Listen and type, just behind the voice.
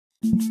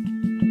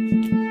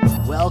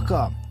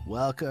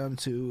Welcome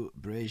to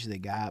Bridge the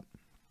Gap.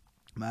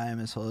 My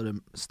name is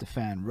Holden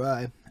Stefan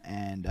Roy,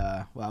 and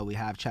while we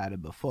have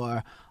chatted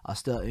before, I'll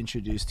still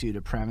introduce to you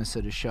the premise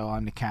of the show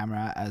on the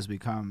camera as we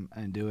come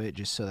and do it,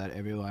 just so that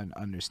everyone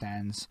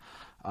understands.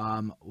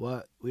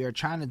 What we are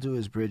trying to do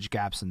is bridge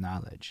gaps in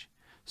knowledge.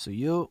 So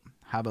you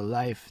have a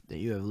life that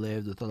you have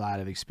lived with a lot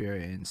of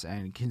experience,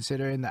 and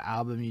considering the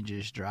album you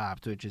just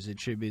dropped, which is a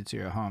tribute to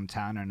your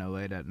hometown in a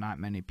way that not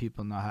many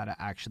people know how to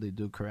actually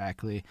do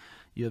correctly,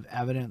 you have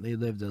evidently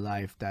lived a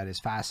life that is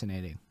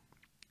fascinating.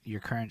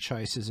 Your current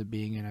choices of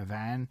being in a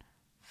van,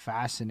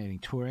 fascinating.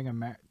 Touring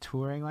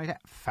like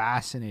that,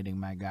 fascinating,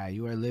 my guy.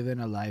 You are living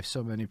a life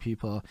so many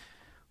people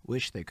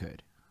wish they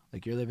could.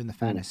 Like you're living the Mm,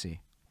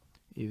 fantasy.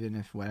 Even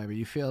if whatever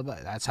you feel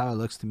about, that's how it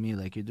looks to me.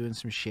 Like you're doing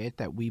some shit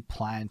that we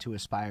plan to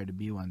aspire to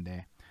be one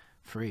day.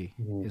 Free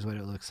mm, is what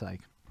it looks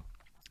like.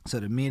 So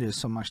to me, there's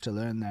so much to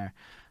learn there.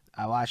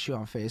 I watched you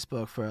on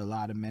Facebook for a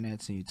lot of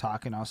minutes, and you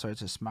talking all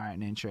sorts of smart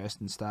and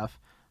interesting stuff.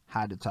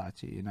 Had to talk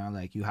to you,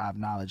 like you have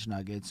knowledge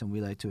nuggets, and we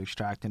like to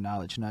extract the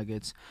knowledge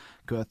nuggets,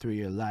 go through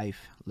your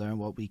life, learn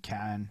what we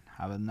can,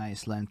 have a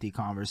nice lengthy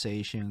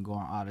conversation, go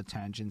on all the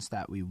tangents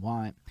that we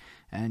want,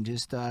 and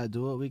just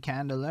do what we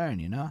can to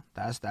learn.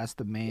 That's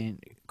the main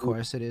mm.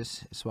 course of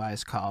this. It's why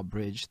it's called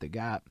Bridge the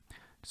Gap.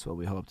 It's what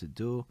we hope to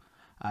do.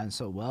 And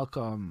so,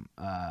 welcome,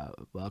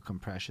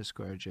 precious,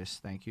 gorgeous.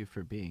 Thank you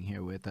for being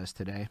here with us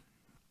today.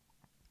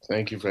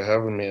 Thank you for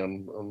having me.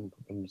 I'm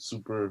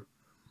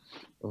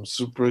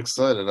super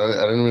excited.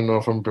 I don't even know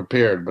if I'm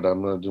prepared, but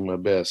I'm gonna do my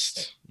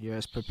best. You're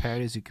as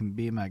prepared as you can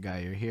be, my guy.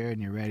 You're here and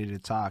you're ready to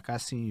talk. I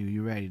see you.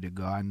 You're ready to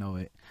go. I know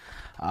it.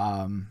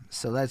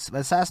 So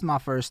let's ask my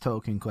first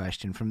token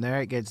question. From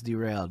there, it gets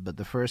derailed, but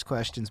the first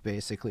question's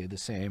basically the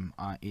same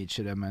on each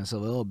of them. And it's a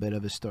little bit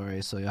of a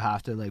story, so you'll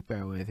have to like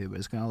bear with it. But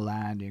it's gonna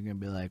land. You're gonna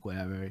be like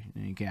whatever,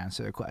 and you can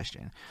answer the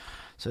question.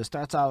 So it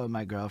starts out with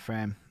my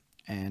girlfriend,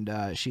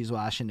 and she's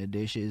washing the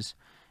dishes,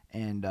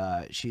 and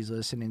she's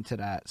listening to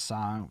that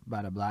song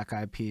by the Black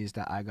Eyed Peas,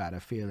 that I got a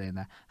feeling,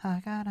 that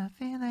I got a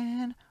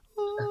feeling.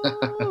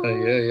 Yeah,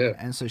 Ooh. yeah.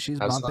 And so she's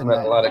I've sung bumping that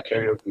a that. lot of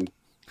karaoke.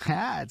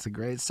 Yeah, it's a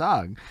great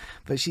song.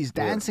 But she's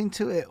Yeah. dancing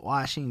to it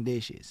washing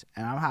dishes.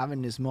 And I'm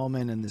having this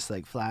moment and this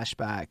like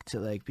flashback to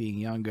like being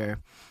younger,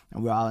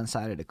 and we're all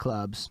inside of the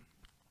clubs,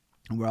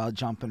 and we're all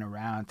jumping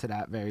around to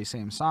that very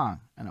same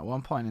song. And at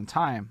one point in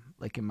time,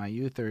 like in my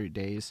youth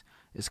days,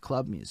 is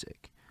club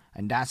music.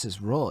 And that's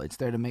his role. It's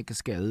there to make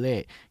us get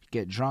lit,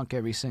 get drunk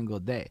every single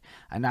day.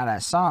 And now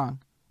that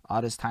song,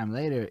 all this time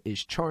later,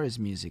 is chores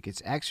music.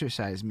 It's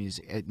exercise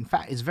music. In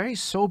fact, it's very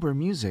sober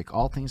music,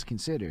 all things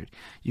considered.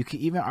 You could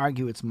even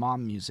argue it's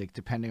mom music,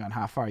 depending on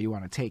how far you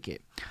want to take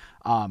it.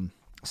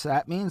 So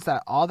that means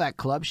that all that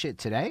club shit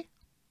today,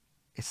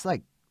 it's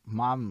like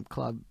mom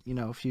club,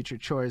 future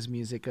chores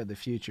music of the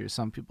future.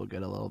 Some people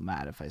get a little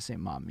mad if I say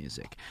mom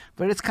music,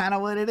 but it's kind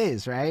of what it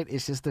is, right?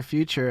 It's just the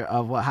future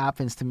of what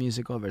happens to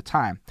music over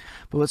time.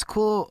 But what's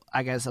cool,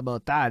 I guess,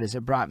 about that is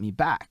it brought me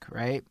back,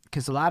 right?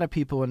 Because a lot of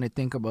people, when they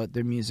think about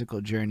their musical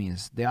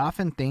journeys, they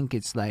often think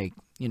it's like,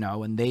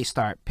 when they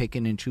start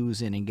picking and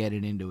choosing and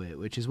getting into it,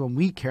 which is when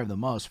we care the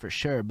most for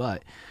sure.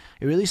 But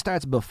it really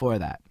starts before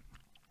that.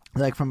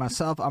 Like for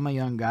myself, I'm a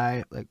young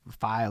guy, like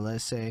five,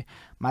 let's say.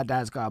 My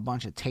dad's got a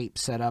bunch of tapes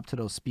set up to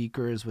those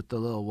speakers with the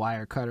little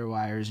wire cutter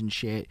wires and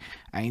shit.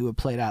 And he would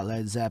play that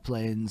Led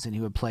Zeppelins, and he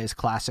would play his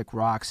classic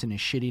rocks and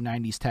his shitty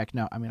 90s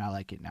techno. I mean, I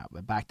like it now,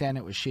 but back then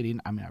it was shitty.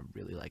 I mean, I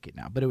really like it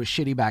now, but it was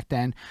shitty back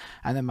then.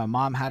 And then my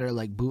mom had her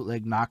like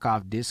bootleg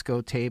knockoff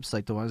disco tapes,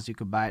 like the ones you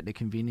could buy at the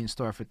convenience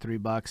store for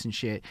 $3 and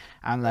shit.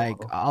 And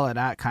like Wow. all of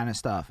that kind of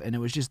stuff. And it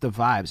was just the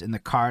vibes. In the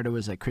car, there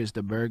was like Chris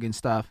de Burgh and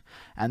stuff.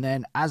 And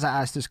then as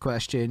I asked this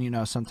question,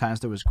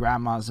 sometimes there was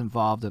grandmas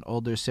involved and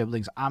older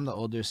siblings. I'm the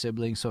older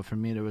sibling, so for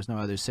me there was no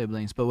other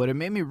siblings. But what it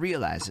made me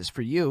realize is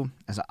for you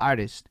as an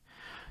artist,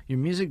 your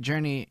music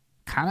journey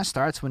kind of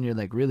starts when you're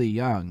like really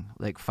young,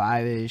 like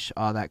five-ish,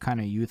 all that kind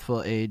of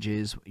youthful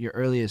ages, your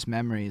earliest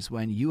memories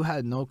when you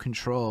had no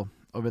control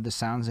over the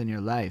sounds in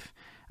your life.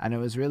 And it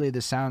was really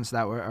the sounds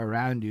that were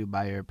around you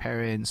by your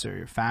parents or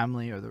your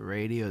family or the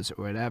radios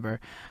or whatever.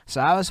 So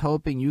I was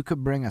hoping you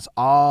could bring us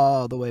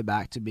all the way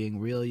back to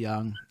being real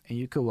young, and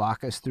you could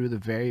walk us through the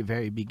very,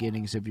 very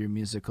beginnings of your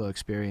musical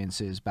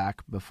experiences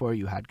back before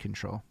you had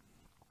control.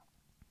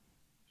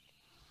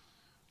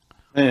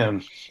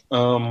 Man,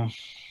 um,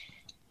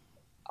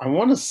 I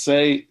want to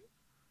say,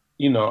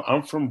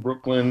 I'm from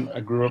Brooklyn. I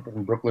grew up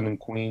in Brooklyn and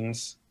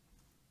Queens.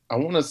 I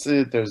want to say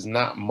that there's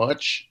not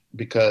much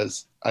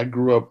because I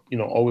grew up,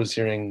 always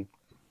hearing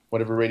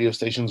whatever radio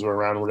stations were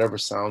around, whatever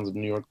sounds of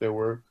New York there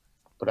were.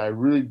 But I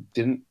really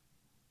didn't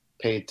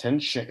pay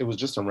attention. It was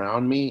just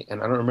around me,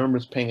 and I don't remember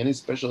paying any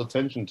special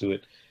attention to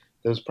it.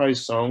 There's probably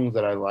songs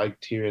that I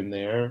liked here and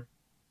there,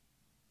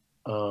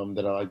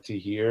 that I like to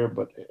hear,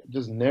 but it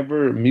just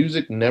never,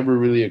 music never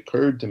really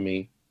occurred to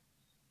me.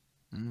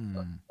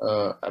 Mm.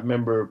 I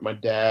remember my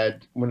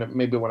dad,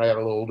 maybe when I got a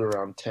little older,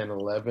 around 10,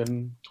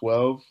 11,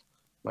 12,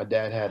 my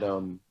dad had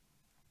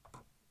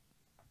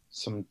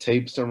some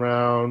tapes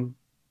around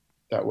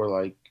that were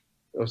like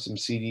or some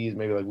CDs,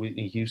 maybe like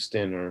Whitney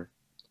Houston or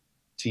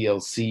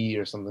TLC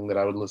or something that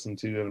I would listen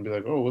to and be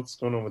like, oh, what's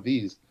going on with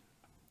these?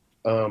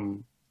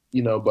 Um,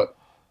 but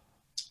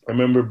I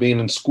remember being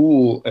in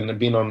school and then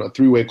being on a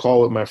three-way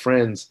call with my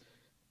friends.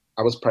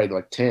 I was probably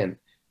like 10,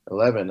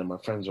 11, and my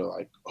friends were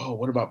like, oh,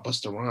 what about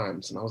Busta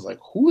Rhymes? And I was like,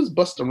 who is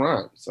Busta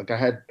Rhymes? Like I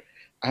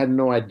had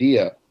no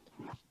idea.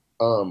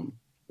 Um,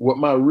 what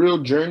my real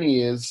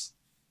journey is,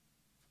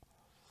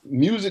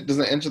 music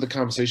doesn't enter the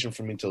conversation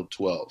for me until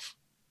 12.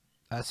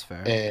 That's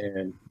fair.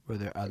 And Were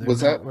there other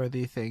was that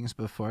noteworthy things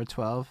before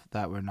 12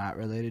 that were not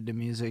related to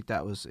music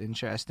that was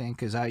interesting?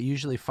 Because I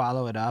usually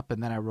follow it up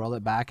and then I roll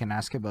it back and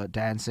ask about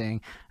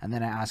dancing and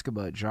then I ask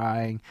about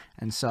drawing.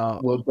 And so,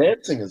 well,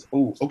 dancing is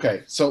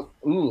okay. So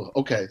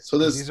okay. So because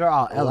there's these are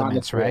all a lot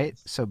of elements, right?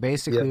 things. So Yeah,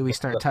 basically, we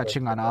start that's right.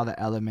 touching on all the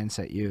elements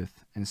at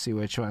youth and see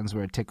which ones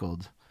were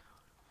tickled.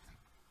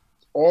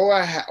 All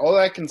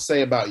I can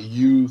say about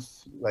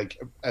youth, like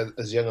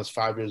as young as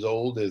 5 years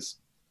old, is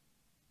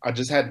I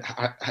just had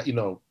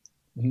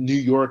New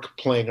York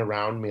playing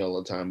around me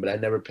all the time, but I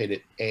never paid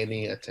it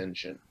any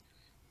attention.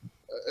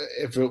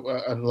 If it,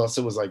 unless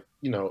it was like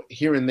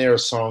here and there a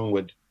song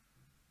would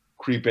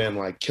creep in,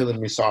 like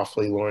 "Killing Me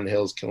Softly," Lauryn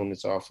Hill's "Killing Me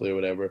Softly" or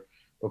whatever.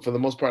 But for the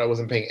most part, I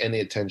wasn't paying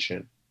any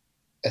attention.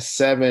 At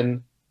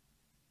 7,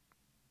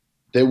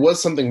 there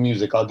was something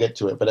music. I'll get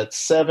to it. But at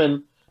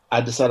 7,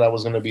 I decided I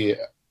was going to be.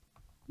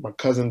 My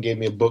cousin gave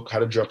me a book, How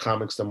to Draw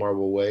Comics the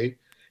Marvel Way,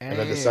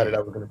 and I decided I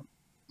Hey, was going to.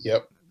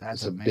 Yep,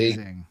 that's it's a big.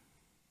 amazing.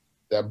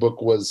 That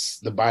book was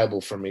the Bible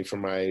for me. For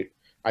my,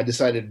 I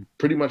decided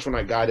pretty much when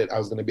I got it, I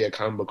was going to be a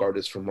comic book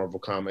artist for Marvel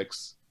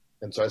Comics,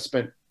 and so I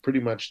spent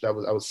pretty much I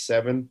was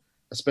 7.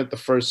 I spent the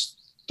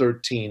first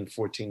 13,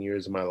 14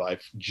 years of my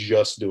life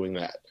just doing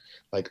that,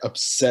 like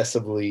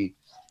obsessively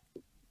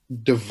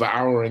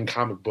devouring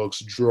comic books,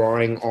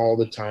 drawing all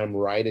the time,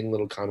 writing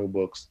little comic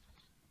books,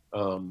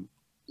 um,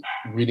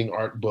 reading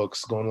art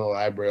books, going to the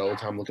library all the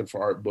time looking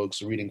for art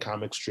books, reading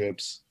comic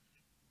strips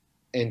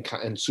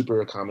and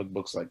super comic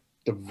books, like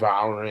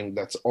devouring.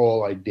 That's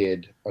all I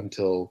did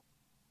until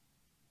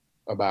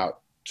about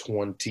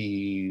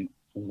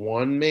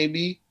 21,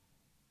 maybe.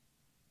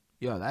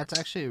 Yo, that's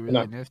actually And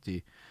really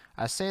nifty.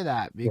 I say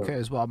that yeah.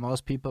 because while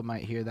most people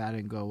might hear that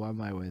and go one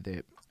way with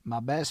it, my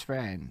best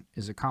friend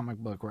is a comic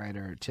book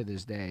writer to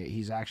this day.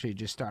 He's actually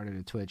just started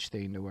a Twitch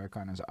thing to work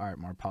on his art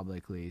more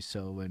publicly.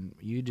 So when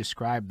you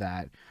describe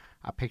that,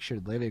 I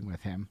pictured living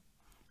with him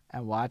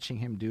and watching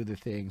him do the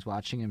things,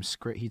 watching him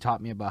script. He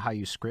taught me about how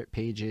you script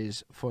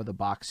pages for the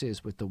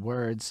boxes with the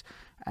words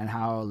and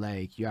how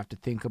like you have to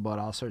think about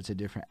all sorts of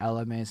different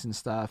elements and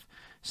stuff.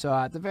 So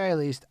at the very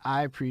least,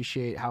 I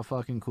appreciate how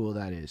fucking cool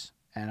that is.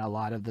 And a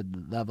lot of the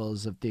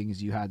levels of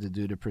things you had to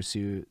do to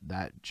pursue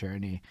that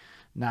journey.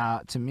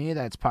 Now, to me,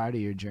 that's part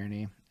of your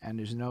journey. And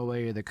there's no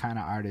way you're the kind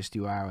of artist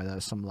you are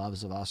without some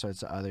loves of all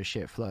sorts of other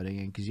shit floating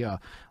in. Because, yo,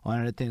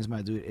 one of the things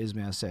my dude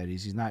Ismail said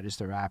is he's not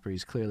just a rapper,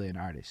 he's clearly an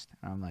artist.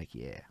 And I'm like,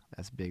 yeah,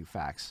 that's big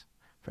facts.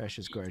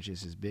 Precious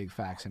Gorgeous is big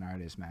facts and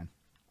artist, man.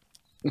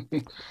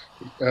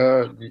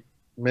 uh,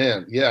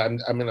 Man, yeah.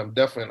 I mean, I'm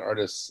definitely an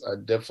artist. I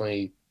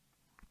definitely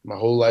my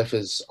whole life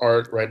is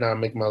art. Right now, I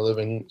make my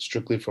living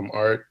strictly from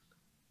art.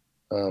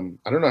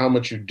 I don't know how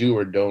much you do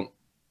or don't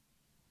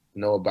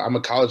know about. I'm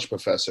a college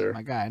professor.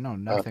 My guy, I know Uh,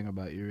 nothing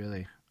about you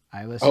really.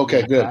 I listened to okay,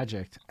 your good.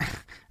 project.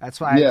 That's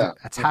why. Yeah,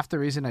 That's half the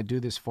reason I do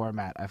this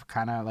format. I've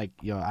kind of like,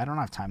 yo, I don't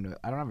have time to.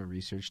 I don't have a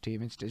research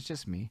team. It's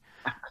just me.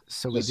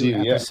 So we just do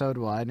you. Yeah. episode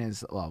one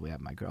is well, we have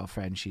my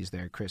girlfriend. She's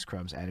there. Chris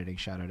Crumb's editing.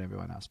 Shout out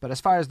everyone else. But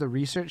as far as the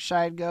research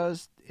side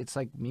goes, it's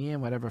like me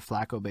and whatever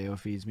Flacco Bayo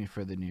feeds me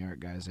for the New York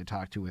guys I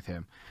talk to with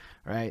him,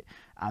 right?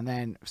 And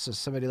then so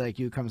somebody like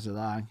you comes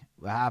along,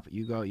 what happened?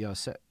 You go, yo,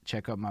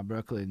 check out my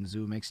Brooklyn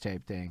Zoo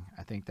mixtape thing.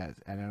 I think that,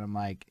 and then I'm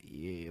like,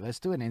 yeah, let's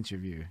do an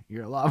interview.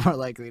 You're a lot more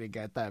likely to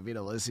get that, me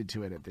to listen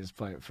to it at this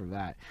point from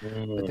that. But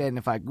Mhm. then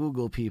if I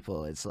Google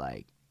people, it's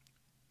like,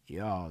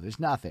 yo, there's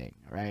nothing,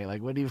 right?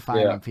 Like, what do you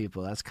find Yeah. on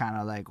people? That's kind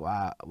of like,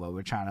 wow, what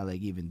we're trying to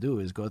like even do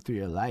is go through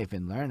your life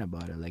and learn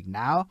about it. Like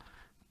now,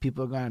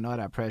 people are gonna know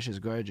that Precious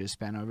Gorgeous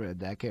spent over a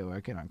decade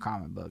working on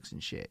comic books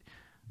and shit,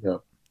 Yeah.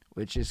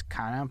 which is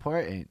kind of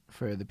important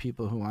for the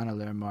people who want to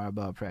learn more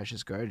about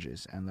Precious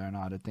Gorgeous and learn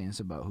all the things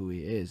about who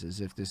he is,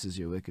 as if this is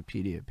your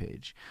Wikipedia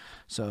page.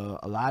 So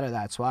a lot of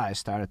that's why I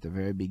start at the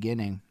very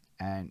beginning.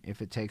 And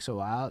if it takes a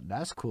while,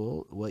 that's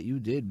cool. What you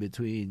did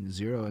between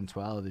 0 and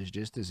 12 is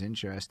just as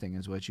interesting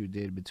as what you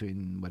did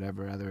between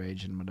whatever other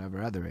age and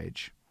whatever other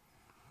age.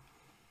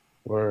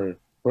 Word.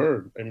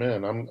 Word.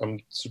 Amen. I'm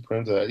super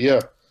into that. Yeah.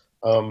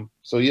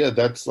 So yeah,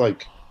 that's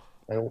like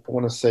I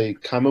want to say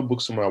comic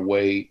books are my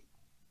way.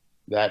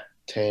 That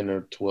 10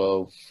 or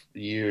 12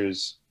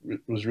 years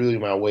was really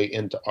my way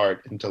into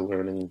art, into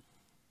learning,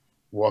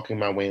 walking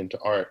my way into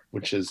art,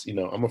 which is,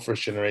 I'm a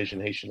first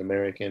generation Haitian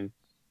American.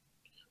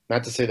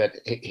 Not to say that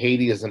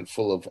Haiti isn't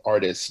full of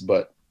artists,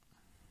 but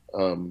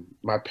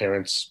my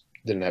parents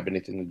didn't have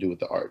anything to do with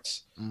the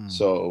arts. Mm.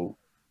 So,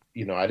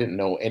 I didn't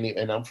know any,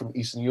 and I'm from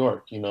East New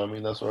York, I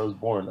mean, that's where I was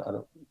born. I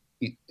don't,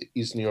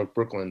 East New York,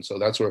 Brooklyn. So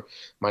that's where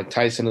Mike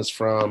Tyson is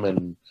from,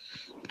 and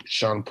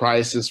Sean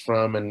Price is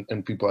from,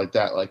 and people like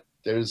that. Like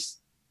there's,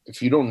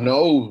 if you don't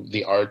know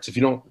the arts, if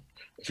you're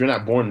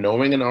not born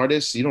knowing an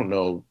artist, you don't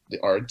know the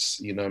arts.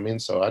 You know what I mean?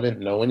 So I didn't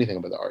know anything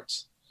about the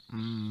arts.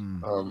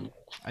 Mm, Um,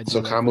 I do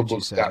so like comic what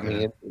you books said got me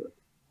there. into it.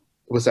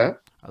 What's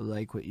that? I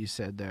like what you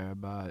said there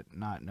about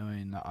not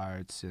knowing the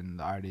arts and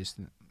the artists.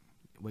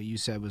 What you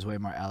said was way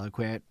more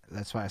eloquent.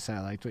 That's why I said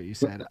I liked what you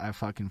said. I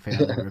fucking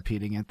failed at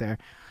repeating it there,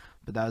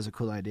 but that was a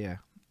cool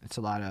idea. It's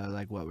a lot of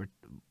like what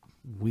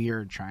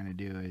we're trying to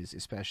do is,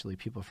 especially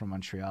people from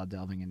Montreal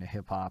delving into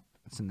hip hop.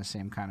 It's in the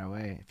same kind of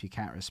way. If you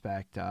can't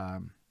respect,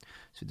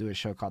 so do a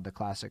show called The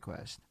Classic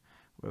Quest,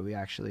 where we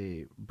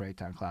actually break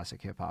down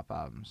classic hip hop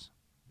albums,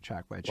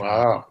 track by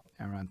track, Wow.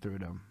 and run through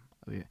them.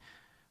 We,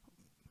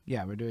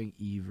 yeah, we're doing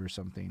Eve or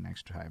something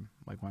next time,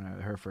 like one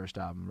of her first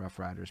album, Rough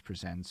Riders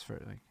presents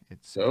for like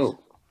it's So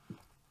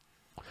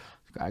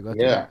you gotta go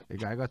through yeah, that. You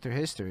gotta go through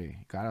history.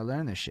 You gotta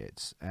learn the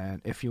shits,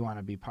 and if you want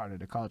to be part of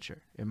the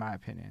culture, in my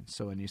opinion.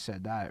 So when you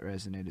said that, it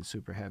resonated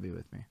super heavy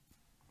with me.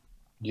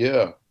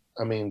 yeah.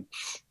 I mean,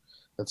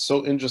 it's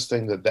so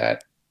interesting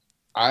that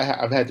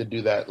I've had to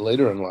do that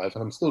later in life,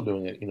 and I'm still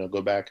doing it. You know,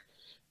 go back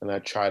and I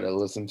try to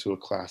listen to a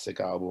classic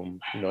album,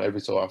 you know,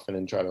 every so often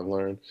and try to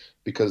learn.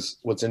 Because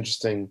what's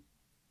interesting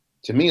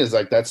to me is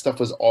like that stuff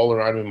was all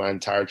around me my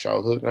entire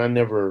childhood, and I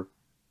never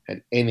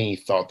had any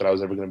thought that I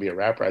was ever going to be a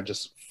rapper. I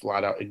just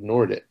flat out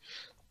ignored it.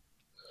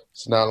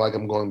 It's not like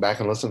I'm going back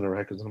and listening to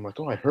records and I'm like,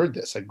 oh, I heard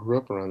this. I grew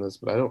up around this,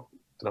 but I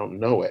don't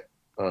know it.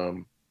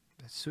 Um,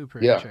 That's super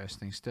yeah.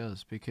 interesting,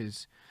 stills,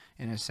 because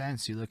in a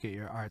sense, you look at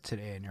your art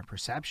today and your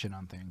perception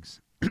on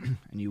things,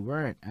 and you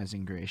weren't as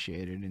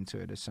ingratiated into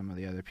it as some of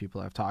the other people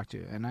I've talked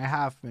to. And I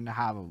happen to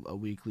have a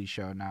weekly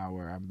show now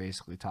where I'm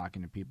basically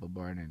talking to people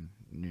born in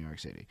New York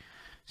City.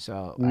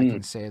 So I Mm,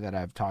 can say that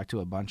I've talked to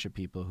a bunch of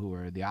people who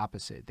were the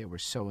opposite. They were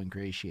so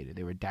ingratiated.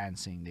 They were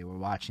dancing. They were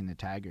watching the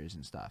Tigers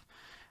and stuff.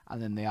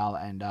 And then they all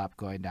end up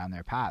going down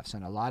their paths.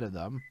 And a lot of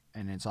them,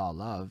 and it's all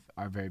love,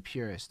 are very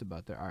purist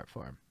about their art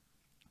form.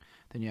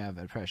 Then you have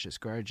a Precious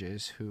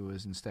Gorgeous, who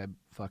was instead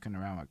fucking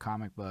around with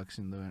comic books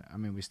and doing. I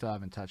mean, we still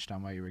haven't touched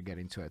on what you were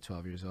getting to at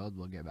 12 years old.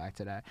 We'll get back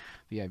to that.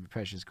 But you have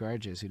Precious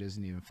Gorgeous, who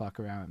doesn't even fuck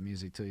around with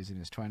music till he's in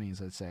his 20s,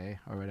 let's say,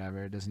 or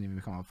whatever. Doesn't even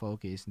become a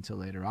folkist until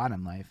later on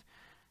in life.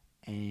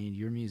 And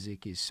your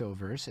music is so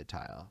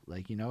versatile.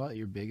 Like, you know what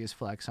your biggest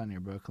flex on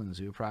your Brooklyn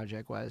Zoo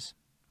project was?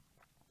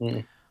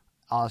 mm.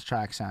 All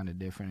tracks sounded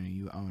different, and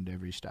you owned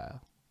every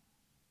style.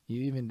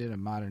 You even did a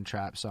modern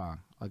trap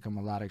song, like a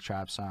melodic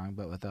trap song,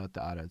 but without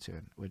the auto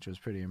tune, which was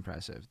pretty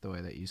impressive. The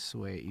way that you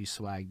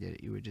swagged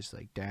it, you were just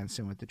like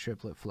dancing with the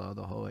triplet flow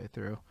the whole way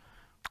through,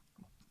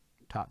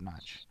 top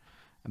notch.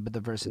 But the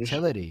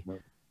versatility,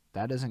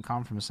 that doesn't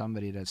come from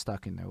somebody that's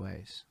stuck in their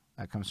ways.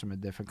 That comes from a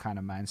different kind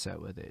of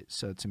mindset with it.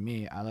 So to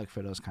me, I look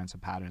for those kinds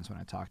of patterns when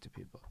I talk to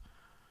people.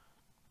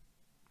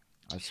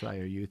 That's why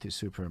your youth is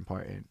super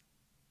important.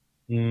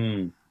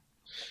 Mm.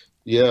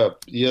 Yeah,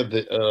 yeah.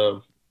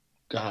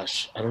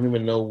 Gosh, I don't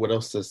even know what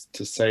else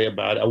to say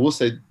about it. I will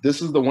say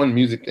this is the one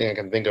music thing I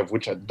can think of,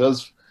 which I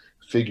does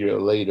figure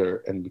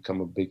later and become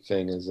a big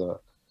thing. Is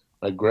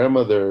my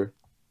grandmother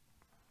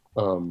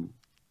um,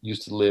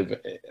 used to live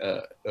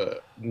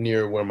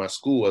near where my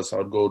school was. So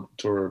I'd go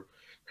to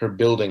her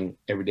building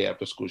every day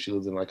after school. She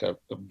lives in like a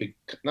big,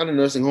 not a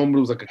nursing home, but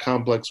it was like a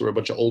complex where a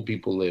bunch of old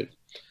people live.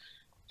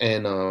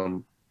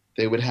 And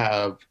they would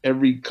have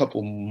every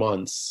couple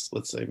months,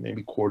 let's say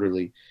maybe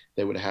quarterly,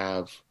 they would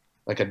have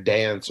like a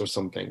dance or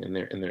something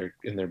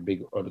in their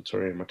big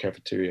auditorium or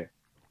cafeteria.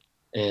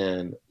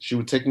 And she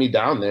would take me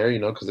down there, you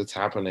know, because it's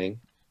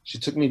happening. She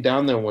took me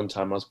down there one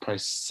time. I was probably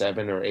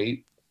 7 or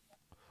 8,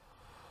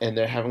 and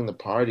they're having the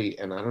party,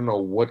 and I don't know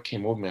what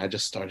came over me. I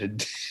just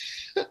started,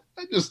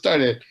 I just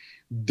started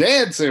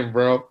dancing,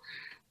 bro.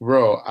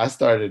 Bro, I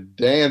started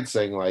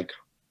dancing like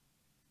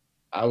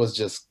I was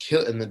just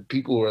killing. And then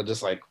people were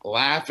just like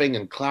laughing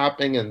and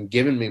clapping and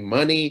giving me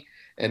money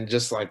and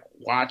just like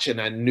watching.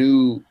 I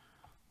knew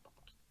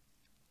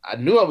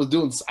I was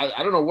doing.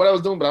 I don't know what I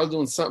was doing, but I was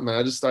doing something. And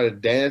I just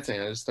started dancing.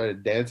 I just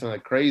started dancing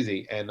like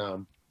crazy, and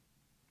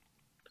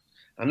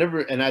I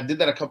never. And I did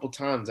that a couple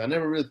times. I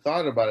never really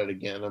thought about it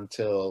again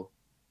until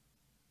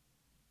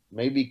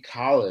maybe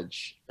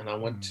college, and I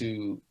went Mm.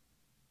 to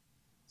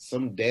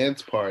some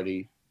dance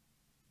party,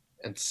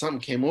 and something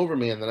came over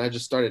me, and then I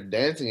just started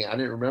dancing. I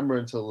didn't remember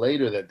until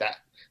later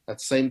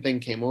that same thing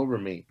came over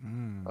me,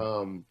 Mm.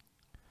 um,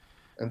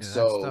 and Yeah,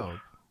 that's so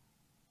dope.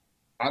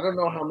 I don't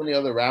know how many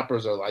other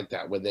rappers are like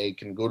that, where they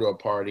can go to a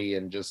party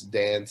and just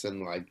dance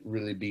and like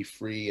really be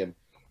free. And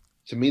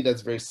to me,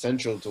 that's very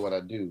central to what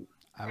I do.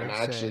 I And would I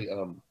say actually,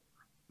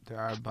 there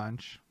are a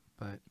bunch,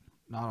 but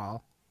not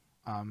all.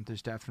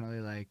 There's definitely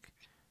like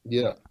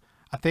yeah,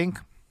 I think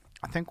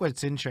I think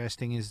what's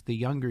interesting is the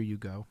younger you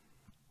go,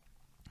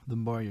 the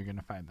more you're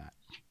gonna find that.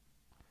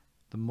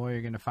 The more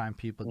you're gonna find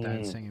people mm,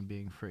 dancing and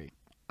being free.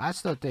 I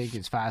still think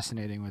it's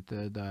fascinating with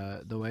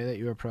the way that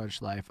you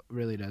approach life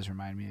really does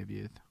remind me of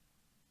youth.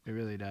 It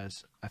really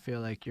does. I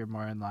feel like you're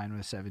more in line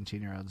with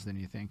 17-year-olds than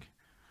you think,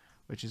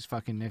 which is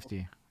fucking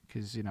nifty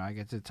because I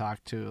get to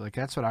talk to like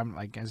that's what I'm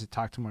like as I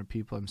talk to more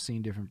people. I'm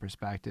seeing different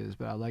perspectives,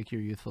 but I like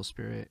your youthful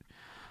spirit.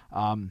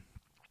 Um,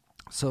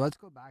 so let's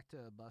go back to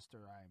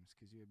Buster Rhymes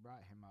because you had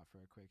brought him up for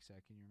a quick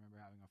second. You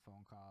remember having a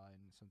phone call and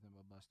something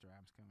about Buster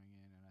Rhymes coming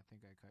in, and I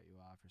think I cut you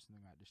off or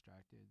something got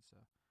distracted. So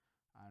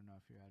I don't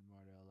know if you had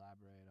more to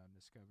elaborate on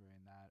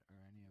discovering that or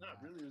any of Not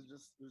that. really. It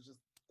was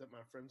just that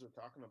my friends were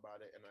talking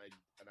about it, and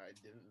I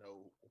didn't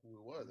know who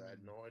it was. I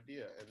had Mm, no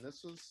idea. And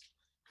this was,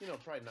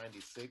 probably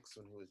 '96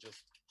 when he was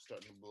just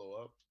starting to blow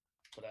up.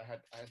 But I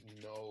had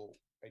no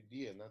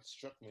idea, and that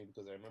struck me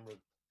because I remember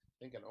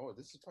thinking, oh,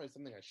 this is probably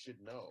something I should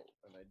know,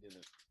 and I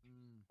didn't.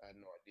 mm. I had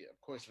no idea.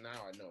 Of course,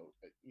 now I know,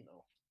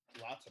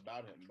 lots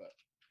about him, but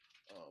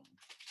um,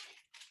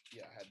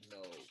 yeah, I had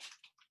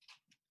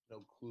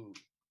no clue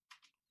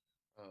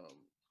um,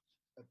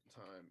 at the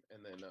time.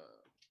 And then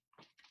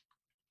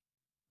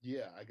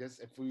yeah, I guess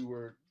if we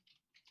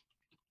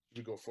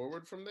go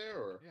forward from there,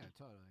 or Yeah,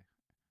 totally.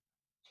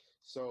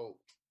 so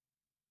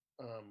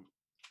um,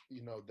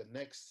 the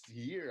next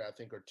year, I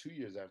think, or 2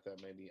 years after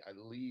that, maybe I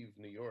leave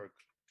New York.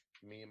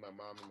 Me and my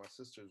mom and my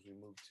sisters, we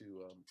moved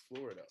to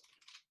Florida.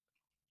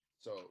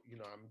 So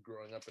I'm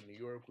growing up in New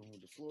York. We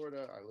moved to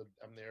Florida.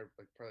 I'm there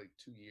like probably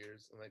 2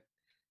 years, and like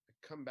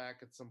I come back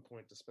at some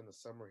point to spend the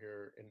summer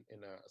here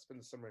spend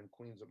the summer in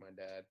Queens with my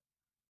dad,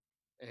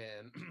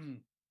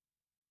 and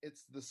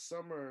it's the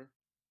summer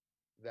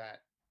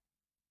that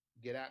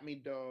Get At Me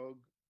Dog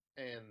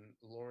and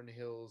Lauryn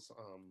Hill's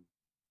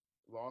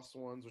Lost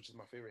Ones, which is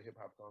my favorite hip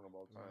hop song of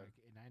all We're time,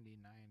 like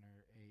 99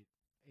 or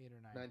 8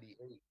 or 9.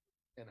 98,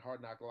 and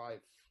Hard Knock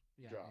Life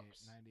Yeah, 8,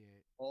 drops.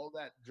 98. All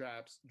that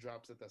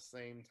drops at the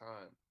same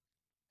time.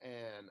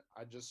 And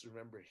I just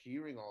remember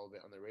hearing all of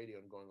it on the radio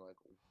and going like,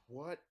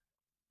 what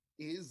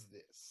is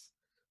this?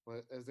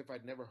 Like, as if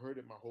I'd never heard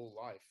it my whole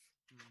life,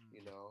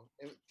 Mm.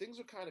 And things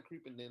were kind of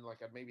creeping in.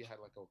 Like I maybe had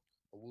like a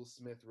Will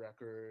Smith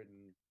record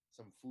and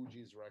some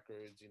Fuji's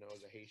records.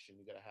 As a Haitian,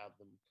 you gotta have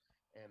them,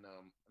 and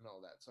all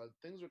that. So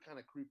things were kind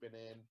of creeping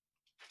in.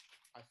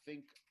 I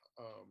think,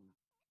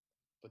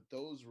 but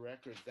those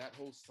records, that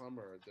whole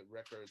summer, the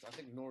records. I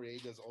think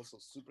Noriega's also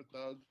Super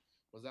Thug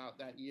was out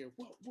that year.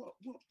 What?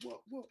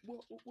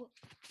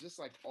 Just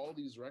like all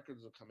these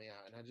records were coming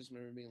out, and I just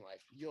remember being like,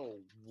 "Yo,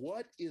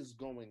 what is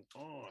going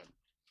on?"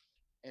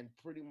 And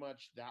pretty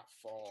much that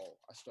fall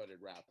I started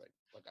rapping.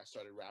 Like I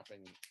started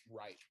rapping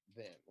right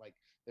then. Like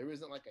there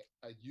isn't like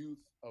a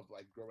youth of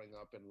like growing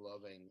up and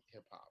loving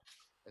hip hop.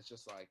 It's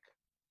just like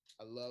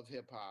I love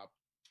hip hop.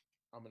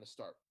 I'm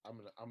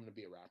gonna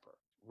be a rapper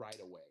right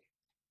away.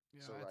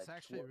 So It's like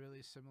actually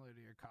really similar to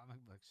your comic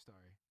book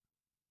story.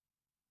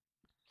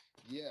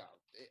 yeah,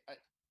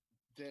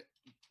 the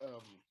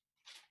um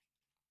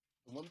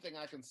one thing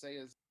I can say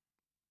is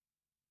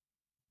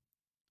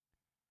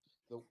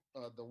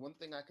the one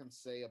thing I can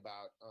say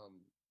about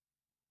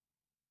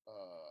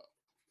uh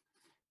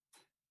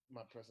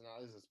my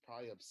personality is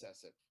probably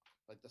obsessive.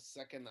 Like the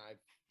second I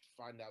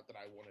find out that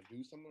I want to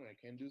do something, I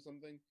can do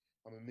something,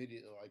 I'm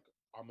immediately like,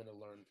 I'm gonna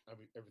learn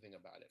everything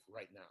about it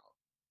right now,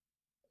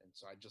 and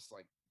so I just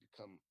like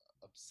become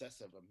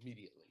obsessive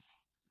immediately.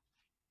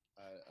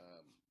 Uh,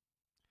 um,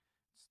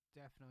 It's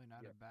definitely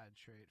not yeah, a bad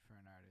trait for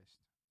an artist,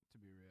 to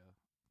be real.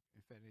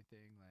 If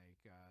anything,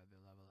 like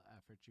the level of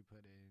effort you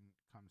put in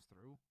comes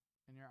through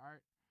in your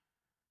art,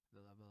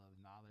 the level of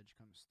knowledge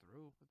comes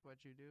through with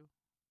what you do,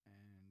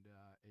 and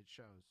it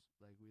shows.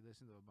 Like we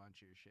listen to a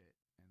bunch of your shit,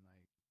 and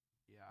like,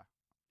 yeah,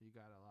 you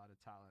got a lot of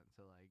talent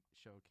to like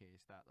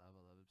showcase that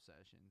level of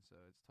obsession. So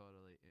it's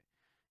totally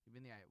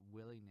even the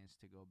willingness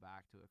to go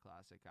back to a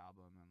classic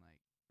album and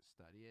like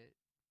study it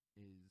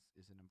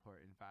is an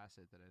important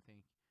facet that I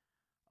think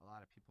a lot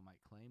of people might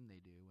claim they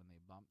do when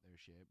they bump their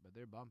shit, but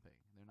they're bumping.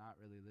 They're not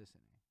really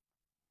listening.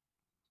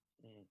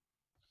 mm.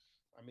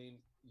 I mean,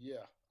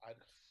 yeah,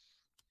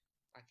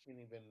 I can't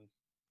even.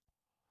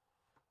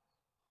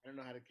 I don't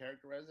know how to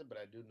characterize it, but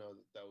I do know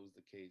that that was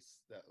the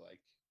case. That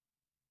like,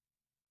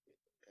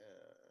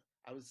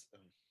 uh, I was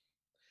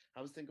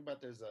I was thinking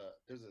about there's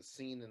a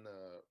scene in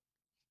the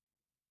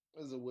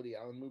there's a Woody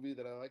Allen movie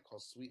that I like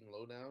called Sweet and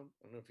Lowdown.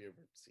 I don't know if you've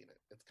ever seen it.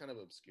 It's kind of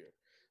obscure,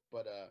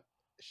 but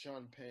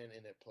Sean Penn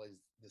in it plays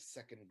the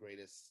second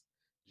greatest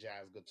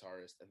jazz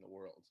guitarist in the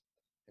world,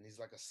 and he's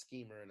like a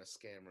schemer and a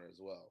scammer as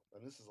well.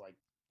 And this is like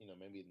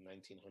maybe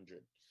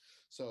 1900,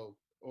 so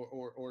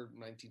or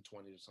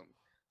 1920 or something.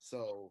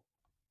 So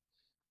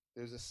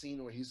there's a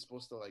scene where he's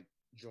supposed to like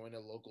join a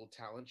local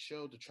talent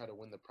show to try to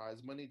win the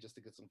prize money just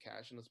to get some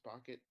cash in his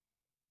pocket.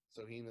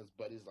 So he and his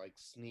buddies like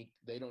sneak.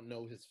 They don't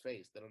know his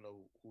face. They don't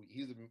know who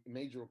he's a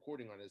major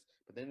recording artist,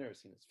 but they've never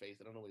seen his face.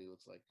 They don't know what he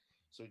looks like.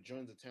 So he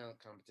joins a talent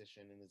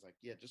competition and is like,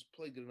 "Yeah, just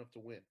play good enough to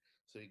win."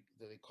 So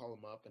they call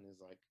him up and he's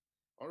like,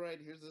 "All right,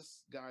 here's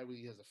this guy.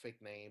 He has a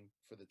fake name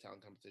for the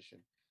talent competition.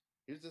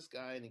 Here's this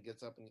guy," and he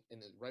gets up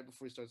and right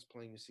before he starts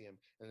playing, you see him,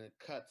 and then it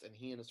cuts, and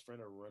he and his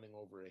friend are running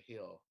over a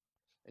hill,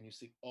 and you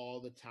see all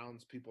the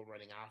townspeople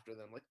running after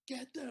them, like,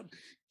 get them,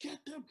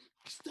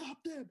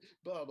 stop them,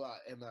 blah blah,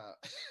 and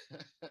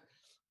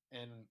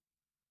and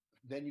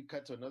then you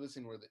cut to another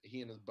scene where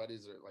he and his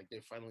buddies are like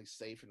they're finally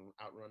safe and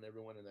outrun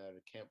everyone and at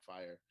a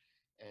campfire,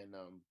 and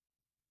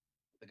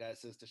the guy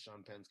says to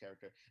Sean Penn's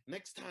character,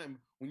 "Next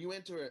time when you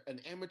enter an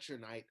amateur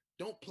night,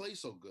 don't play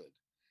so good."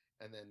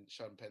 And then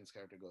Sean Penn's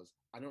character goes,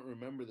 "I don't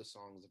remember the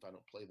songs if I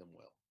don't play them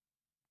well."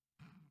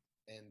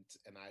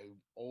 And I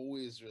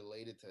always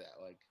related to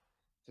that. Like,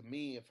 to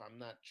me, if I'm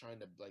not trying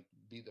to like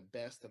be the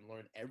best and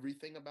learn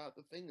everything about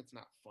the thing, it's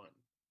not fun.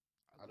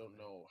 I I love don't it.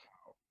 know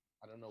how.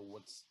 I don't know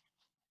what's.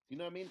 You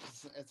know what I mean?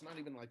 It's not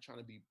even like trying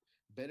to be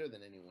better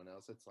than anyone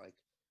else. It's like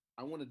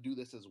I want to do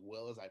this as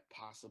well as I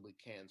possibly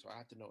can, so I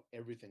have to know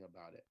everything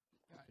about it.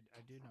 Yeah,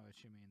 I do know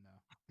what you mean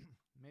though.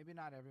 Maybe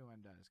not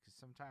everyone does, because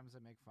sometimes I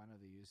make fun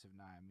of the use of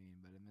 "nah, I mean,"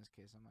 but in this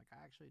case, I'm like,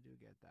 I actually do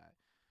get that.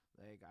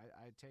 Like,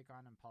 I take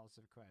on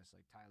impulsive quests.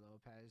 Like Ty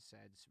Lopez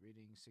said,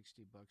 reading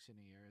 60 books in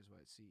a year is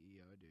what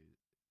CEOs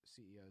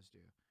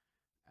do.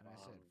 And I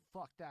said, Um,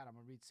 fuck that, I'm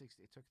gonna read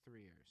 60. It took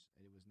 3 years.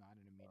 It was not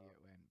an immediate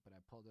win, but I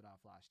pulled it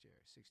off last year.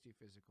 60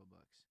 physical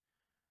books.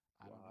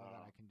 I don't know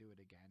that I wow. can do it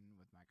again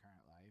with my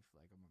current life.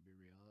 Like, I'm gonna be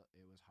real.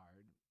 It was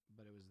hard,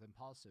 but it was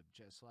impulsive,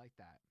 just like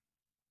that.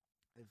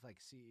 If like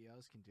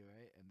CEOs can do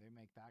it and they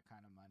make that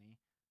kind of money,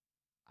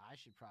 I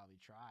should probably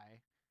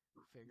try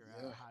figure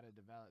out Yeah. how to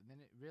develop. And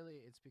then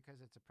it's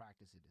because it's a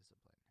practice of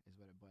discipline is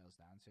what it boils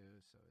down to.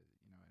 So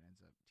it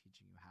ends up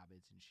teaching you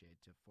habits and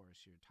shit to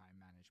force your time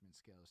management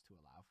skills to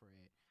allow for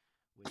it,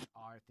 which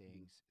are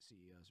things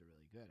CEOs are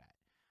really good at.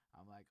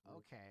 I'm like,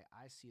 okay,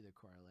 I see the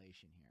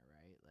correlation here,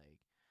 right? Like,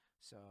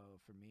 so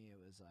for me, it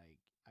was like,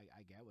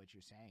 I get what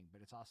you're saying, but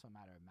it's also a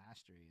matter of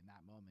mastery. In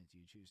that moment, do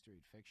you choose to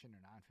read fiction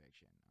or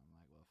nonfiction? I'm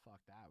like, well,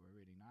 fuck that. We're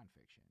reading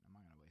nonfiction. I'm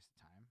not going to waste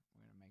the time.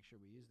 We're going to make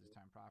sure we use this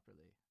time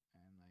properly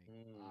and like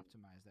Mm,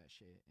 optimize that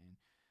shit and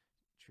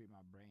treat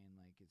my brain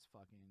like it's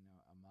fucking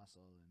a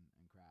muscle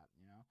and crap.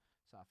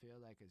 So I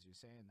feel like as you're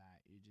saying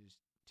that, you just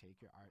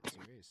take your art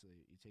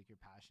seriously. You take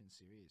your passion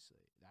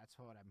seriously. That's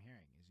what I'm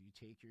hearing is you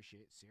take your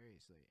shit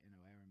seriously in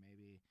a way where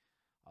maybe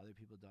other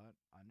people don't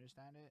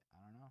understand it. I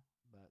don't know.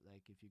 But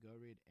like if you go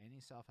read any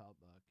self-help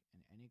book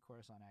and any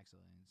course on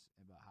excellence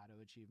about how to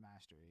achieve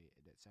mastery,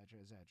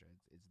 etc., etc.,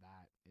 it's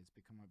that it's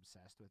become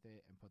obsessed with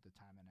it and put the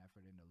time and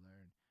effort in to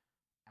learn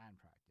and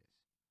practice.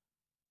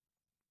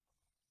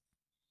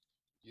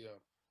 yeah.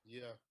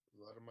 Yeah. A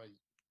lot of my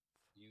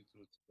youth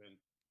was spent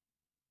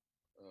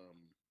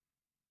um,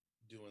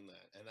 doing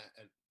that, and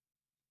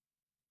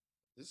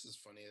this is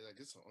funny. I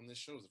guess on this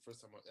show is the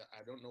first time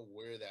I don't know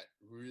where that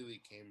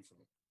really came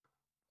from.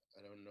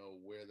 I don't know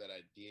where that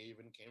idea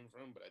even came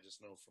from, but I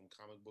just know from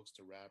comic books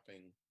to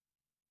rapping,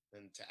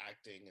 then to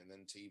acting, and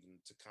then to even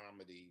to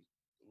comedy,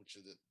 which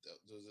are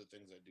those are the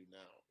things I do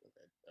now. Like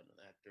I'm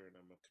an actor and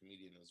I'm a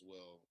comedian as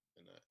well,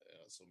 and I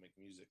also make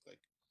music. Like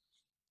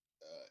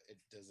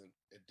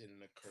it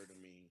didn't occur to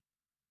me.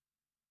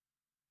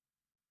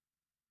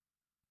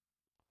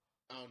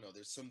 I don't know.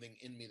 There's something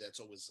in me that's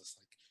always just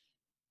like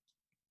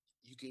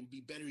you can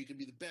be better, you can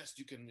be the best,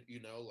 you can,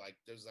 like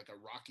there's like a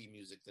Rocky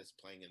music that's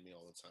playing in me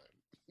all the time,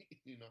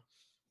 you know.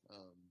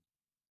 Um,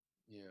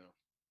 yeah,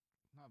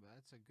 No, but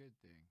that's a good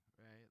thing,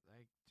 right?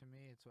 Like to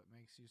me, it's what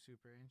makes you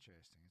super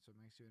interesting. It's what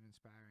makes you an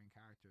inspiring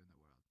character in the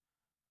world,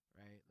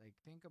 right? Like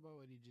think about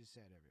what he just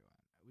said,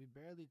 everyone. We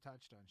barely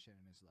touched on shit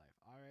in his life.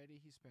 Already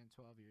he spent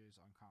 12 years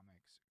on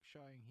comics,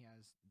 showing he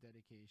has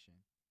dedication.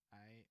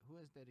 Who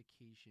has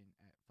dedication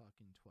at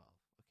fucking 12?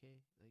 Okay?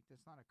 Like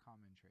that's not a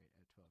common trait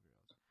at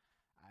 12-year-olds.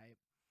 I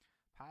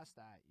past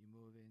that, you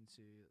move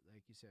into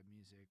like you said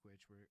music,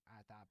 which we're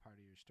at that part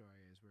of your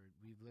story is where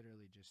we've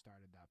literally just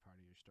started that part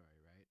of your story,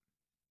 right?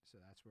 So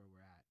that's where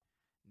we're at.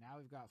 Now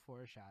we've got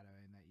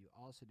foreshadowing that you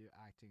also do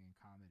acting and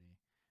comedy.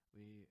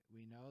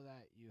 We know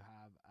that you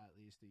have at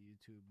least a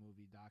YouTube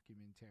movie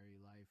documentary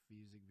live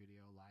music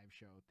video live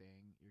show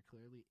thing. You're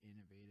clearly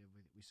innovative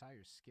with we saw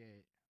your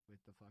skit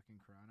with the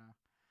fucking corona.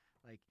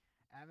 Like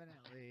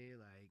evidently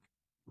like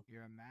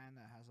you're a man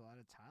that has a lot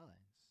of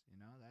talents,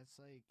 That's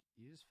like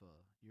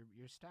useful.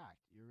 You're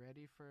stacked. You're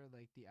ready for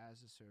like the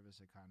as a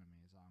service economy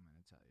is all I'm going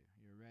to tell you.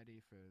 You're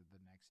ready for the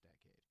next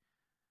decade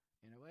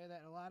in a way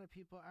that a lot of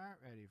people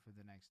aren't ready for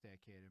the next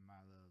decade in my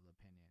little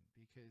opinion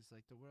because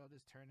like the world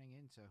is turning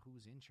into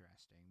who's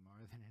interesting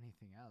more than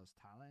anything else.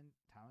 Talent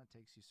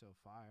takes you so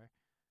far.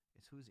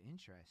 It's who's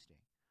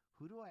interesting.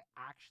 Who do I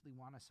actually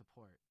want to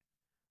support?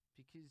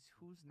 Because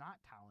who's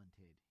not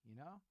talented?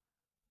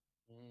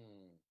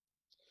 mm.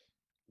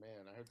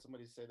 Man, I heard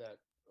somebody say that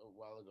a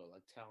while ago.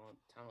 Like talent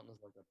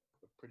is like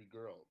a pretty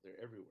girl. They're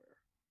everywhere.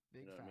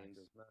 You Big know what I mean?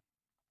 facts.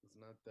 It's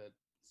not that,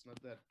 it's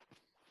not that,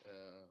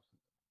 uh,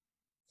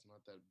 it's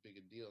not that big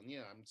a deal. And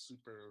yeah,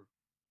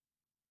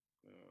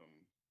 um,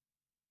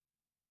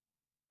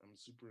 I'm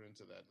super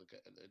into that. Like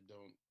I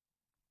don't,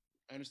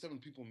 I understand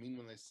what people mean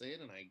when they say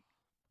it, and I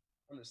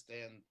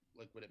understand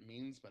like what it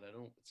means, but I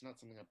don't. It's not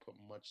something I put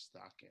much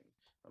stock in.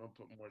 I don't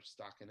put more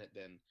stock in it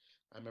than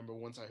I remember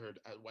once I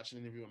watched an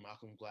interview with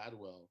Malcolm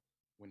Gladwell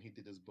when he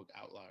did his book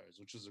Outliers,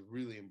 which was a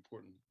really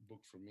important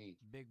book for me.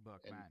 Big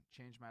book, And man.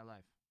 Changed my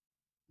life.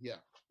 yeah,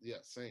 yeah,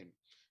 same.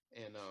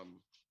 And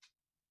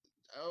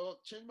oh,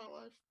 changed my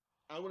life.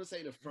 I wouldn't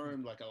say it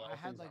affirmed like a lot of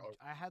things I already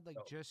I had like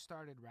felt. just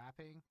started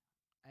rapping,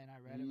 and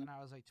I read it Mm, when I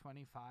was like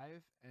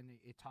 25, and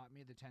it taught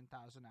me the 10,000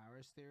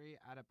 hours theory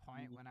at a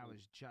point when I mm,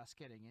 was just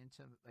getting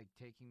into like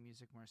taking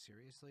music more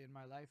seriously in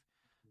my life.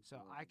 So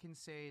I mm. can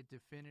say it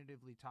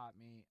definitively taught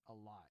me a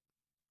lot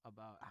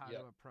about how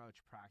to Yep,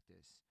 approach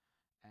practice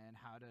and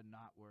how to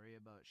not worry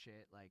about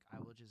shit. Like I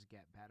will just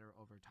get better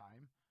over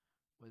time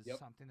was yep,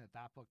 something that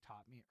book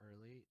taught me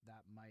early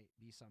that might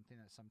be something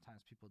that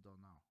sometimes people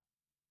don't know.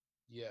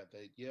 yeah,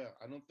 yeah.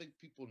 I don't think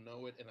people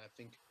know it, and I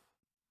think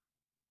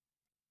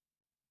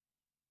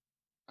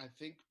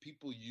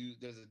people use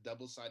there's a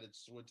double-sided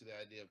sword to the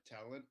idea of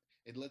talent.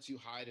 It lets you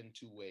hide in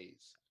two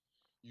ways.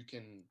 You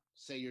can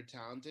say you're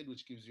talented,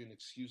 which gives you an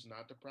excuse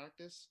not to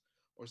practice,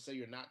 or say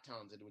you're not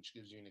talented, which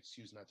gives you an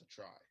excuse not to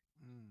try,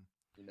 Mm.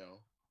 you know?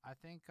 I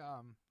think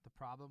the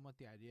problem with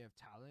the idea of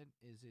talent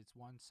is it's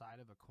one side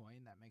of a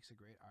coin that makes a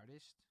great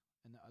artist,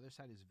 and the other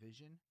side is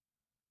vision.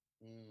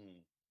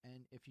 Mm,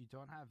 And if you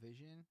don't have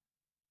vision,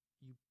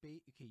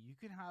 okay, you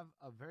can have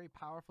a very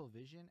powerful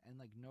vision and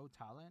like no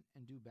talent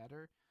and do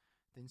better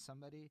than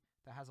somebody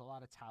that has a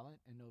lot of talent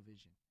and no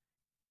vision.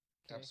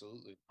 Okay,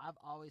 absolutely. I've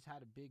always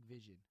had a big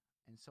vision,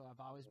 and so I've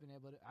always been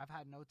able to. I've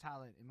had no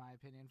talent, in my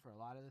opinion, for a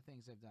lot of the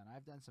things I've done.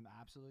 I've done some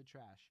absolute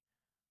trash,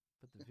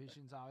 but the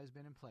vision's always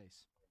been in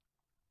place.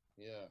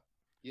 Yeah.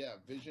 Yeah,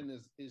 vision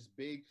is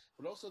big,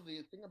 but also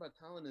the thing about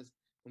talent is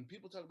when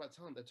people talk about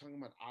talent, they're talking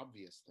about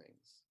obvious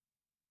things.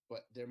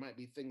 But there might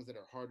be things that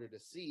are harder to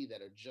see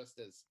that are just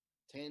as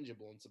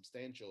tangible and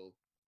substantial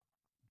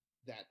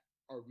that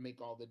are make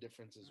all the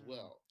difference as Mm.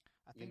 well.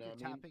 I You think know you're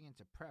what I mean? tapping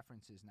into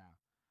preferences now.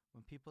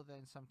 When people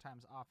then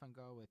sometimes often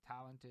go with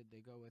talented,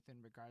 they go with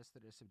in regards to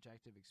their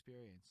subjective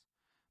experience.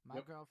 My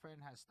Yep.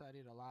 girlfriend has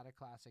studied a lot of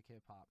classic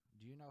hip hop.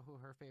 Do you know who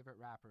her favorite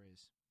rapper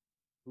is?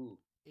 Who?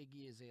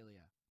 Iggy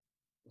Azalea.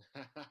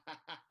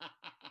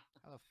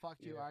 How the fuck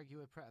do you Yeah. argue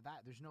with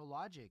that? There's no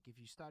logic. If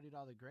you studied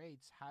all the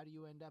greats, how do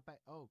you end up at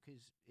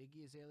because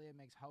Iggy Azalea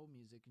makes hoe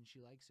music and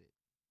she likes it?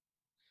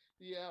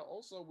 Yeah.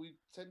 Also, we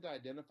tend to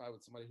identify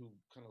with somebody who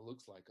kind of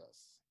looks like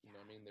us. You know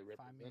what I Yeah, mean? They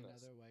find me represent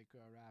us. another white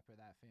girl rapper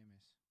that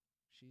famous.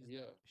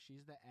 Yeah.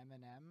 She's the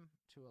Eminem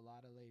to a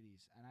lot of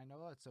ladies, and I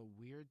know it's a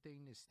weird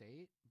thing to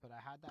state, but I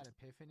had that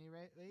epiphany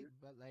lately.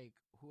 But like,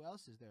 who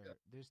else is Yeah. there?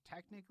 There's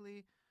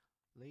technically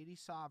Lady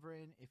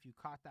Sovereign if you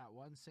caught that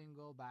one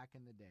single back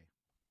in the day.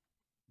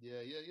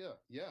 Yeah. Yeah. Yeah.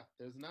 Yeah.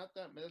 There's not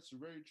that. That's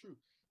very true.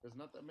 There's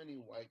not that many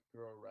white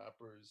girl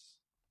rappers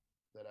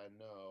that I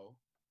know.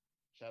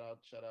 Shout out,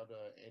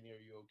 Annie. Are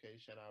you okay?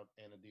 Shout out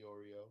Anna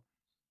Diorio,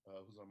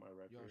 who's on my Yo,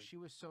 record. she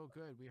was so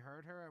good. We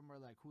heard her and we're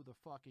like, who the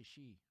fuck is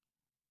she?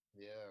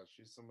 Yeah,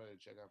 she's somebody to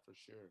check out for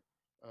sure.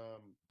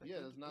 But Yeah,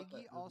 there's Iggy, not that.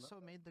 Iggy There's not. also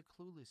made the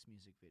Clueless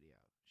music video.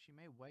 She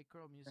made white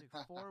girl music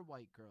for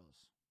white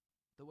girls.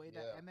 The way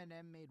that Yeah,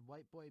 Eminem made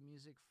white boy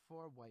music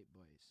for white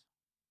boys.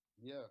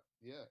 yeah,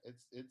 yeah.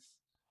 It's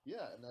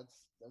yeah, and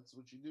that's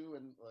what you do,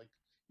 and like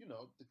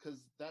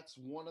because that's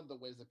one of the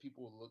ways that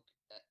people will look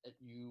at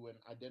you and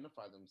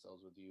identify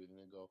themselves with you, and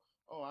they go,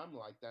 "Oh, I'm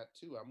like that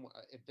too. I'm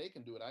if they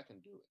can do it, I can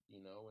do it."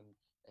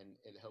 And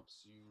it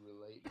helps you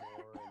relate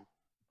more, and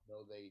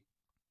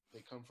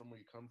they come from where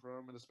you come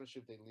from, and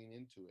especially if they lean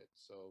into it.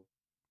 So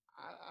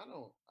I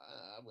don't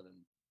I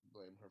wouldn't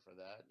blame her for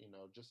that.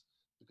 Just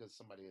because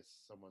somebody is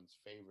someone's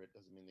favorite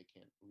doesn't mean they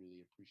can't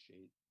really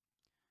appreciate.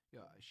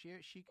 Yeah,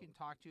 she can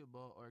talk to you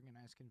about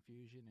organized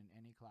confusion in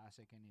any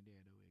classic any day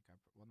of the week.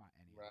 Well, not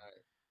any of them,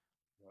 Right.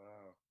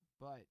 Wow.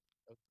 but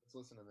Let's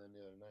listen to them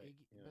the other night.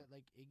 Yeah. But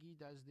like Iggy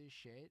does this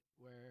shit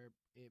where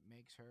it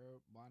makes her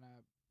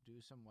wanna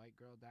do some white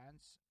girl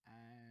dance,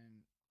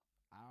 and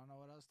I don't know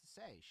what else to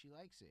say. She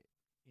likes it,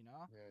 you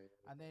know.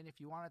 Yeah. And then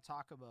if you want to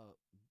talk about,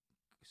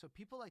 so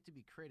people like to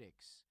be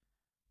critics,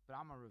 but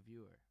I'm a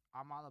reviewer.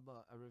 I'm all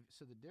about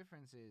so the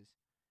difference is,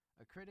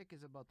 a critic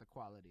is about the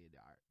quality of the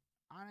art.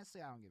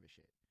 Honestly, I don't give a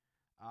shit.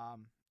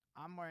 Um,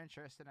 I'm more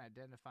interested in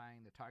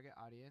identifying the target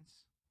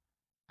audience,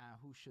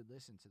 who should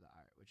listen to the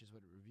art, which is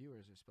what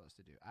reviewers are supposed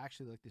to do. I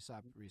actually looked this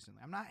up recently.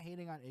 I'm not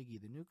hating on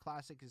Iggy. The new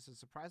classic is a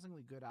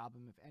surprisingly good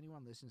album if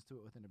anyone listens to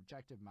it with an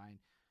objective mind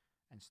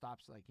and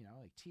stops like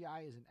Ti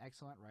is an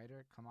excellent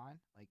writer. Come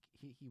on, like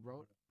he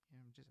wrote.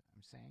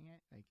 I'm saying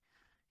it like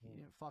he Mhm.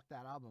 didn't fuck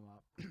that album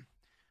up.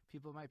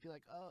 People might be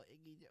like, "Oh,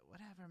 Iggy,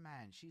 whatever,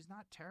 man. She's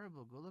not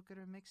terrible. Go look at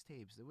her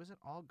mixtapes. It wasn't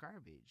all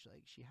garbage.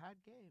 Like she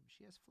had game.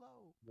 She has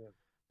flow." Yeah.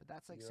 But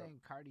that's like Yeah.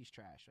 saying Cardi's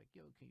trash. Like,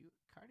 yo, can you?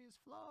 Cardi has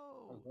I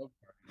flow. love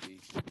Cardi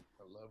B.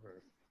 I love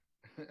her.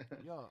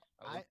 Yo,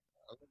 I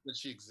love that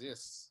she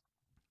exists.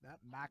 that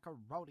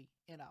macaroni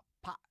in a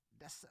pot.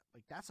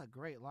 That's a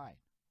great line.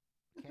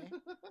 Okay,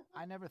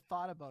 I never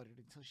thought about it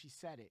until she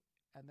said it,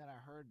 and then I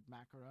heard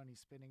macaroni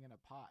spinning in a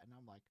pot, and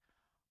I'm like,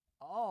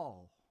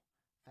 oh,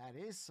 that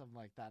is some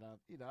like that.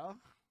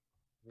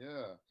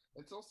 Yeah.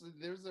 It's also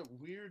there's a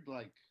weird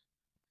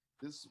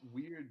this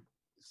weird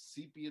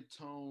sepia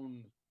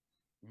tone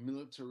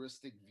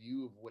militaristic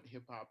view of what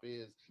hip hop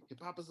is.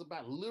 Hip hop is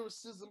about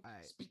lyricism,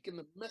 I speaking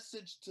the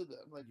message to the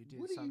like. You did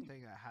What do you?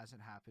 something that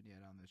hasn't happened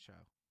yet on this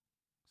show.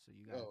 So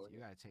Oh, you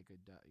gotta take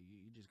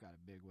you just got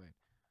a big win.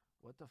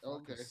 What the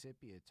fuck is okay.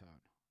 sepia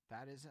tone?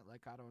 That isn't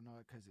like I don't know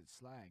it because it's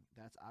slang.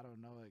 That's I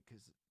don't know it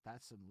because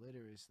that's some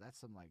literacy. That's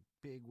some like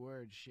big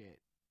word shit.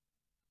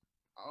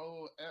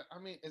 Oh, I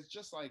mean, it's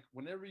just like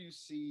whenever you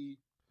see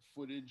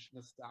footage,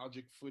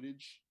 nostalgic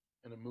footage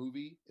in a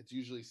movie, it's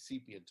usually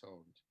sepia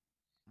toned.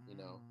 You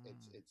know,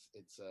 Mm.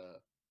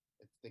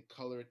 they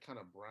color it kind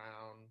of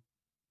brown.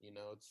 You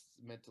know, it's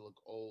meant to look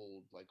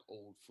old, like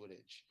old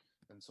footage.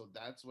 And so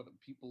that's what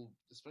people,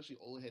 especially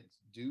old heads,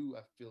 do.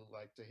 I feel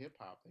like to hip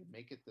hop, they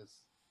make it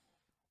this.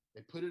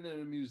 They put it in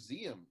a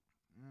museum,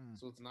 Mm.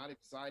 so it's not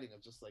exciting.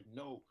 It's just like,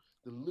 no,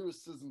 the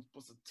lyricism's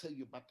supposed to tell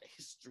you about the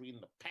history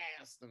and the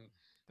past, and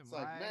Then it's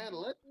like, why? man,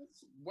 let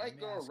this Let white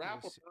me girl ask you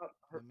rap about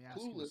let her me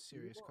ask you a clueless.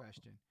 Move serious on,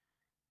 question.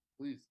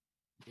 please.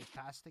 If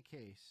that's the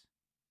case,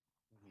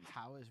 Mhm.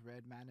 how is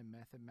Redman and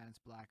Method Man's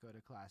Blackout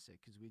a classic?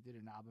 Because we did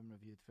an album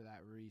review for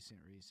that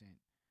recent,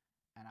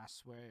 and I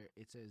swear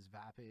it's as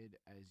vapid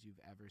as you've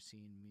ever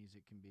seen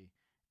music can be.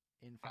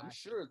 In I'm fact,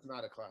 sure it's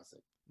not a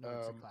classic. no,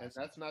 it's a And classic.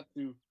 that's not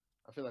to.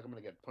 I feel like I'm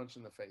gonna get punched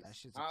in the That face.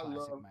 shit's a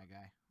classic, my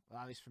guy.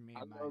 Well, at least for me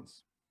I and love.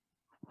 mine's.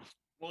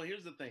 Well,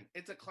 here's the thing.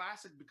 It's a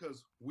classic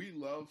because we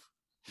love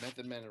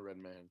Method Man and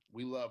Redman.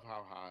 We love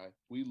How High.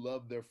 We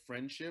love their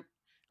friendship,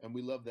 and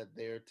we love that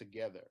they're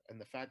together. And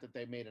the fact that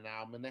they made an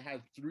album and they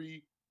had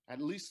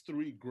at least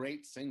three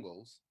great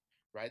singles,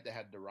 right? They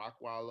had the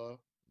Rockwalla.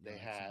 Yo, They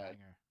it's a had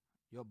banger.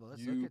 Yo, but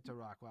let's look you. at The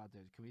Rock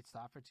Wilder. Can we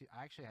stop for two?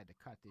 I actually had to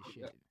cut this Oh,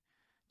 yeah. shit.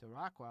 The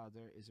Rock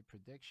Wilder is a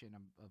prediction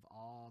of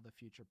all the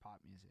future pop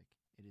music.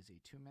 It is a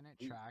 2 minute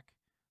track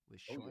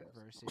with Oh short yes.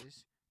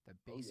 verses that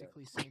Oh yes.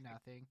 basically say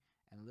nothing,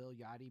 and Lil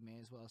Yachty may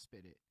as well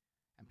spit it.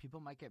 And people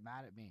might get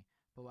mad at me,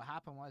 but what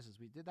happened was is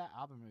we did that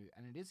album review,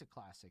 and it is a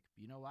classic.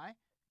 You know why?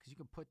 Because you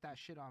can put that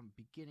shit on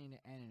beginning to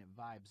end, and it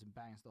vibes and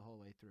bangs the whole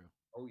way through.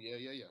 Oh yeah.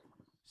 Yeah. Yeah.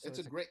 So it's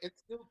a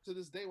It's still to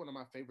this day one of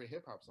my favorite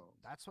hip hop songs.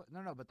 That's what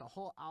no, but the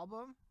whole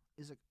album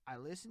is like I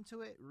listened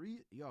to it.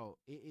 Yo,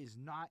 it is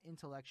not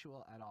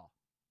intellectual at all,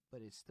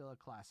 but it's still a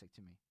classic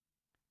to me.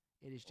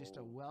 It is just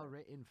a Oh well man.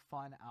 written,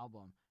 fun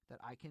album that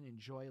I can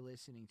enjoy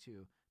listening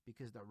to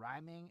because the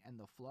rhyming and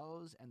the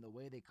flows and the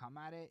way they come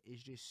at it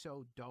is just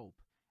so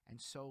dope and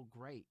so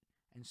great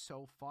and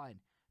so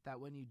fun that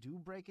when you do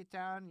break it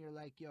down, you're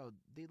like, yo,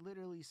 they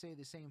literally say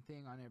the same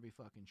thing on every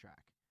fucking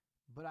track.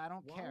 But I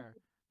don't Why? care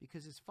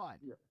because it's fun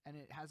Yeah. and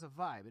it has a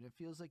vibe and it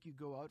feels like you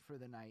go out for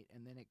the night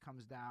and then it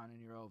comes down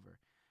and you're over.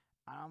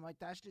 And I'm like,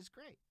 that's just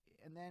great.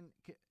 And then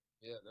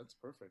Yeah. That's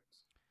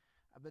perfect.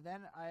 but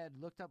then I had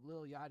looked up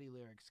Lil Yachty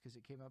lyrics because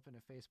it came up in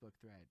a Facebook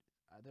thread.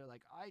 They're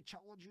like, I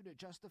challenge you to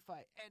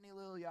justify any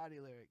Lil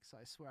Yachty lyrics. So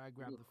I swear I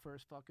grabbed the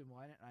first fucking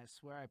one and I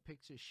swear I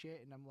picked his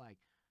shit and I'm like,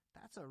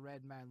 that's a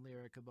Redman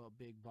lyric about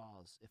big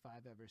balls if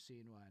I've ever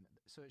seen one.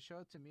 So it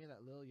showed to me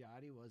that Lil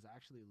Yachty was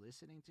actually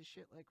listening to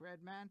shit like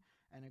Redman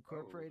and Oh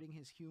incorporating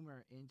his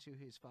humor into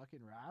his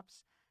fucking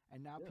raps.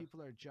 And now yeah.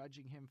 people are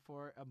judging him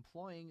for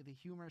employing the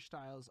humor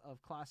styles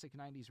of classic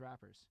 90s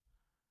rappers.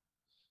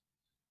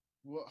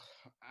 Well,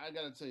 I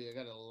gotta tell you, I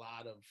got a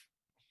lot of.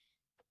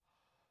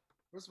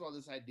 First of all,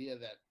 this idea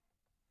that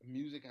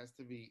music has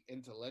to be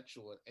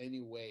intellectual in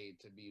any way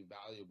to be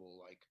valuable.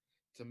 Like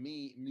to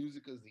me,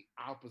 music is the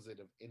opposite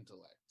of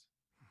intellect.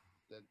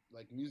 That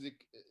like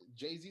music,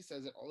 Jay-Z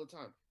says it all the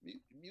time.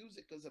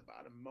 Music is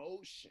about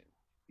emotion.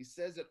 He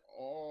says it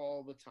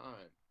all the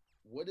time.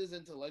 What is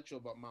intellectual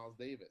about Miles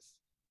Davis?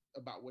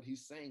 About what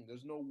he's saying?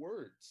 There's no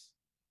words.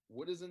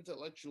 What is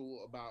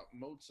intellectual about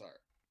Mozart?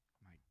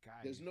 My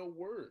There's guy, no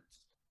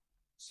words.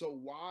 So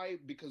why?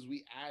 Because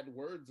we add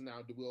words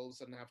now, do we all of a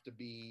sudden have to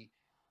be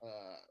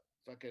uh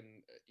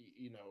fucking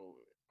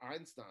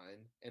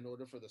Einstein in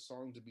order for the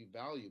song to be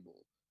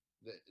valuable?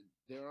 That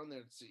they're on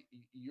there. See,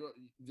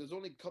 there's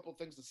only a couple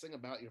things to sing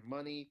about: your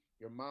money,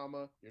 your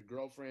mama, your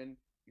girlfriend,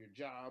 your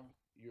job.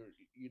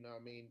 What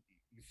I mean,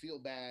 you feel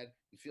bad,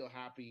 you feel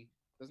happy.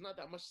 There's not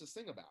that much to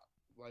sing about.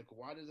 Like,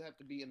 why does it have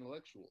to be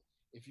intellectual?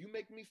 If you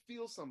make me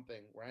feel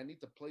something where I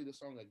need to play the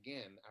song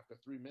again after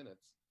 3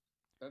 minutes,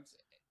 that's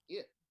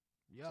it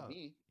to yo,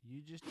 me.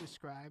 you just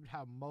described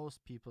how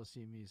most people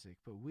see music,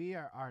 but we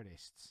are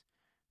artists.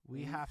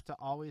 We Mm, have to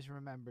always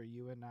remember,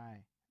 you and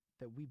I,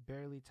 that we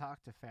barely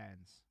talk to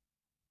fans.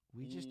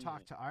 We just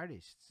talk mm, to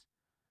artists.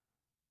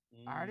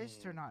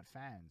 Artists are mm. not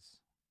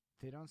fans.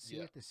 They don't see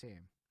Yeah, it the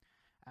same.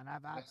 And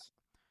I've had, that's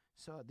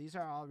so these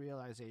are all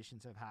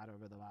realizations I've had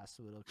over the last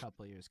little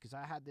couple of years because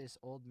I had this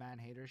old man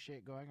hater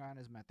shit going on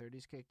as my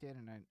 30s kicked in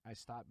and I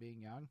stopped being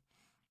young.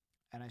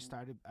 And I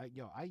started,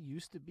 I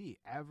used to be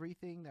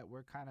everything that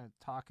we're kind of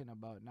talking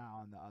about now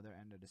on the other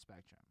end of the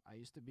spectrum. I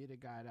used to be the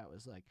guy that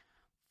was like,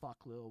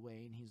 fuck Lil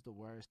Wayne, he's the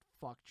worst.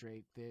 Fuck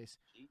Drake, this.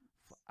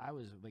 jeez. I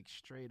was like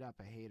straight up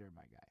a hater,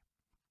 my guy.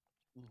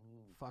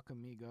 Mhm. Fuck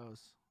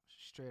Amigos,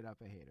 straight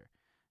up a hater.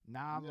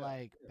 Now I'm Yeah,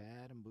 like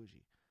bad and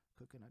bougie,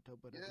 cooking a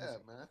top of the yeah,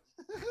 pussy, man.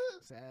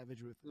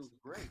 savage, It was ruthless.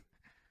 great.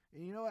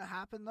 And you know what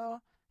happened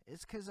though?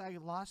 It's because I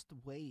lost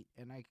weight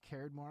and I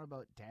cared more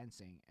about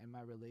dancing, and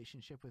my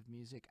relationship with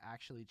music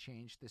actually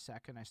changed the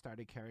second I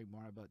started caring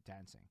more about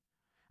dancing.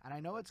 And I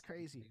know it's That's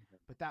crazy, insane.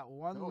 but that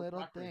one No, it's little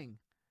not crazy. thing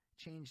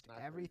changed Not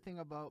crazy. everything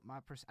about my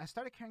I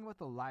started caring about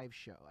the live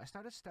show. I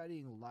started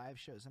studying live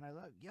shows, and I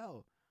look,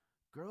 yo,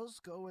 girls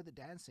go where the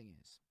dancing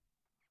is.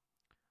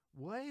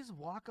 Why is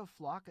Waka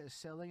Flocka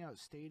selling out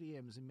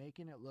stadiums and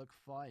making it look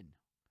fun?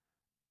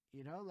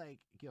 You know, like,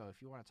 yo,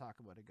 if you want to talk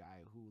about a guy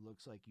who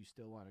looks like you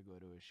still want to go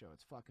to a show,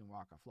 it's fucking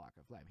Waka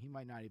Flocka Flame. He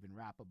might not even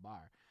rap a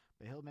bar,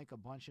 but he'll make a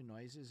bunch of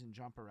noises and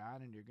jump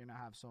around, and you're going to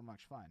have so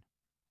much fun.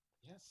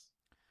 Yes,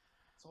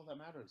 that's all that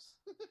matters.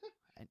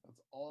 And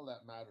That's all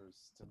that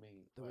matters to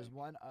me. there was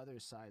one other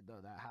side, though,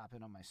 that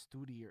happened on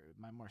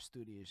my more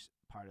studious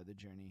part of the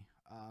journey.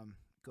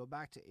 Go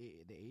back to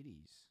the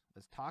 80s.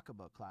 Let's talk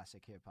about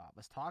classic hip hop.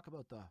 Let's talk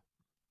about the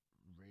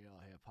real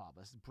hip hop.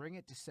 Let's bring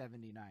it to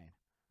 79.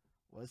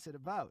 What's it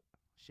about?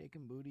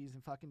 Shaking booties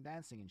and fucking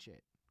dancing and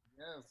shit.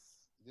 Yes,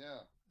 yeah.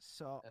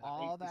 So And I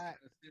all ate this that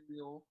kind of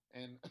cereal,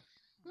 and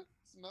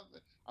it's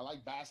nothing. I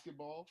like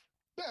basketball.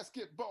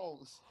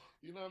 Basketballs.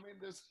 You know what I mean?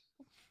 There's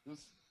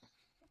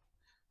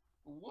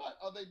what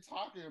are they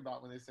talking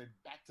about when they say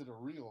back to the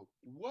real?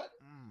 What?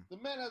 mm,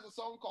 The man has a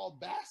song called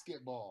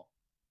Basketball.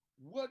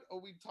 What are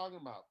we talking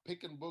about?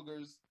 Picking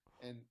boogers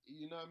and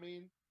you know what I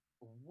mean?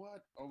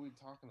 What are we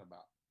talking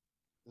about?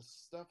 The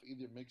stuff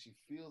either makes you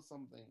feel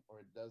something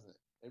or it doesn't.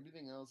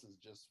 Everything else is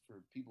just for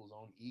people's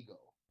own ego.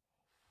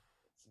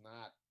 It's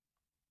not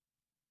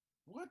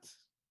what?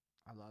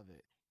 I love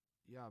it.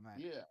 Yo, man,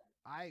 Yeah.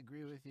 I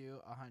agree with you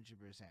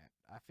 100%.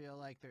 I feel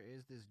like there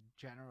is this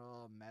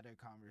general meta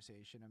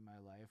conversation in my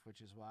life,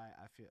 which is why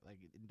I feel like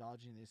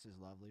indulging this is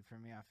lovely for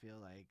me. I feel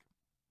like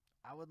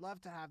I would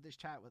love to have this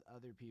chat with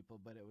other people,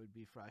 but it would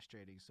be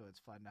frustrating. So it's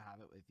fun to have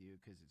it with you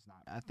because it's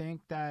not. I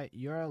think that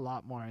you're a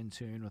lot more in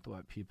tune with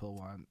what people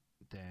want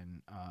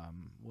than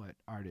what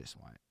artists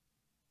want.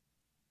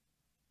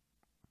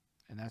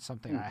 And that's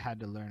something Hmm. I had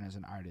to learn as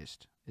an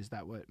artist. Is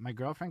that what my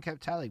girlfriend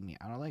kept telling me?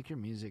 I don't like your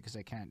music because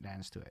I can't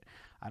dance to it.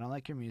 I don't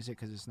like your music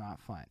because it's not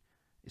fun.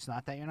 It's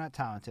not that you're not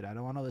talented. I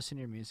don't want to listen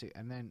to your music.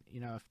 And then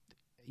if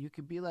you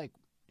could be like,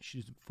 she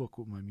doesn't fuck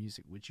with my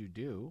music, which you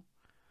do,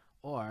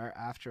 or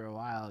after a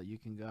while you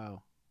can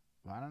go,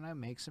 why don't I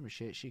make some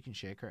shit she can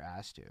shake her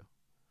ass to?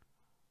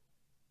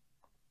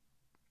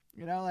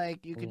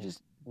 Like you could Mm,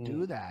 just do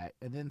mm. that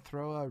and then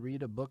throw a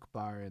read a book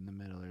bar in the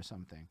middle or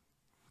something.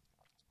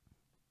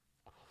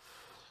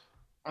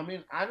 I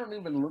mean, I don't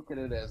even look at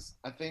it as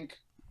I think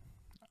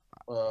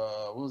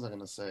what was I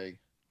gonna say?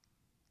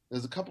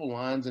 There's a couple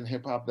lines in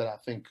hip hop that I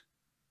think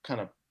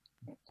kind of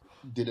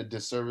did a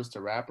disservice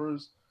to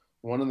rappers.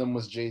 One of them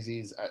was Jay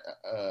Z's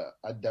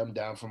I dumbed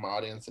down for my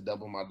audience to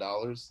double my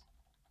dollars.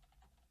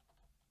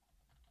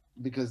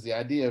 Because the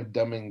idea of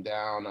dumbing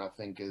down, I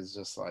think, is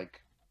just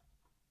like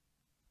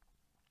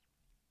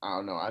I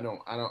don't know.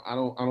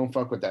 I don't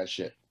fuck with that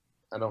shit.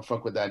 I don't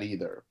fuck with that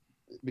either.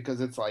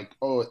 Because it's like,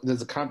 oh,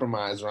 there's a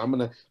compromise, or I'm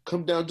gonna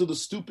come down to the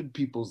stupid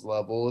people's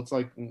level. It's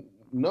like, Mm.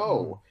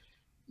 no,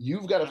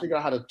 you've got to figure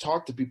out how to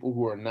talk to people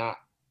who are not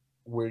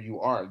where you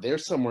are. They're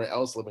somewhere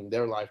else living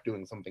their life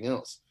doing something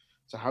else.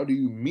 So how do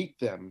you meet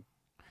them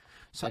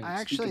So I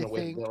and speak in actually a way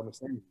that think they'll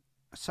understand?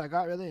 So I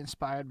got really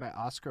inspired by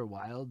Oscar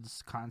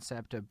Wilde's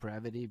concept of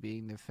brevity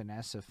being the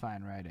finesse of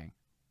fine writing.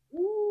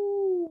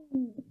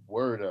 Ooh,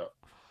 word up.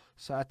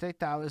 So I think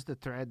that was the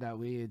thread that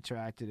we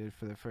interacted in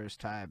for the first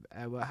time.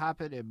 And what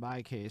happened in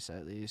my case,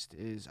 at least,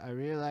 is I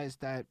realized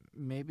that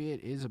maybe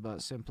it is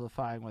about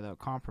simplifying without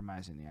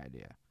compromising the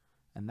idea.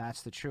 And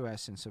that's the true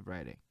essence of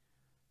writing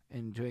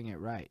and doing it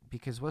right.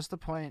 Because what's the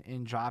point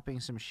in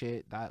dropping some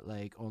shit that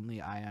like only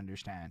I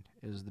understand?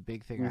 It was the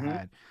big thing I Mm-hmm.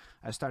 had.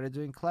 I started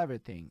doing clever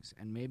things,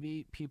 and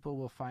maybe people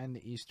will find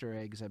the Easter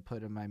eggs I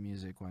put in my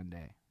music one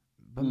day,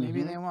 but maybe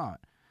Mm-hmm. they won't.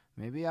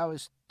 Maybe I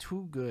was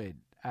too good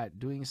at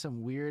doing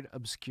some weird,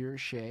 obscure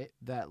shit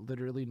that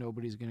literally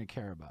nobody's gonna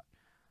care about.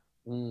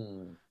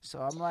 Mm. So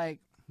I'm like,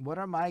 what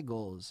are my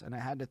goals? And I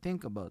had to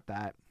think about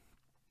that.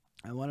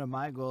 And one of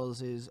my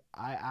goals is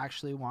I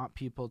actually want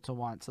people to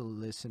want to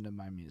listen to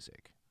my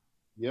music.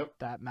 Yep.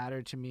 That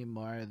mattered to me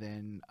more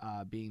than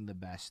being the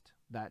best.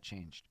 That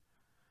changed.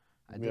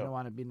 I didn't Yep.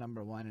 want to be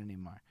number one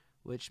anymore,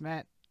 which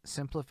meant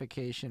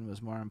simplification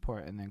was more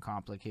important than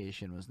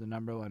complication. Was the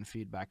number one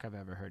feedback I've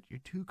ever heard. You're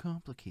too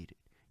complicated.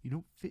 You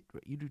don't fit.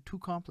 You do too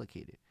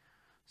complicated.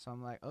 So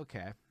I'm like,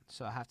 okay.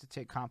 So I have to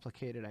take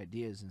complicated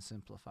ideas and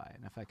simplify.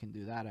 And if I can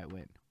do that, I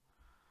win.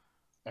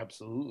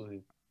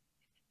 Absolutely.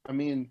 I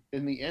mean,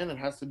 in the end, it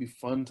has to be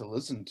fun to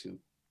listen to.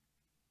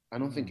 I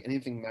don't Mm. think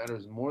anything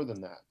matters more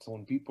than that. So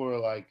when people are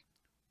like,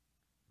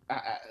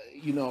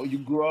 you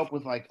grow up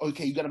with like,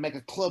 okay, you got to make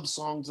a club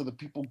song so that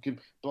people can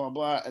blah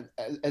blah,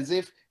 as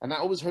if. And I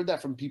always heard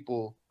that from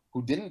people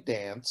who didn't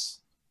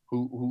dance,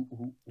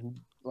 who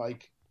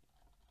like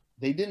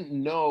they didn't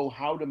know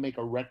how to make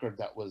a record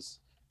that was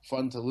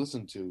fun to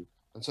listen to,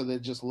 and so they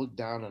just look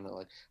down on it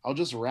like, I'll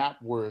just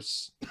rap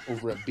worse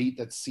over a beat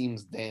that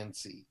seems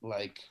dancey.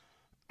 Like,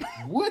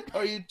 what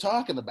are you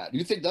talking about?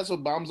 You think that's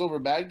what Bombs Over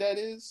Baghdad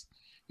is?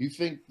 You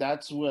think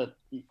that's what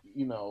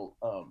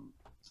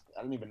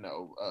I don't even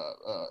know.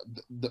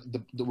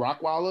 The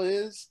Rockwalla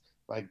is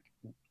like.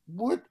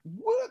 What?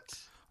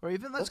 Or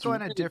even let's That's go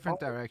in a really different hard.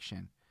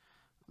 direction.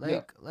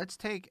 Yeah. Like, let's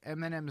take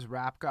Eminem's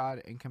Rap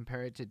God and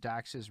compare it to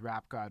Dax's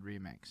Rap God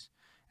remix.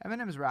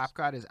 Eminem's Rap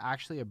God is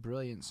actually a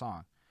brilliant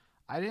song.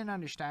 I didn't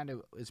understand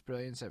its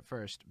brilliance at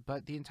first,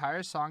 but the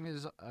entire song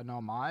is an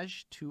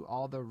homage to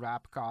all the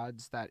rap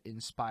gods that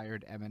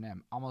inspired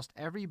Eminem. Almost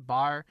every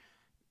bar,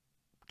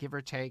 give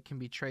or take, can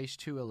be traced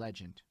to a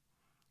legend,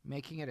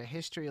 making it a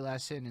history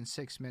lesson in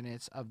 6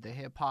 minutes of the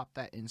hip hop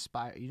that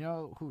inspired. You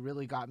know who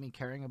really got me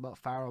caring about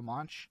Pharoah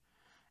Monch?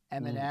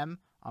 Mm, Eminem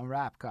on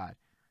Rap God.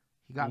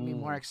 He got me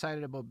more mm,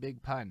 excited about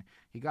Big Pun.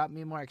 He got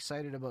me more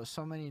excited about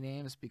so many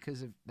names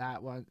because of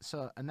that one.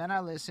 So, and then I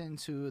listened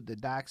to the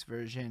Dax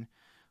version,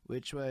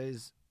 which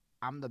was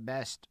I'm the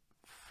best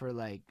for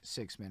like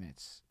 6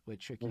 minutes with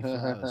tricky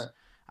flows.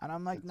 And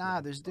I'm like, 6 minutes.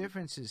 nah, there's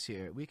differences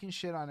here. We can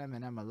shit on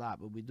Eminem a lot,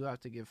 but we do have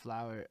to give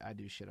flower. I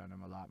do shit on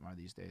him a lot more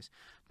these days.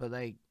 But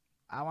like,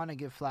 I want to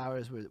give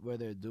flowers where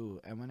they're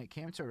due. And when it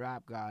came to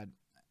Rap God,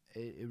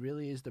 it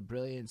really is the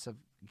brilliance of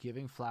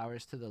giving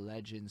flowers to the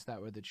legends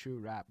that were the true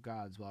rap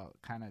gods while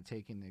kind of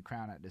taking the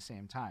crown at the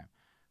same time,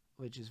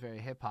 which is very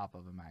hip hop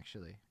of them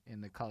actually,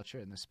 in the culture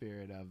and the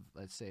spirit of,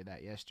 let's say,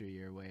 that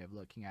yesteryear way of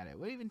looking at it.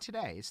 Well, even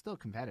today, it's still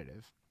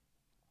competitive.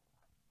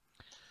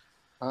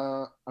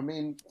 I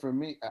mean, for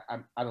me,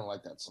 I don't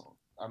like that song.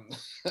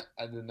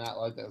 I did not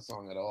like that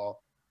song at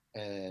all,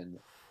 and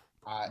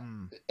I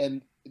Mm.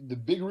 and the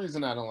big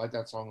reason I don't like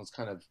that song is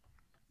kind of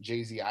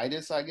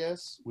Jay-Z-itis, I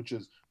guess, which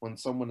is when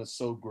someone is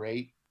so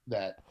great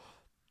that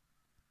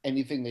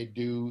anything they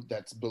do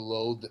that's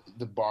below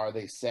the bar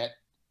they set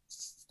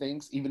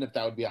stinks, even if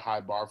that would be a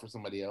high bar for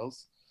somebody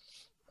else.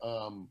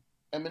 Um,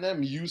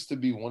 Eminem used to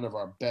be one of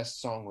our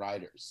best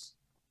songwriters.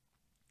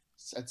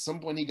 At some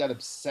point, he got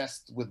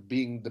obsessed with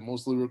being the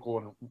most lyrical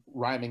and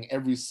rhyming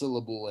every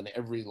syllable and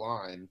every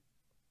line.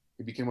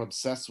 He became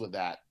obsessed with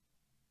that,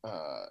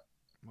 uh,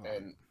 Well,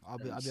 and I'll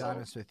be so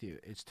honest with you.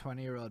 It's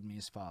 20-year-old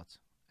me's fault,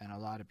 and a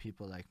lot of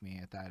people like me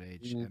at that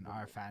age and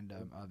our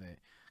fandom of it.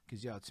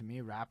 Cause yo, to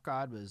me, Rap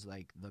God was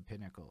like the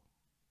pinnacle.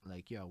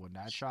 Like yo, when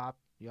that dropped,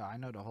 yo, I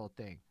know the whole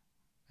thing.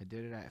 I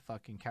did it at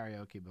fucking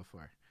karaoke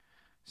before.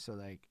 So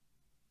like,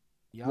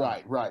 yo,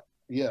 right, right,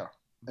 yeah,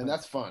 and but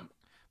that's fun.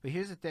 but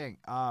here's the thing.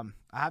 I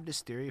have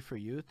this theory for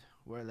youth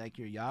where like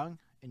you're young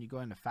and you go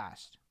into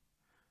fast.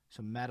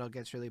 So metal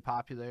gets really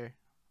popular,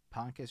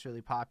 punk gets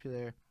really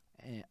popular,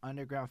 and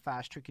underground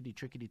fast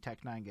trickety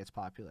Tech Nine gets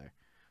popular.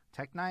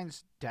 Tech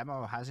Nine's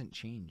demo hasn't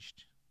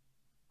changed.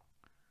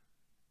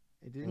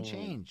 It didn't Mm,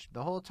 change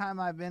the whole time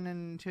I've been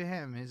into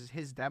him.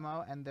 His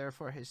demo and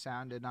therefore his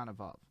sound did not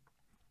evolve.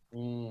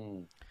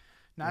 mm,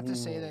 Not to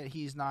say mm. that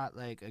he's not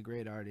like a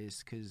great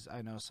artist, because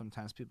I know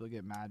sometimes people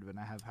get mad when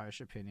I have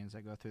harsh opinions.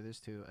 I go through this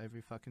too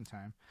every fucking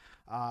time.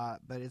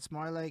 But it's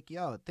more like,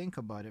 yo, think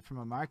about it from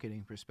a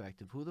marketing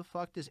perspective. Who the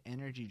fuck does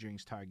energy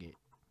drinks target?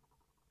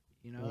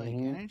 You know, like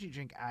Hmm. energy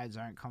drink ads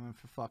aren't coming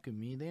for fucking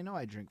me. They know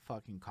I drink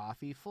fucking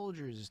coffee.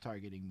 Folgers is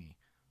targeting me.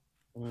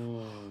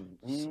 Mm,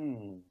 So,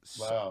 mm.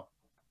 so, Wow,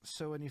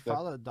 so when you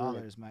that's follow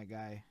great. dollars, my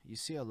guy, you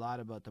see a lot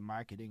about the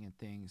marketing and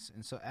things.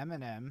 And so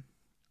Eminem,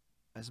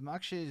 as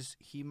much as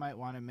he might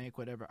want to make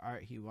whatever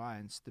art he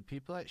wants, the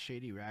people at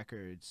Shady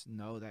Records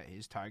know that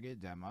his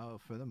target demo,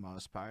 for the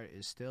most part,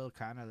 is still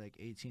kind of like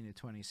 18 to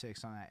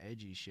 26 on that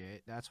edgy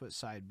shit. That's what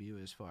Side B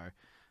was for.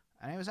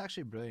 And it was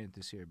actually brilliant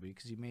this year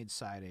because he made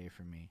Side A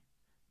for me,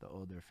 the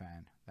older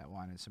fan that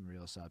wanted some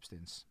real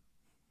substance.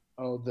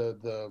 Oh,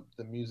 the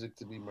music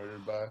to be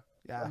murdered by.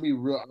 I'll Yeah. be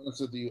real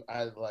honest with you.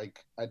 I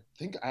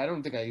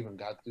don't think I even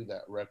got through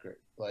that record.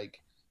 Like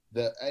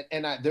there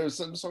were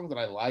some songs that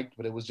I liked,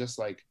 but it was just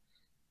like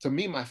to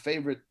me my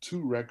favorite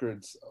two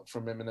records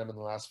from Eminem in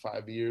the last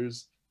 5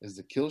 years is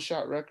the Kill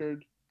Shot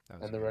record That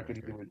was a and the good record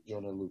he did record. with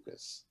Jonah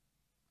Lucas.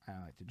 I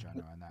don't like the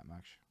genre on that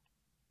much.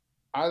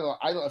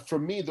 For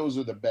me those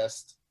are the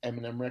best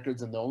Eminem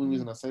records, and the only Mm.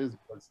 reason I say is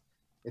because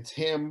it's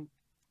him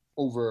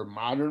over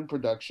modern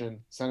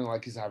production, sounding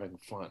like he's having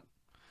fun.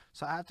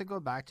 So I have to go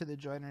back to the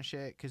Joyner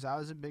shit because I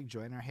was a big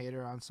Joyner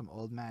hater on some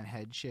old man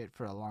head shit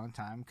for a long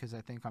time because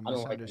I think I I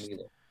don't like him misunderstood.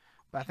 either.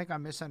 But I think I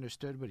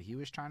misunderstood what he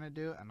was trying to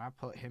do, and I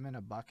put him in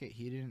a bucket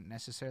he didn't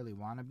necessarily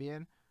want to be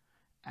in,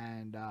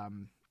 and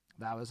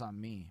that was on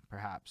me,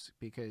 perhaps,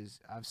 because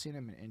I've seen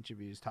him in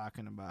interviews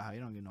talking about how he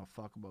don't give no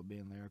fuck about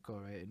being lyrical,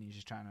 right? And he's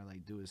just trying to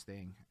like do his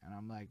thing, and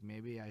I'm like,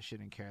 maybe I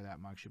shouldn't care that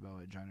much about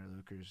what Joyner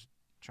Lucas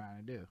trying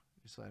to do.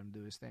 Just let him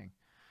do his thing.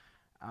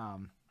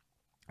 Um,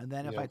 and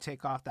then if I Yeah.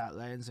 take off that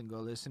lens and go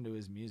listen to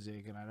his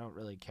music, and I don't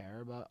really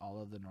care about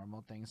all of the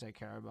normal things I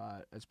care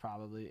about, it's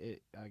probably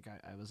it. Like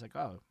I was like,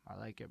 oh, I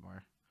like it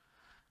more.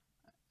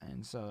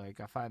 And so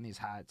like I find these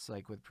hats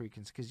like with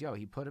because yo,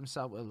 he put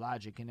himself with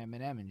Logic and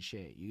Eminem and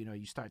shit. You know,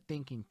 you start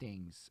thinking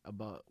things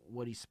about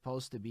what he's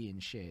supposed to be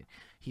and shit.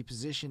 He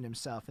positioned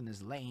himself in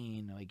this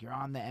lane. Like, you're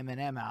on the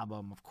Eminem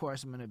album, of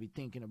course I'm gonna be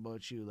thinking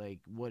about you. Like,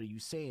 what are you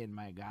saying,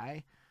 my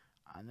guy?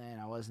 And then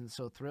I wasn't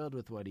so thrilled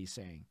with what he's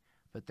saying.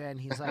 But then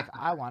he's like,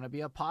 I want to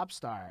be a pop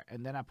star.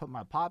 And then I put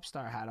my pop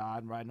star hat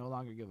on where I no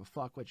longer give a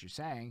fuck what you're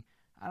saying.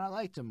 And I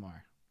liked him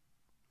more.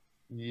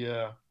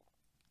 Yeah.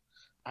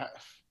 I,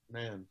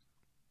 man,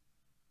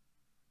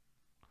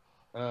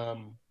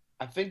 um,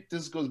 I think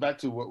this goes back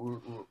to what we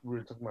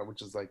were talking about,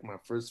 which is like my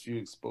first few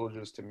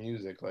exposures to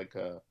music. Like,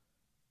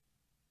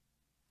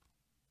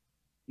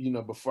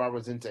 before I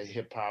was into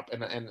hip hop,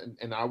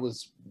 and I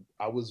was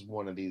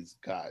one of these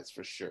guys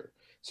for sure.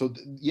 So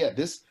yeah,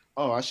 this.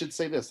 Oh, I should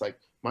say this. Like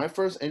my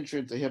first entry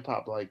into hip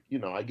hop, like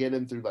I get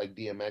in through like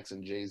DMX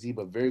and Jay Z,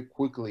 but very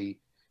quickly,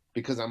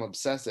 because I'm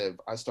obsessive,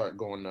 I start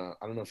going to.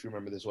 I don't know if you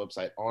remember this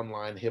website,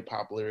 Online Hip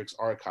Hop Lyrics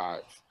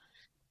Archive,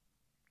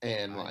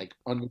 and I like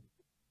under.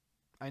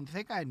 I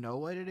think I know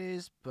what it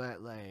is,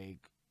 but like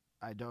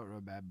I don't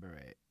remember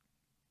it.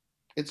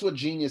 It's what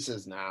Genius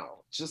is now.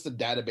 It's just a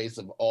database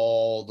of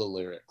all the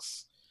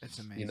lyrics. It's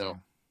You know,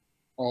 amazing.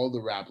 all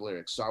the rap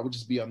lyrics. So I would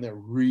just be on there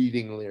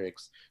reading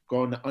lyrics,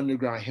 going to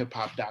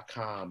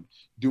undergroundhiphop.com,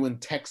 doing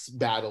text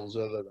battles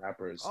with other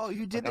rappers. Oh,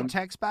 you Like did the I'm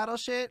text battle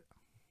shit?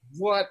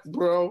 what,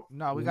 bro?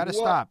 No, we got to What?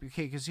 stop.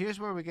 Okay, because here's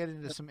where we get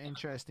into some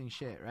interesting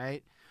shit,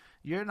 right?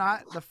 You're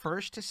not the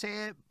first to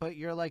say it, but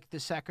you're like the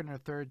second or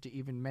third to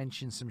even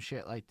mention some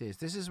shit like this.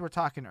 This is, we're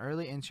talking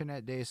early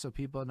internet days, so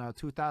people know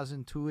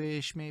 2002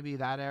 ish, maybe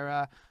that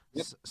era,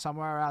 Yep.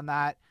 somewhere around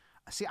that.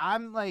 See,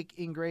 I'm like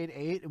in grade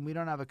 8 and we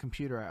don't have a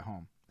computer at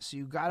home. So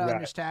you got to Right.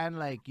 understand,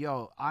 like,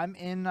 yo, I'm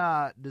in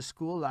the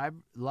school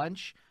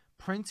lunch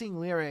printing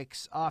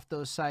lyrics off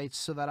those sites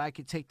so that I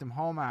could take them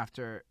home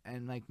after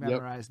and like Yep.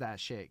 memorize that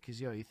shit.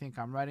 Cause yo, you think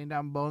I'm writing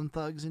down Bone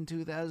Thugs in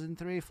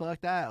 2003? Fuck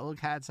that. Old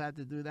cats had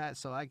to do that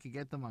so I could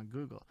get them on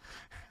Google.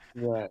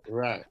 Right.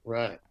 Right.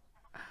 Right.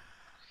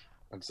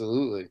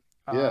 Absolutely.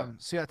 Yeah.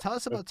 So yeah, tell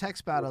us about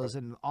text battles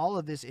and all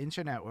of this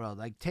internet world.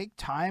 Like, take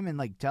time and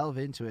like delve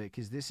into it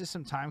because this is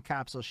some time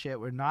capsule shit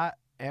where not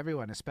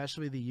everyone,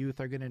 especially the youth,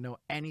 are gonna know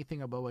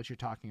anything about what you're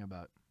talking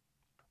about.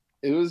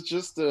 It was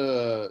just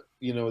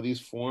these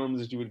forums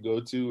that you would go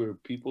to where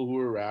people who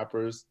were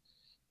rappers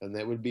and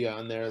they would be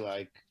on there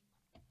like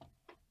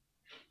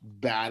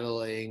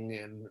battling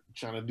and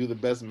trying to do the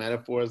best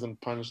metaphors and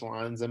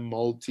punchlines and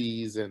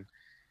multis, and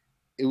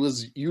it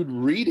was you'd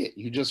read it,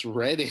 you just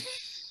read it.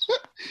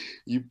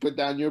 You put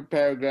down your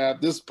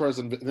paragraph, this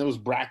person, there was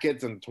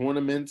brackets and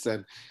tournaments,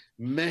 and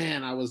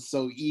man, I was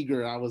so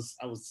eager. I was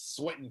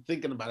sweating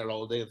thinking about it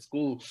all day at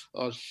school.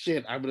 Oh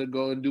shit, I'm gonna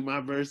go and do my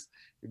verse,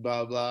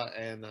 blah blah.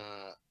 And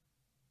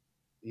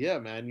yeah,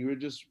 man, you were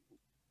just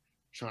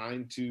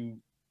trying to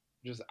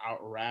just out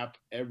rap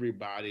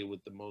everybody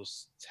with the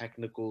most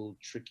technical,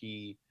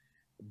 tricky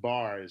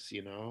bars.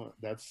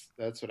 That's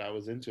what I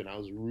was into, and I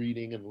was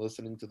reading and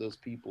listening to those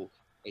people,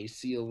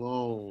 AC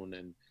Alone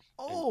and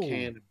Oh,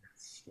 Cannabis,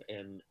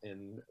 and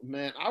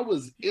man, I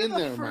was you're in the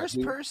there, my first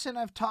dude. person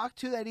I've talked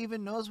to that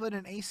even knows what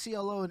an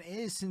ACL loan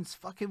is since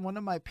fucking one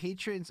of my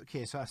patrons.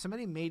 Okay, so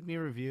somebody made me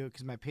review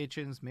because my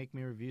patrons make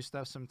me review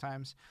stuff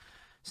sometimes.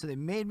 So they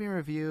made me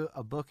review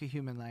a book of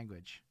human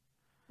language,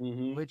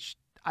 Hmm. which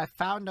I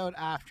found out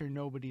after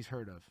nobody's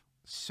heard of.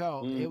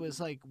 So it Hmm. was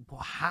like,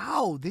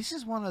 wow, this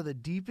is one of the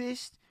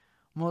deepest,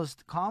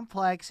 most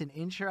complex and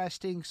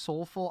interesting,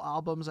 soulful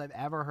albums I've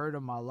ever heard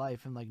in my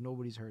life, and like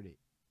nobody's heard it.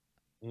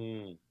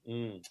 Mm,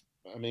 mm.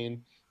 I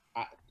mean,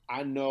 I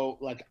I know,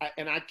 like,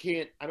 and I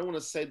can't. I don't want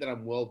to say that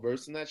I'm well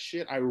versed in that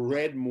shit. I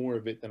read more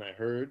of it than I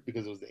heard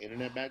because it was the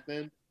internet back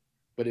then.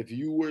 But if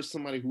you were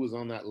somebody who was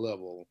on that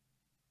level,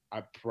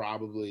 I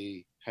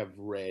probably have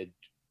read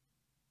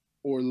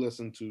or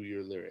listened to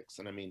your lyrics.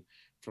 And I mean,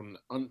 from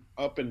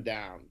up and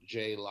down,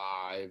 J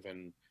Live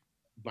and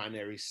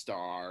Binary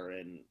Star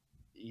and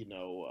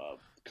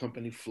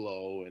Company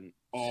Flow and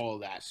all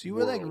that So you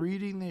were like world.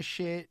 reading this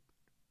shit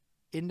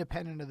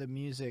independent of the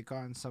music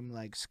on some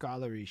like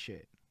scholarly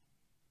shit.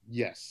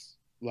 Yes,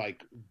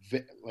 like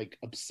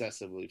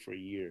obsessively for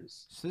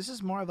years. So this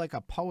is more of like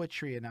a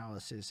poetry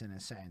analysis in a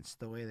sense,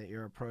 the way that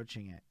you're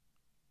approaching it.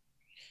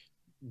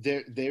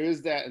 There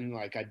is that, and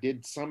like I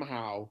did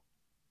somehow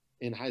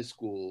in high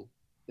school.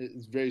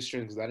 It's very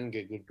strange because I didn't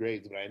get good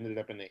grades, but I ended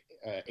up in a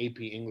AP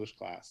English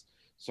class.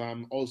 So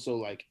I'm also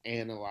like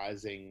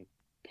analyzing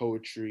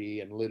poetry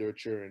and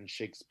literature and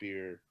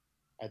Shakespeare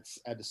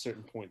at a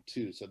certain point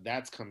too. So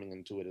that's coming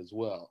into it as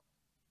well.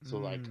 So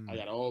like I Mm.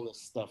 got all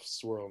this stuff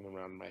swirling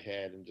around my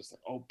head and just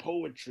like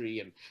poetry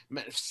and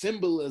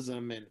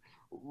symbolism and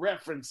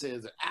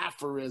references and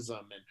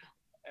aphorism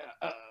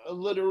and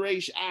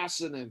alliteration,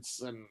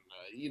 assonance, and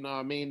what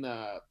I mean,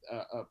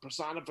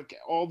 personification,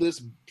 all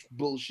this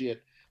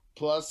bullshit,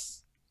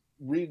 plus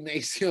reading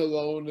AC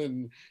Alone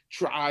and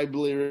Tribe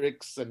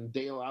lyrics and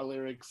De La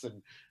lyrics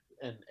and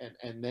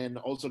then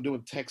also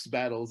doing text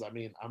battles. I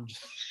mean, I'm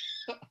just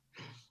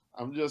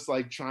I'm just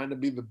like trying to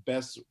be the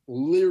best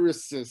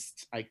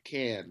lyricist I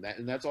can.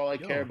 And that's all I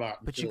care Yo,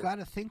 about but you until. got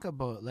to think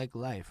about like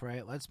life,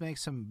 right? Let's make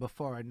some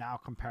before and now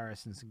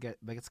comparisons and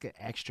let's get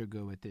extra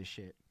good with this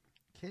shit.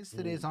 Kids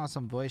today's Mm, on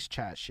some voice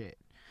chat shit.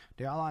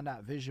 They're all on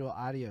that visual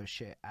audio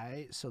shit.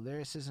 So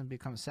lyricism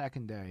becomes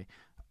secondary.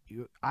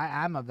 I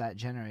am of that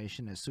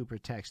generation of super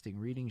texting,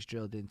 readings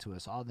drilled into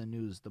us, all the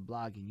news, the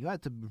blogging. You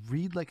had to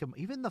read like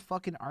even the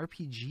fucking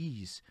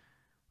RPGs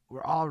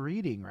were all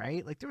reading,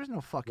 right? Like there was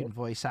no fucking yep.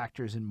 voice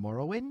actors in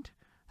Morrowind.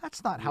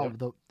 That's not how Yep.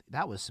 the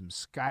that was some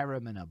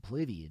Skyrim and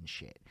Oblivion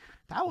shit.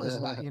 That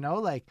was not,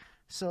 like,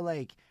 so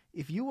like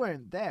if you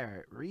weren't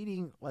there,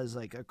 reading was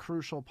like a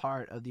crucial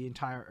part of the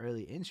entire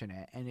early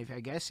internet. And if I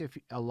guess if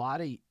a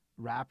lot of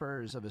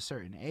rappers of a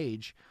certain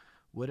age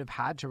would have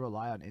had to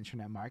rely on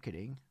internet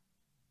marketing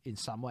in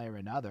some way or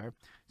another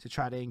to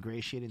try to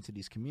ingratiate into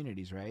these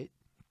communities, right?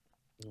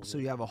 So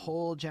Mhm. you have a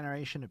whole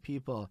generation of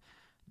people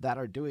that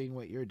are doing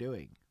what you're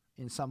doing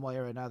in some way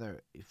or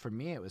another. For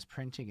me, it was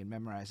printing and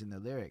memorizing the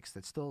lyrics.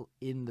 That's still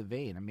in the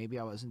vein. And maybe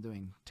I wasn't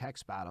doing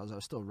text battles. I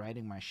was still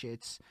writing my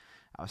shits.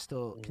 I was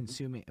still Mhm.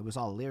 consuming. It was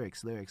all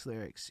lyrics, lyrics,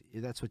 lyrics.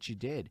 That's what you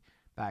did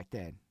back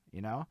then,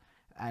 you know?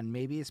 And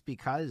maybe it's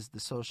because the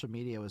social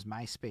media was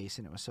MySpace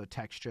and it was so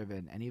text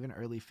driven, and even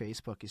early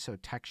Facebook is so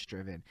text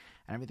driven,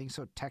 and everything's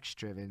so text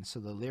driven. So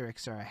the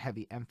lyrics are a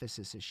heavy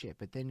emphasis of shit.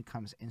 But then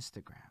comes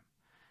Instagram,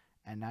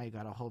 and now you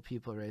got a whole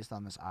people raised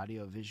on this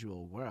audio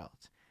visual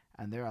world,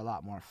 and they're a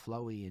lot more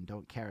flowy and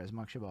don't care as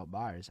much about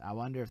bars. I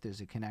wonder if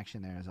there's a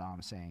connection there, is all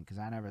I'm saying, because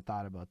I never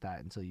thought about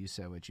that until you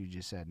said what you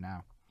just said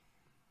now.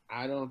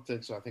 I don't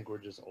think so. I think we're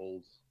just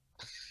old.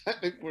 I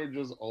think we're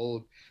just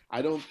old.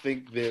 I don't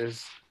think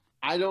there's.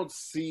 I don't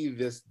see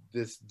this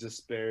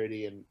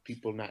disparity in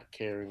people not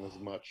caring as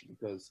much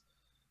because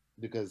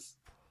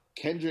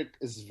Kendrick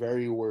is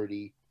very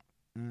wordy.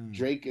 Mm.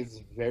 Drake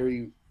is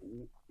very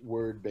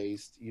word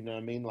based. You know what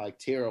I mean? Like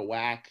Tierra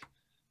Whack.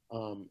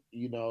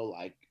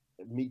 Like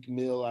Meek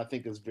Mill. I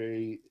think is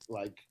very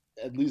like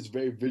at least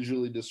very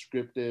visually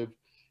descriptive.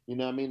 You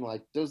know what I mean?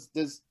 Like there's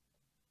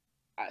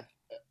I,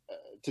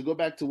 to go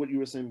back to what you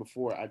were saying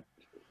before.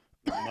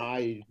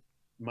 My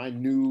my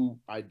new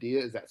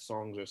idea is that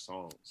songs are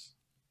songs,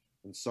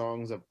 and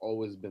songs have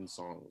always been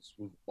songs.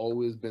 We've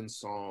always been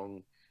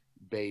song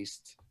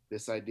based.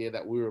 This idea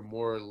that we were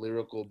more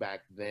lyrical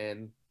back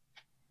then.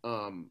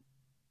 Um,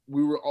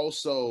 we were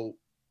also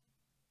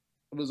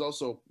it was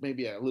also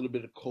maybe a little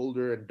bit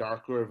colder and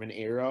darker of an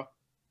era.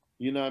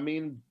 You know what I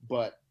mean?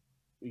 But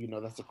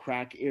that's a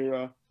crack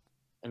era,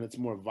 and it's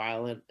more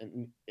violent,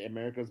 and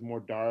America's more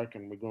dark,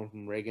 and we're going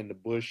from Reagan to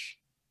Bush.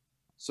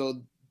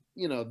 So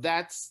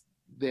that's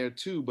there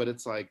too. But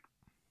it's like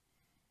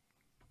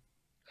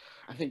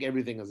I think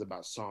everything is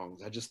about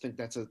songs. I just think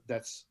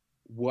that's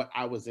what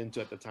I was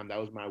into at the time. That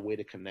was my way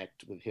to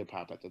connect with hip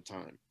hop at the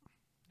time.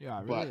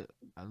 Yeah, But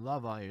I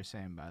love all you're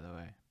saying, by the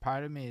way.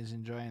 Part of me is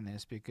enjoying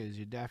this because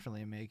you're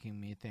definitely making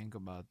me think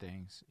about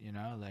things,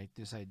 like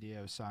this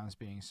idea of songs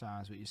being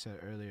songs, what you said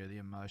earlier, the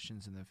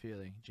emotions and the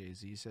feeling.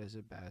 Jay-Z says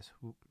it best.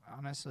 Who,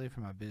 honestly,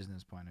 from a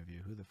business point of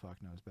view, who the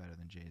fuck knows better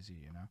than Jay-Z?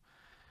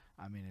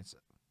 I mean, it's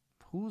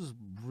who's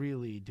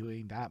really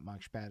doing that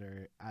much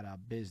better at a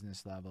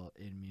business level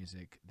in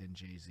music than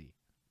Jay-Z,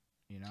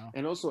 you know?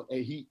 and also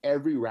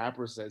every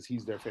rapper says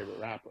he's their favorite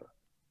rapper.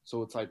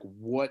 So it's like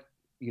what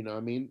what I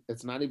mean?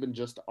 It's not even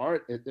just the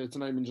art. It's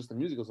not even just the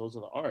music. It's also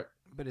the art.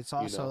 But it's You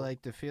also know.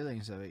 like the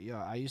feelings of it. Yo,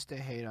 I used to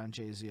hate on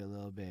Jay Z a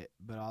little bit,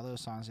 but all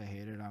those songs I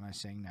hated on, I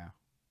sing now.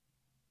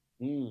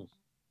 Mm,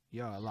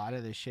 Yo, a lot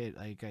of the shit,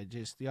 like I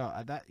just,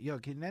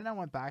 then I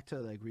went back to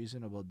like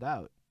Reasonable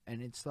Doubt,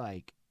 and it's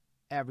like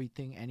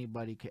everything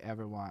anybody could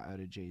ever want out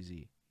of Jay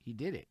Z. He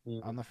did it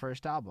on mm, the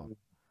first album.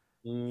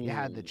 He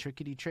had the mm.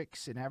 trickety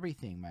tricks and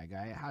everything, my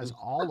guy. It has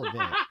all of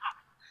it.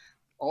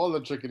 All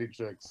the trickety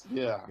tricks.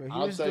 Yeah, Yo, he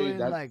I'll was tell you doing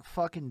that. like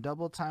fucking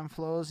double time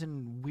flows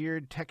and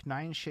weird Tech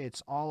Nine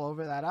shits all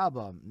over that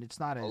album. It's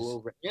not All as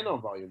over and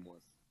on volume one.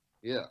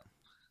 Yeah,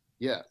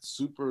 yeah,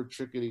 super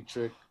trickety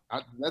trick.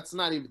 That's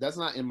not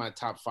in my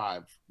top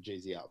five Jay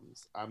Z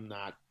albums. I'm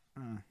not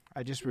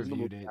I just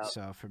reasonable reviewed it, doubt.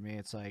 so for me,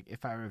 it's like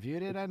if I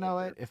reviewed it, I know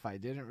it. If I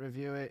didn't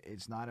review it,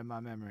 it's not in my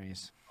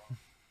memories.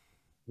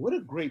 What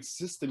a great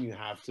system you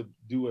have to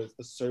do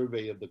a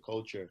survey of the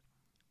culture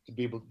to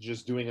be able to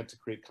just doing it to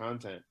create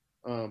content.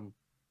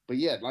 But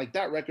yeah, like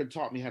that record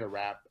taught me how to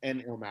rap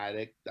and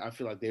Illmatic. I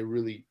feel like they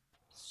really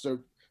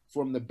serve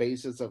form the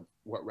basis of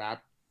what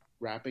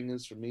rapping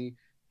is for me.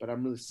 But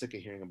I'm really sick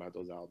of hearing about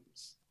those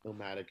albums,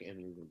 Illmatic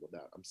and Reasonable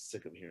Doubt. I'm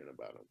sick of hearing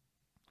about them.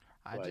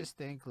 I Like, just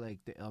think like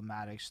the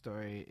Illmatic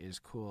story is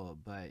cool,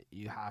 but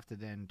you have to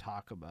then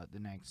talk about the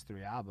next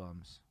three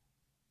albums.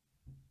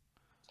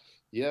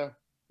 yeah,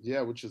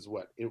 yeah, which is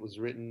what it was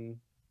written.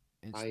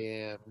 I It's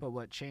am. But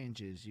what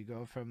changes? You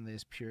go from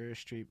this pure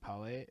street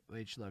poet,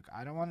 which look,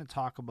 I don't want to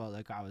talk about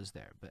like I was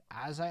there, but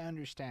as I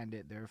understand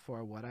it,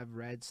 therefore what I've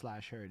read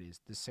slash heard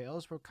is the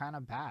sales were kind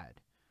of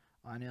bad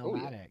on Oh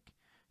yeah, Illmatic,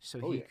 so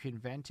oh he yeah.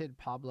 convented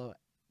Pablo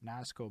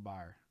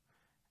Nascobar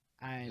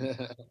and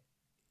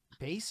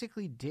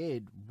basically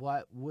did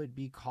what would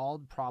be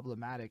called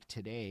problematic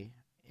today,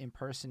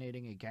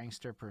 impersonating a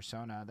gangster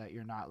persona that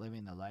you're not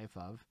living the life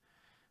of,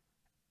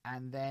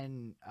 and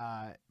then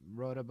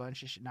wrote a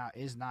bunch of now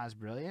is Nas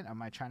brilliant?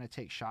 Am I trying to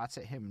take shots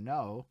at him?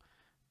 No,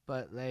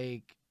 but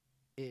like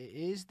it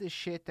is the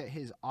shit that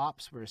his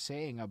ops were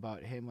saying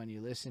about him when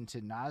you listen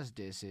to Nas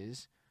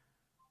disses.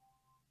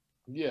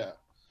 Yeah.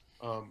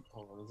 Hold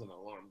on, there's an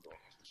alarm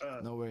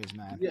going. No worries,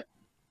 man. Yeah,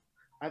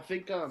 I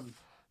think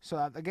So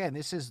again,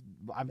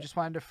 I'm just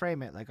wanting to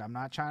frame it like I'm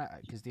not trying to,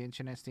 because the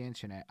internet's the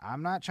internet.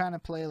 I'm not trying to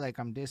play like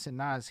I'm dissing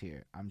Nas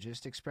here. I'm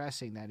just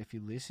expressing that if you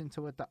listen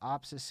to what the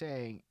ops is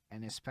saying,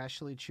 and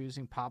especially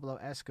choosing Pablo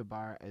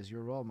Escobar as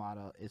your role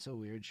model, it's a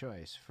weird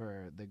choice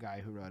for the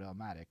guy who wrote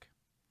Illmatic.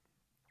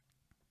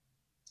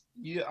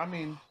 Yeah, I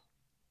mean,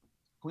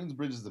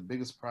 Queensbridge is the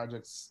biggest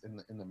projects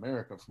in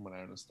America, from what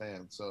I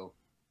understand. So,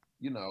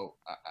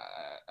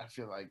 I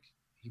feel like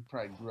he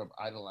probably grew up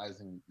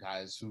idolizing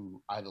guys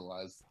who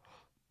idolized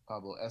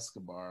Pablo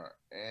Escobar,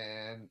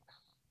 and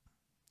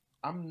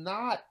I'm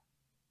not.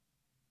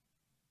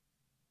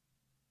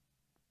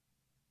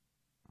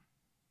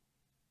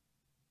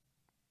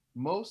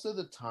 Most of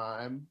the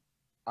time,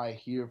 I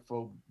hear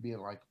folk being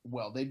like,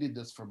 "Well, they did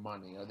this for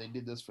money, or they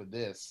did this for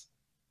this,"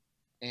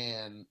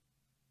 and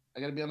I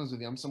got to be honest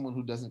with you. I'm someone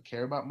who doesn't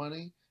care about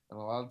money, and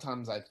a lot of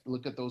times I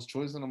look at those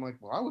choices and I'm like,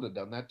 "Well, I would have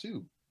done that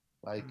too."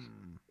 Like,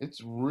 Mm.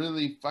 it's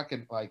really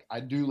fucking like I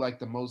do like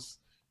the most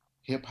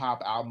hip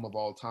hop album of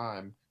all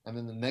time, and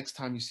then the next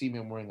time you see me,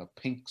 I'm wearing a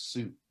pink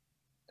suit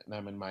and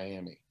I'm in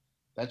Miami.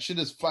 That shit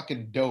is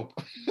fucking dope.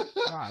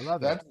 No, I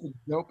love it. That's the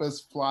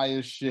dopest,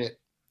 flyest shit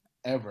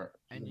ever.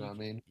 You And know what I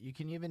mean? you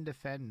can even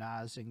defend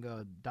Nas and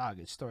go, dog,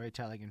 it's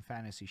storytelling and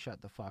fantasy.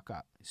 Shut the fuck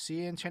up.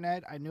 See,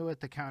 internet, I knew what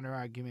the counter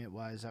argument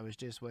was. I was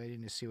just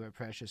waiting to see what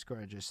Precious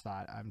Gorgeous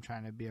thought. I'm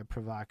trying to be a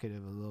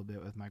provocative a little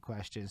bit with my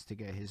questions to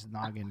get his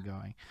noggin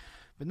going.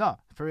 But no,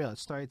 for real,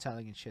 it's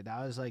storytelling and shit.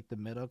 That was like the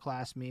middle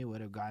class me would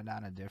have gone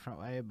down a different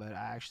way, but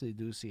I actually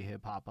do see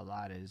hip hop a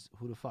lot as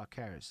who the fuck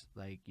cares?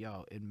 Like,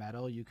 yo, in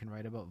metal, you can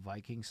write about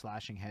Vikings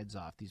slashing heads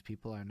off. These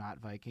people are not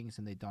Vikings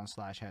and they don't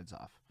slash heads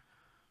off.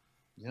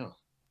 Yeah,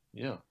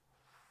 yeah.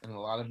 And a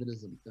lot of it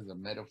is a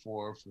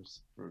metaphor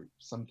for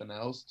something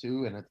else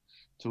too, and it's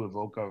to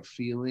evoke a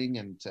feeling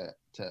and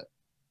to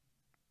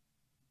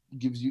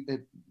gives you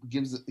it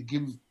gives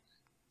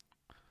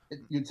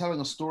you're telling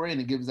a story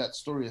and it gives that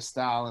story a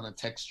style and a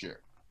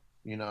texture.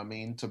 You know what I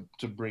mean?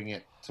 To bring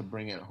it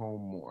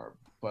home more.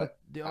 But But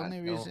the I only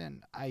don't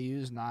reason I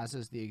use Nas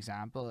as the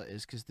example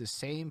is because the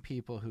same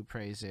people who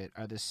praise it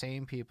are the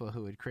same people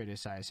who would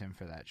criticize him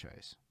for that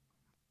choice,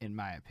 in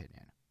my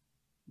opinion.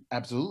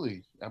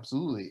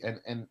 absolutely.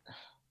 And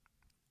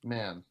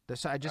man,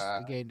 So I just,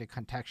 uh, again, to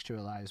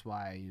contextualize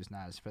why I use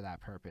Nas for that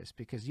purpose.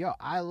 Because, yo,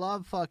 I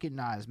love fucking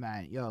Nas,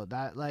 man. Yo,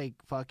 that, like,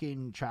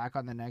 fucking track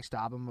on the next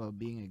album of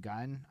Being a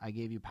Gun, I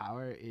Gave You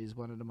Power, is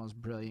one of the most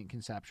brilliant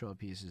conceptual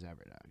pieces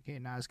ever done. Okay,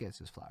 Nas gets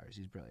his flowers.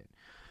 He's brilliant.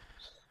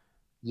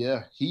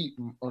 yeah, he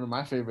one of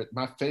my favorite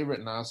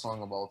Nas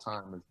song of all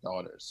time is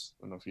Daughters.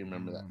 I don't know if you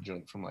remember that Mm.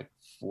 joint from like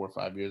 4 or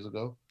 5 years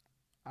ago.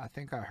 I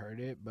think I heard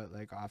it, but,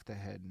 like, off the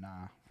head,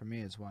 nah. For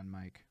me, it's one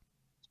mic.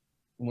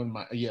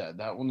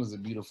 That one was a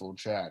beautiful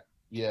track.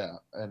 Yeah,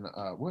 and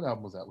what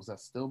album was that? Was that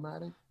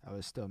Stillmatic? That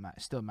was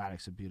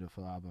Stillmatic's a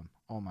beautiful album.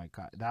 Oh my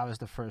god, that was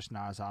the first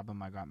Nas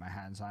album I got my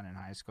hands on in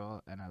high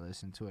school, and I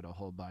listened to it a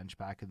whole bunch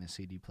back in the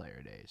CD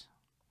player days.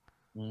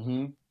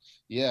 Mm-hmm.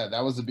 Yeah,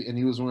 that was and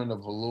he was wearing the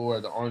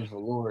orange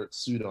velour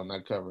suit on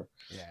that cover.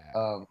 Yeah.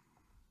 Um,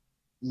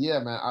 yeah,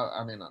 man.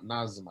 I mean,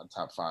 Nas is in my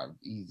top five,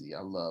 easy.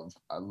 Love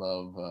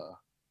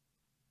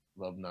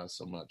Nas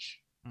so much.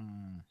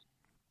 Mm.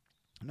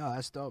 No,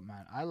 that's dope,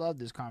 man. I love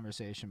this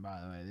conversation,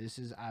 by the way. This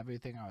is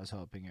everything I was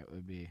hoping it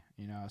would be.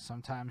 You know,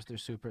 sometimes they're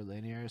super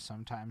linear,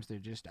 sometimes they're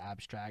just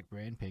abstract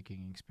brain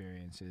picking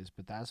experiences,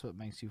 but that's what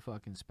makes you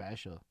fucking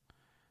special.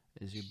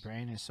 Is your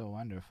brain is so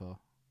wonderful.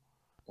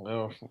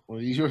 Oh,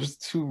 well, yours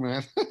too,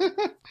 man.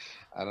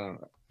 I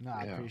don't know. No,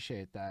 I Yeah,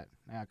 appreciate that.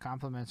 Yeah,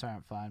 compliments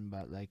aren't fun,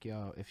 but like,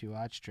 yo, if you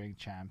watch Drink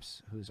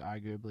Champs, who's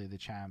arguably the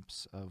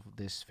champs of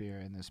this sphere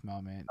in this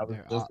moment, I was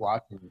just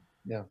watching it.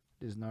 Yeah.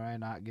 does Nori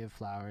not give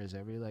flowers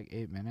every like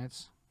 8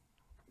 minutes?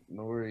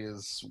 Nori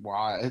is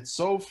why it's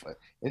so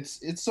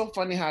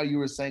funny how you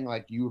were saying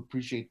like you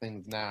appreciate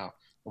things now.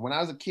 When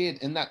I was a kid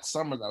in that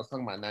summer, I was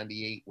talking about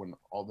 '98 when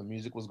all the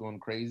music was going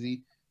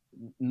crazy.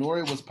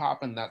 Nori was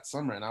popping that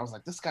summer, and I was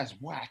like, this guy's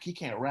whack. He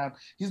can't rap.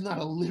 He's not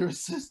a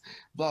lyricist.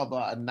 Blah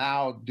blah. And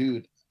now,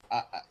 dude,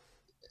 I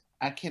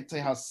I can't tell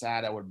you how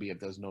sad I would be if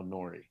there's no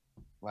Nori,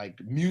 like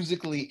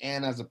musically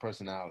and as a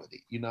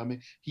personality. You know what I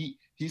mean? He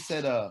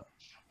said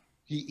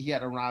he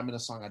had a rhyme in a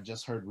song I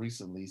just heard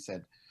recently. He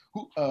said,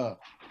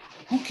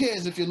 who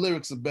cares if your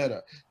lyrics are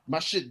better? My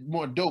shit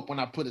more dope when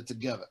I put it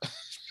together.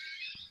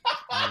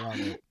 I love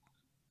it.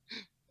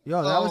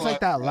 Yo, that Oh was my like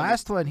that god.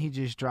 last one he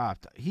just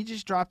dropped. He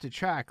just dropped a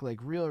track like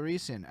real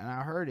recent, and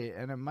I heard it,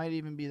 and it might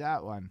even be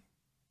that one.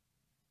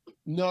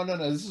 No.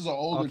 This is an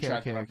older Okay,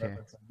 track okay, that I'm okay.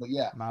 referencing. But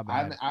yeah, My I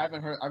bad.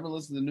 haven't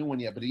listened to the new one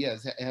yet. But yeah,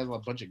 it has a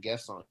bunch of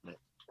guests on it.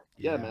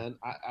 Yeah, Yeah. man.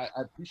 I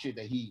appreciate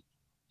that he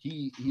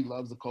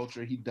loves the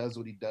culture. He does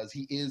what he does.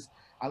 He is.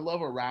 I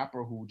love a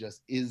rapper who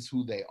just is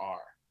who they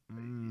are.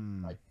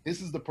 Mm. Like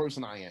this is the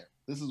person I am.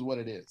 This is what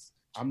it is.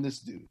 I'm this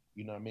dude.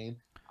 You know what I mean?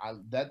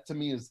 That to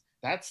me is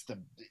that's the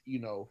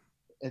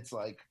it's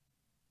like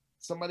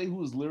somebody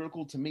who is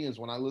lyrical to me is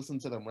when I listen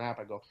to them rap,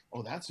 I go,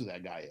 oh, that's who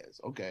that guy is.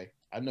 Okay,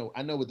 I know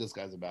what this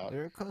guy's about.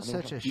 Lyrical I is know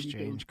what such kind a of beat he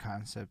strange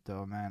concept,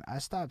 though, man. I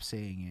stopped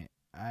saying it.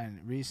 and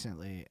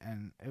recently,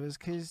 and it was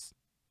because,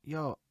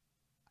 yo,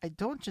 I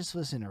don't just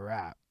listen to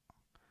rap.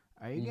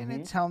 Are you gonna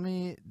Mm-hmm. tell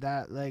me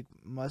that like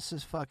what's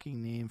his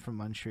fucking name from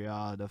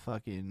Montreal, the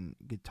fucking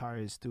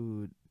guitarist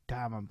dude?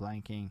 Damn, I'm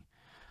blanking.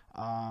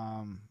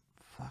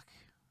 Fuck.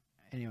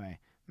 Anyway,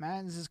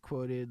 Mans is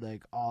quoted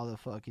like all the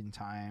fucking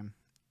time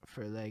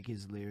for like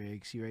his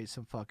lyrics. He writes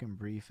some fucking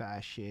brief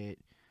ass shit.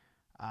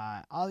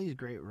 All these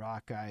great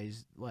rock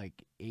guys, like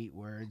 8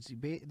 words.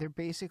 They're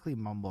basically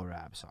mumble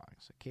rap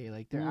songs. Okay,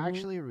 like they're Mm-hmm.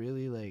 actually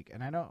really like,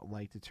 and I don't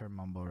like the term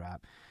mumble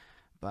rap,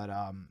 but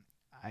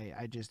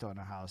I just don't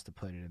know how else to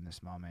put it in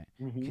this moment.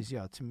 Mm-hmm. Cause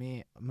yo, to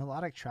me,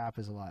 melodic trap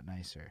is a lot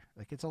nicer.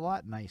 Like it's a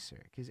lot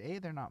nicer. Cause a,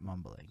 they're not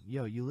mumbling.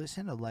 Yo, you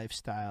listen to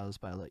Lifestyles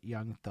by like,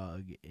 Young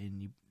Thug,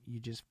 and you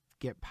just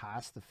get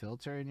past the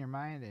filter in your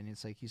mind, and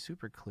it's like he's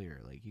super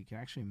clear. Like you can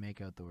actually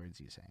make out the words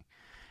he's saying.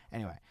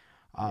 Anyway,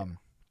 Yeah. um,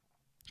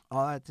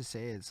 all that to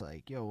say, it's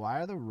like, yo, why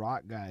are the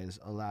rock guys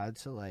allowed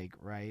to like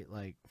write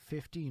like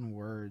 15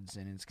 words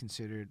and it's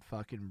considered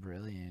fucking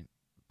brilliant,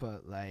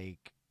 but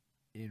like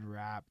in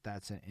rap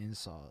that's an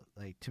insult.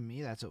 Like to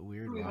me that's a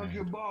weird line.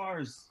 300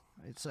 bars.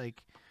 It's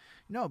like,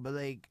 no, but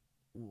like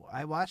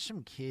I watched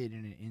some kid in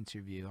an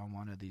interview on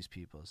one of these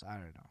people's, I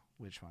don't know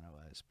which one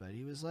it was, but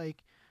he was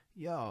like,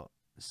 yo,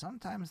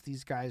 sometimes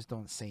these guys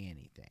don't say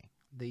anything.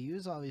 They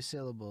use all these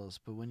syllables,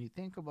 but when you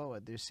think about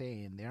what they're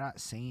saying, they're not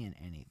saying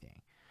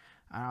anything.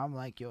 And I'm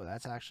like, yo,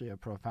 that's actually a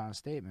profound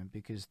statement,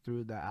 because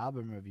through the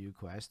album review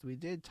quest, we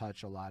did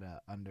touch a lot of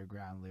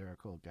underground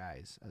lyrical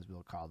guys, as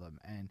we'll call them.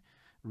 And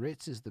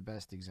Ritz is the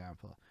best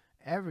example.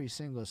 Every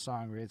single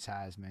song Ritz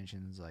has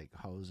mentions like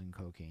hoes and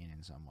cocaine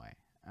in some way.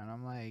 And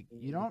I'm like,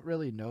 you Mhm. don't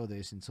really know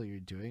this until you're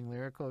doing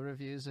lyrical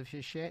reviews of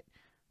his shit,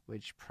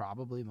 which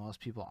probably most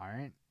people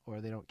aren't,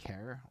 or they don't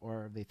care,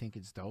 or they think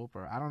it's dope,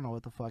 or I don't know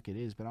what the fuck it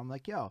is. But I'm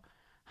like, yo,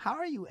 how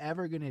are you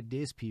ever gonna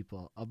diss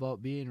people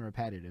about being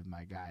repetitive,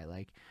 my guy?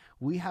 Like,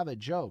 we have a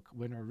joke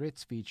when a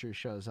Ritz feature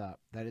shows up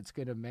that it's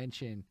gonna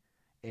mention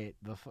it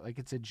before, like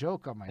it's a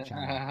joke on my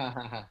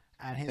channel,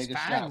 and Take a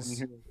shot when you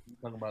hear you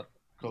talking about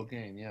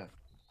cocaine. Yeah.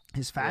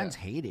 his fans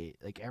Yeah. hate it.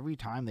 Like every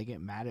time they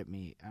get mad at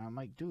me, and I'm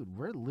like, dude,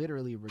 we're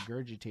literally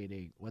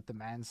regurgitating what the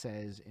man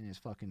says in his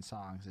fucking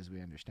songs as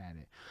we understand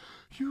it.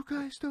 You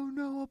guys don't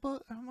know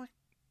about. I'm like,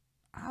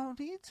 I don't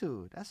need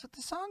to. That's what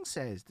the song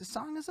says. The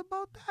song is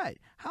about that.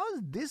 How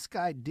is this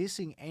guy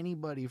dissing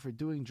anybody for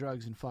doing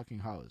drugs and fucking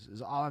hoes?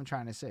 Is all I'm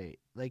trying to say.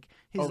 Like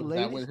his Oh, is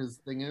that what latest, his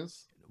thing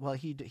is? well,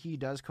 he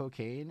does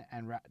cocaine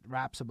and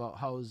raps about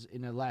hoes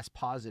in a less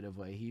positive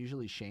way. He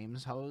usually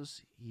shames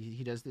hoes.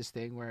 He does this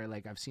thing where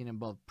like I've seen him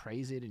both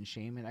praise it and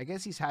shame it. I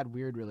guess he's had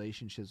weird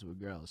relationships with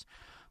girls,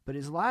 but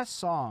his last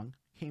song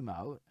came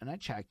out and I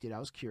checked it. I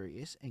was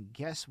curious, and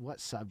guess what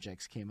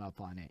subjects came up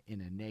on it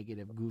in a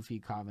negative, goofy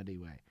comedy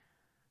way?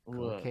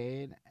 What?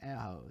 Cocaine and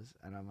hoes.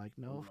 And I'm like,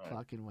 no Right.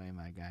 fucking way,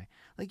 my guy.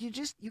 Like you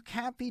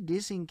can't be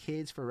dissing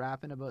kids for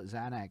rapping about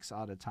Xanax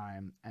all the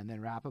time and then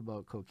rap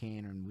about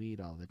cocaine and weed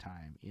all the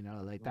time. You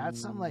know, like that's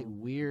some like Mm,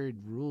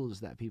 weird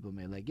rules that people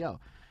made. Like, yo,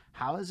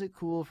 how is it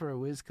cool for a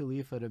Wiz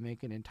Khalifa to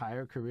make an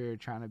entire career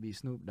trying to be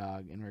Snoop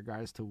Dogg in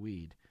regards to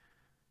weed?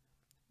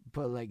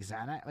 But like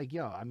Xanax, like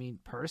yo, I mean,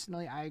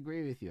 personally, I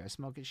agree with you. I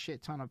smoke a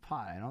shit ton of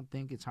pot. I don't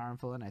think it's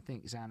harmful, and I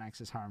think Xanax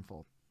is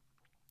harmful.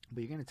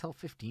 But you're gonna tell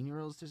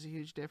 15-year-olds there's a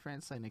huge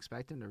difference and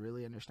expect them to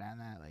really understand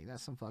that? Like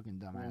that's some fucking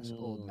dumbass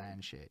old mm.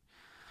 man shit.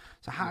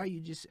 So how are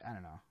you just? I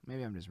don't know.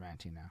 Maybe I'm just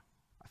ranting now.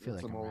 I feel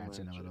That's like some I'm old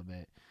ranting man a little shit.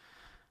 bit.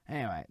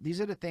 Anyway, these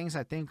are the things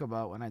I think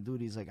about when I do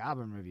these like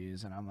album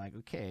reviews, and I'm like,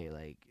 okay,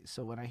 like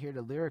so when I hear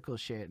the lyrical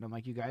shit, and I'm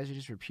like, you guys are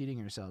just repeating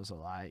yourselves a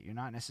lot. You're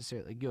not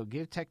necessarily like, yo,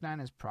 give Tech Nine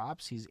his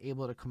props. He's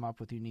able to come up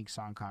with unique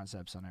song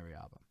concepts on every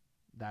album.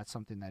 That's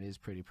something that is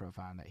pretty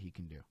profound that he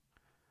can do.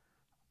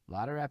 A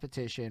lot of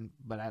repetition,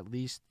 but at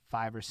least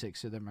 5 or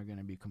 6 of them are going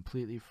to be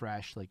completely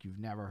fresh, like you've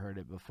never heard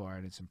it before,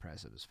 and it's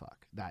impressive as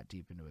fuck. That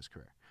deep into his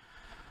career.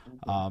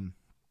 Okay. Um,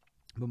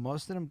 but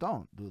most of them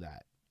don't do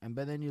that. And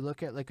but then you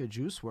look at like a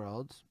Juice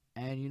World,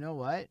 and you know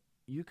what?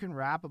 You can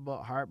rap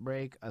about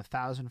heartbreak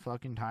 1,000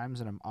 fucking times,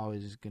 and I'm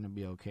always gonna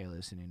be okay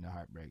listening to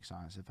heartbreak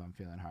songs if I'm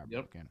feeling Yep.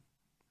 heartbroken.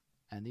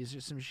 And these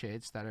are some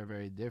shits that are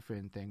very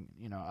different than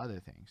other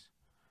things.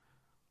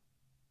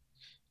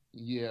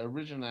 Yeah,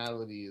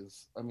 originality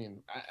is, I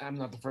mean, I'm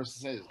not the first to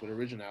say this, but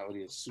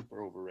originality is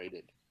super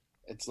overrated.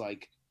 It's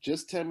like,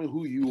 just tell me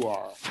who you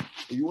are.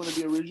 If you want to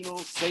be original,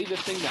 say the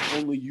thing that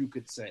only you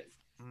could say.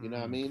 You know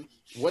what I Mm. mean?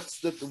 What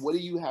do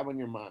you have on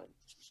your mind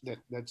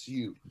that's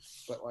you?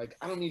 But like,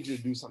 I don't need you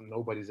to do something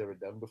nobody's ever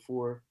done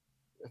before.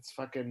 That's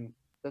fucking,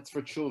 that's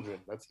for children.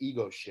 That's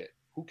ego shit.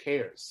 Who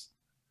cares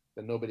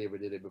that nobody ever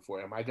did it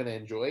before? Am I gonna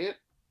enjoy it?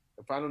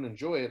 If I don't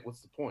enjoy it,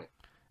 what's the point?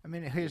 I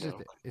mean, You here's the know?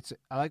 thing. It's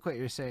I like what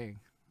you're saying,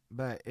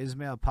 but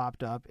Ismail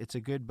popped up. It's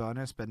a good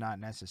bonus, but not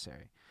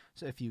necessary.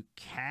 So if you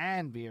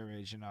can be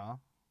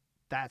original,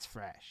 that's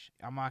fresh.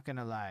 I'm not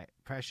gonna lie.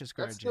 Precious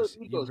That's still Gorgeous,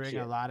 you ego bring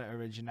a shit. lot of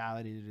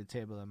originality to the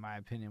table, in my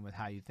opinion, with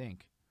how you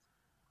think.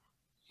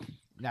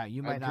 Now,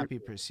 you I might agree. not be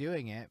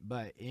pursuing it,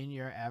 but in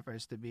your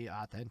efforts to be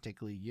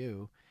authentically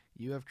you,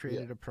 You have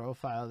Yeah. created a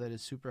profile that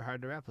is super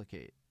hard to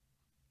replicate.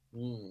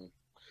 Mm.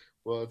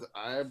 Well,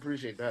 I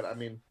appreciate that. I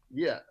mean,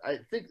 yeah,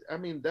 I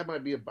mean, that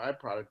might be a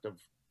byproduct of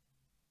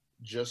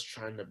just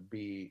trying to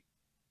be,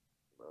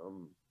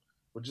 um,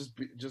 well,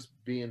 just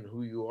being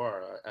who you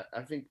are.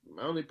 I think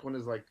my only point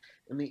is like,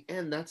 in the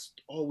end, that's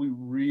all we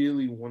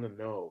really want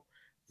to know.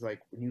 It's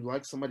like when you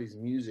like somebody's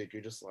music,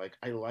 you're just like,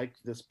 I like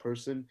this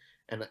person,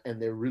 and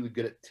they're really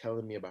good at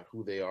telling me about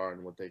who they are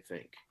and what they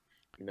think.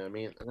 You know what I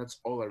mean? And that's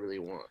all I really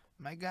want.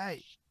 My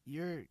guy,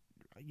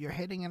 you're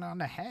hitting it on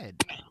the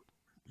head.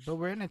 But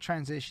we're in a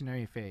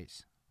transitionary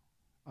phase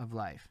of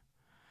life.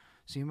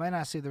 So you might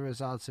not see the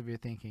results of your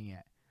thinking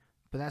yet.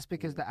 But that's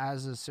because Mm, the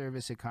as a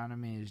service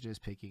economy is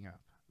just picking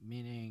up,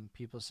 meaning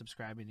people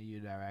subscribing to you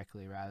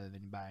directly rather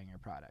than buying your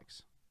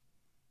products.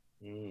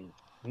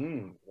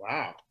 mm,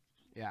 wow.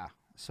 Yeah.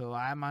 So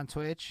I'm on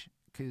Twitch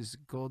because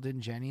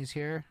Golden Jenny's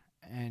here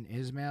and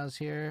Ismail's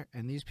here,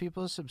 and these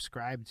people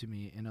subscribe to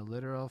me in a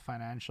literal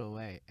financial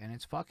way, and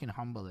it's fucking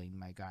humbling,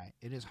 my guy.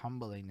 It is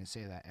humbling to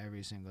say that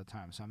every single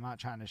time. So I'm not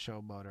trying to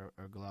showboat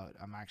or gloat.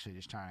 I'm actually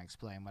just trying to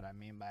explain what I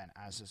mean by an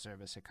as a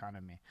service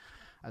economy.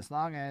 As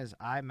long as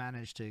I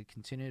manage to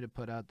continue to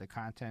put out the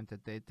content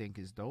that they think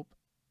is dope,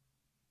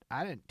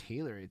 I didn't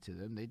tailor it to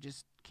them. They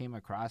just came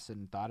across it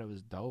and thought it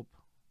was dope.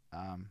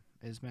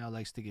 Ismail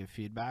likes to give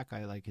feedback.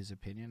 I like his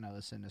opinion. I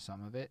listen to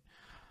some of it.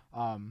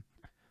 Um,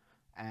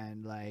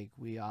 and like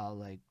we all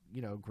like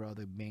grow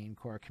the main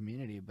core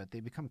community, but they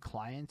become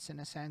clients in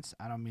a sense.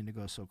 I don't mean to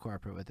go so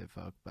corporate with it,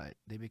 folk, but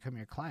they become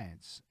your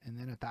clients, and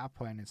then at that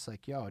point it's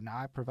like, yo, now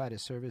I provide a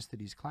service to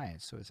these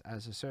clients, so it's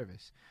as a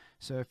service.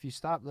 So if you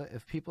stop,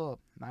 if people,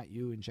 not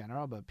you in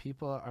general, but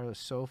people are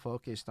so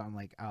focused on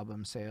like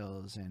album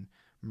sales and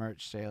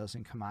merch sales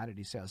and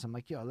commodity sales, I'm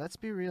like, yo, let's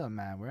be real,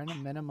 man. We're in a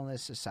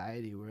minimalist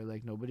society where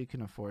like nobody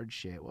can afford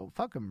shit. Well,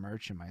 fucking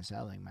merch am I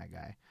selling, my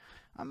guy?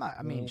 I'm not,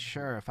 I mean, Mm,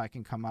 sure, if I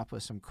can come up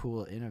with some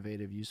cool,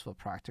 innovative, useful,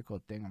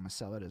 practical thing, I'm gonna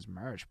sell it as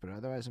merch. But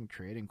otherwise, I'm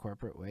creating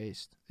corporate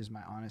waste. Is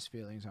my honest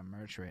feelings on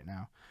merch right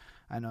now.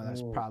 I know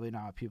that's mm, probably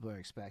not what people are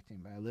expecting,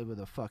 but I live with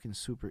a fucking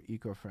super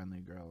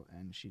eco-friendly girl,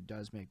 and she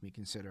does make me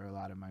consider a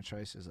lot of my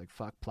choices. Like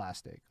fuck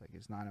plastic. Like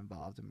it's not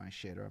involved in my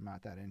shit, or I'm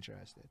not that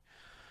interested.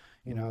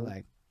 mhm.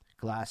 Like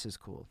glass is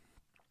cool.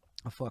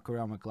 I fuck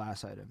around with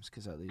glass items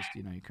because at least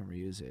you can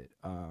reuse it.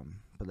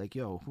 But like,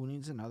 yo, who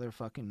needs another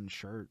fucking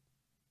shirt?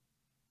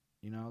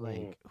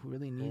 Mm, Like who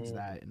really needs mm,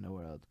 that in the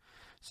world?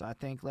 So I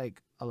think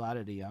like a lot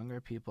of the younger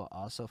people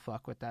also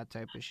fuck with that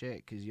type of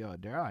shit because yo,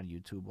 they're on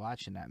YouTube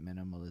watching that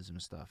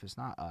minimalism stuff. It's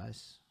not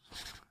us.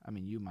 I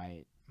mean, you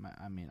might.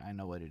 I mean, I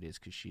know what it is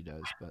because she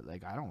does, but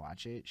like I don't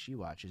watch it. She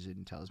watches it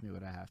and tells me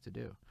what I have to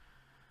do.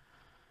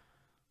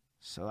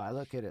 So I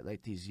look at it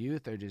like these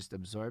youth are just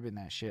absorbing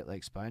that shit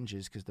like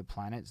sponges because the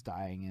planet's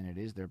dying and it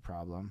is their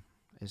problem.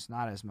 It's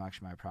not as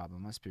much my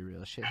problem. Let's be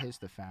real. Shit hits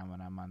the fan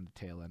when I'm on the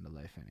tail end of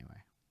life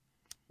anyway.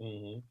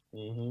 mhm,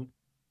 mhm.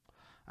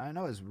 I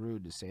know it's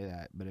rude to say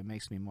that, but it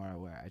makes me more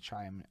aware.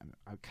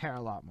 I care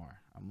a lot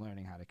more. I'm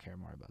learning how to care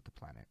more about the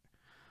planet.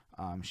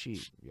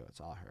 It's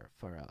all her.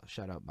 Pharrell,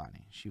 shout out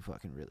Bonnie. She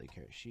fucking really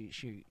cares.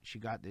 She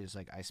got this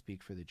like I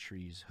speak for the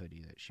trees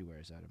hoodie that she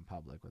wears out in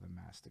public with a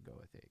mask to go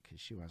with it because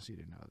she wants you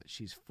to know that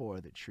she's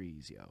for the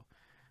trees, yo,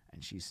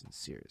 and she's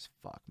sincere as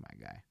fuck, my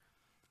guy.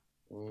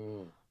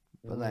 Mm,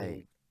 But mm,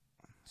 like,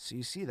 so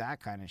you see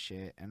that kind of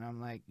shit, and I'm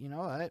like, you know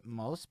what?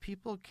 Most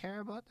people care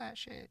about that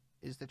shit.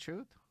 Is the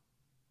truth.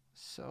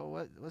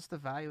 So what's the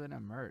value in a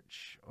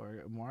merch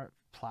or more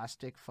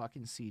plastic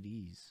fucking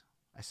CDs?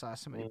 I saw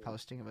somebody mm.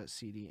 posting about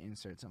CD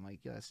inserts. I'm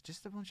like, yo, that's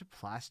just a bunch of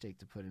plastic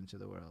to put into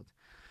the world.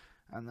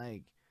 I'm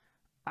like,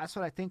 that's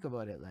what I think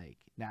about it like.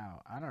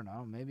 Now, I don't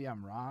know, maybe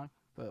I'm wrong,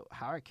 but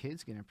how are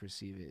kids gonna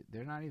perceive it?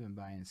 They're not even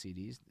buying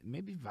CDs.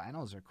 Maybe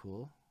vinyls are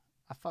cool.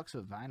 I fucks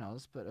with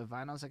vinyls, but a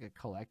vinyl's like a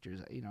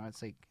collector's,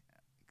 it's like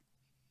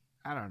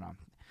I don't know.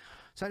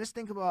 So I just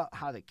think about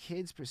how the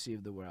kids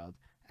perceive the world.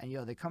 And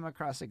yo, they come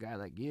across a guy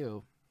like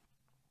you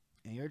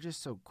and you're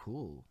just so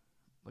cool.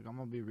 Like I'm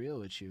gonna be real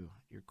with you.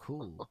 You're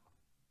cool.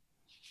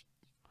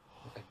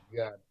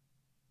 Yeah,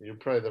 you're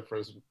probably the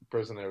first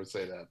person I would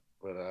say that,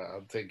 but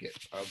I'll take it.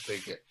 I'll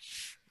take it.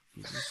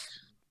 You just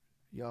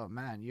yo,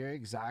 man, you're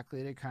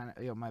exactly the kind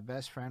of yo, my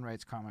best friend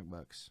writes comic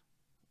books.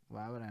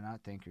 Why would I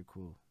not think you're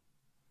cool?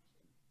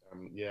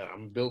 Yeah,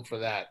 I'm built for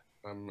that.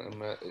 I'm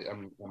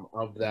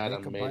of You that.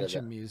 make a I'm made of bunch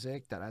of that.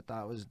 music that I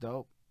thought was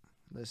dope.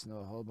 Listen to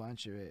a whole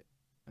bunch of it.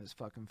 It's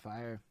fucking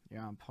fire.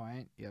 You're on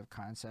point. You have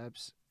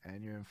concepts,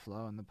 and you're in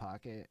flow in the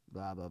pocket.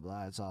 Blah blah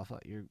blah. It's all.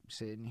 You're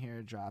sitting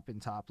here dropping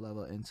top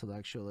level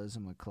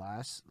intellectualism with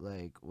class.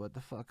 Like, what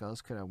the fuck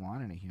else could I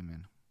want in a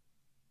human?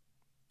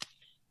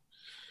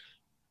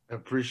 I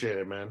appreciate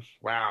it, man.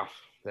 Wow,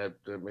 that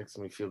makes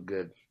me feel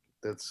good.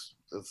 That's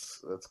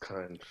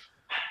kind.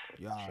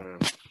 Yeah, Sure.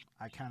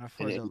 I can't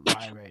afford to And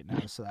lie right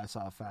now, so that's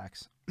all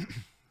facts.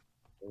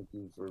 thank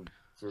you for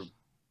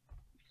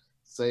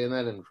saying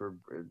that and for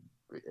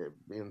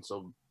being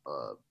so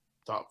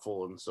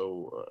thoughtful and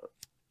so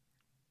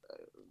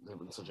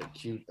having such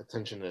acute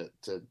attention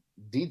to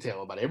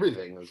detail about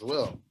everything as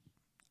well.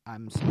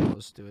 I'm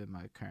supposed to in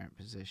my current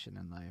position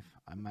in life.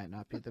 I might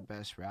not be the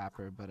best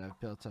rapper, but I've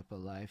built up a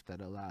life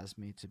that allows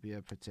me to be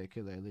a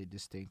particularly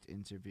distinct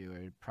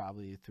interviewer,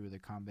 probably through the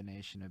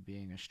combination of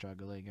being a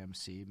struggling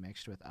MC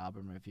mixed with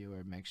album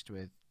reviewer, mixed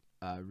with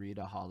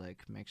readaholic,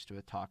 mixed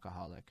with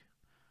talkaholic.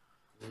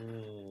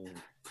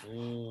 Mm,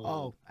 mm,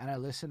 Oh, and I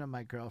listen to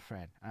my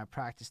girlfriend, and I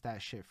practiced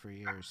that shit for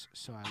years,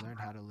 so I learned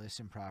how to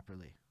listen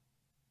properly.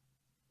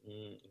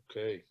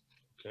 okay.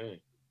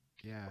 Okay.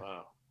 Yeah,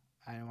 Wow.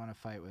 I didn't want to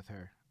fight with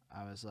her.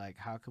 I was like,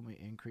 how can we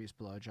increase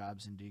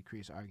blowjobs and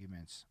decrease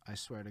arguments? I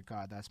swear to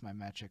God, that's my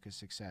metric of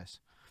success.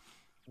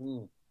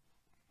 Mm,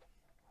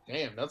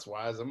 damn, that's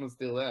wise. I'm gonna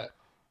steal that.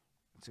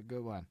 It's a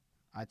good one.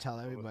 I tell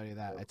I'm gonna everybody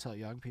that. I steal tell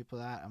young people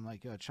that. I'm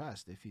like, yo,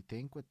 trust. If you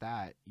think with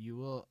that, you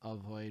will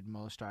avoid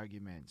most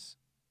arguments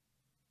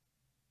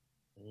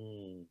that.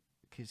 Mm,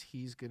 because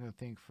he's going to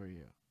think for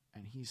you.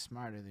 And he's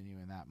smarter than you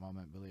in that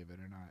moment, believe it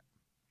or not.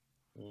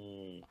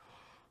 mm,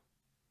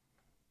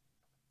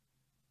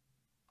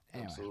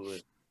 Anyway,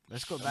 absolutely.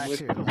 let's go I'm back with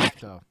to your you. life,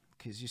 though.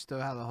 Because you still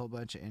have a whole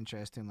bunch of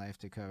interesting life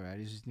to cover.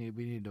 We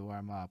need to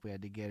warm up. We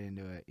had to get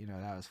into it. You know,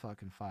 that was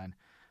fucking fun.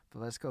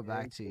 But let's go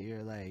back And to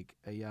you're like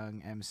a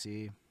young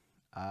MC.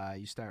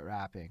 You start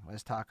rapping.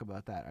 Let's talk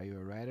about that. Are you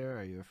a writer or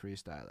are you a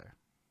freestyler?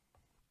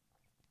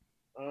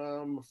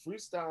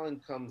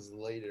 freestyling comes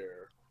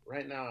later.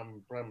 Right now,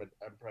 I'm probably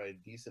a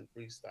decent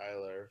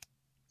freestyler.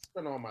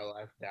 Spent all my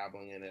life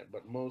dabbling in it,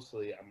 but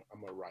mostly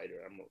I'm a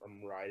writer.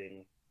 I'm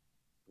writing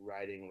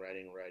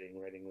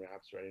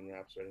raps,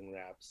 writing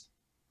raps,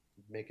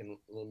 making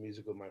a little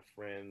music with my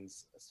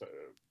friends. So,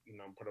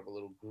 I'm part of a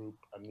little group.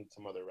 I meet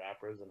some other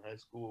rappers in high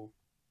school,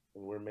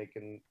 and we're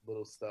making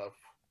little stuff.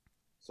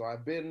 So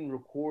I've been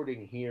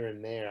recording here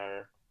and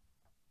there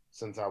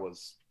since I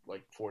was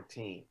like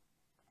 14,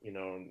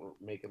 and we're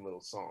making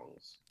little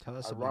songs. Tell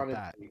us about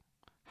that. Ironically,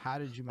 How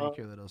did you uh, make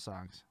your little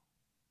songs?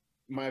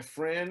 my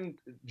friend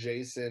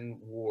Jason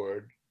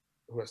Ward,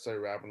 who I started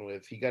rapping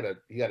with, he got a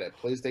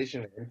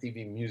PlayStation and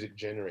MTV Music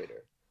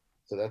Generator.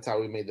 So that's how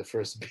we made the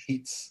first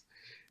beats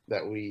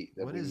that What we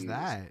is used.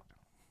 that?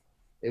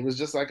 It was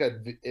just like a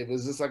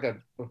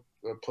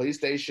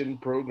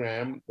PlayStation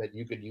program that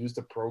you could use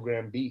to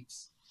program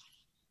beats,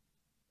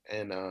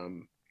 and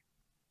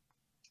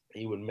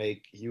he would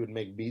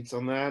make beats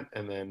on that,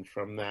 and then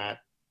from that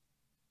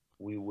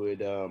we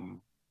would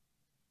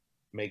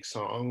make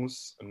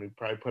songs, and we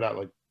probably put out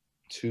like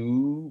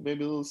two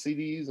maybe little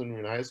CDs when we were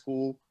in high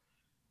school.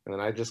 And then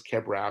I just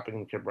kept rapping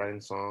and kept writing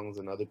songs,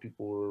 and other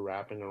people were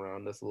rapping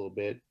around us a little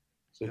bit,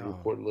 so we'd Yo,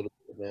 record a little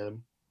bit of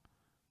them.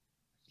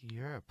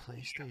 you're a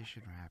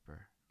PlayStation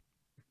rapper.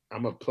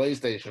 I'm a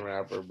PlayStation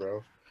rapper,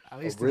 bro. At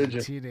least as a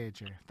Original.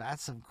 teenager.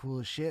 That's some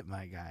cool shit,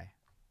 my guy.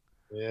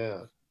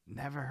 Yeah.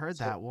 Never heard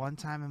So that one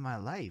time in my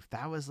life.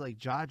 That was like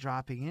jaw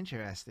dropping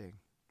interesting.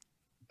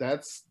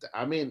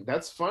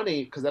 that's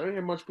funny because I don't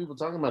hear much people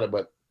talking about it,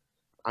 but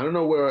I don't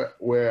know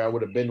where I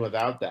would have been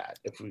without that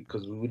if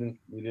because we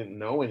didn't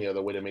know any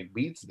other way to make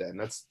beats then.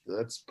 That's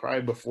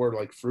probably before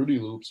like Fruity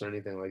Loops or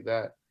anything like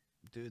that.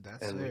 Dude,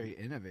 that's And very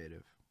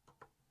innovative.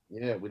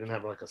 yeah, we didn't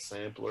have like a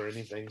sample or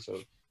anything. So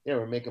yeah,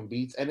 we're making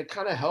beats, and it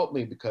kind of helped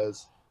me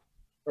because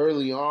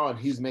early on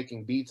he's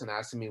making beats and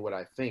asking me what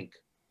I think.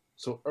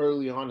 So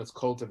early on, it's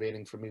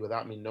cultivating for me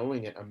without me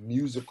knowing it a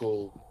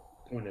musical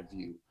point of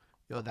view,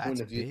 Yo, a that's point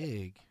of view.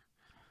 big.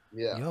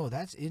 Yeah. Yo,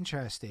 that's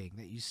interesting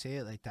that you say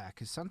it like that.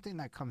 Cause something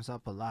that comes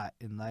up a lot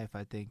in life,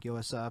 I think. Yo,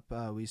 what's up?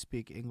 We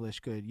speak English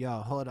good. Yo,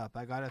 hold up.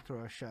 I gotta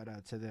throw a shout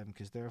out to them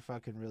because they're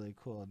fucking really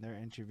cool and they're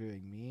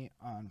interviewing me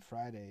on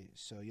Friday.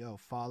 So, yo,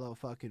 follow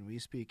fucking We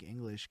Speak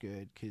English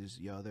good because,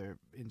 yo, they're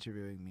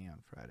interviewing me on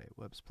Friday.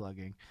 Whoops,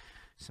 plugging.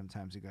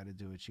 Sometimes you gotta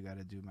do what you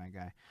gotta do, my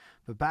guy.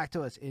 But back to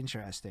what's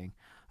interesting.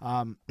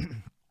 Um,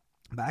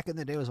 Back in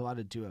the day, was a lot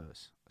of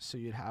duos. So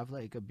you'd have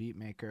like a beat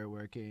maker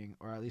working,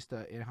 or at least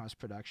a in-house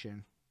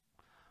production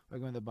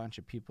working with a bunch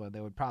of people. They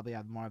would probably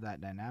have more of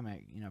that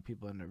dynamic,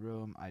 people in the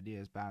room,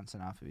 ideas bouncing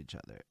off of each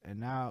other. And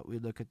now we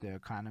look at the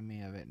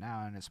economy of it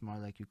now, and it's more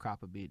like you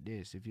cop a beat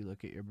this. If you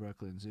look at your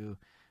Brooklyn Zoo,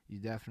 you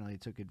definitely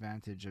took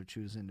advantage of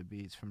choosing the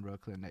beats from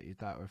Brooklyn that you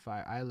thought were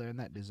fire. I learned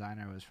that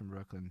designer was from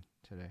Brooklyn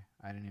today.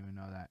 I didn't even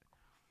know that.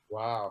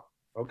 Wow.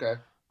 Okay.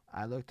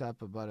 I looked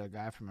up about a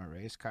guy from a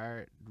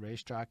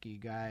race jockey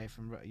guy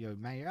from yo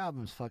man. Your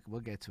album's fucking.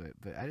 We'll get to it,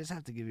 but I just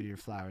have to give you your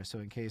flowers. So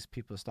in case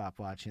people stop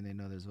watching, they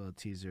know there's a little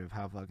teaser of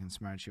how fucking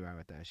smart you are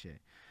with that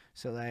shit.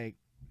 So like,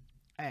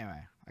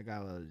 anyway, I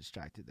got a little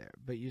distracted there.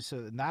 But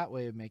so that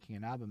way of making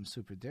an album is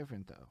super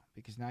different though,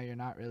 because now you're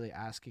not really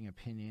asking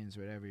opinions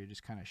or whatever. You're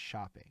just kind of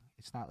shopping.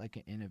 It's not like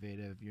an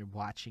innovative. You're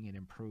watching it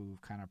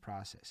improve kind of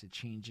process. It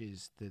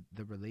changes the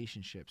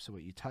relationship. So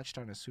what you touched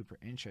on is super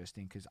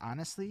interesting because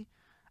honestly,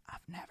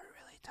 I've never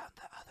really done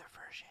the other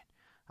version.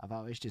 I've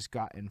always just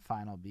gotten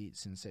final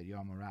beats and said, yo,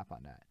 I'm gonna rap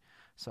on that.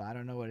 So I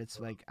don't know what it's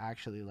like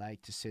actually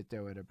like to sit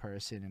there with a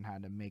person and how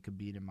to make a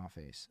beat in my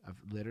face. I've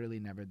literally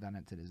never done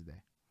it to this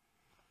day.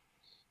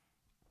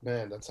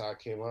 Man, that's how I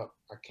came up.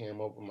 I came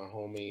up with my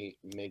homie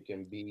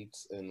making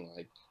beats in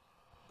like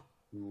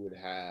who would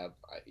have,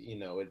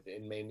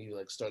 it made me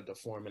like start to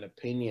form an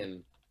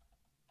opinion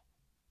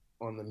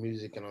on the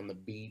music and on the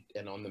beat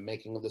and on the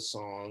making of the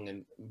song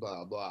and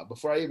blah blah.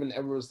 Before I even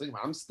ever was thinking,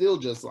 I'm still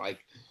just like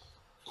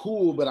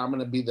cool, but I'm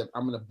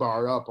gonna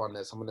bar up on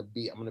this. I'm gonna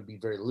be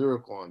very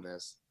lyrical on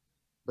this.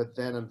 But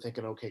then I'm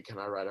thinking, okay, can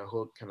I write a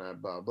hook? Can I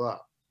blah blah?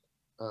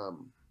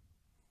 Um,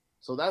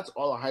 so that's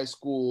all of high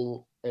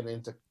school and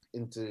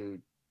into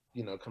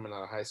coming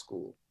out of high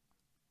school.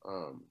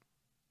 Um,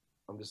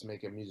 I'm just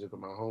making music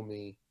with my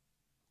homie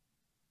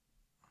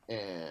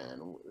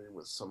and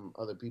with some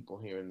other people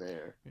here and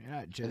there. You're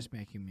not And just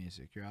making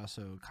music. You're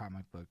also a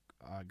comic book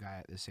guy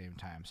at the same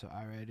time. So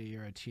already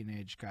you're a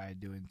teenage guy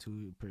doing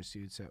two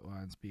pursuits at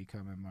once,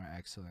 becoming more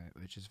excellent,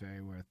 which is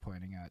very worth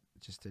pointing out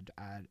just to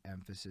add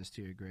emphasis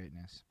to your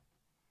greatness.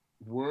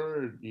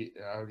 word,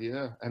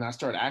 yeah. And I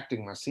started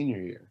acting my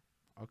senior year.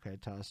 Okay,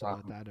 tell us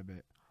about Um, that a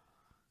bit.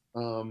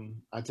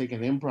 I take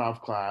an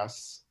improv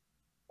class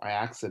by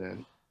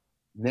accident.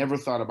 Never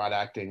thought about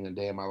acting a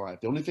day in my life.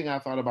 The only thing I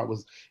thought about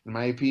was in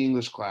my AP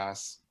English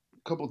class.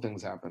 A couple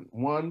things happened.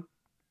 One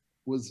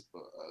was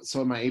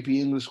so in my AP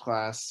English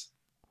class,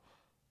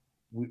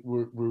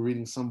 we're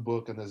reading some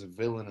book and there's a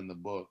villain in the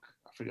book.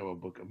 I forget what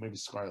book, maybe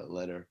Scarlet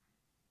Letter,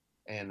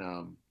 and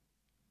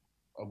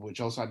of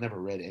which also I'd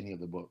never read any of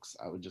the books.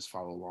 I would just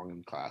follow along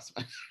in class.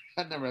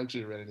 I'd never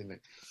actually read anything,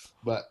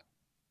 but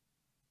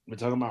we're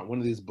talking about one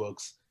of these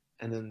books,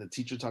 and then the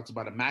teacher talks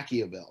about a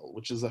Machiavel,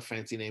 which is a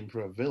fancy name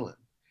for a villain.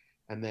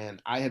 And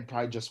then I had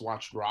probably just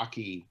watched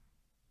Rocky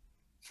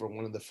for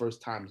one of the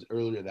first times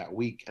earlier that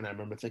week, and I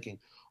remember thinking,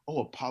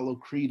 "Oh, Apollo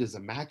Creed is a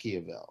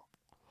Machiavel,"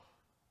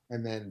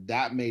 and then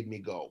that made me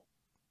go.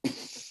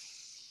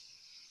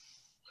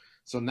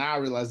 So now I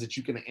realize that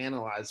you can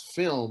analyze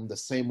film the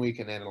same way you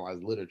can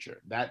analyze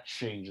literature. That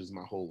changes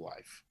my whole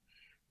life,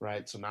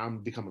 right? So now I'm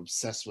become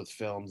obsessed with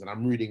films and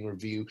I'm reading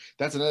review.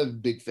 That's another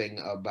big thing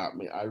about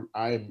me.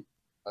 I'm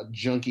a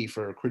junkie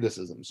for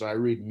criticism. So I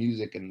read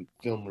music and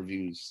film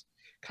reviews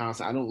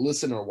constantly. I don't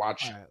listen or All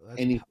watch right,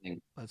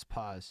 anything. let's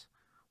pause.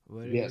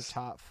 What are your Yes.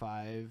 top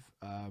five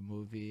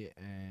movie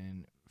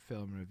and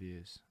film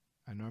reviews?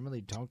 I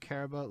normally don't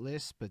care about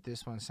lists, but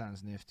this one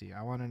sounds nifty.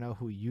 I want to know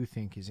who you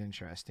think is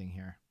interesting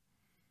here.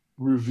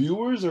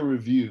 Reviewers or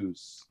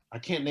reviews? I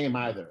can't name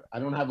either. I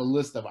don't have a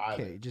list of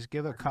Okay, either. just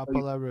give a I can tell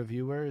you, couple of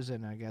reviewers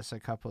and I guess a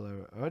couple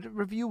of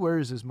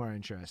reviewers is more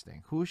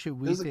interesting. Who should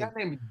we there's a guy think?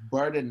 named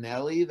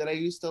Bartinelli that I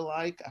used to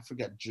like. I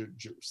forget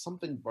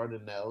something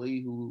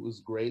Bartinelli who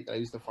was great that I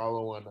used to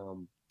follow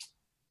on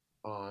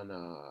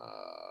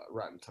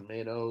Rotten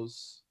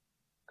Tomatoes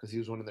because he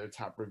was one of their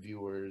top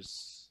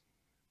reviewers.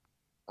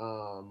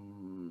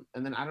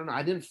 And then I don't know.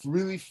 I didn't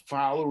really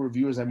follow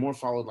reviewers. I more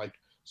followed like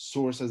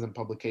sources and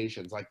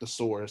publications, like The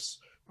Source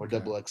or Okay,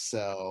 Double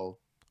XL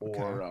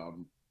okay. or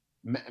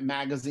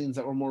magazines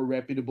that were more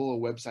reputable or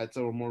websites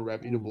that were more Ooh,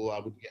 reputable.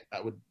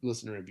 I would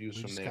listen to reviews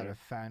we from just got a there.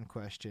 fan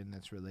question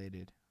that's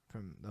related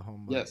from the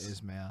homeboy Yes,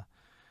 Ismail.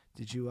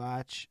 Did you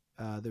watch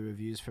the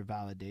reviews for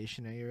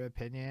validation of your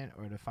opinion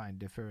or to find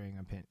differing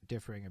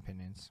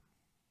opinions?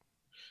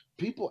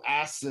 people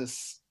ask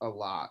this a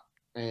lot,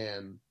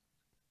 and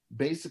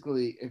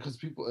basically because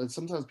people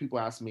sometimes people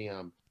ask me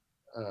uh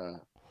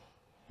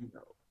you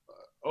know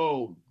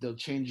oh, they'll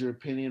change your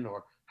opinion,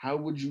 or how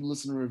would you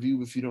listen to a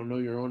review if you don't know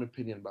your own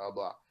opinion, blah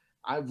blah.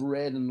 I've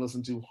read and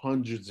listened to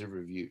hundreds of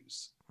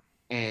reviews,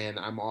 and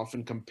I'm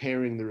often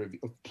comparing the review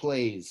of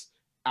plays,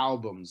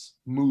 albums,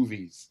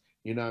 movies,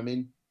 you know what I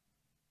mean?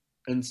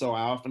 And so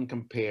I often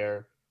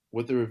compare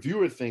what the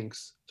reviewer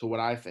thinks to what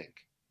I think,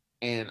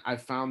 and I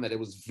found that it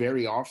was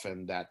very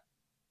often that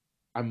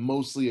I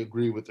mostly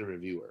agree with the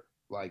reviewer,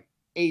 like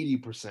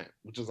 80%,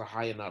 which is a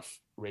high enough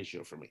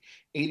ratio for me.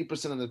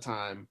 80% of the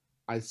time,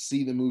 I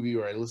see the movie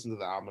or I listen to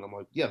the album and I'm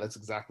like, yeah, that's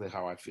exactly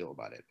how I feel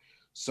about it.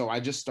 So I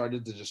just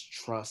started to just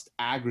trust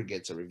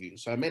aggregates of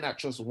reviews. So I may not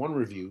trust one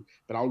review,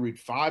 but I'll read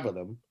five of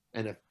them.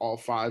 And if all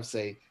five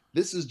say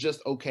this is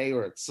just okay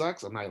or it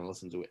sucks, I'm not going to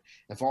listen to it.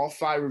 If all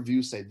five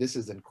reviews say this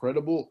is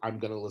incredible, I'm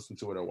going to listen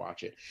to it or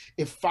watch it.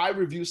 If five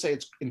reviews say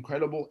it's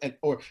incredible, and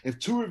or if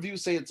two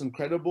reviews say it's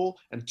incredible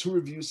and two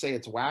reviews say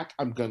it's whack,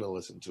 I'm going to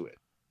listen to it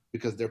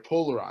because they're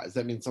polarized.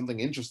 That means something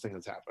interesting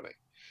is happening,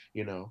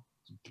 you know.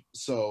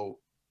 So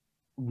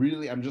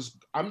really I'm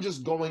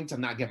just going to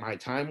not get my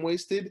time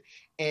wasted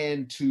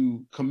and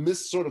to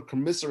sort of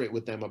commiserate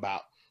with them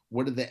about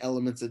what are the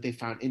elements that they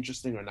found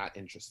interesting or not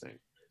interesting,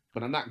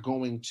 but I'm not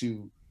going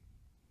to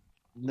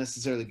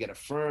necessarily get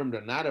affirmed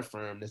or not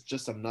affirmed. It's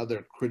just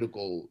another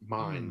critical Mm.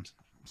 mind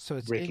So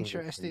it's breaking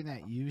interesting it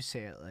that you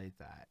say it like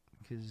that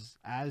because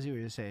as you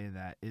were saying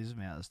that,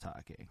 Ismail is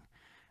talking.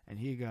 And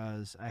he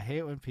goes, I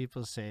hate when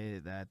people say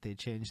that they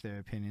change their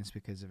opinions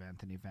because of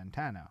Anthony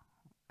Fantano.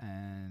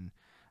 And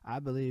I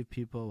believe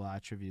people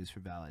watch reviews for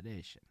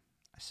validation.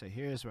 So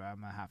here's where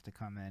I'm going to have to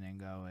come in and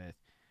go with,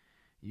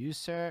 you,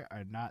 sir,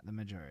 are not the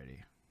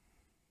majority.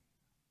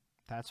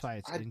 That's why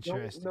it's I don't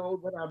interesting. know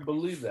that I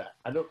believe that.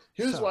 I don't.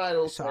 Here's So, why I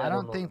don't so say I I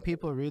don't don't know think that.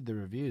 people read the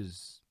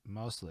reviews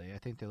mostly. I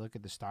think they look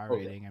at the star Oh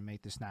yeah. rating and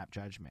make the snap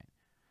judgment.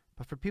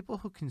 But for people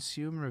who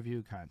consume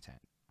review content,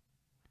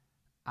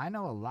 I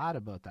know a lot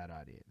about that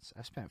audience.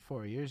 I've spent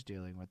 4 years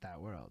dealing with that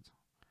world.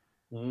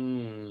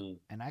 Mm.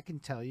 And I can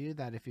tell you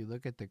that if you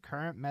look at the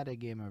current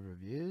metagame of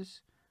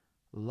reviews,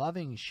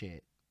 loving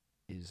shit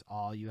is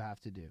all you have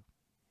to do.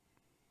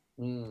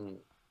 Mm.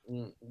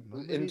 Mm. In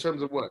Nobody,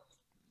 terms of what?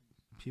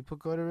 people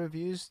go to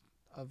reviews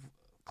of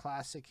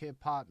classic hip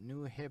hop,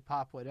 new hip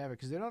hop, whatever,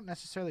 because they don't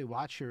necessarily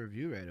watch your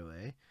review right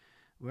away.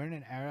 We're in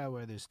an era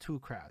where there's two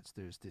crowds.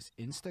 There's this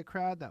Insta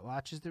crowd that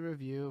watches the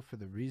review for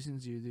the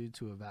reasons you do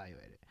to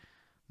evaluate it.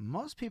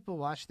 Most people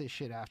watch this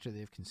shit after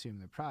they've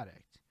consumed the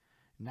product.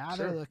 Now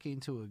they're Sure. looking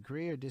to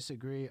agree or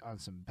disagree on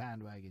some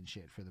bandwagon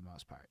shit for the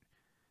most part.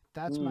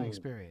 That's my Mm.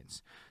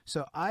 experience.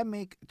 So I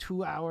make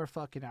 2-hour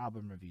fucking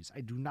album reviews.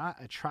 I do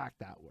not attract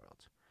that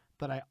world.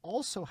 But I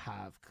also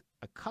have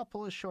a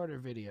couple of shorter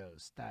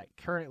videos that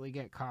currently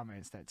get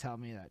comments that tell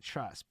me that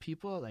trust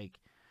people, like,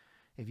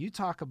 if you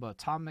talk about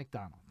Tom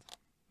McDonald,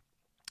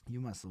 you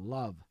must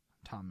love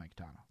Tom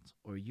McDonald,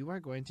 or you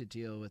are going to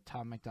deal with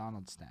Tom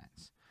McDonald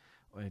stans.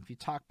 Or if you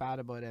talk bad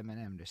about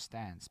Eminem, there's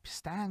stans.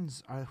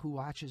 Stans are who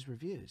watches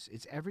reviews.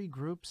 It's every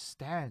group's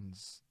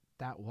stans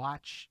that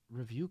watch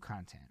review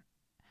content.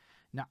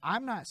 Now,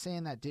 I'm not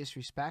saying that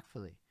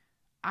disrespectfully.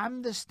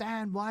 I'm the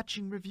stan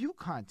watching review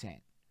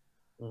content.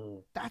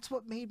 Mm. That's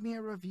what made me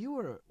a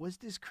reviewer, was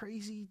this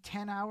crazy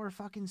 10-hour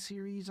fucking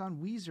series on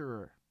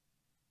Weezer.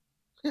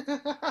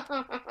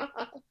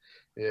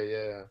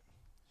 Yeah.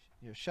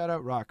 You know, shout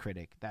out Raw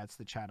Critic. That's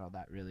the channel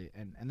that really.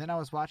 And then I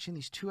was watching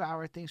these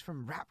 2-hour things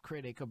from Rap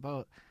Critic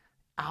about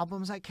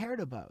albums I cared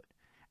about.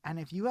 And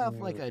if you have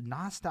like a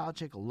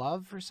nostalgic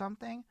love for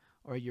something,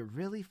 or you're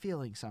really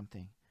feeling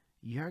something,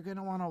 you're going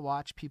to want to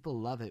watch people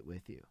love it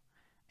with you.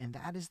 And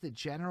that is the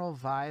general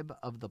vibe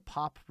of the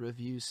pop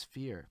review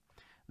sphere.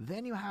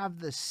 Then you have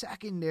the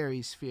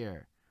secondary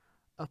sphere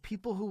of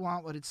people who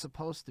want what it's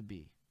supposed to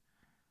be.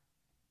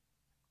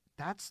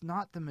 That's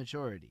not the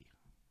majority.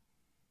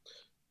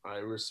 I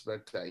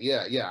respect that.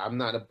 Yeah. I'm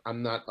not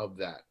of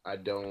that. I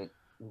don't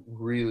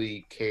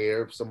really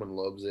care if someone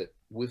loves it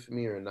with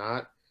me or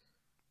not,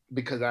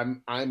 because I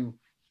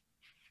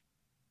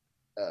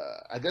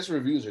guess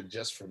reviews are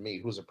just for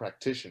me, who's a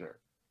practitioner.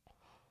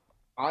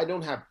 I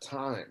don't have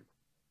time.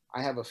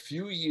 I have a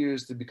few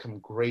years to become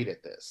great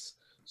at this.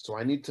 So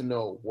I need to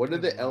know what are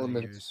You have the a lot of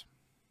elements. years.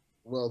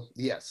 Well,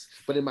 yes,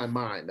 but in my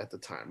mind at the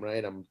time,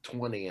 right? I'm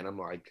 20 and I'm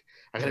like,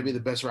 I gotta be the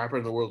best rapper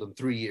in the world in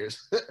 3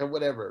 years and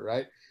whatever,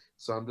 right?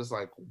 So I'm just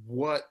like,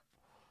 what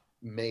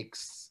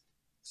makes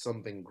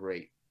something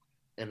great?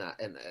 And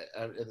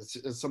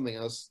it's something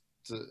else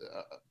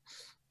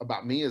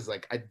about me is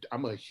like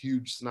I'm a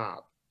huge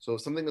snob. So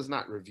if something is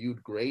not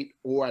reviewed great,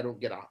 or I don't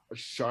get a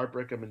sharp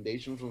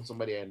recommendation from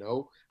somebody I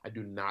know, I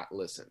do not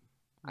listen.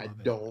 I Love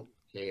it. don't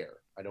care.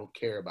 I don't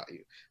care about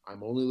you.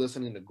 I'm only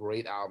listening to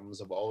great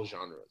albums of all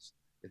genres.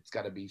 It's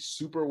got to be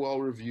super well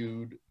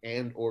reviewed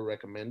and or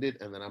recommended,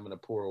 and then I'm going to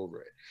pour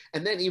over it.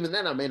 And then even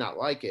then, I may not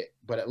like it,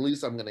 but at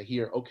least I'm going to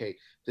hear, okay,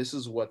 this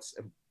is what's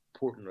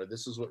important, or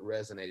this is what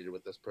resonated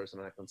with this person,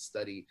 and I can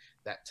study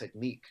that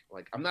technique.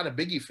 Like, I'm not a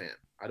Biggie fan.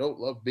 I don't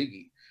love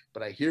Biggie,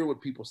 but I hear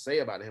what people say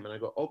about him, and I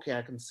go, okay,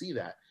 I can see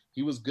that.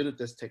 He was good at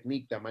this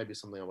technique. That might be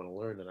something I want to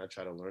learn, and I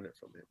try to learn it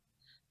from him.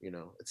 You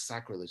know, it's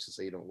sacrilege to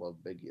say you don't love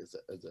Biggie as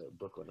a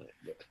Brooklynite,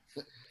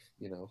 but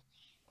you know.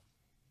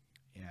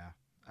 Yeah.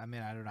 I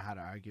mean, I don't know how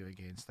to argue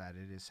against that.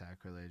 It is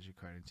sacrilege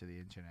according to the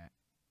internet.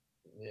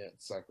 Yeah,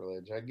 it's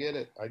sacrilege. I get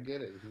it.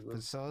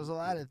 But so is a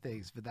lot of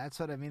things. But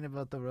that's what I mean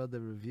about the world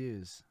of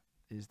reviews.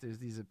 Is there's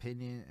these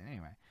opinions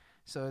anyway.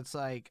 So it's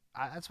like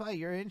that's why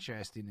you're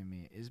interesting to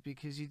me, is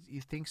because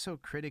you think so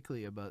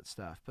critically about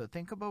stuff. But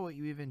think about what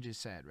you even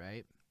just said,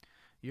 right?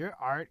 Your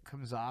art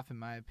comes off, in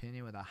my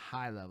opinion, with a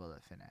high level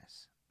of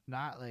finesse.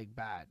 Not like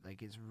bad.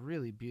 Like, it's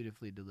really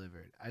beautifully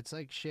delivered. It's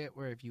like shit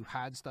where if you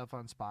had stuff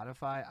on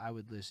Spotify, I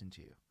would listen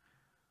to you.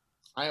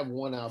 I have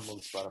one album on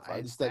Spotify.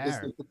 It's It's that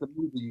there. it's the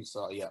movie you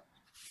saw. Yeah.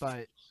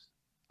 But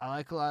I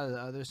like a lot of the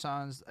other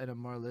songs in a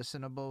more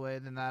listenable way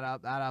than that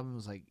album. That album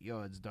was like,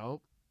 yo, it's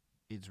dope.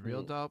 It's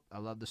real dope. I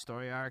love the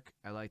story arc.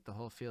 I like the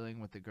whole feeling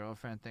with the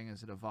girlfriend thing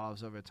as it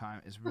evolves over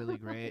time. It's really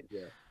great.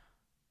 Yeah.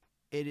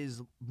 It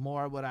is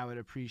more what I would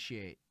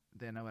appreciate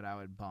than what I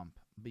would bump.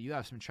 But you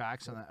have some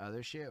tracks on that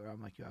other shit where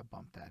I'm like, yo, I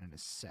bumped that in a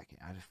second.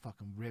 I just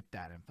fucking rip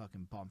that and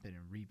fucking bump it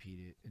and repeat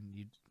it, and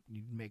you'd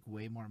make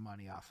way more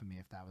money off of me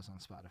if that was on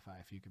Spotify,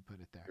 if you could put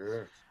it there.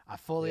 Sure. I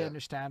fully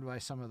understand why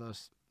some of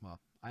those. Well,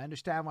 I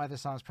understand why the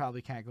songs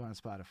probably can't go on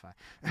Spotify.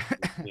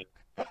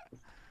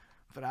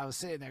 But I was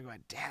sitting there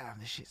going, damn,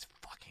 this shit's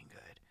fucking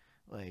good,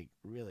 like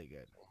really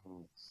good.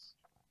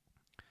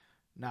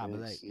 Nah,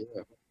 but like.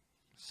 Yeah.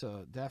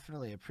 So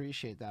definitely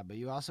appreciate that, but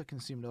you also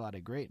consumed a lot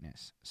of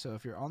greatness. So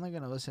if you're only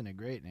going to listen to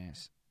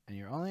greatness, and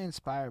you're only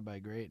inspired by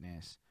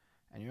greatness,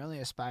 and you're only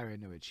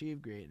aspiring to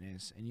achieve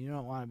greatness, and you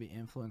don't want to be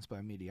influenced by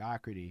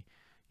mediocrity,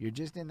 you're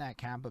just in that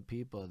camp of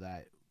people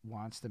that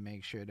wants to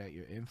make sure that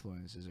your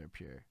influences are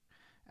pure.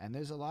 And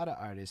there's a lot of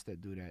artists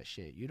that do that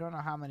shit. You don't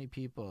know how many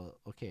people,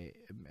 okay,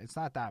 it's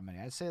not that many.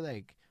 I'd say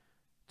like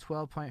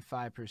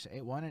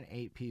 12.5%, 1 in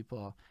 8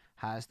 people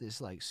has this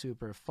like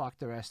super fuck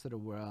the rest of the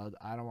world.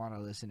 I don't want to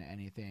listen to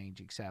anything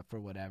except for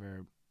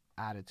whatever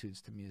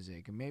attitudes to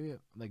music. And maybe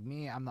like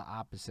me, I'm the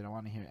opposite. I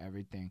want to hear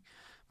everything.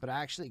 But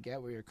I actually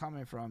get where you're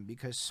coming from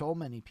because so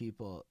many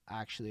people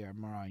actually are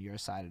more on your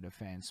side of the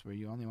fence where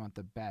you only want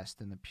the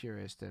best and the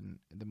purest and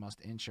the most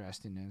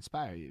interesting to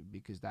inspire you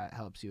because that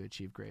helps you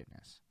achieve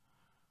greatness.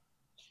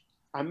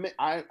 I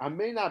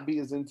may not be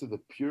as into the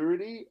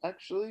purity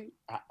actually.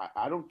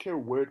 I don't care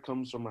where it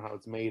comes from or how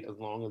it's made as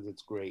long as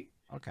it's great.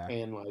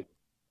 Okay. And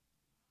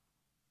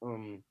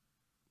um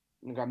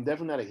like I'm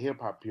definitely not a hip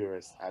hop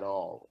purist at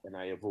all, and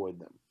I avoid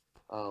them.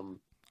 Um,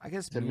 I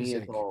guess to me,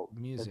 it's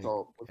music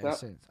all. What's that?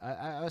 essence.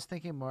 I was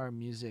thinking more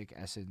music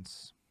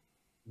essence.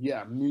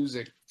 Yeah,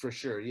 music for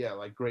sure. Yeah,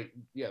 like great.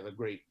 Yeah, the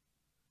great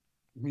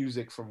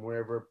music from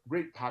wherever,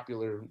 great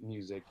popular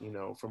music.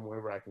 From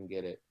wherever I can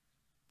get it.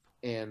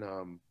 And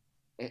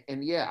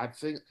and yeah, I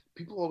think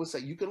people always say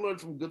you can learn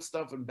from good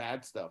stuff and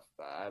bad stuff.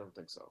 I don't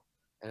think so.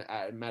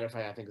 And matter of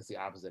fact, I think it's the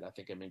opposite. I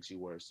think it makes you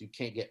worse. You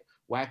can't get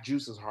whack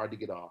juice is hard to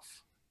get off.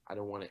 I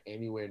don't want it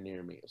anywhere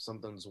near me. If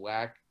something's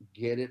whack,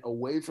 get it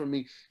away from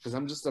me because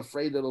I'm just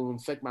afraid it'll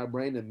infect my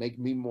brain and make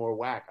me more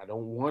whack. I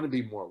don't want to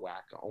be more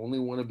whack. I only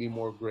want to be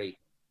more great.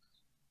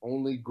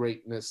 Only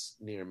greatness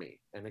near me,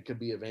 and it could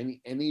be of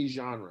any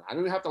genre. I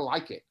don't even have to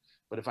like it,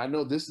 but if I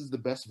know this is the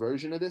best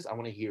version of this, I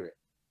want to hear it.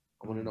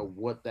 I want to know Mm.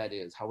 what that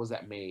is. How was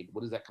that made?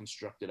 What is that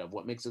constructed of?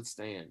 What makes it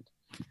stand?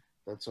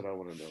 That's what I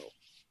want to know.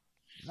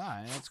 No,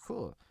 and it's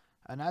cool.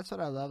 And that's what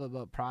I love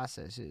about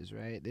processes,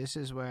 right? This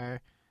is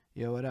where,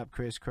 yo, what up,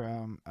 Chris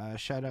Chrome?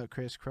 Shout out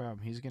Chris Chrome.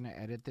 He's going to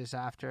edit this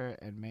after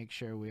and make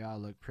sure we all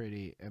look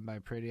pretty. And by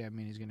pretty, I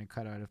mean he's going to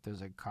cut out if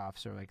there's like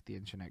coughs or like the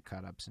internet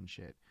cut ups and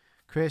shit.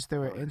 Chris, there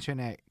were All right.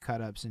 internet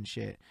cut ups and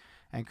shit.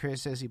 And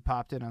Chris says he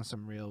popped in on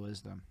some real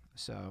wisdom.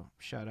 So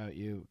shout out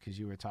you because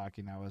you were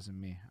talking. That wasn't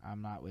me.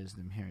 I'm not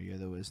wisdom here. You're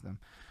the wisdom.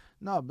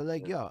 No, but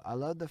like, yo, I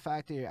love the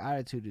fact that your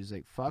attitude is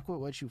like, fuck with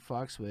what you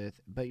fucks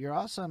with, but you're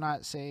also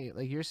not saying,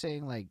 like, you're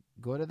saying, like,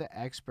 go to the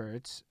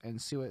experts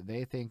and see what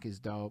they think is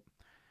dope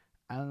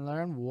and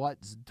learn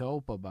what's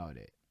dope about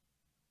it.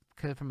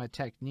 Because from a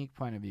technique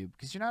point of view,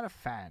 because you're not a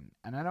fan,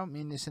 and I don't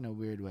mean this in a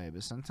weird way,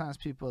 but sometimes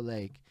people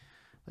like,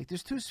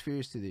 there's two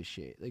spheres to this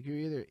shit. Like, you're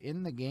either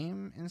in the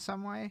game in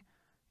some way,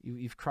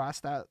 you've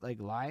crossed that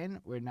like line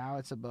where now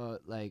it's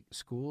about like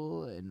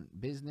school and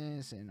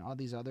business and all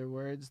these other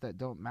words that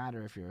don't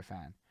matter if you're a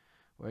fan,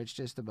 where it's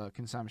just about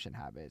consumption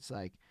habits.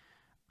 Like,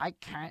 I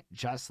can't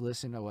just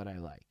listen to what I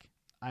like.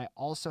 I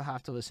also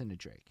have to listen to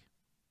Drake.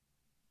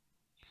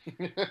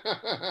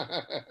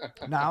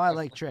 Now I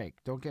like Drake.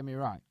 Don't get me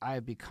wrong. I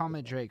have become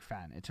a Drake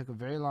fan. It took a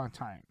very long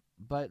time.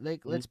 But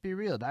like let's be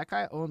real. That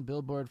guy owned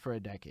Billboard for a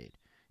decade.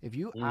 If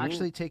you Mm-hmm.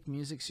 actually take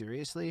music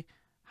seriously,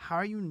 how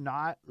are you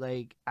not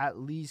like at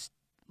least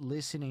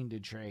listening to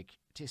Drake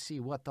to see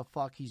what the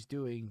fuck he's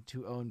doing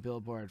to own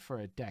Billboard for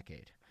a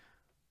decade?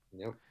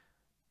 Yep.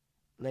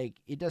 Like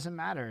it doesn't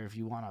matter if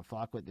you want to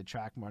fuck with the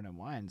track more than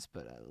once,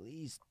 but at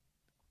least,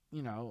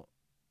 you know,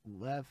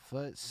 left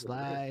foot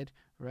slide,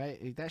 right?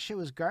 Like, that shit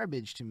was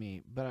garbage to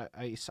me. But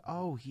I saw,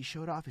 oh, he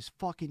showed off his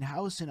fucking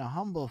house in a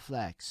humble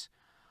flex.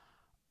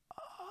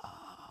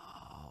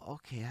 Oh,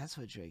 okay, that's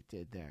what Drake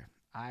did there.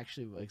 I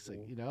actually like,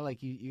 Mhm. you know,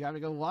 like you got to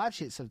go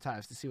watch it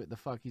sometimes to see what the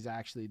fuck he's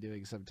actually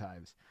doing.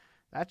 Sometimes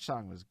that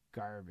song was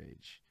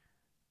garbage,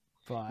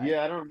 but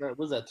Yeah, I don't know.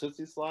 Was that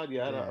Tootsie Slide?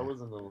 Yeah, I yeah,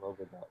 wasn't in love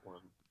with that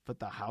one. but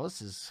the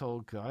house is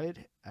so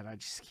good, and I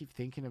just keep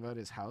thinking about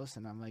his house,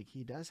 and I'm like,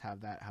 he does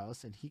have that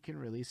house, and he can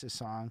release a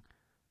song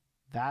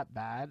that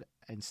bad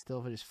and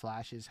still just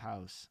flash his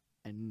house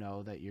and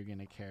know that you're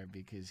gonna care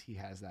because he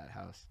has that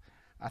house.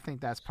 I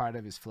think that's part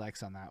of his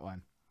flex on that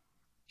one.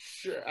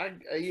 Sure.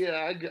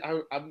 Yeah,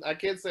 I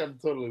can't say I'm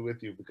totally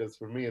with you because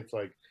for me, it's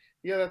like,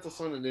 yeah, that's a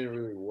song that didn't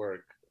really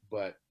work,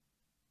 but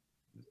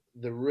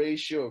the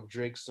ratio of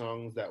Drake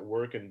songs that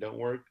work and don't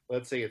work,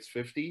 let's say it's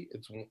 50,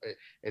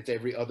 it's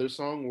every other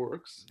song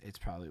works. It's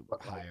probably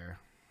But like, higher.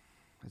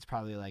 It's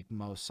probably like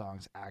most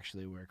songs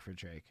actually work for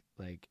Drake.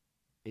 Like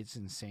it's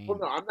well, insane.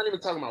 no, I'm not even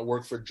talking about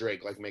work for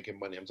Drake, like making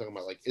money. I'm talking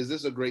about like, is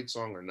this a great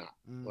song or not?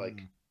 Like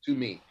Mm, to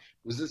me,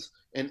 was this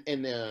and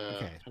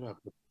okay. how do I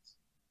put this?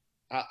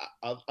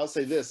 I'll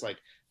say this, like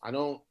I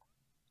don't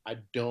I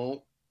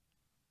don't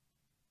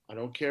I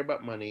don't care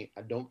about money.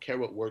 I don't care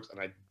what works, and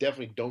I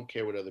definitely don't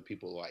care what other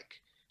people like.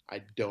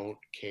 I don't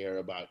care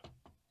about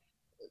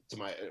to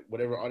my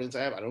whatever audience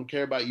I have. I don't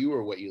care about you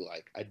or what you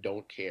like. I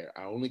don't care.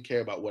 I only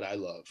care about what I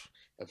love.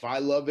 If I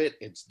love it,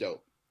 it's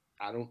dope.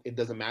 I don't. It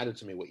doesn't matter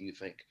to me what you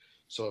think.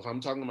 So if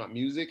I'm talking about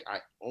music, I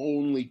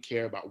only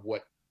care about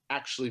what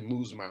actually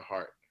moves my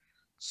heart.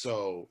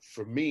 So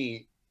for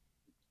me,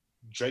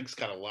 Drake's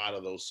got a lot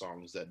of those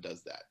songs that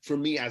does that. For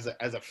me as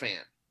a fan,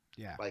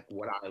 Yeah. like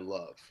what I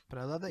love, But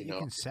I love that you you know.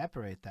 can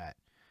separate that.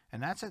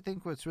 And that's I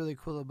think what's really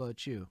cool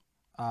about you.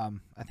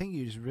 I think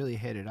you just really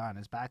hit it on.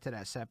 It's back to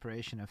that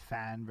separation of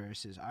fan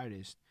versus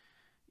artist.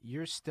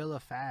 You're still a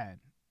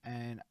fan.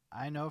 And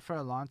I know for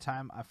a long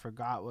time I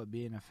forgot what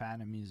being a fan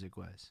of music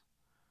was.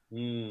 I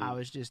Mm.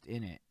 was just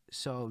in it.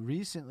 So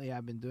recently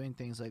I've been doing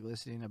things like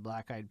listening to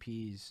Black Eyed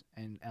Peas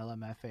and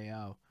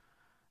LMFAO.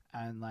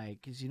 And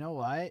like, 'cause you know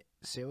what?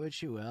 Say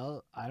what you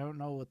will, I don't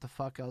know what the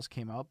fuck else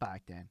came out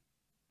back then.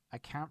 I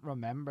can't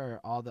remember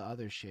all the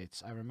other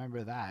shits. I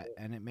remember that,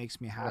 and it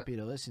makes me Yeah. happy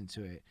to listen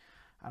to it.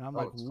 And I'm Oh,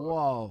 like, it's fun.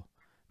 whoa,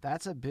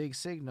 that's a big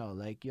signal.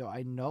 Like, yo,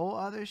 I know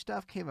other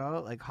stuff came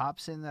out, like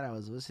Hobson, that I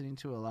was listening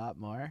to a lot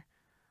more,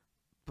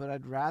 but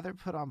I'd rather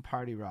put on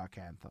Party Rock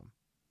Anthem.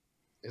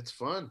 It's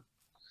fun.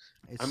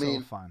 It's I so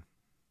mean, fun.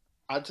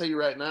 I'll tell you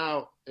right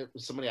now, if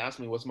somebody asked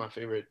me what's my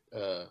favorite,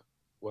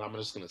 well, I'm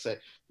just gonna say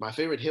my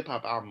favorite hip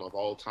hop album of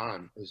all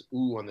time is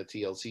 "Ooh" on the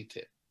TLC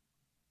Tip.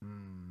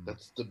 Mm.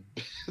 That's the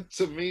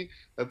to me,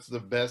 that's the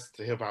best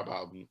hip hop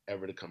album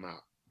ever to come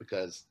out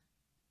because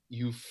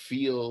you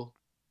feel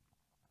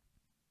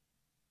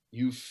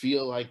you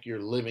feel like you're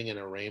living in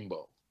a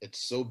rainbow. It's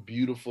so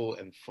beautiful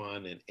and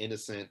fun and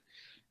innocent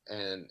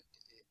and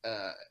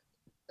uh,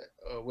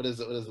 what is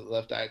it? What is it?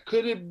 Left eye.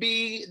 Could it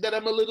be that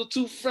I'm a little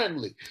too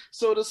friendly?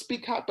 So to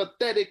speak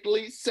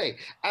hypothetically, say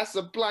I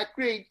supply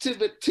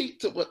creativity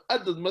to what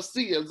others must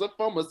see as a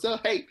form of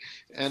self hate,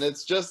 and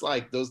it's just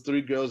like those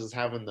three girls is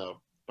having the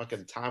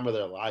fucking time of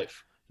their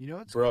life, You know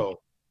what's cool?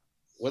 bro.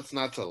 What's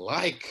not to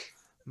like?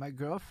 My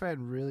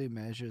girlfriend really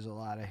measures a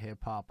lot of hip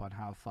hop on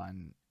how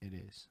fun it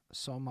is.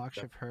 So much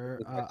of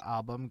her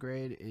album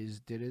grade is,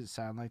 did it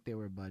sound like they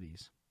were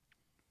buddies?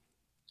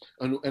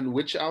 And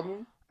which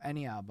album?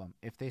 Any album,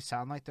 if they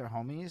sound like they're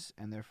homies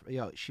and they're,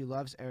 yo, she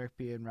loves Eric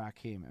B and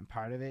Rakim, and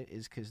part of it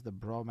is because the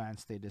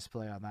bromance they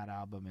display on that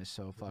album is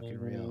so fucking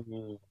real.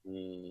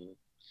 Mhm.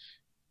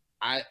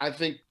 I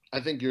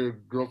think your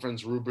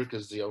girlfriend's rubric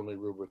is the only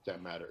rubric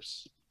that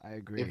matters. I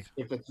agree.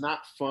 If it's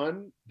not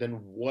fun, then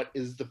what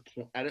is the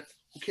point?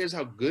 Who cares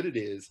how good it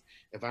is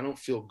if I don't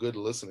feel good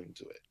listening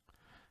to it?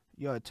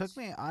 Yo, it took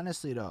me,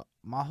 honestly though,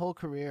 my whole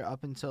career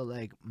up until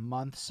like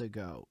months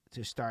ago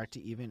to start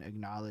to even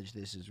acknowledge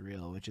this is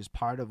real, which is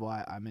part of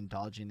why I'm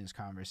indulging this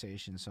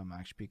conversation so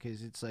much,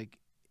 because it's like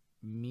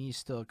me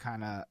still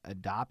kind of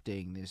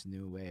adopting this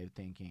new way of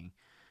thinking.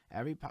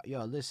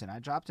 Yo, listen, I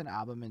dropped an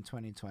album in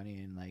 2020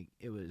 and like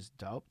it was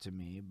dope to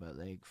me, but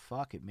like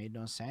fuck, it made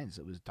no sense.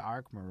 It was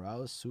dark,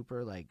 morose,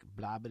 super like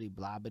blabbity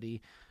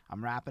blabbity.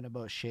 I'm rapping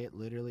about shit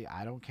literally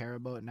I don't care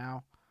about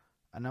now.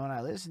 And then when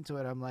I listen to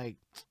it, I'm like,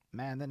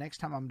 man, the next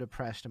time I'm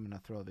depressed, I'm gonna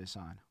throw this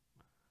on.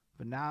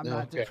 But now I'm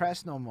not Okay.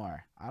 depressed no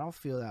more. I don't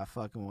feel that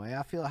fucking way.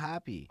 I feel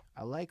happy.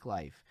 I like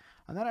life.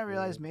 And then I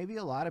realized Mm, maybe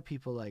a lot of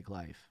people like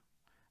life.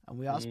 And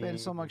we all spend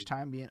so much mm,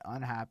 time being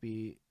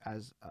unhappy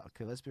as,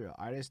 okay, let's be real.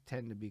 Artists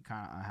tend to be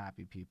kind of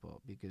unhappy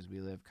people because we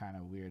live kind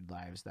of weird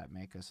lives that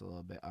make us a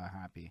little bit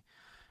unhappy.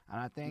 And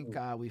I think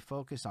mm. we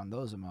focus on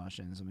those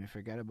emotions and we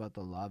forget about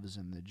the loves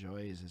and the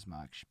joys as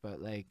much.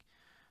 But like,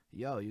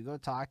 yo, you go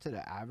talk to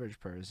the average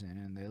person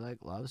and they like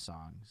love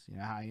songs. You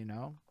know how you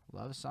know?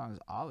 Love songs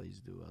always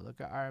do well. Look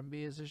at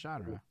R&B as a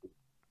genre.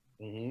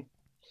 Mhm.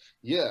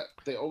 Yeah,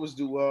 they always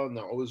do well and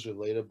they're always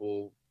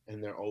relatable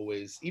and they're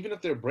always even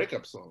if they're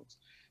breakup songs,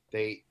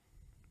 they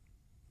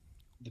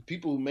the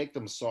people who make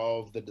them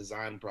solve the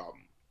design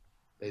problem.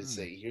 They Mm.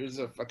 say, here's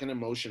a fucking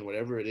emotion,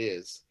 whatever it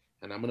is,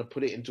 and I'm gonna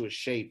put it into a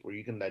shape where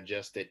you can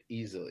digest it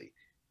easily.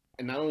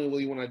 And not only will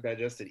you want to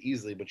digest it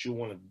easily, but you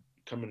want to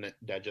come and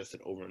digest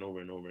it over and over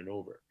and over and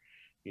over.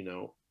 You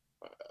know,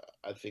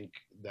 I think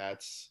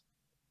that's.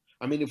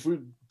 I mean, if we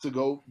to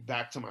go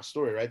back to my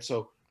story, right?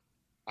 So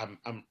I'm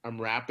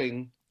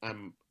rapping.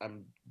 I'm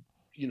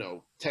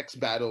text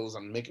battles.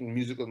 I'm making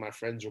music with my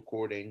friends,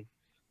 recording,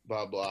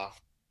 blah blah,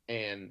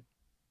 and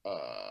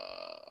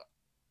uh,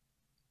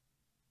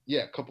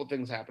 yeah, a couple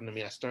things happened to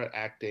me. I started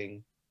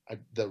acting.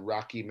 The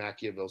Rocky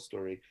Machiavelli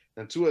story.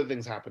 And two other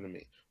things happened to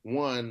me.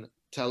 One,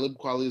 Talib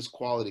Kweli's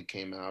Quality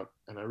came out,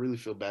 and I really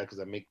feel bad because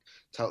I make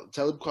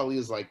Talib Kweli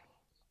is like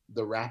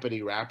the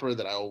rapidy rapper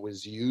that I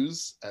always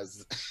use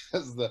as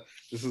as the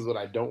this is what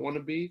I don't want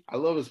to be. I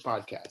love his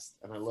podcast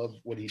and I love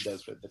what he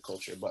does for the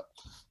culture, but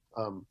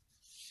um,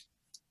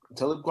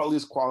 Talib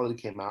Kweli's Quality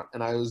came out,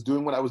 and I was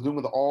doing what I was doing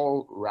with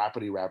all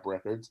rapidy rap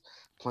records,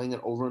 playing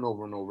it over and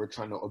over and over,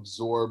 trying to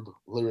absorb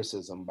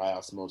lyricism by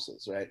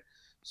osmosis, right?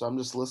 So I'm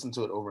just listening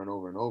to it over and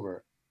over and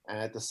over. And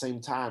at the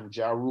same time,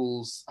 Ja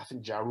Rule's, I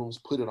think Ja Rule's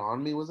Put It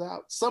On Me was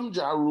out. Some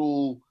Ja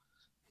Rule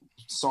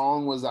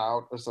song was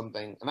out or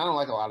something. And I don't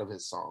like a lot of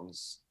his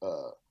songs.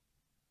 Uh,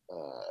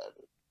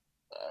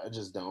 I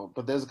just don't.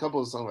 But there's a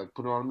couple of songs like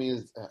Put It On Me,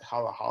 is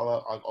Holla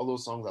Holla, like all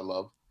those songs I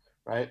love,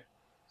 right?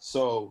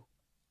 So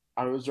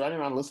I was riding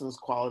around listening to this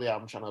quality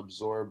album, trying to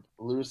absorb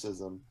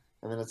lyricism,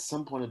 and then at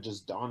some point it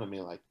just dawned on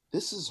me like,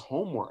 this is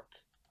homework.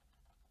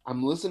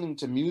 I'm listening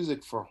to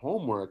music for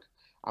homework.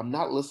 I'm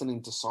not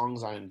listening to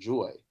songs I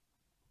enjoy.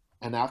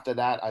 And after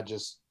that, I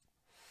just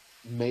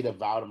made a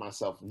vow to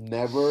myself,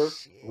 never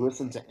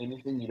listen Shit. to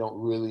anything you don't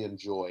really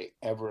enjoy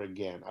ever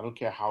again. I don't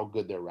care how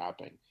good they're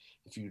rapping.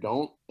 If you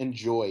don't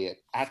enjoy it,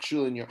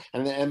 actually in your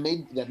and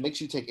that makes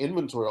you take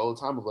inventory all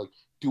the time of like,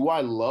 do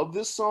I love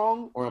this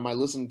song or am I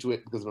listening to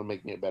it because it'll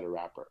make me a better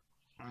rapper?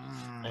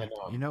 And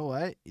You know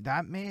what?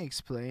 That may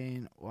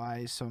explain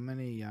why so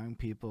many young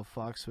people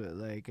fucks with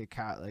like a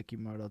cat like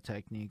Immortal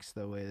Techniques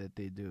the way that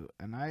they do.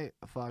 And I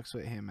fucks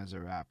with him as a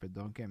rapper,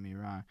 don't get me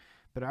wrong.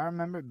 But I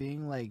remember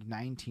being like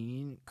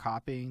 19,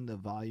 copying the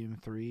Volume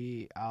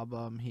 3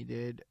 album he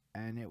did,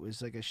 and it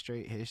was like a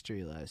straight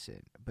history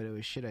lesson. But it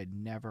was shit I'd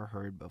never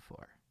heard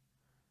before.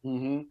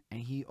 mm-hmm.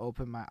 And he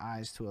opened my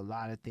eyes to a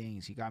lot of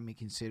things. He got me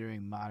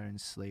considering modern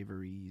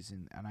slaveries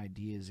and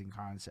ideas and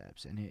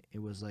concepts. And it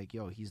was like,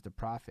 yo, he's the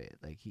prophet.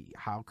 Like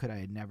how could I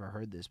have never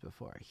heard this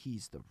before?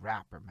 He's the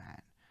rapper,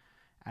 man.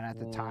 And at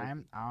the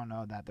time, I don't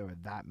know that there were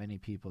that many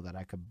people that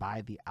I could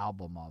buy the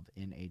album of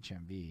in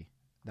HMV.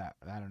 That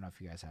I don't know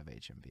if you guys have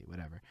HMV,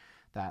 whatever.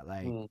 That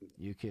like Mm-hmm.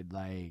 you could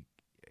like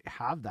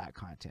have that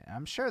content.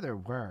 I'm sure there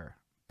were,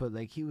 but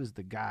like he was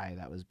the guy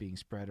that was being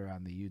spread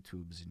around the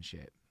YouTubes and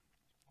shit.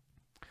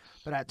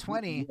 But at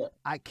 20, Yeah.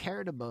 I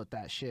cared about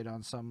that shit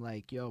on some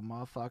like, yo,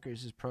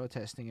 motherfuckers is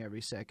protesting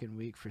every second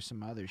week for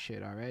some other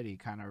shit already,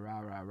 kind of rah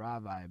rah rah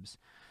vibes.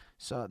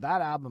 So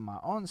that album I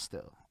own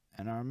still.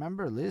 And I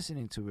remember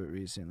listening to it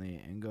recently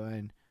and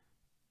going,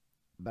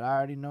 but I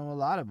already know a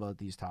lot about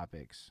these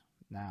topics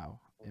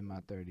now in my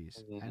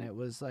 30s. And Mm-hmm. it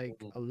was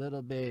like a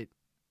little bit,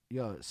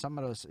 yo, some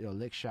of those, yo,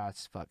 lick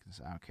shots, fucking,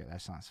 I don't care.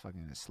 That sounds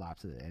fucking, it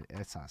slaps.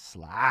 It sounds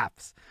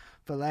slaps.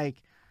 But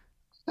like,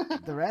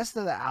 the rest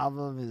of the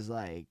album is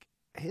like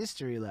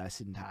history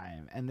lesson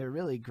time, and they're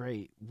really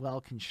great, well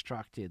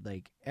constructed.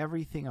 Like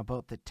everything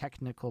about the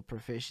technical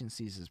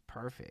proficiencies is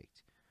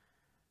perfect.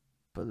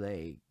 But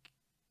like,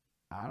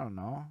 I don't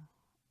know.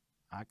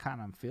 I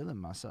kind of feeling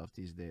myself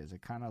these days. I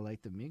kind of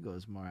like the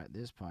Migos more at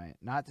this point.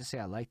 Not to say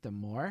I like them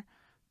more,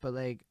 but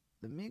like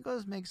the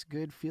Migos makes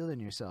good feeling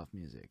yourself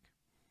music.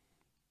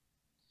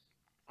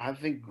 I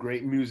think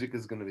great music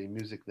is going to be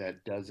music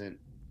that doesn't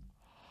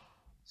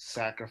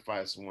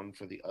sacrifice one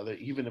for the other,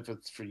 even if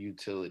it's for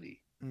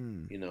utility.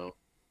 Mm. You know,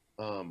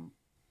 um,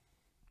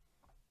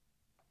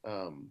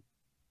 um,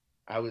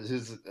 I was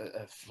this is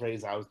a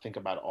phrase I would think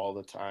about all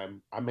the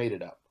time. I made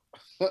it up,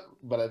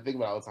 but I think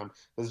about it all the time.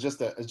 It's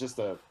just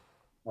a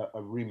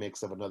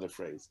remix of another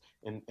phrase.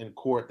 In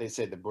court, they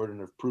say the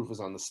burden of proof is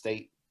on the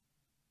state.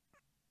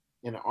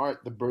 In art,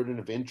 the burden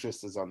of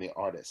interest is on the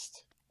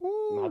artist, not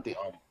Woo! the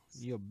audience.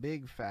 Yo,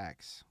 big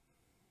facts.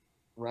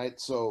 Right?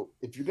 So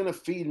if you're gonna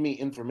feed me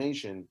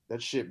information,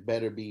 that shit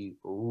better be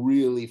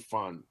really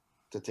fun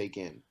to take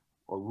in,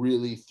 or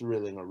really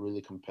thrilling, or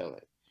really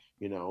compelling.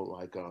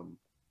 Like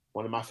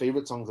one of my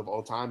favorite songs of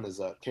all time is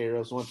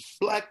KRS One,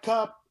 Black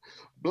Cop,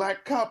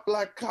 Black Cop,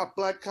 Black Cop,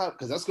 Black Cop,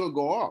 because that's gonna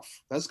go off.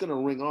 That's gonna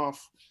ring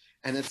off,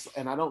 and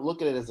I don't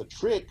look at it as a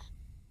trick.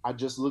 I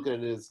just look at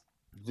it as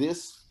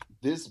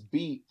this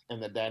beat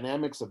and the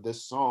dynamics of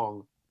this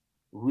song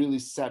really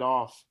set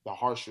off the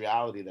harsh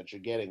reality that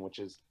you're getting, which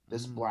is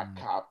this black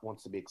Mm. cop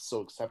wants to be so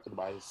accepted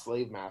by his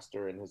slave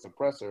master and his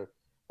oppressor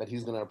that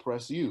he's going to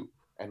oppress you.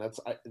 And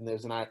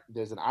there's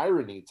an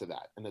irony to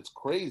that, and it's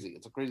crazy.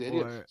 It's a crazy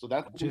idea. Or So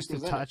that's what we just to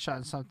presented. touch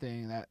on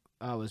something that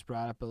was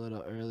brought up a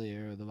little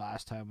earlier, the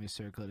last time we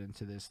circled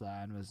into this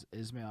line was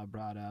Ismail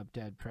brought up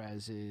Dead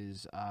Prez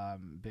is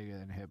bigger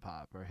than hip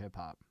hop or hip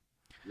hop.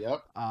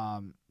 Yep.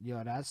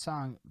 Yo, that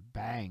song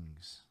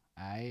bangs.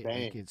 I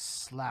like Bang. it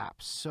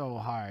slaps so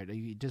hard.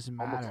 It doesn't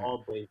Almost matter.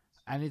 all bass.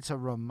 And it's a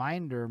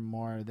reminder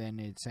more than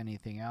it's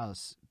anything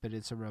else. But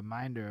it's a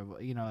reminder of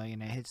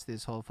and it hits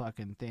this whole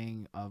fucking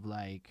thing of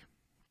like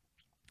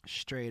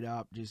straight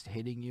up just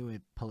hitting you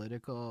with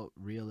political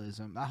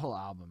realism. That whole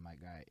album, my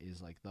guy,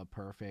 is like the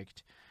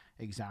perfect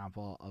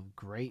example of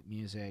great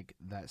music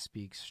that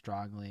speaks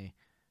strongly.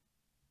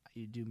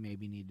 You do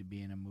maybe need to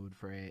be in a mood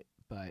for it,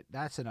 but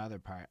that's another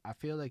part. I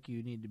feel like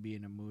you need to be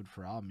in a mood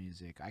for all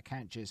music. I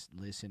can't just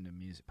listen to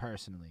music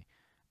personally.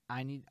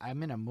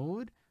 I'm in a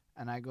mood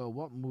and I go,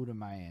 what mood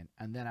am I in?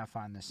 And then I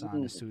find the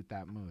song to Mm, suit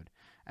that mood.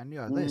 And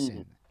mm,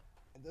 listen,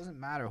 it doesn't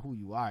matter who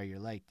you are, you're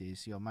like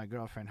this. My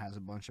girlfriend has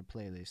a bunch of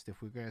playlists.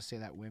 If we're gonna say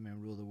that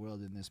women rule the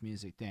world in this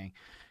music thing,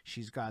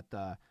 she's got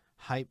the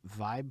hype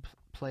vibe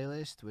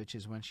playlist, which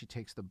is when she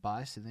takes the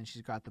bus, and then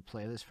she's got the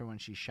playlist for when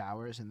she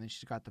showers, and then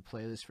she's got the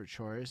playlist for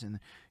chores, and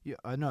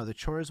no, the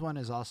chores one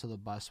is also the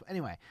bus.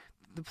 Anyway,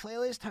 the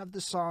playlist have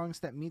the songs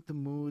that meet the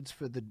moods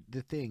for the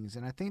things,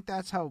 and I think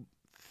that's how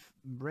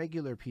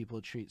regular people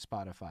treat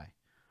Spotify.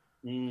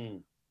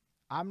 mm,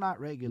 I'm not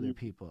regular mm,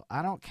 people.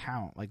 I don't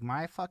count. Like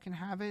my fucking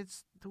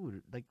habits,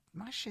 dude, like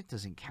my shit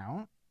doesn't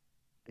count.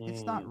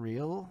 It's not mm.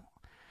 real.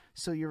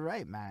 So you're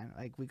right, man.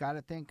 Like we got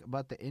to think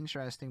about the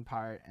interesting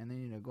part and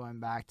then going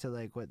back to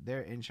like what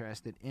they're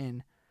interested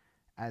in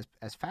as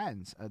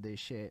fans of this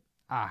shit.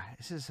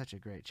 This is such a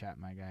great chat,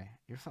 my guy.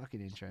 You're fucking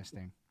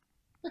interesting.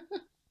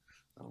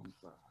 Um,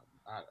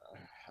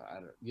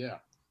 I, yeah.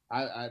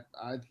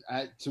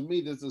 To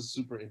me, this is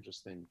super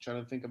interesting.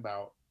 Trying to think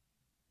about,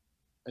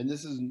 and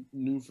this is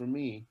new for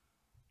me.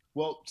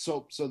 Well,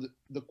 so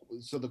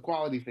the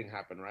quality thing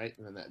happened, right?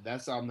 And then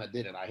that's the album that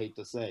did it. I hate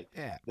to say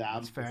Yeah, that that's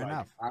album was fair like,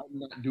 enough. I'm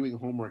not doing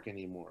homework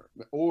anymore,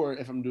 or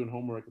if I'm doing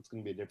homework, it's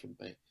going to be a different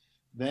thing.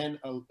 Then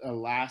a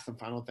last and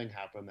final thing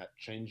happened that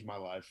changed my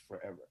life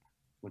forever,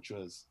 which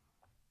was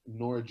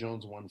Nora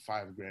Jones won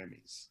 5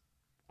 Grammys.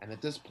 And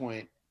at this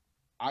point,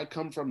 I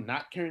come from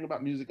not caring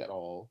about music at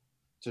all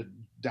to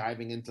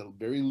diving into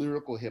very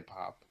lyrical hip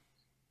hop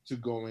to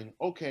going,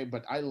 okay,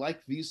 but I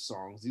like these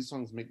songs. These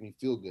songs make me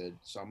feel good.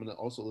 So I'm going to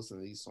also listen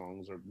to these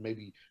songs, or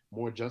maybe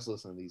more just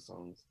listen to these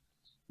songs.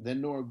 Then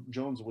Nora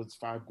Jones wins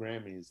 5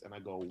 Grammys, and I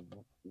go,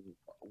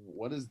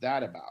 what is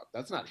that about?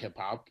 That's not hip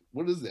hop.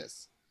 What is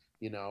this?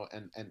 You know,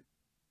 and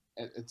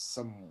it's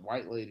some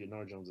white lady.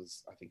 Nora Jones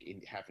is, I think,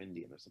 half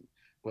Indian or something.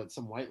 But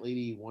some white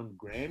lady won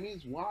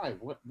Grammys. Why?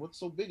 What's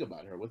so big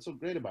about her? What's so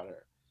great about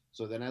her?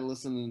 So then I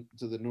listen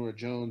to the Nora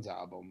Jones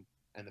album,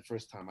 and the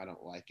first time I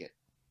don't like it.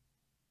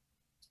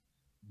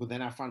 But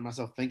then I find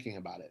myself thinking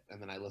about it,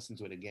 and then I listen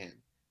to it again.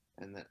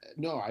 And then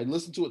no, I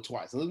listened to it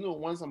twice. I listened to it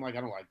once. I'm like,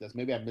 I don't like this.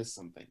 Maybe I missed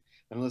something.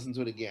 Then I listen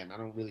to it again. I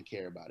don't really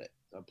care about it.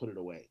 I put it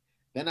away.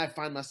 Then I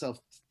find myself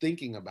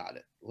thinking about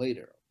it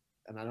later,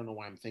 and I don't know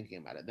why I'm thinking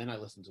about it. Then I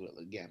listen to it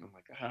again. I'm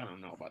like, I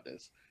don't know about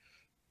this.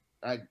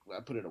 I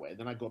put it away.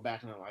 Then I go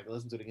back and I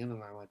listen to it again,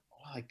 and I'm like,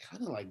 oh, I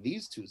kind of like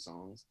these two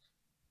songs.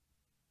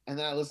 And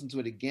then I listen to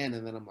it again,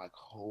 and then I'm like,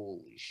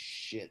 holy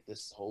shit,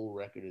 this whole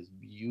record is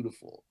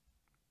beautiful,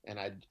 and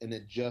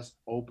it just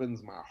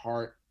opens my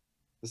heart.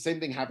 The same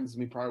thing happens to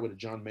me probably with a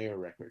John Mayer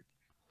record,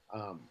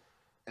 um,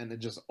 and it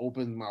just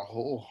opens my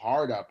whole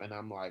heart up, and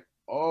I'm like,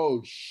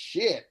 oh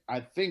shit, I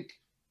think.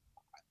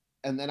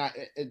 And then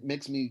it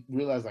makes me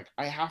realize like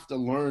I have to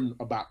learn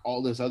about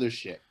all this other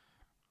shit.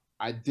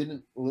 I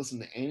didn't listen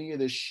to any of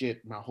this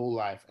shit my whole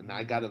life, and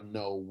I got to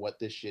know what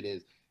this shit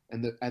is.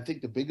 And I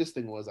think the biggest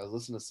thing was I was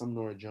listening to some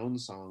Nora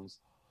Jones songs,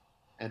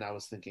 and I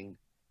was thinking,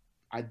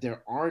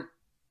 there aren't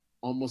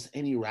almost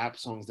any rap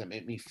songs that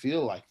make me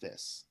feel like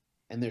this,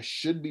 and there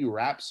should be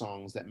rap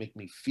songs that make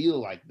me feel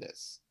like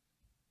this.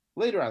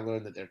 Later, I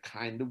learned that there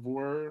kind of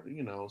were,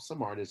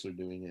 some artists were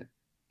doing it,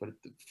 but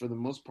for the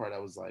most part, I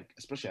was like,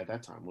 especially at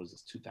that time, was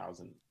this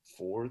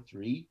 2004,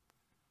 three?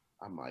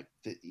 I'm like,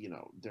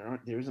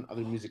 there isn't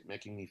other music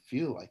making me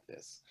feel like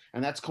this,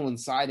 and that's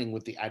coinciding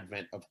with the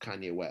advent of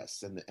Kanye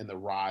West and the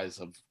rise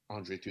of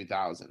Andre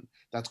 3000.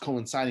 That's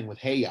coinciding with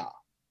Hey Ya.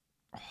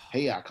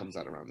 Hey Ya comes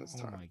out around this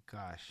Oh time. my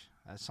gosh,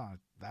 that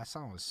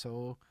song was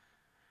so,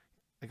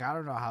 like, I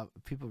don't know how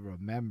people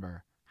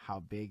remember how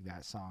big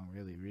that song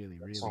really, really,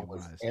 That really song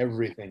was was.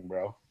 everything,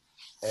 bro.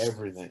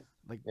 Everything.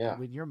 Like Yeah.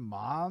 when your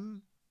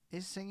mom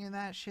is singing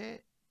that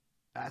shit,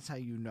 that's how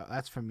you know.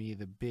 That's for me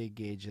the big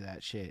gauge of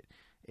that shit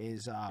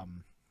is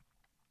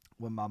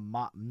when my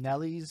mom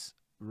Nelly's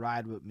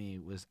Ride With Me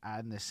was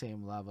at the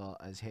same level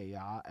as Hey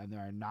Ya, and there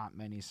are not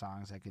many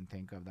songs I can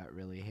think of that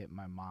really hit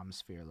my mom's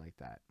sphere like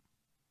that.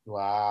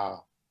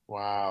 Wow.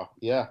 Wow.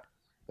 Yeah.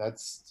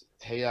 That's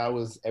Hey Ya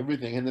was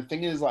everything. And the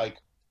thing is, like,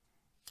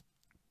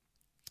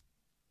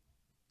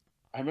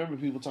 I remember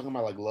people talking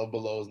about like Love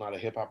Below is not a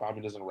hip hop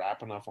album, doesn't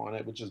rap enough on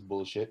it, which is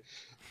bullshit.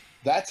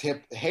 That's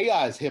hip. Hey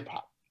Ya is hip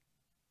hop.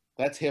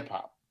 That's hip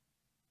hop.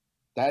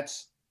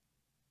 That's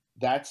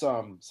that's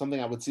something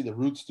I would see the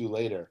Roots do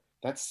later.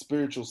 That's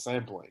spiritual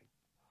sampling.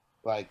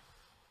 Like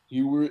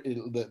you were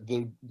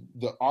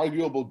the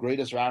arguable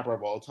greatest rapper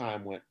of all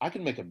time went, I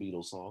can make a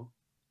Beatles song,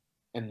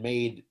 and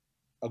made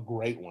a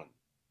great one.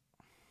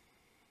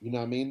 You know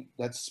what I mean?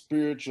 That's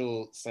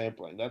spiritual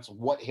sampling. That's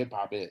what hip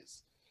hop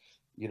is.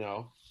 You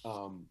know,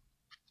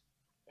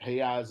 Hey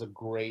Ya is a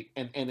great,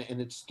 and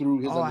it's through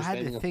his Oh, I had to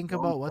understanding of think drum.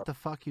 about what the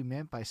fuck you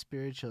meant by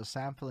spiritual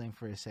sampling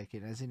for a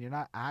second. As in, you're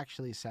not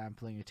actually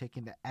sampling, you're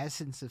taking the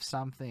essence of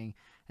something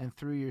and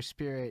through your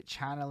spirit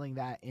channeling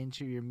that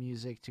into your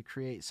music to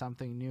create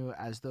something new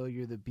as though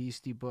you're the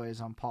Beastie Boys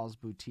on Paul's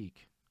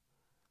Boutique.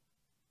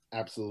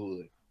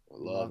 Absolutely, I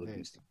love Love the it.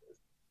 Beastie Boys.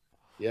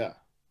 Yeah,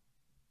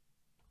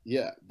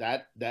 yeah.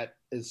 That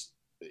is,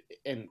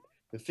 and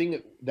the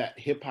thing that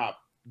hip hop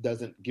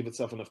doesn't give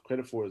itself enough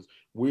credit for is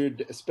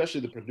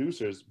especially the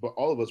producers, but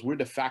all of us, we're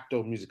de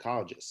facto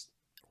musicologists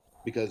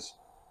because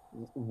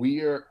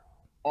we're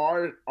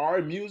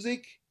our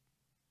music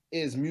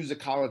is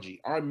musicology.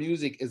 Our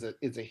music is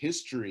a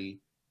history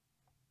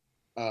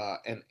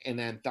and an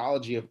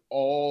anthology of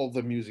all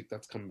the music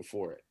that's come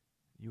before it.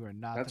 You are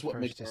not the That's what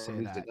first makes to our say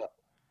music that. up.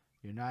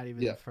 You're not even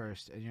the Yeah,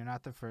 first, and you're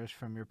not the first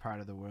from your part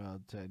of the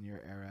world to in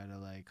your era to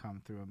like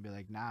come through and be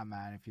like, nah,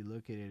 man. If you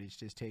look at it, it's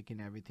just taking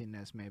everything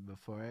that's made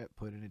before it,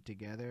 putting it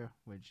together,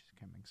 which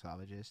is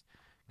mixologist,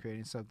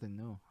 creating something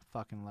new. I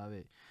fucking love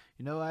it.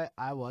 You know what?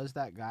 I was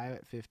that guy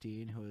at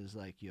 15 who was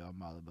like, yo,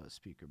 I'm all about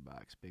speaker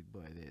box, big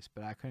boy, this,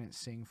 but I couldn't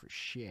sing for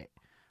shit.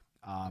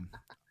 Um,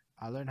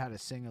 I learned how to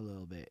sing a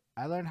little bit.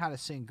 I learned how to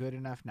sing good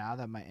enough now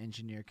that my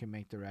engineer can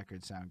make the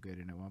record sound good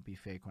and it won't be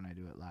fake when I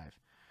do it live.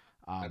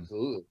 Um,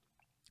 absolutely.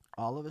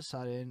 all of a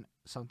sudden,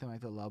 something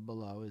like the Love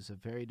Below is a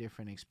very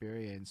different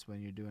experience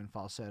when you're doing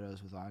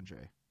falsettos with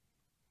Andre.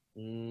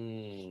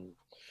 Mm,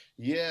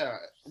 yeah,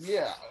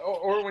 yeah.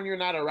 Or when you're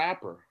not a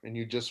rapper and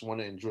you just want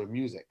to enjoy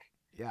music,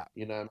 Yeah,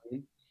 you know what I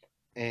mean?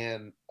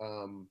 And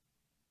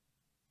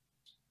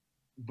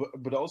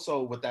but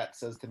also what that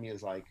says to me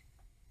is like,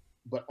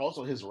 but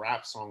also his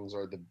rap songs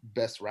are the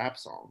best rap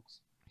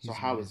songs. So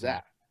he's how is amazing.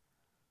 that?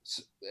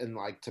 And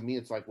like to me,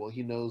 it's like, well,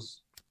 he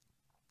knows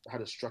how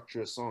to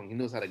structure a song. He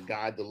knows how to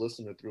guide the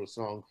listener through a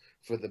song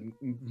for the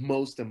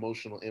most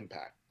emotional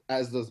impact,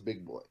 as does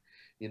Big Boy.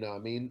 You know what I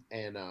mean?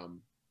 And uh,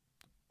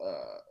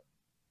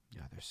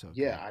 Yeah, they're so good.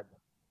 yeah,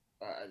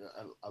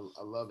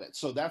 I love it.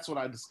 So that's what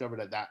I discovered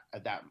at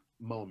that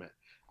moment.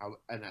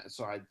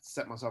 So I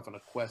set myself on a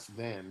quest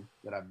then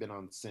that I've been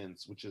on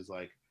since, which is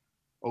like,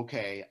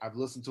 okay, I've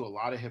listened to a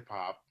lot of hip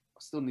hop. I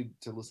still need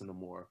to listen to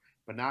more,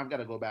 but now I've got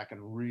to go back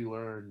and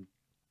relearn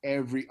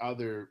every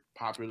other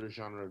popular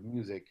genre of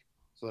music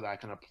so that I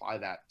can apply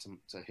that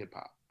to hip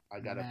hop. I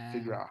got to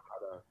figure Man, out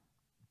how to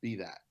be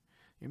that.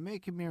 you're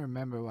making me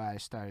remember why I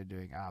started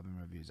doing album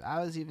reviews.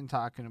 I was even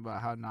talking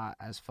about how not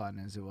as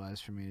fun as it was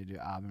for me to do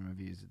album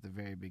reviews at the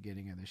very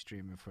beginning of the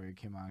stream before you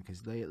came on,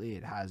 because lately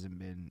it hasn't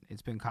been.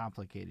 It's been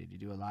complicated. You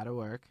do a lot of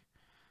work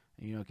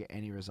and you don't get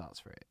any results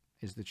for it.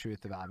 Is the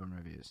truth of album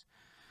reviews.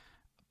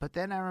 But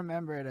then I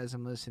remembered as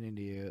I'm listening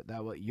to you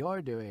that what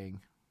you're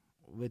doing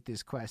with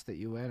this quest that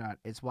you went on,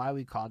 it's why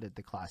we called it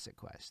the Classic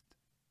Quest.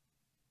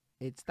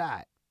 It's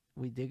that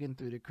we digging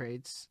through the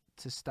crates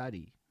to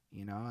study,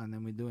 and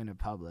then we do it in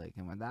public.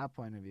 And with that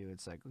point of view,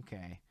 it's like,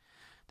 okay,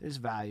 there's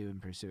value in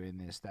pursuing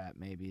this that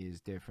maybe is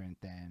different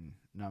than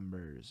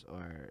numbers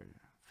or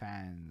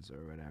fans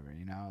or whatever,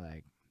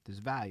 like there's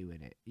value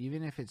in it.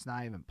 Even if it's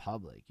not even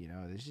public,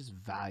 there's just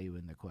value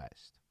in the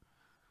quest.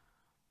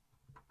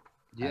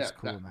 That's Yeah,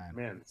 cool, that man.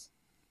 man.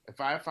 If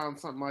I found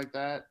something like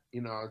that,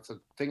 it's a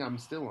thing I'm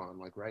still on.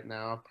 Like right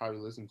now, I've probably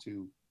listened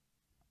to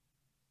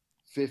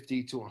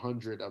 50 to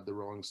 100 of the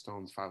Rolling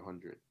Stones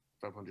 500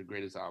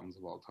 greatest albums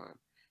of all time.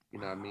 You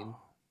know what I mean?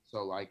 Wow.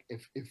 So like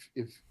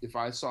if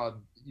I saw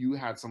you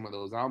had some of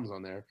those albums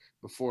on there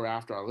before or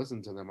after I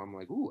listened to them, I'm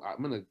like, ooh,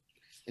 I'm gonna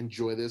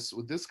enjoy this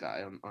with this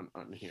guy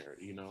on here.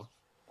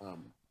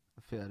 Um,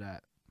 I feel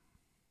that.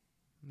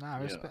 No,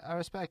 yeah. I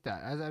respect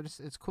that.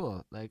 It's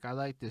cool. Like I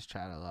like this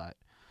chat a lot.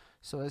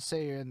 So let's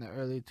say you're in the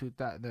early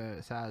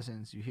the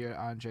thousands. You hear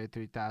Andre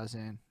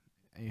 3000,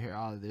 and you hear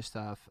all of this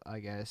stuff. I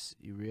guess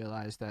you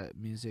realize that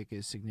music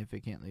is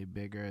significantly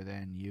bigger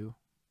than you,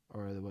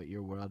 or what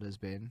your world has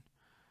been.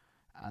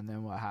 And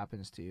then what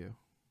happens to you?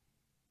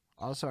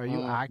 Also, are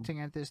you Um, acting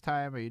at this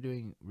time? Are you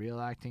doing real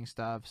acting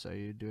stuff? So are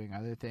you doing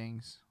other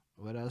things?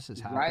 What else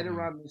is right happening?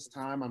 around this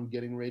time, I'm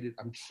getting ready.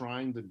 I'm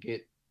trying to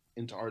get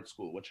into art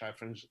school, which I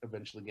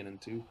eventually get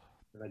into.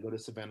 And I go to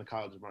Savannah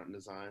College of Art and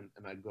Design,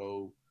 and I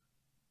go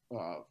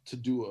to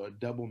do a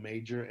double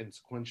major in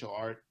sequential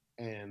art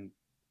and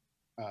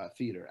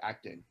theater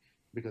acting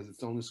because it's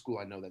the only school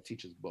I know that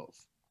teaches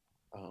both.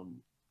 Um,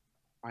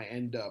 I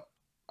end up,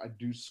 I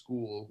do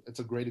school. It's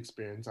a great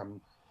experience.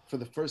 For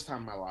the first time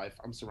in my life,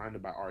 I'm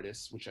surrounded by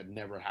artists, which had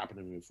never happened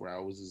to me before. I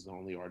was the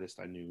only artist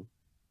I knew.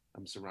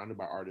 I'm surrounded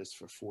by artists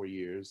for 4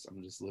 years.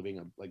 I'm just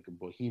living like a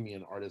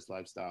bohemian artist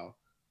lifestyle.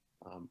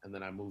 And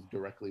then I moved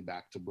directly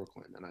back to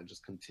Brooklyn and I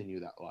just continue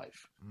that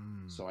life.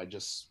 Mm. So I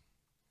just,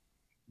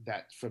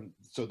 that from,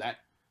 so that,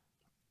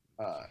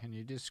 uh, Can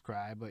you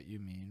describe what you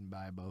mean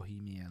by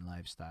bohemian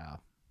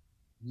lifestyle?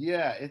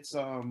 yeah, it's,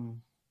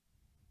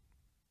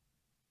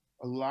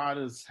 a lot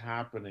is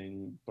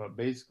happening, but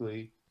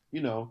basically,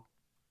 you know,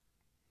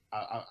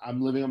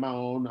 I'm living on my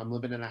own. I'm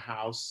living in a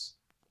house,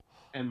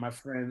 and my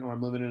friend, or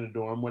I'm living in a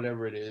dorm,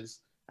 whatever it is.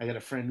 I got a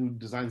friend who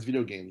designs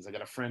video games. I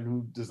got a friend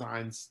who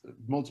designs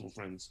multiple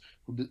friends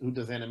who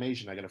does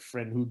animation. I got a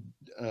friend who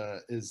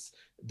is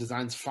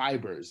designs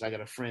fibers. I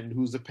got a friend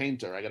who's a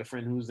painter. I got a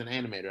friend who's an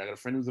animator. I got a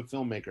friend who's a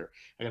filmmaker.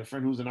 I got a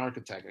friend who's an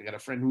architect. I got a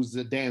friend who's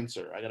a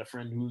dancer. I got a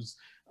friend who's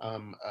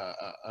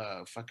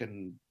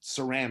fucking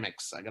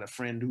ceramics. I got a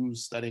friend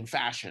who's studying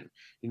fashion.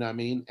 You know what I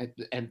mean?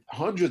 And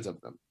hundreds of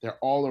them. They're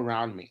all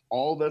around me.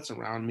 All that's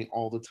around me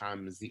all the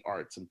time is the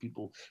arts and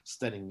people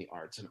studying the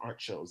arts and art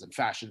shows and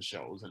fashion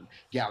shows and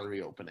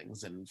gallery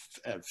openings and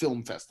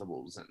film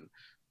festivals and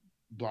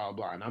blah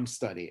blah. And I'm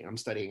studying. I'm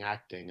studying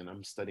acting and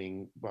I'm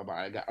studying blah blah.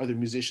 I got other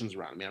musicians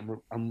around me.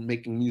 I'm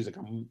making music.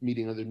 I'm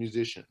meeting other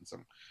musicians.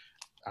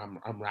 I'm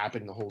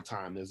rapping the whole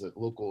time. There's a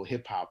local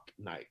hip hop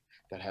night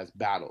that has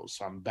battles,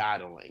 so I'm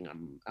battling.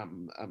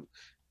 I'm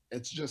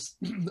it's just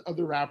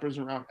other rappers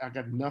around. I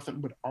got nothing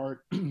but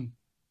art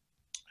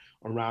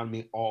around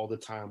me all the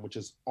time, which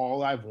is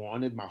all I've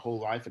wanted my whole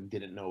life and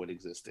didn't know it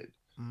existed.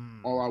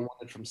 All Mm. I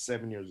wanted from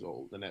 7 years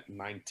old, and at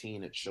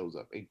 19 it shows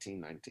up. 18,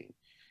 19,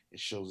 it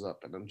shows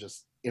up, and I'm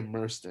just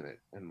immersed in it.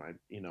 And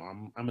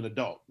I'm an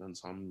adult, and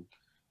so I'm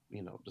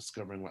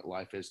discovering what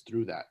life is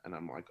through that. And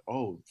I'm like,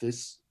 oh,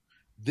 this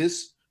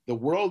the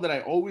world that I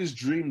always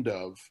dreamed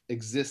of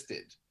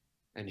existed,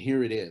 and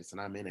here it is,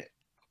 and I'm in it.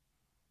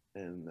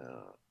 And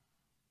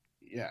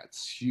yeah,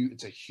 it's huge.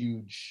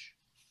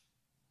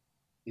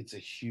 It's a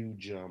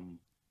huge. I don't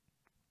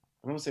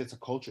want to say it's a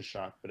culture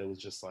shock, but it was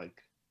just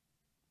like,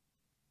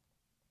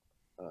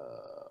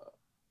 uh,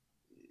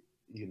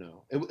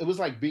 it was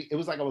like it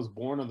was like I was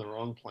born on the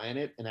wrong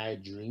planet, and I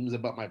had dreams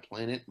about my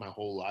planet my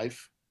whole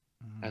life,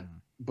 and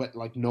Mm. but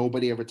like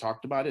nobody ever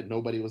talked about it.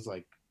 Nobody was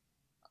like,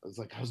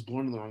 I was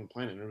born on the wrong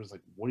planet, and it was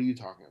like, what are you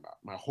talking about?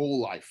 My whole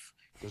life,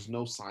 there's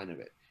no sign of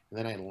it, and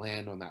then I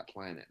land on that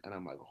planet, and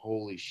I'm like,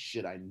 holy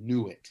shit, I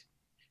knew it.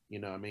 You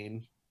know what I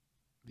mean?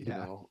 You Yeah,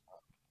 know,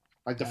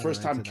 like the I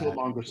first relate time to that.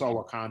 Killmonger saw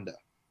Wakanda,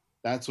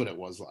 that's what it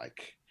was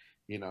like.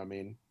 You know what I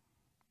mean?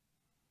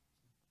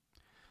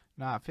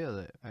 No, I feel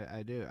it.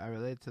 I do. I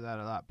relate to that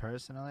a lot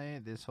personally.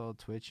 This whole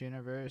Twitch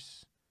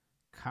universe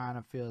kind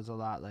of feels a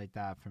lot like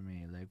that for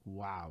me. Like,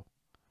 wow,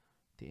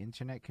 the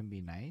internet can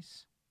be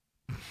nice.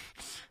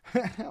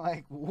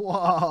 Like,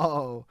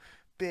 whoa,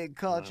 big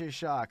Wow. culture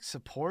shock.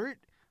 Support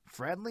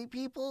friendly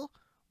people.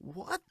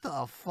 What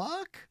the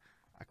fuck?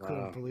 I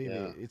couldn't Wow. believe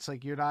Yeah. it. It's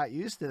like you're not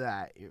used to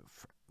that.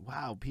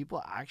 Wow,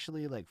 people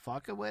actually like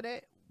fucking with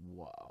it.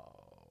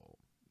 Whoa,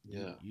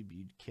 Yeah.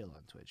 you'd kill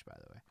on Twitch, by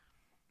the way.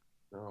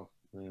 Oh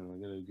man, I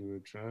gotta give it a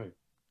try.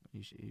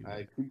 You should. You I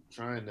would. keep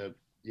trying to.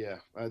 Yeah,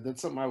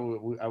 that's something I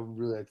would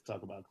really like to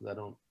talk about because I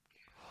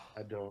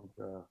don't.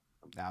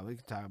 Now we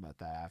can talk about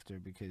that after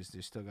because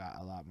there's still got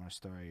a lot more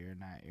story. You're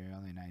not. You're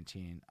only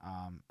 19.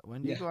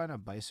 When do you Yeah. go on a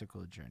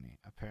bicycle journey?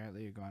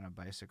 Apparently, you're going on a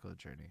bicycle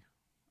journey,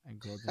 and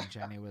Golden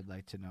Jenny would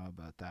like to know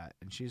about that.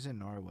 And she's in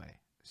Norway,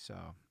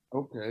 so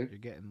Okay. you're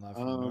getting love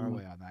from Um.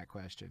 Norway on that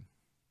question.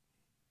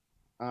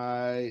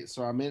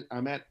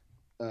 I'm at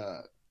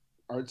uh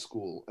art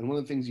school, and one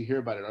of the things you hear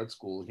about at art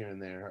school here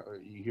and there, or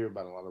you hear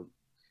about a lot of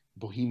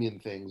bohemian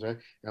things, right?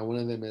 Now, one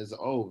of them is,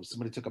 oh,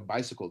 somebody took a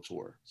bicycle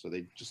tour, so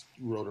they just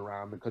rode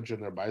around the country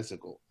on their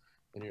bicycle.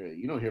 And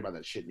you don't hear about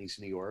that shit in East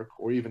New York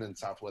or even in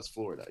Southwest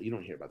Florida. You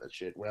don't hear about that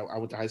shit. Well, I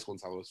went to high school in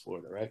Southwest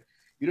Florida, right?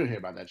 You don't hear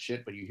about that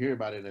shit, but you hear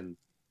about it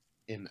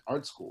in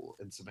art school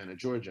in Savannah,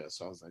 Georgia.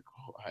 So I was like,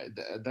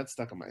 oh, that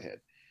stuck in my head.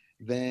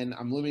 Then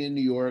I'm living in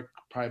New York,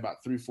 probably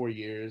about 3 4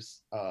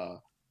 years.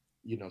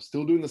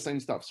 Still doing the same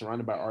stuff,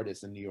 surrounded by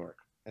artists in New York,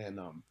 and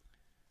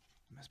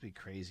It must be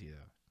crazy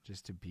though,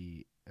 just to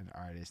be an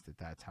artist at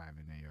that time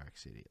in New York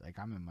City. Like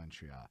I'm in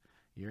Montreal,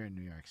 you're in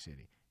New York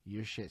City.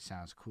 Your shit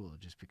sounds cool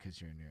just because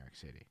you're in New York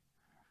City.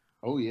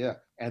 oh yeah.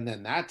 And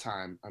then that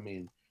time, I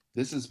mean,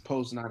 this is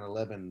post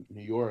 9/11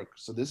 New York,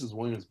 so this is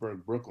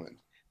Williamsburg, Brooklyn,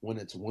 when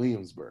it's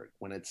Williamsburg,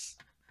 when it's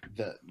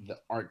the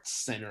art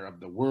center of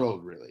the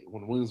world, really.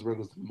 When Williamsburg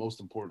was the most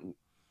important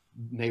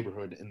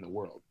neighborhood in the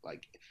world.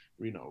 Like,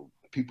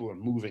 people are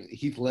moving.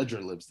 Heath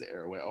Ledger lives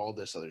there, where all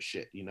this other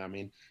shit, you know what I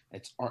mean?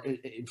 It's art,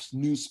 it's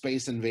new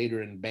Space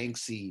Invader and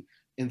Banksy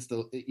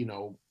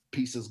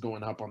pieces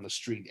going up on the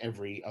street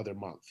every other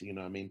month, you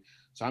know what I mean?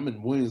 So I'm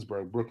in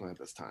Williamsburg, Brooklyn at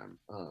this time.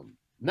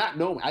 Not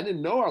knowing, I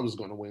didn't know I was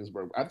going to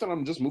Williamsburg. I thought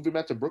I'm just moving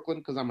back to Brooklyn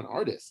because I'm an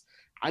artist.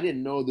 I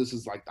didn't know this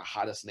is like the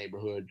hottest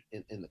neighborhood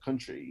in the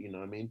country. You know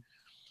what I mean?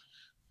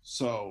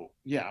 So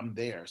yeah, I'm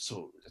there.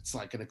 So it's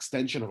like an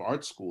extension of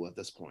art school at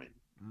this point.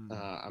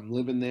 Mm. I'm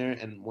living there,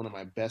 and one of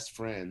my best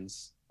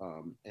friends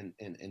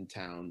in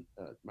town,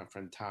 my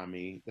friend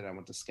Tommy, that I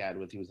went to SCAD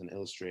with, he was an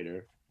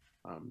illustrator.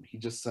 He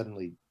just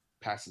suddenly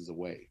passes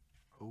away,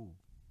 Oh,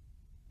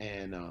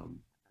 and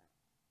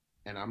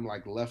I'm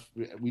like left.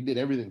 We did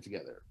everything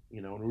together,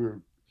 and we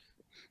were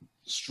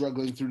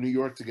struggling through New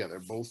York together,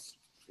 both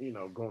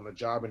going to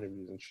job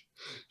interviews and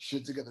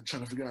shit together,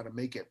 trying to figure out how to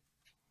make it.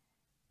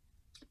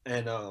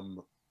 And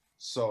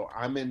so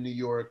I'm in New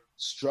York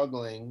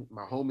struggling.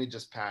 My homie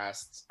just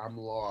passed. I'm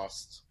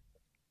lost,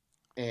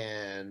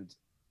 and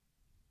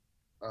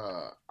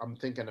I'm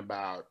thinking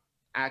about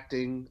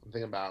acting. I'm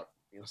thinking about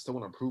still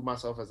want to prove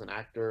myself as an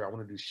actor. I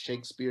want to do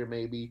Shakespeare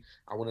maybe.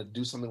 I want to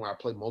do something where I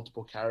play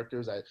multiple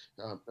characters.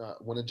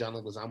 One of John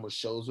Leguizamo's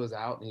shows was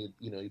out, and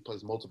he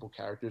plays multiple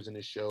characters in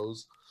his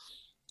shows.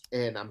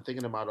 And I'm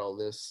thinking about all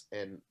this,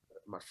 and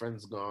my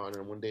friend's gone,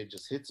 and one day it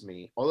just hits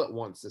me all at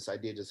once. This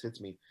idea just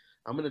hits me.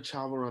 I'm gonna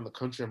travel around the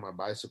country on my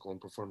bicycle and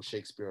perform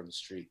Shakespeare on the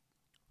street.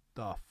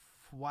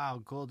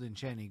 wow, Golden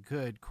Jenny,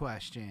 good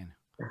question.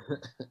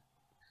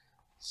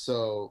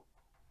 So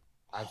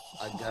I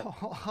got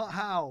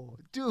How,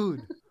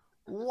 dude?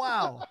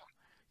 Wow.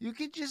 You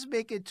could just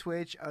make a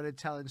Twitch out of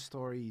telling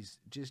stories.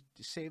 Just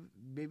save.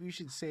 Maybe you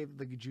should save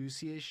the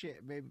juiciest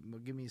shit. Maybe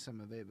give me some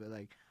of it. But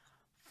like,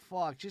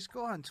 fuck, just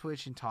go on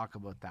Twitch and talk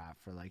about that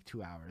for like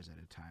 2 hours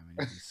at a time, and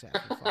you'll be set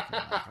for fucking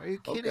life. Are you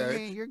kidding okay.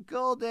 me? You're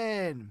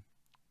golden.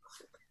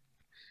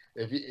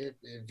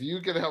 If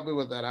you can help me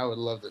with that, I would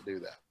love to do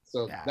that.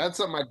 So Yeah. that's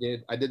something I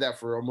did. I did that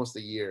for almost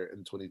a year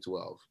in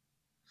 2012,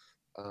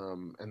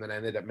 and then I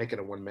ended up making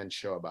a one man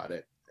show about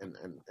it, and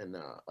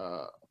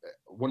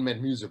one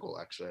man musical.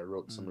 Actually, I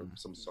wrote Mm.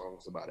 some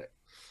songs about it.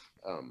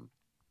 Um,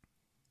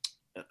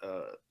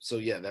 so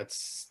yeah,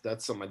 that's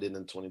something I did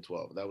in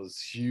 2012. That was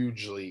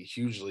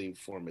hugely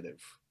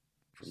formative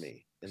for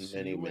me in So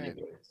you many went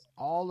ways.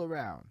 all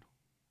around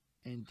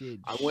and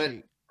did I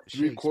went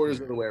three-quarters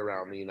of Shakespeare. the way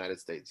around the United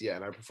States. Yeah,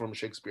 and I perform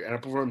Shakespeare, and I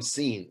perform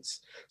scenes.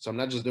 So I'm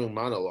not just doing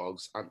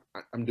monologues.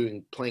 I'm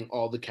doing playing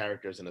all the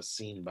characters in a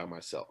scene by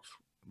myself.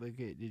 Like,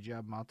 did you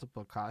have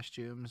multiple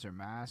costumes or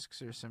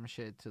masks or some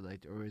shit to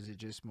like, or is it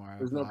just more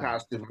There's of no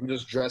costume. I'm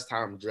just dressed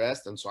how I'm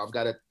dressed, and so I've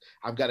got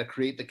to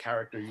create the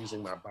character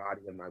using my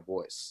body and my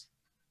voice.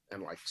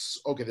 And like,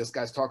 okay, this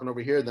guy's talking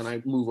over here, then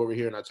I move over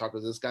here and I talk to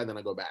this guy, then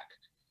I go back.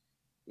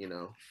 You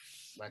know,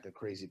 like a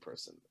crazy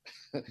person.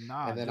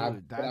 nah, And then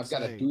dude, I've got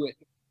to do it.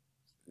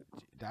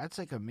 that's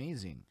like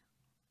amazing.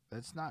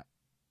 That's not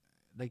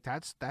like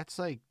that's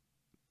like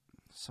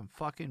Some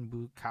fucking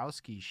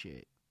Bukowski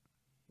shit.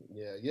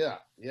 Yeah.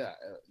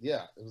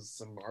 It was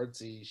some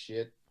artsy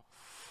shit,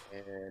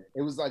 and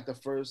it was like the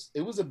first.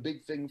 It was a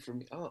big thing for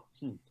me.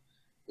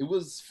 It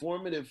was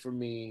formative for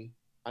me.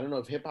 I don't know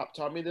if hip hop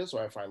taught me this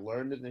or if I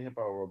learned it in hip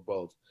hop or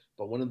both.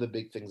 But one of the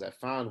big things I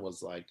found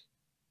was like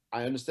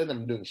I understand that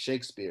I'm doing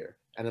Shakespeare,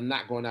 and I'm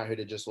not going out here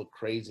to just look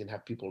crazy and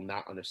have people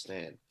not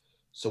understand.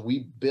 So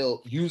we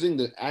built using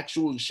the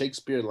actual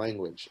Shakespeare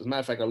language. As a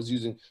matter of fact, I was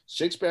using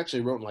Shakespeare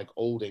actually wrote in like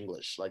old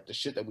English, like the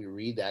shit that we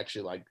read. They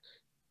actually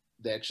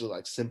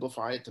like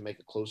simplify it to make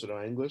it closer to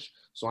our English.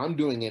 So I'm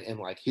doing it in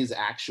like his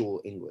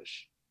actual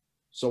English.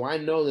 So I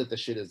know that the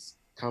shit is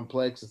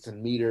complex. It's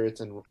in meter. It's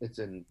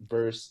in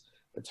verse.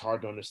 It's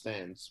hard to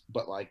understand.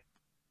 But like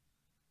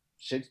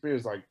Shakespeare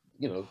is like,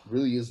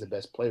 really is the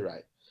best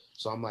playwright.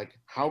 So I'm like,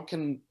 how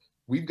can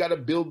we've got to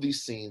build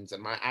these scenes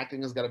and my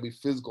acting has got to be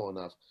physical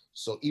enough.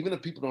 So even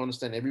if people don't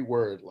understand every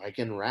word, like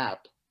in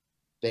rap,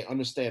 they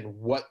understand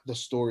what the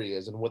story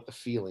is and what the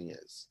feeling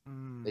is.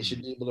 They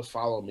should be able to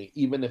follow me,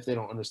 even if they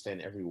don't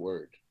understand every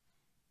word.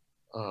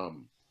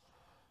 Um,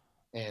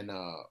 and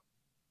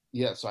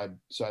yeah, so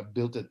I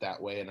built it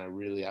that way, and I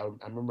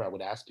remember I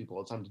would ask people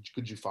all the time,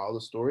 could you follow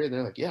the story? And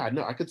they're like, yeah, I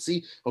know, I could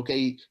see.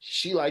 Okay,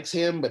 she likes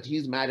him, but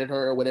he's mad at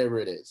her, or whatever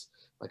it is.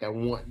 Like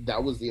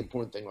that was the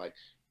important thing. Like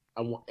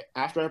I want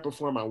after I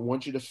perform, I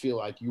want you to feel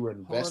like you were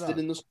Hold invested up.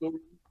 in the story.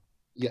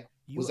 Yeah,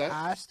 was You that?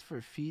 asked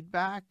for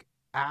feedback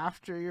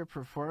after your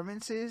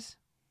performances?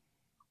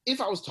 If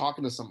I was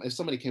talking to if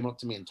somebody came up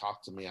to me and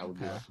talked to me, I would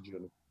be Okay. like, could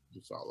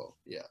you follow?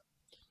 Yeah.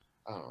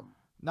 Um,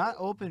 Not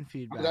open I was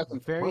feedback, asking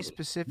for very money.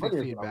 specific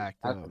Money is what I was feedback,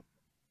 though. asking.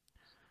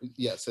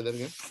 Yeah, say that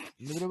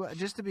again.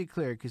 Just to be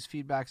clear, because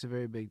feedback's a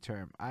very big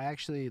term. I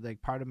actually,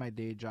 like, part of my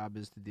day job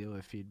is to deal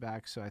with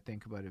feedback, so I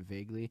think about it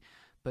vaguely.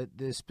 But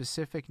the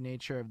specific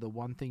nature of the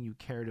one thing you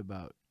cared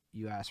about,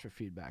 you asked for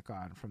feedback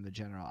on from the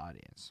general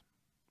audience.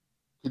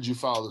 Could you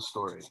follow the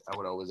story? I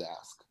would always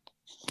ask.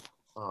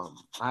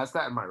 I ask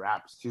that in my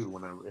raps too.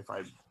 If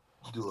I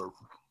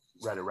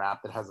write a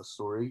rap that has a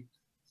story,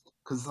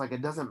 because like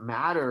it doesn't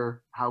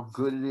matter how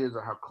good it is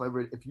or how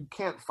clever it. If you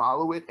can't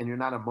follow it and you're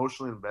not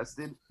emotionally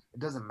invested, it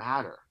doesn't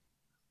matter.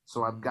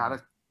 So I've got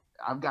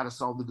to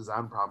solve the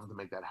design problem to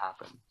make that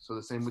happen. So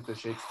the same with the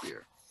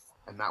Shakespeare,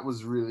 and that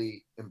was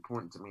really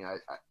important to me.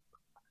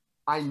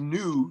 I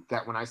knew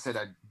that when I said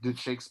I did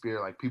Shakespeare,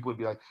 like people would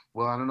be like,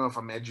 "Well, I don't know if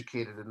I'm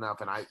educated enough,"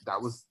 and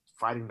that was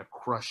fighting to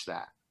crush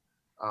that.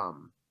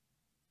 Um,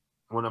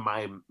 One of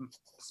my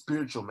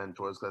spiritual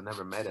mentors, because I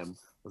never met him,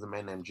 was a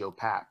man named Joe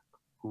Papp,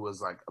 who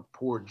was like a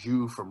poor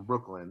Jew from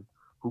Brooklyn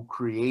who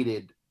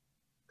created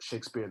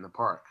Shakespeare in the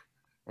Park.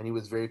 And he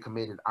was very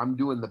committed. I'm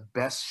doing the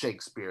best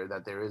Shakespeare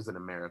that there is in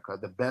America,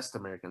 the best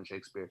American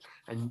Shakespeare.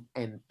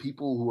 And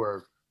people who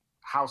are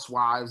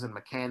housewives and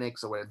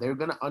mechanics or whatever, they're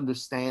going to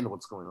understand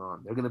what's going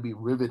on. They're going to be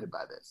riveted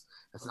by this.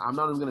 I'm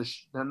not even going to.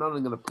 They're not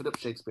only going to put up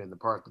Shakespeare in the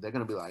Park, but they're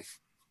going to be like,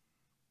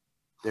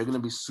 they're going to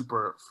be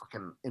super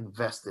fucking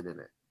invested in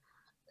it.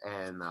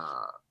 And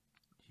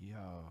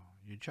Yo,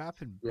 you're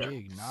dropping yeah,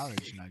 big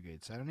knowledge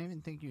nuggets. I don't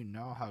even think you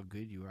know how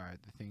good you are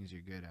at the things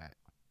you're good at.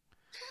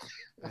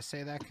 I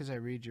say that because I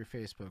read your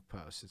Facebook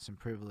posts. It's some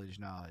privileged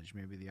knowledge.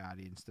 Maybe the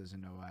audience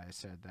doesn't know why I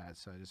said that,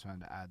 so I just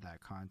wanted to add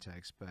that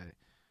context. But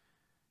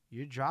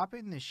you're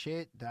dropping the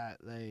shit that,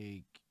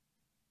 like,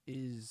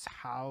 is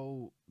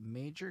how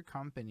major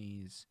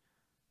companies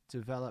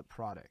develop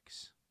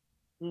products.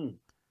 mm,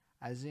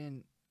 As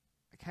in,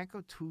 I can't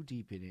go too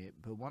deep in it,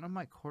 but one of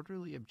my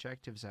quarterly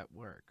objectives at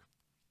work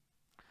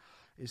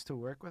is to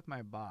work with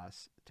my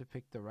boss to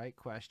pick the right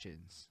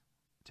questions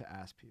to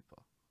ask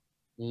people.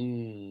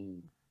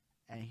 mm.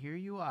 And here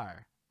you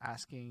are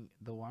asking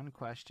the one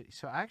question.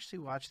 So I actually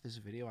watched this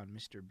video on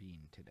Mr.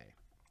 Bean today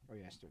or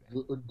yesterday.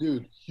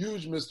 Dude,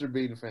 huge Mr.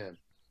 Bean fan.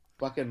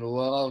 Fucking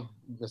love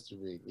Mr.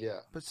 Bean. Yeah.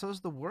 But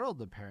so's the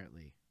world,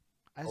 apparently.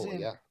 As Oh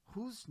in, yeah.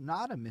 who's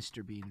not a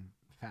Mr. Bean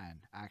fan,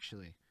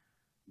 actually?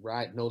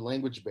 Right. No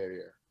language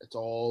barrier. It's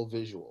all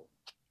visual.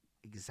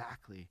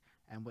 Exactly.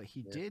 And what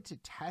he Yeah. did to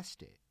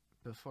test it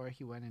before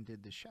he went and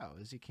did the show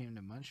is he came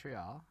to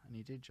Montreal and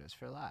he did Just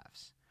for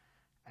Laughs.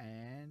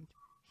 And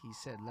he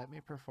said, let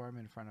me perform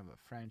in front of a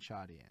French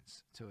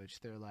audience. To which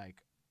they're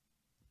like,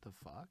 the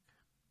fuck?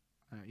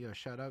 Yo,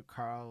 shout out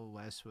Carl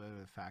Westwood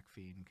with Fact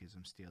Fiend because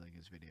I'm stealing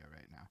his video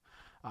right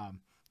now.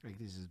 Like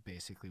this is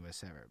basically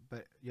whatever.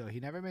 But yo, he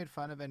never made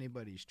fun of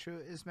anybody's true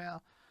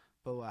Ismail.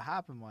 But what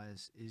happened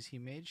is he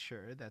made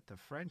sure that the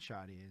French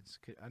audience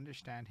could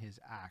understand his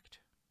act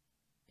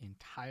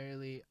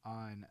entirely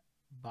on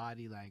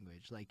body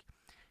language, like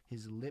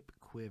his lip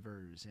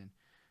quivers and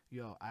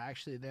yo. I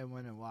actually then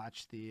went and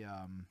watched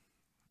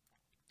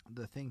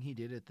the thing he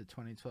did at the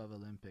 2012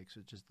 Olympics,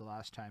 which is the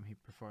last time he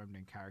performed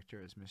in character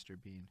as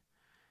Mr. Bean,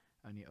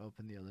 and he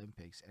opened the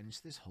Olympics, and it's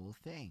this whole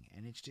thing,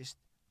 and it's just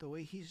the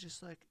way he's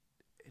just like,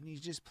 and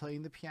he's just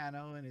playing the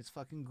piano, and it's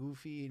fucking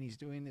goofy, and he's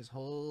doing this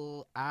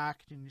whole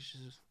act, and it's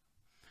just,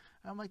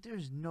 I'm like,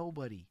 there's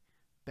nobody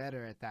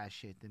better at that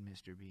shit than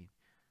Mr. Bean.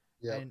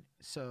 Yep. And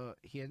so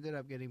he ended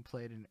up getting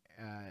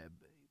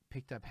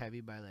picked up heavy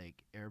by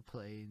like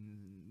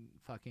airplane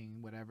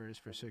fucking whatever's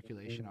for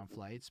circulation on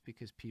flights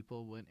because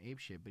people went ape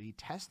shit. But he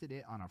tested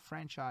it on a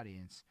French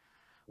audience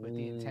with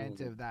the intent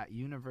Mm, of that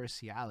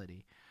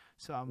universality.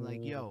 So I'm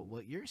like, yo, mm.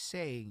 what you're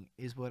saying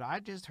is what I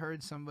just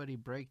heard somebody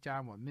break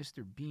down what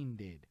Mr. Bean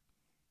did.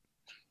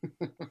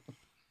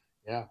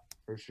 Yeah,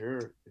 for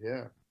sure.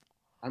 Yeah.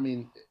 I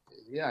mean,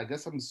 yeah, I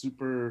guess I'm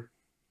super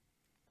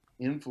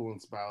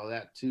influenced by all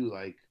that too.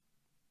 Like,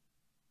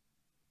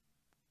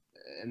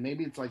 and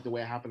maybe it's like the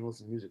way I happen to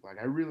listen to music. Like,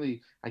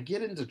 I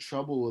get into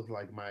trouble with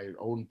like my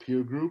own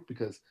peer group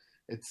because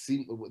it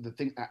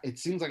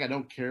seems like I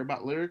don't care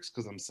about lyrics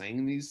because I'm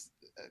saying these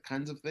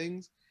kinds of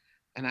things,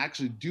 and I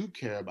actually do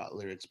care about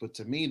lyrics. But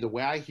to me, the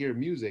way I hear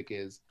music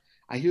is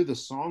I hear the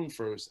song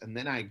first, and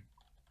then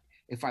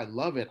if I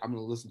love it, I'm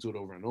gonna listen to it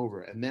over and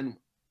over. And then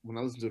when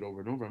I listen to it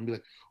over and over, I'm gonna be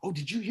like, oh,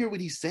 did you hear what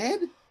he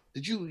said?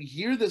 Did you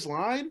hear this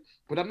line?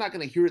 But I'm not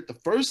gonna hear it the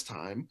first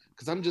time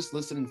because I'm just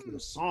listening for the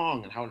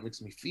song and how it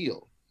makes me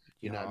feel.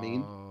 You know what I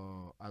mean?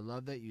 Yo, I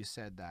love that you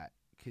said that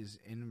because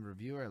in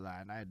reviewer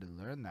land, I had to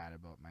learn that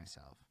about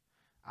myself.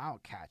 I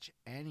don't catch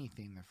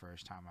anything the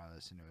first time I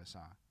listen to a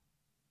song.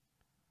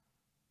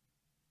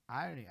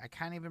 I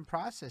can't even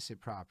process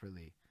it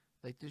properly.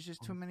 Like there's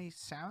just too many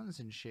sounds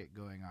and shit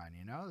going on,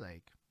 you know?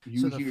 Like You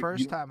so the hear you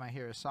first don't time I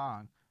hear a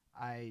song,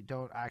 I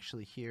don't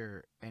actually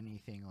hear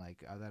anything like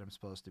that I'm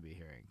supposed to be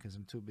hearing cuz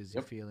I'm too busy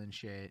Yep. feeling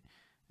shit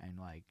and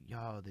like,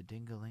 yo, the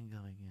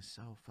ding-a-ling-a-ling is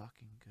so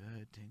fucking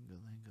good. Yeah,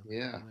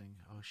 Ding-a-ling-a-ling-a-ling.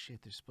 Oh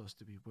shit, there's supposed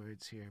to be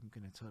words here. I'm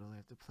gonna totally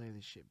have to play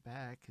this shit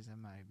back because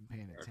I'm not even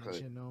paying exactly.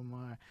 attention no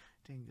more.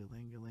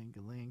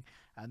 Ding-a-ling-a-ling-a-ling.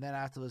 And then I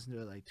have to listen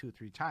to it like 2 or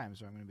 3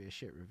 times or I'm gonna be a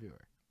shit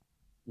reviewer.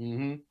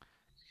 Hmm.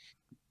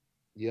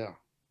 Yeah.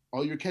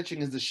 All you're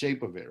catching is the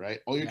shape of it, right?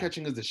 All you're Yeah.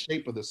 catching is the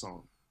shape of the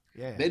song.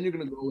 Yeah. Then you're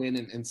gonna go in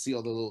and see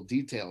all the little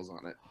details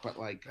on it. But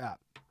like Yeah.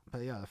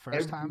 But yo, the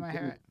first time I hear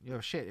everything. it, yo,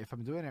 shit, if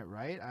I'm doing it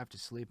right, I have to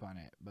sleep on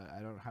it. But I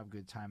don't have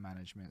good time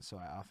management, so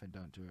I often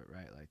don't do it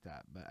right like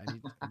that.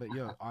 But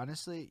yo,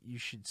 honestly, you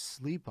should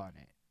sleep on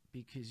it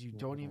because you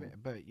don't Mhm. even,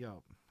 but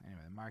yo,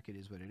 anyway, the market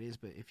is what it is.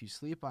 But if you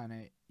sleep on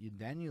it, you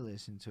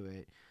listen to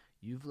it,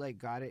 you've like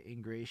got it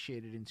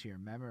ingratiated into your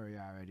memory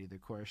already, the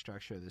core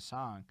structure of the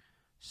song.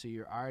 So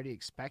you're already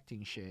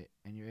expecting shit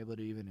and you're able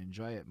to even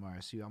enjoy it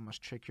more. So you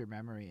almost trick your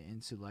memory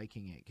into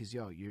liking it. Cause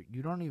yo,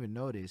 you don't even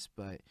notice,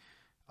 but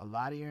a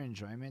lot of your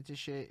enjoyment to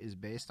shit is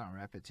based on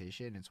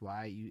repetition. It's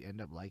why you end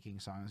up liking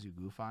songs you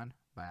goof on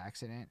by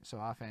accident so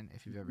often,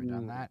 if you've ever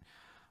done Mm. that.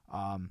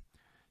 Um,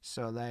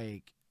 so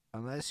like,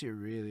 unless you're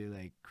really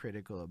like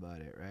critical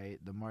about it,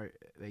 right? The more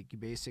like you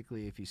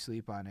basically, if you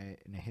sleep on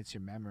it and it hits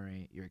your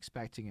memory, you're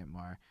expecting it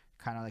more.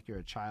 Kind of like you're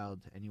a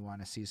child and you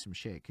want to see some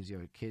shit because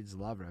your kids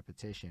love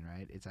repetition,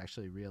 right? It's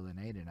actually real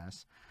innate in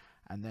us,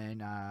 and then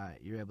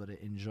you're able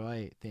to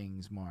enjoy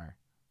things more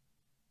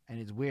and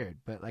it's weird,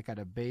 but like at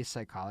a base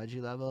psychology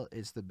level,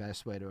 it's the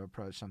best way to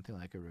approach something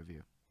like a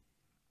review.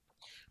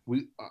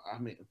 I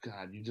mean,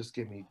 God, you just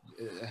gave me.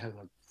 I have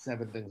like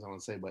seven things I want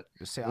to say, but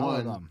Just say all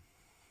of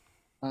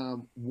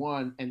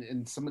one, them.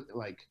 and some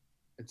like,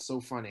 it's so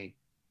funny,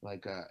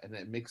 like, and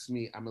it makes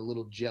me. I'm a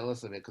little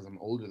jealous of it because I'm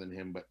older than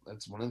him, but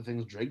that's one of the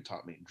things Drake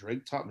taught me.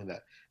 Drake taught me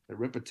that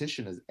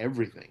repetition is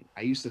everything.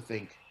 I used to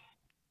think,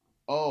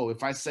 oh,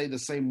 if I say the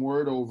same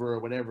word over or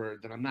whatever,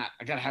 then I'm not.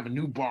 I gotta have a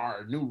new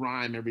bar, new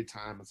rhyme every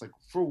time. It's like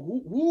for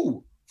who?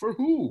 Who? For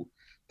who?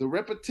 The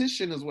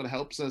repetition is what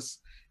helps us.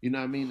 You know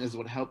what I mean? Is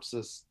what helps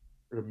us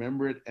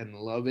remember it and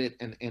love it.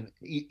 And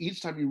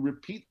each time you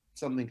repeat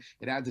something,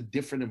 it adds a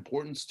different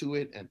importance to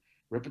it. And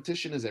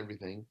repetition is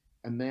everything.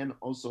 And then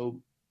also,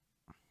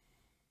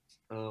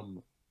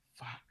 um,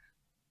 fuck,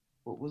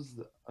 what was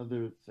the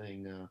other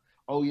thing?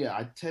 Oh yeah,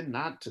 I tend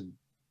not to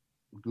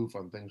goof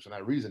on things for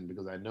that reason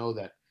because I know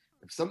that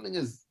if something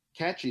is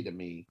catchy to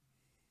me,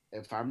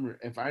 if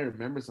I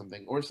remember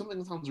something or if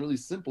something sounds really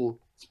simple,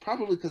 it's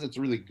probably because it's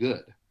really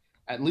good,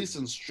 at least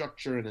in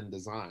structure and in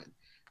design.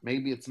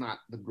 Maybe it's not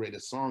the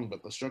greatest song,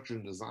 but the structure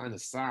and design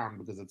is sound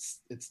because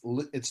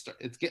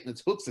it's getting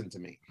its hooks into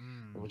me,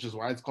 Mm. which is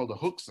why it's called a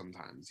hook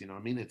sometimes. You know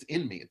what I mean? It's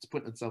in me. It's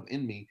putting itself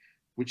in me,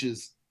 which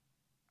is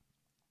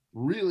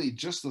really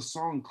just the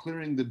song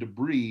clearing the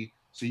debris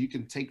so you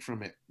can take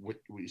from it what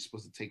you're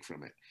supposed to take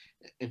from it.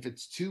 If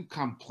it's too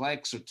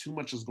complex or too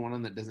much is going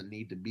on that doesn't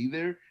need to be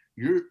there,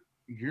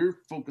 you're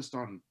focused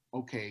on,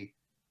 okay,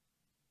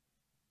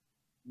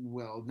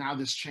 well, now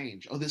this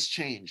changed. Oh, this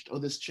changed. Oh,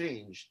 this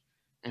changed.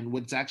 And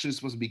what's actually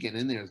supposed to be getting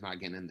in there is not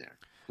getting in there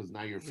because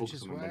now you're Which focused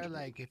is on a bunch where, of other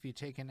like, shit. if you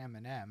take an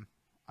Eminem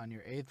on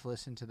your eighth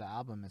listen to the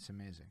album, it's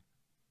amazing.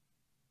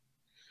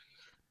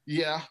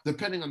 Yeah,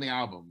 depending on the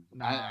album.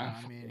 Nah,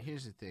 I mean,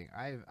 here's the thing.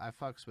 I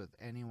fucks with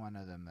any one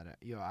of them that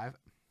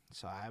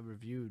I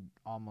reviewed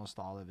almost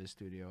all of his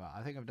studio.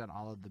 I think I've done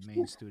all of the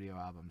main studio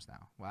albums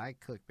now. Well, I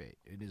clickbait.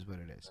 It is what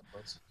it is.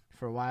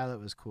 For a while, it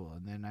was cool,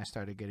 and then I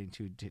started getting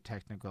too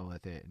technical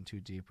with it and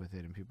too deep with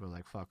it, and people were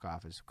like, "Fuck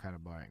off!" It's kind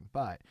of boring.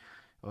 But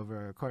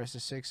over a course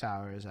of 6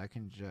 hours, I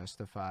can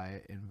justify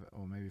it in,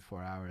 or maybe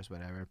 4 hours,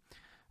 whatever.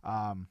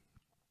 Um,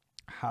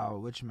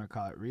 how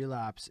whatchamacallit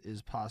Relapse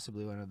is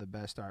possibly one of the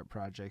best art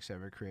projects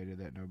ever created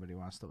that nobody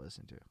wants to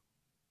listen to.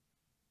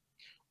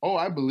 Oh,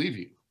 I believe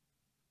you.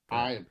 Bro,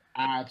 I you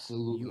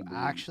absolutely believe you.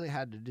 actually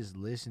had to just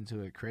listen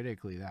to it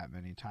critically that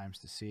many times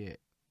to see it.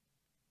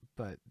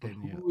 But But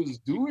then who is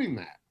doing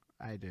that?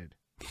 I did.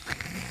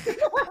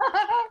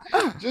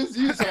 Just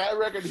you. So that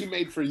record he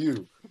made for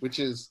you, which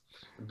is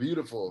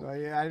beautiful. Well,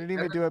 yeah, I didn't That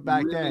even do it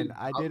back then. really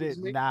I did bothers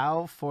it me.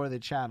 now for the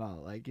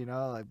channel. Like,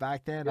 like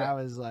back then Yeah, I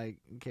was like,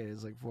 okay,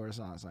 there's like 4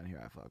 songs on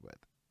here I fuck with.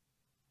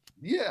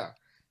 yeah.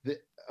 The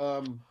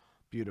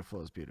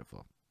Beautiful is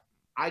beautiful.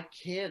 I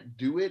can't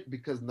do it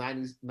because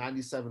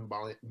 97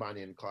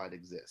 Bonnie and Clyde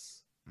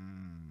exists,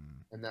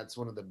 Mm, and that's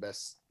one of the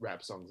best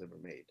rap songs ever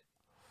made.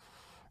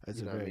 it's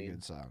You a know what I very mean?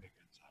 good song.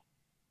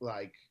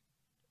 Like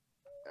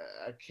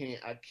I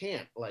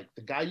can't. Like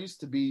the guy used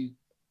to be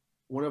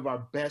one of our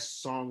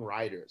best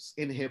songwriters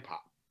in hip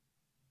hop,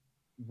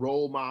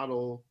 role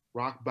model,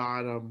 rock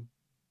bottom.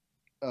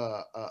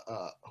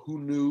 Who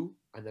knew?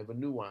 I never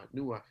knew why.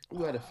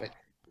 Who had a fan,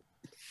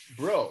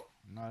 bro?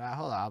 No, that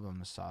whole album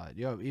is solid.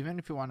 Yo, even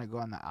if you want to go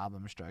on the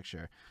album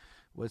structure,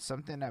 was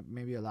something that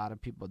maybe a lot of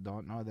people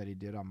don't know that he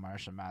did on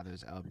Marshall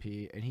Mathers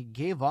LP, and he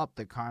gave up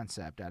the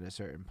concept at a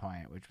certain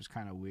point, which was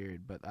kind of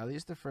weird. But at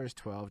least the first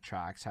 12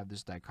 tracks have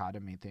this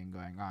dichotomy thing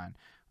going on,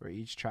 where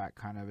each track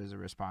kind of is a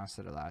response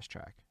to the last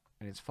track,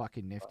 and it's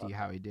fucking nifty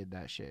how he did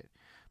that shit.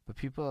 But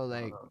people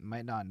like Uh,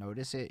 might not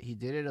notice it. He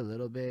did it a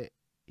little bit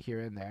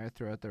here and there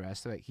throughout the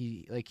rest of it.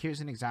 He like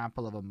here's an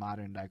example of a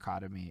modern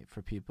dichotomy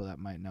for people that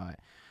might know it.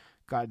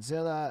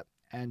 Godzilla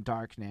and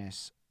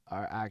Darkness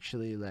are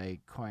actually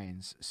like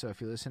coins. So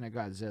if you listen to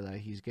Godzilla,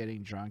 he's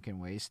getting drunk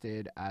and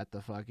wasted at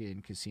the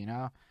fucking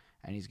casino,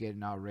 and he's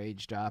getting all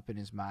raged up in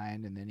his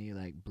mind, and then he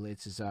like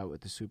blitzes out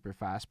with the super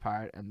fast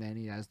part, and then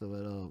he has the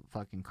little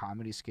fucking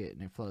comedy skit,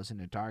 and it flows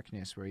into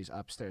Darkness where he's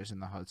upstairs in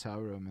the hotel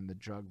room and the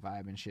drug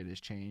vibe and shit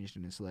has changed,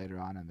 and it's later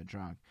on in the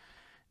drunk.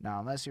 Now,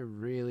 unless you're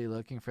really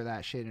looking for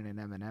that shit in an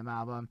Eminem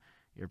album,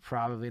 you're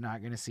probably not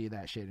going to see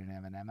that shit in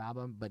an Eminem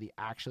album, but he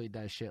actually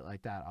does shit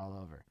like that all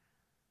over.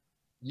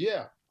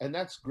 yeah, and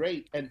that's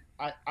great. And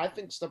I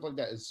think stuff like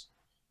that is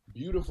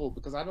beautiful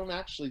because I don't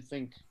actually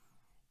think.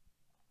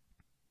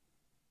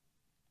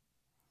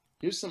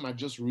 Here's something I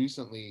just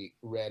recently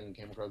read and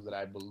came across that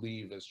I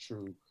believe is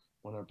true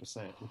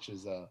 100%, which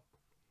is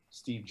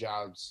Steve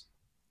Jobs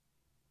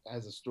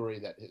has a story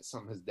that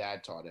something his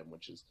dad taught him,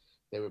 which is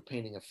they were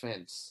painting a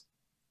fence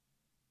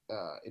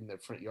in their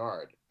front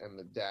yard, and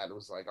the dad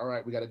was like, "All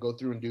right, we got to go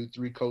through and do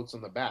 3 coats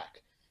on the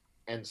back."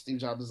 And Steve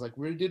Jobs is like,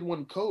 "We did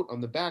 1 coat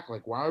on the back.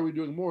 Like, why are we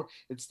doing more?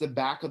 It's the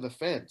back of the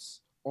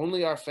fence.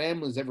 Only our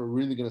family is ever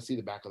really going to see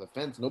the back of the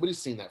fence. Nobody's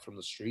seen that from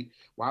the street.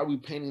 Why are we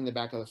painting the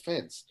back of the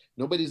fence?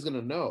 Nobody's going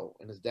to know."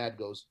 And his dad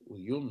goes, "Well,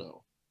 you'll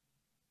know.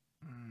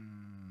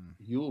 Mm,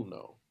 You'll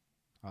know.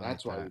 I like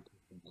That's why we that.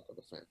 paint the back of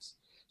the fence."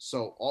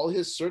 So all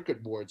his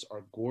circuit boards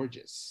are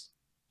gorgeous.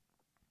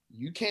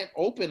 You can't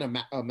open a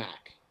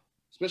Mac,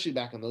 especially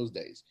back in those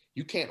days.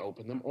 You can't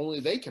open them. Only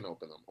they can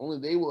open them. Only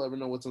they will ever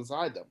know what's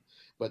inside them.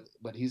 But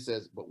he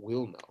says, but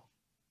we'll know.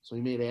 So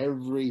he made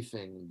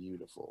everything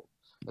beautiful.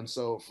 And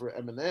so for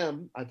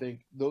Eminem, I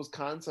think those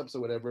concepts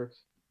or whatever,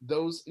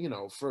 those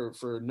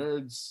for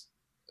nerds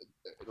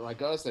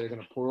like us that are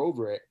going to pour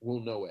over it, will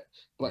know it.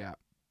 But Yeah,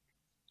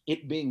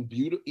 it being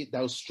beautiful,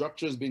 those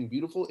structures being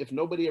beautiful, if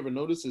nobody ever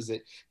notices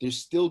it, they're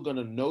still going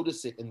to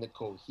notice it in the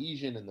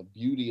cohesion and the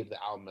beauty of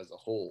the album as a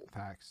whole.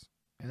 facts.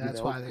 And You that's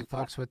know, why they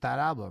fucks with that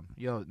album.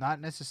 Yo,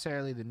 not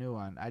necessarily the new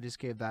one. I just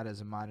gave that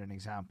as a modern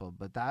example.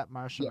 But that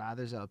Marshall yeah,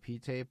 Mathers LP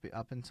tape,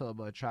 up until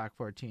about track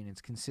 14,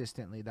 it's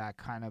consistently that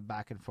kind of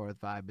back and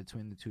forth vibe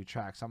between the two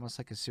tracks, almost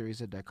like a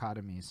series of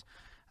dichotomies.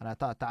 And I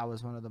thought that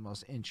was one of the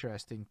most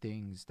interesting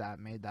things that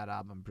made that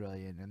album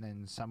brilliant. And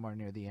then somewhere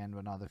near the end,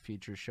 when all the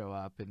features show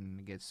up and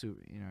it gets, it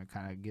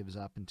kind of gives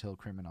up until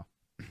Criminal.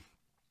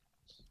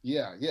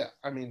 yeah.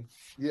 I mean,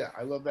 yeah,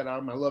 I love that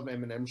album. I love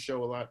Eminem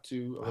Show a lot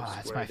too. I love Oh, that's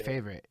my Square Dance.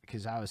 favorite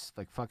because I was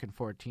like fucking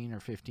 14 or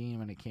 15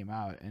 when it came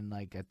out, and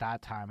like at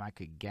that time I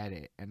could get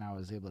it, and I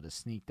was able to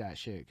sneak that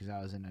shit because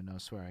I was in a no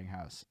swearing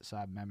house, so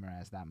I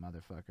memorized that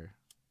motherfucker.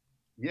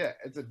 Yeah,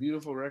 it's a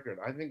beautiful record.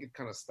 I think it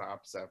kind of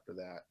stops after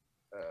that.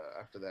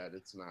 After that,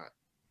 it's not.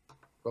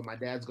 But my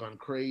dad's gone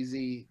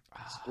crazy.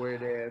 Square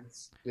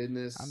Dance, I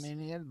Business, mean,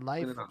 he had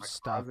Cleaning life Out My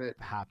stuff Closet.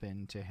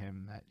 happen to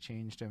him that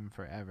changed him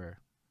forever.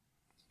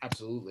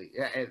 Absolutely.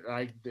 Yeah,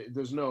 and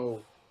there's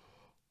no.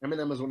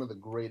 Eminem is one of the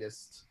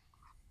greatest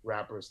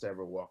rappers to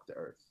ever walk the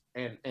earth.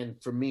 And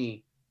for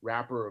me,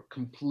 rapper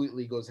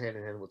completely goes hand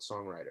in hand with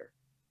songwriter,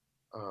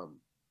 um,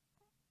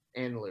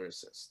 and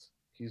lyricist.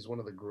 He's one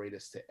of the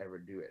greatest to ever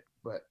do it.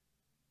 But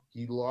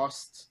he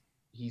lost.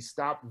 He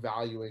stopped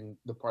valuing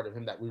the part of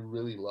him that we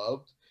really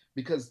loved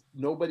because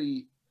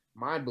nobody.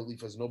 My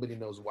belief is nobody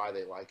knows why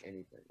they like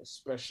anything,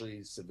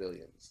 especially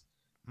civilians.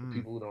 The Mm,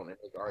 people who don't make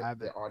art, I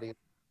the audience,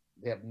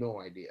 they have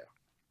no idea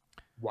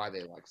why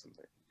they like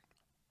something.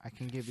 I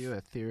can give you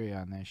a theory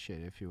on this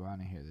shit if you want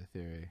to hear the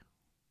theory.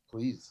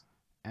 Please.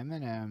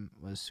 Eminem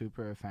was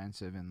super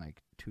offensive in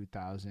like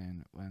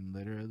 2000 when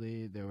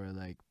literally there were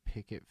like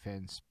picket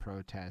fence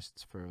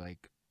protests for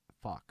like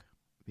fuck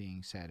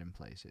being said in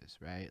places,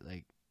 right?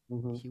 Like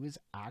Hmm. he was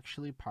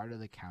actually part of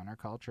the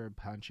counterculture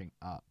punching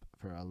up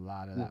for a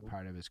lot of that Hmm.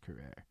 part of his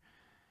career.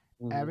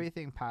 Hmm.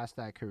 Everything past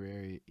that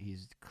career,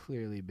 he's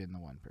clearly been the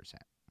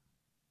 1%.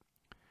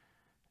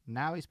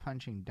 Now he's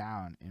punching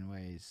down in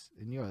ways.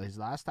 And his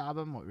last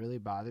album, what really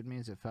bothered me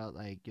is it felt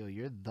like,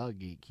 you're the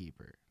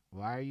gatekeeper.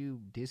 Why are you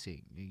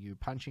dissing? You're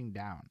punching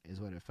down, is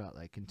what it felt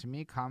like. And to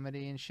me,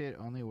 comedy and shit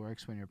only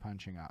works when you're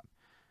punching up,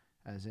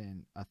 as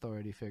in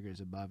authority figures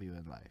above you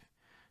in life.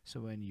 So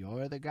when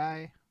you're the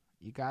guy,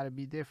 you gotta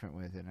be different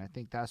with it. And I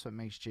think that's what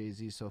makes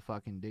Jay-Z so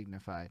fucking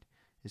dignified,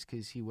 is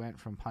because he went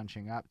from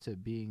punching up to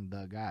being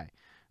the guy.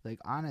 Like,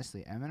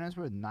 honestly, Eminem's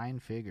worth 9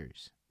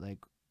 figures. Like,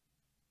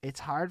 it's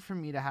hard for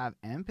me to have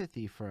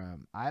empathy for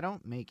him. I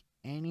don't make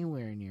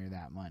anywhere near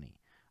that money.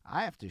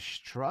 I have to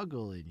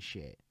struggle and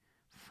shit.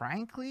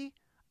 Frankly,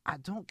 I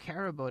don't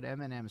care about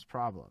Eminem's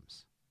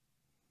problems.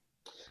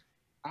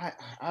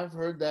 I've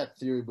heard that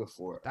theory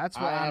before. That's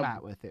where I I'm have,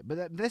 at with it.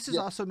 But this is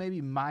yeah. also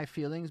maybe my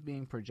feelings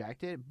being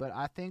projected, but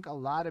I think a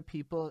lot of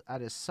people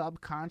at a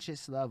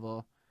subconscious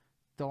level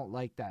don't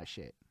like that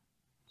shit.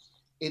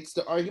 It's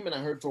the argument I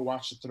heard for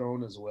Watch the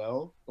Throne as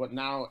well, but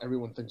now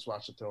everyone thinks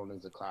Watch the Throne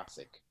is a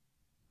classic.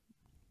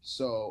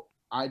 So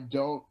I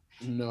don't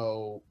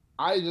know.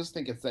 I just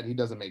think it's that he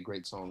doesn't make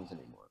great songs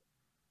anymore.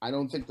 I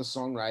don't think the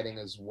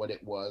songwriting is what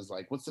it was.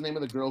 Like, what's the name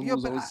of the girl who Yo,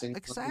 was but always singing?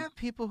 cause I have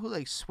people who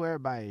like swear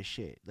by his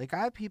shit. Like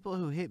I have people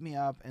who hit me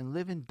up and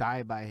live and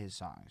die by his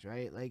songs,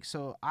 right? Like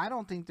so, I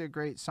don't think they're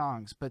great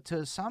songs, but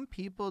to some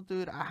people,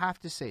 dude, I have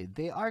to say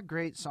they are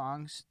great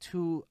songs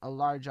to a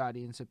large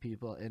audience of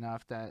people.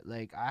 Enough that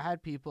like I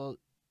had people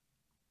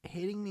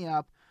hitting me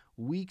up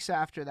weeks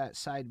after that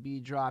side B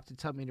dropped to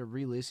tell me to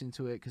re-listen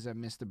to it because I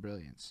missed the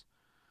brilliance.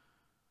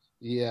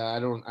 Yeah, I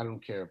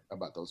don't care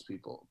about those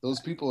people. Those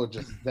people are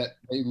just that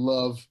they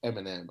love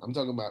Eminem. I'm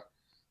talking about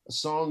a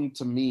song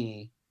to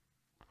me.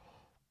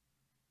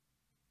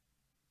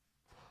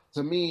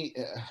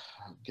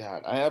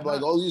 God, I have like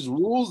No, all these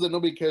rules that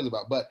nobody cares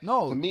about. But to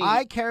no, me,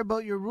 I care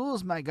about your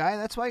rules, my guy.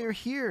 That's why you're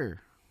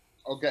here.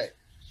 okay,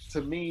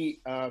 to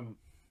me,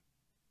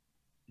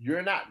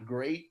 you're not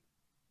great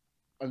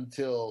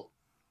until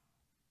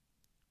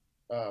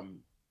um,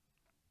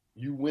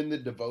 you win the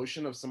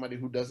devotion of somebody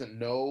who doesn't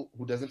know,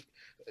 who doesn't.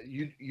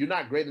 You're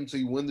not great until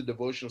you win the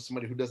devotion of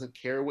somebody who doesn't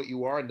care what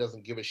you are and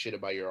doesn't give a shit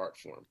about your art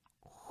form.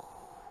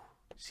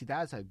 See,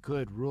 that's a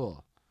good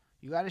rule.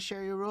 You got to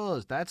share your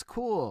rules. That's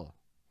cool.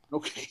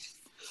 Okay.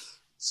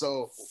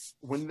 So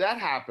when that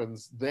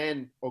happens,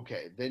 then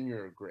okay, then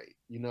you're great.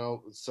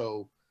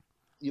 So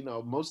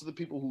most of the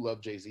people who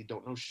love Jay-Z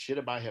don't know shit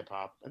about hip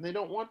hop and they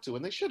don't want to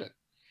and they shouldn't.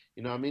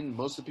 I mean,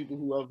 most of the people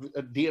who love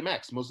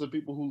DMX, most of the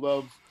people who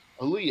love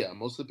Aaliyah,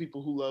 most of the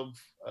people who love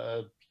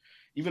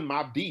even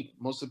Mobb Deep,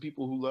 most of the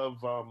people who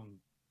love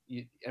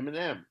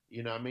Eminem,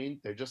 what I mean?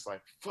 They're just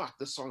like, fuck,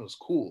 this song is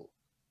cool.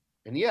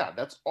 And yeah,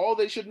 that's all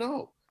they should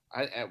know.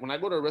 When I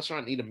go to a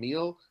restaurant and eat a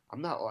meal,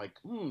 I'm not like,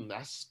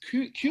 that's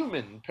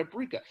cumin,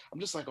 paprika.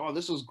 I'm just like, oh,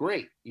 this was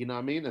great. You know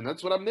what I mean? And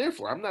that's what I'm there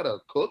for. I'm not a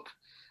cook.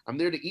 I'm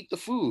there to eat the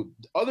food.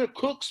 Other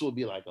cooks will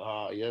be like,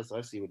 oh, yes,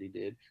 I see what he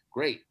did.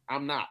 Great.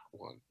 I'm not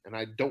one. And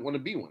I don't want to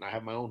be one. I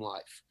have my own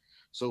life.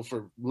 So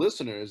for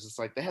listeners, it's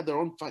like they have their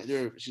own fight.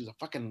 She's a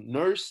fucking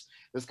nurse.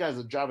 This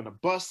guy's driving a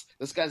bus.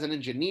 This guy's an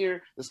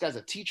engineer. This guy's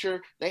a teacher.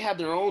 They have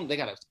their own. They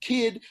got a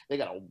kid. They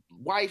got a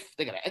wife.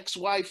 They got an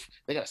ex-wife.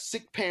 They got a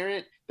sick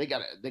parent.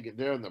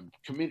 They're in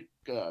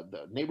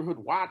the neighborhood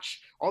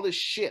watch. All this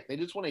shit. They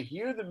just want to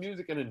hear the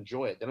music and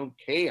enjoy it. They don't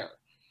care.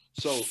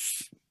 So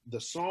the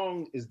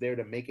song is there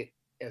to make it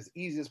as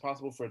easy as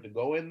possible for it to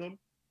go in them.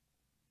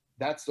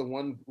 That's the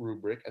one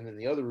rubric, and then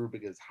the other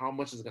rubric is how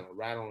much is going to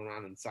rattle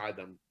around inside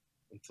them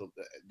until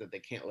that they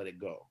can't let it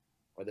go,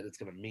 or that it's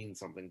going to mean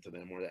something to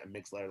them, or that it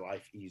makes their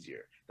life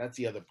easier. That's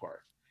the other part.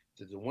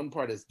 So the one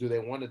part is, do they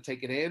want to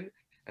take it in?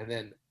 And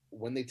then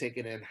when they take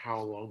it in,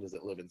 how long does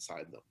it live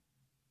inside them?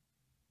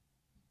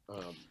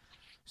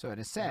 So in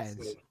a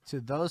sense, to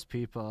those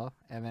people,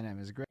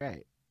 Eminem is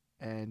great,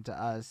 and to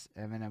us,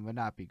 Eminem would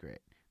not be great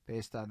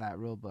based on that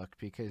rule book.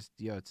 Because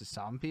to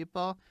some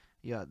people,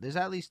 there's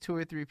at least 2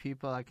 or 3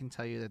 people I can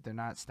tell you that they're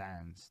not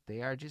stans.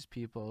 They are just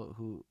people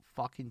who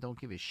fucking don't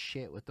give a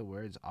shit what the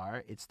words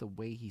are. It's the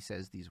way he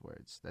says these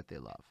words that they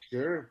love.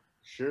 Sure.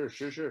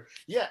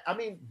 Yeah, I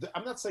mean,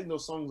 I'm not saying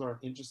those songs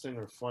aren't interesting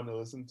or fun to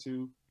listen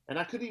to, and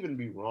I could even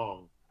be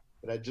wrong,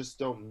 but I just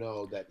don't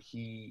know that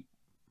he.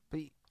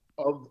 But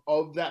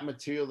of that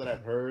material that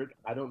I've heard,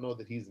 I don't know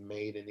that he's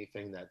made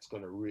anything that's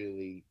going to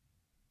really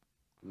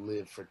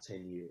live for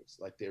 10 years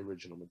like the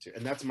original material.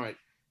 And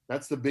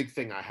that's the big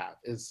thing I have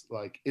is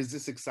like, is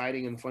this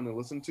exciting and fun to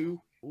listen to?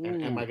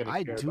 And am I going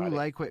to care do about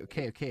like it?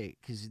 okay,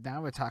 because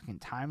now we're talking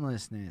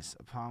timelessness,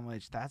 upon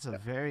which that's a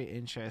very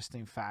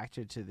interesting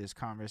factor to this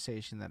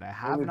conversation that I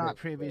have not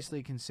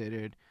previously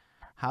considered.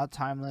 How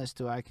timeless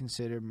do I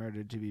consider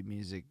Murder to Be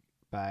Music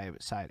by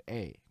side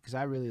A because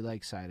I really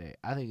like side A.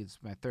 I think it's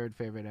my third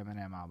favorite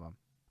Eminem album.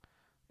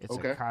 It's a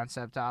Okay.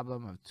 concept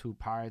album of 2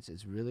 parts.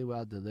 It's really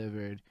well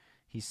delivered.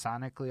 He's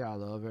sonically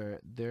all over.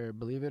 There,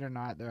 believe it or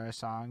not, there are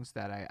songs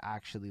that I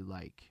actually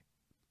like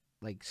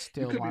You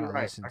still could be want to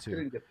right. listen I to.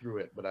 couldn't get through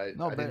it, but I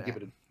No, I but didn't give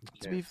it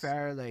a to be chance.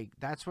 fair, like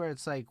that's where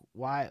it's like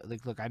why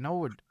like look, I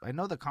know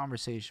the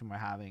conversation we're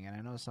having and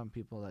I know some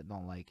people that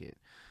don't like it.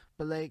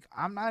 But like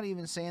I'm not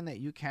even saying that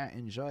you can't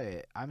enjoy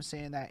it. I'm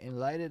saying that in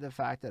light of the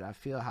fact that I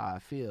feel how I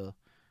feel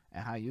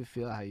and how you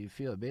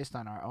feel based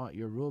on our own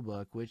your rule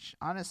book, which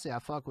honestly I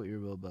fuck with your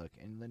rule book.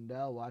 And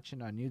Lindell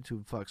watching on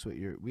YouTube fucks with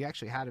your we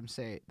actually had him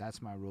say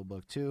that's my rule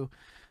book too.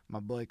 My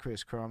boy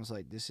Chris Crumb's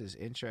like this is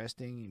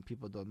interesting and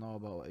people don't know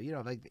about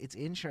like it's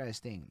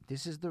interesting.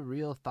 This is the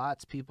real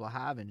thoughts people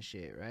have and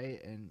shit,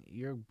 right? And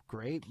you're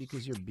great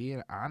because you're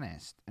being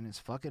honest and it's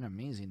fucking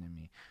amazing to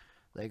me.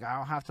 Like I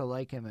don't have to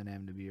like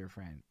Eminem to be your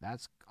friend.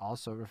 That's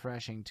also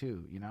refreshing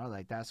too,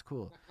 like that's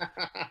cool.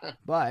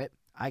 But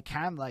I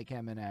can like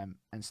Eminem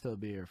and still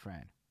be your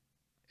friend.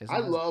 As I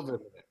long as love Eminem.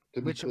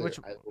 To be clear, which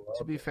I to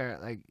love be him. fair,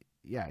 like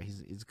yeah,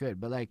 he's good.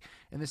 But like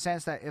in the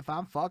sense that if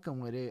I'm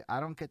fucking with it, I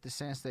don't get the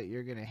sense that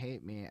you're gonna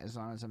hate me as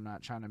long as I'm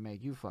not trying to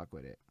make you fuck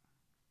with it.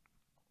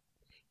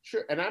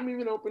 Sure, and I'm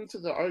even open to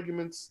the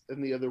arguments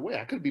in the other way.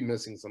 I could be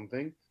missing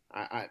something.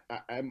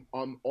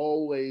 I'm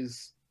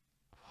always,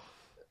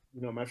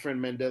 my friend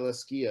Mandela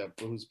Skia,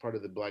 who's part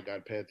of the Black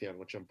God Pantheon,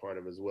 which I'm part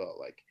of as well.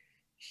 Like,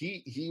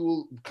 he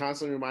will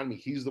constantly remind me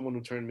he's the one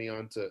who turned me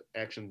on to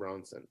Action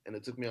Bronson, and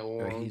it took me a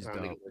long He's time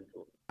to dope. get into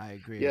it. I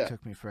agree. It Yeah,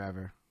 took me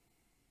forever.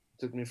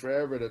 it took me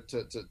forever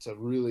to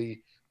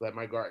really let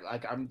my guard.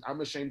 Like,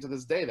 I'm ashamed to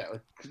this day that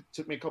like it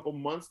took me a couple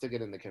months to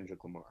get into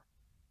Kendrick Lamar.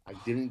 I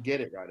didn't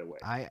get it right away.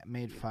 I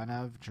made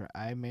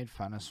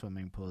fun of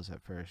swimming pools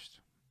at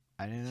first.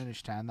 I didn't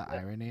understand the Yeah.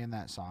 irony in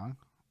that song.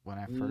 When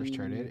I first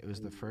heard it, it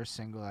was the first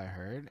single I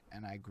heard,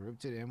 and I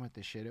grouped it in with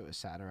the shit it was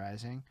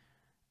satirizing,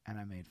 and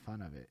I made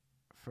fun of it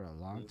for a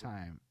long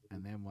time.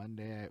 And then one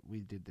day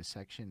we did the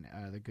section,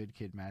 the Good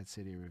Kid, Mad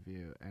City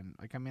review, and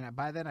like I mean,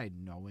 by then I'd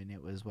known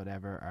it was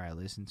whatever, or I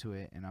listened to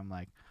it, and I'm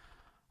like,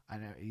 I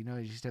know,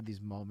 you just have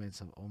these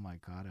moments of, oh my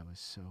god, I was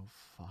so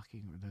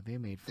fucking. They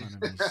made fun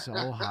of me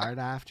so hard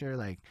after.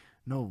 Like,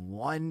 no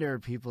wonder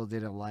people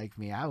didn't like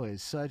me. I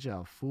was such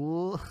a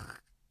fool.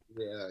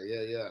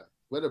 Yeah.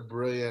 What a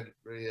brilliant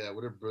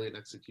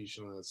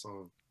execution of that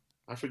song.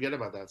 I forget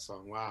about that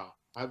song. Wow.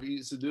 I've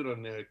used to do it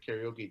on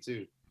karaoke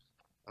too.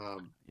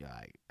 Um,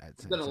 Yeah, I've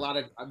done a lot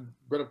of, I've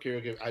brought up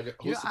karaoke. I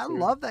hosted I karaoke.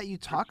 love that you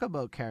talk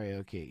about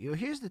karaoke.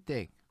 Here's the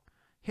thing.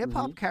 Hip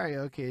hop Mhm.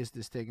 karaoke is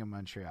this thing in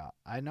Montreal.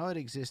 I know it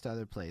exists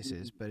other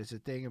places, but it's a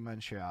thing in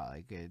Montreal.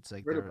 Like it's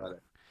like Heard about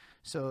it.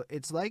 so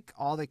it's like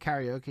all the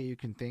karaoke you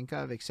can think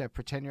of, except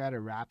pretend you're at a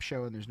rap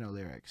show and there's no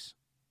lyrics.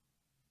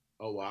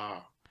 Oh,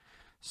 wow.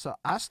 So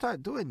I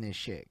start doing this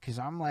shit because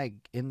I'm like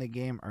in the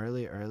game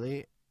early,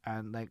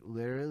 and like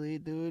literally,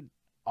 dude,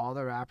 all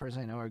the rappers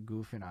I know are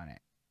goofing on it.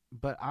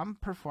 But I'm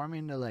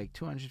performing to like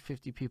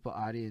 250 people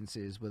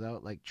audiences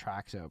without like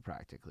tracks out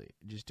practically,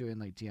 just doing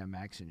like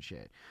DMX and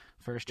shit.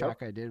 First Yep.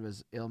 track I did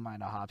was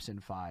Illmind of Hobson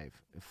 5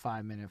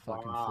 minute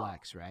fucking Wow.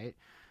 flex, right?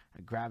 I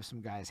grabbed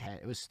some guy's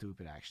head. It was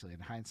stupid actually. In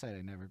hindsight,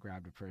 I never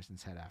grabbed a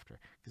person's head after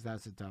because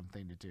that's a dumb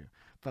thing to do.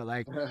 But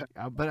like,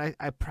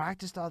 I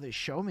practiced all this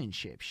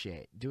showmanship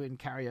shit doing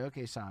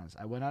karaoke songs.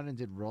 I went out and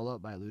did Roll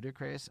Out by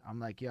Ludacris. I'm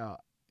like, yo,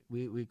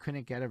 we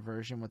couldn't get a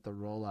version with the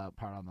rollout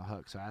part on the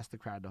hook, so I asked the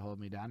crowd to hold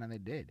me down, and they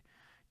did.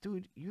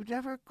 Dude, you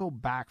never go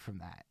back from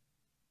that.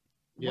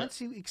 Yeah. Once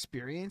you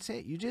experience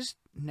it, you just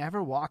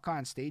never walk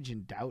on stage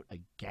in doubt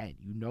again.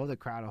 You know the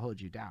crowd will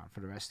hold you down for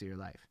the rest of your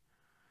life.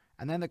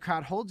 And then the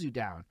crowd holds you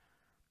down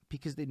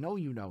because they know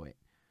you know it.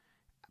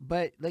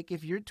 But like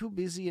if you're too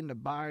busy in the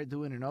bar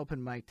doing an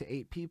open mic to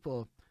 8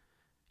 people,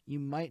 you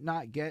might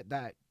not get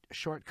that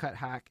shortcut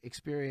hack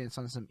experience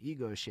on some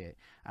ego shit.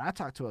 And I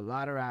talked to a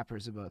lot of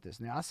rappers about this.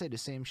 Now I'll say the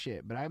same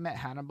shit, but I met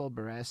Hannibal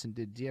Buress and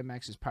did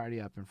DMX's Party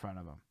Up in front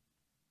of him.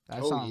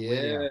 That's Oh, on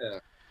video. yeah.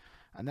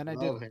 And then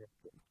Love him.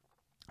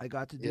 I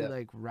got to do Yeah.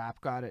 like Rap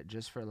Got It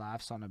just for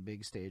laughs on a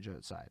big stage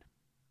outside.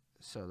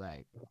 So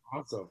like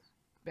Awesome.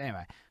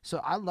 anyway, so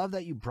I love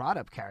that you brought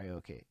up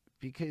karaoke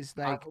because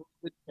I like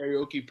hosted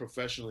karaoke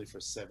professionally for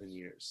 7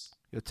 years.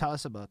 you'll tell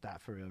us about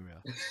that for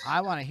real.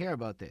 I want to hear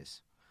about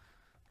this.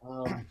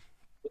 Um,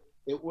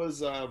 it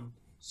was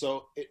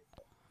so it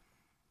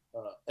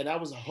and I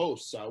was a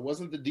host, so I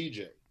wasn't the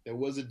DJ. There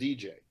was a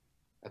DJ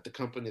at the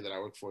company that I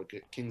worked for,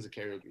 Kings of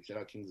Karaoke. Shout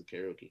out Kings of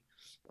Karaoke.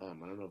 I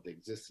don't know if they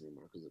exist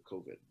anymore because of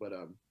COVID, but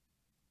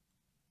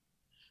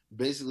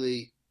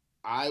basically,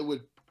 I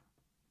would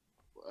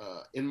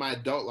in my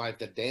adult life,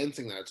 the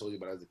dancing that I told you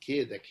about as a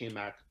kid that came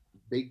back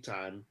big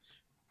time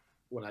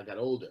when I got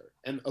older.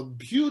 And a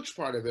huge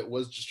part of it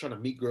was just trying to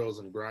meet girls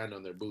and grind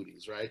on their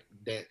booties, right?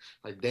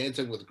 Like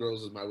dancing with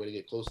girls is my way to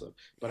get close to them.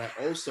 But I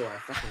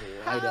fucking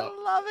light I up.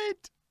 love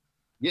it.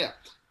 Yeah,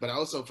 but I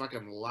also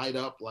fucking light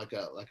up like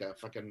a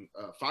fucking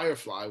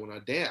firefly when I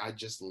dance. I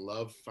just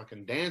love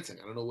fucking dancing.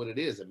 I don't know what it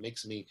is. It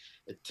makes me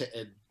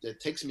it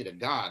takes me to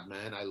God,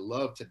 man. I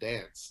love to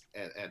dance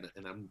and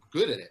I'm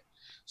good at it.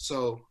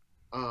 So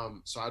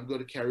so I'd go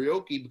to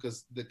karaoke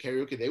because the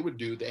karaoke they would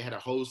do, they had a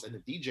host and a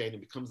DJ and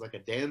it becomes like a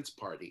dance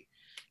party.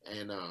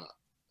 And uh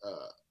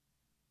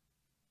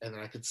and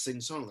then I could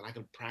sing songs and I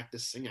could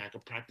practice singing. I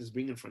could practice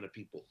being in front of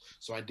people.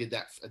 So I did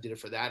that. I did it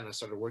for that and I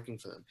started working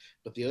for them.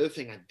 But the other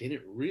thing I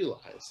didn't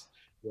realize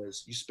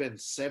was you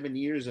spend 7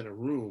 years in a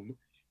room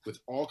with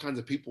all kinds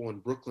of people in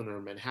Brooklyn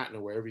or Manhattan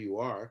or wherever you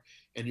are,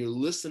 and you're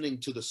listening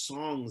to the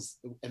songs.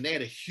 And they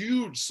had a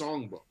huge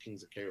songbook,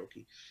 Kings of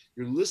Karaoke.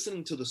 You're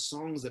listening to the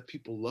songs that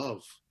people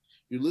love.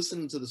 You're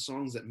listening to the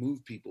songs that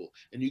move people,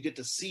 and you get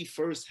to see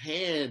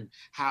firsthand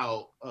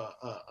how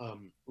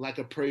 "Like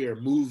a Prayer"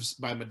 moves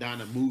by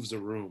Madonna moves a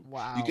room. You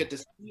Wow. get to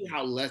see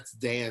how "Let's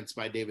Dance"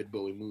 by David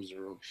Bowie moves a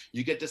room.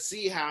 You get to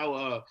see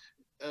how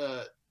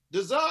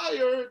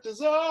Desire.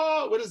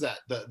 What is that?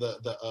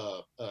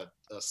 The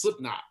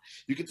Slipknot.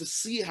 You get to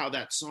see how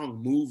that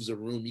song moves a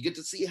room. You get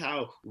to see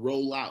how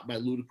 "Roll Out" by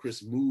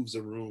Ludacris moves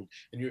a room,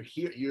 and you're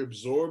here. You're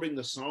absorbing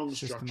the song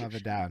System structure. of a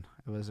Down.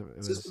 It was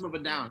System of a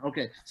Down.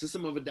 Okay,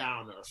 System of a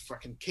Down, or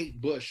fucking Kate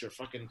Bush, or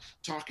fucking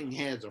Talking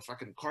Heads, or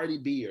fucking Cardi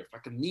B, or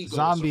fucking Migos, or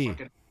Zombie.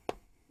 fucking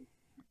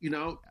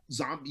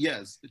zombie.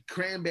 Yes,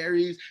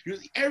 Cranberries.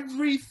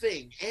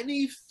 Everything,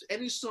 any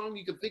song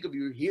you can think of,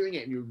 you're hearing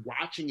it and you're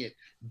watching it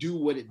do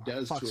what it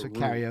does to Fucks a with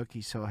room.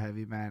 karaoke so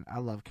heavy, man. I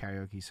love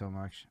karaoke so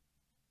much.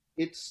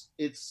 It's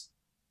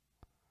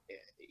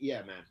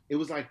yeah, man. It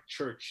was like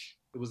church.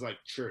 It was like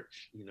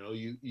church.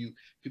 You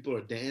people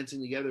are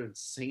dancing together and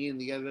singing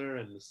together,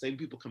 and the same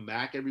people come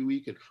back every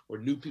week, and or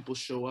new people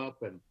show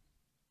up, and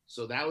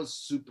so that was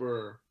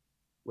super,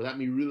 without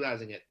me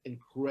realizing it,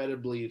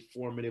 incredibly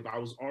formative. I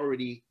was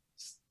already,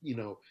 you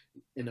know,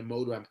 in a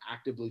mode where I'm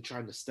actively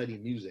trying to study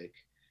music,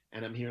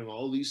 and I'm hearing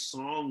all these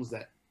songs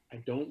that I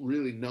don't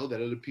really know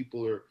that other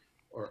people are,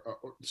 or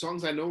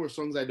songs I know or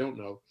songs I don't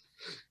know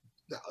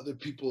that other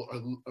people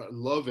are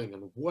loving,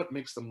 and what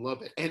makes them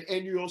love it.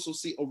 And you also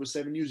see over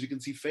 7 years, you can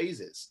see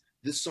phases.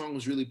 This song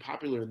was really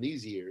popular in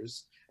these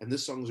years, and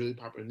this song is really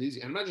popular in these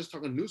years. And I'm not just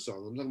talking new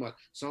songs. I'm talking about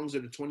songs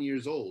that are 20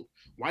 years old.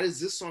 Why does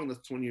this song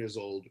that's 20 years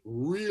old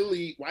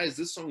really? Why is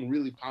this song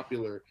really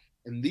popular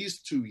in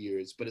these 2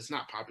 years, but it's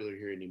not popular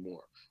here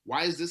anymore?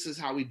 Why is this is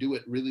how we do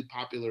it really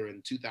popular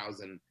in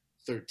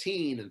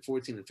 2013 and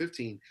 14 and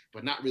 15,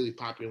 but not really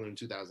popular in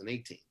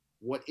 2018?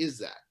 What is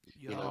that?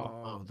 You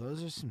know, Yo,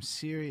 those are some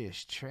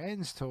serious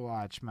trends to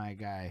watch, my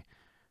guy.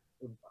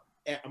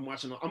 I'm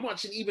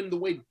watching even the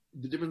way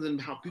the difference in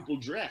how people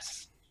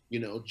dress.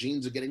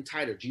 Jeans are getting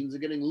tighter, jeans are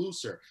getting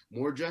looser,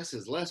 more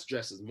dresses,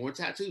 more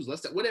tattoos,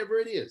 less whatever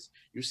it is.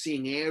 You're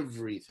seeing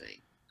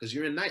everything because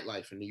you're in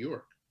nightlife in New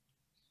York.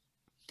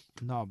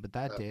 No, but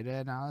that Uh, data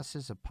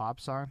analysis of pop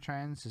song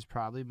trends is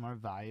probably more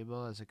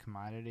valuable as a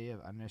commodity of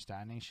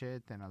understanding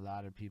shit than a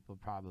lot of people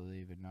probably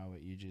even know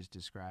what you just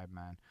described,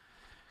 man.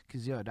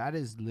 Cause yo, that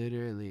is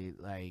literally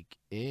like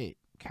it.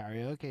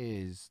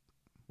 Karaoke is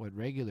what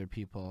regular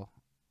people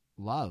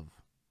love.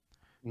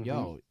 mm-hmm,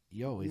 Yo,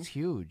 mm-hmm, it's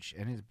huge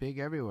and it's big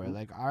everywhere. mm-hmm.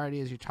 Like already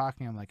as you're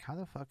talking, I'm like, how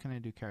the fuck can I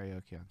do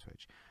karaoke on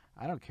Twitch?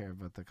 I don't care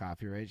about the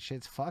copyright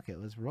shits. Fuck it,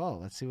 let's roll.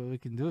 Let's see what we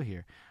can do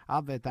here.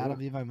 I'll bet that'll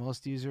Yeah. be my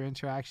most user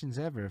interactions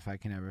ever if I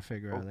can ever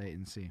figure out Oh,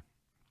 latency.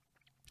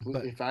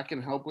 But if I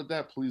can help with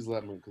that, please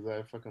let me, because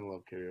I fucking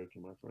love karaoke,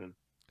 my friend.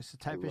 it's the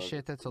I type of love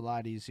shit that's a it.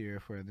 lot easier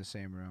if we're in the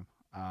same room.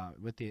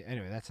 With the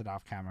anyway, that's an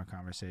off-camera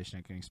conversation.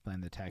 I can explain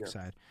the tech Yeah.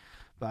 side,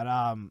 but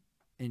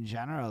in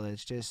general,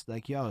 it's just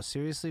like, yo,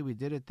 seriously, we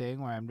did a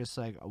thing where I'm just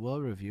like, we'll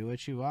review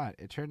what you want.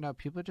 It turned out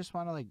people just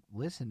want to like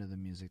listen to the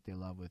music they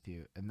love with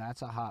you, and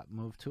that's a hot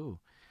move too.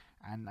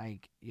 And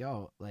like,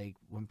 yo, like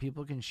when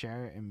people can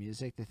share it in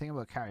music, the thing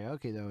about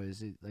karaoke though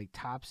is it like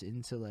taps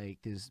into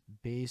like this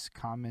base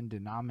common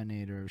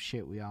denominator of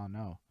shit we all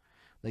know.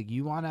 Like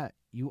you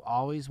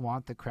always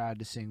want the crowd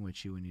to sing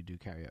with you when you do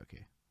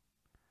karaoke.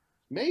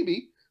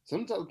 Maybe.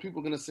 Sometimes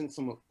people are gonna sing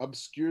some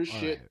obscure All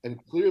shit right.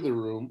 and clear the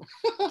room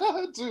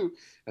too,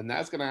 and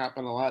that's gonna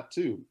happen a lot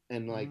too.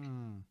 And like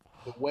Mm.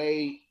 the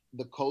way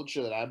the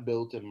culture that I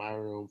built in my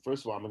room,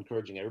 first of all, I'm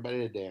encouraging everybody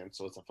to dance,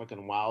 so it's a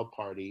fucking wild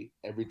party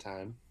every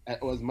time,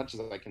 or as much as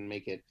I can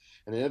make it.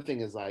 And the other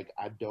thing is like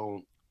I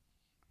don't,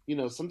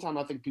 sometimes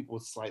I think people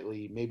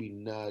slightly maybe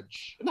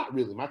nudge. Not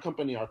really. My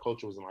company, our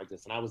culture wasn't like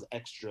this, and I was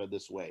extra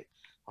this way.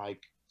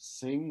 Like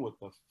sing what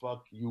the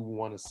fuck you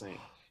want to sing.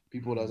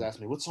 People would always Mm. ask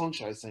me, "What song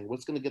should I sing?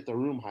 What's gonna get the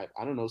room hype?"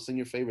 I don't know. Sing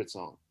your favorite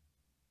song.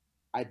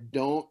 I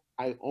don't.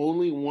 I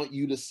only want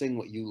you to sing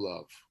what you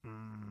love.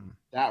 Mm.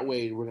 That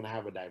way, we're gonna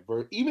have a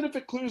divert. Even if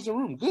it clears the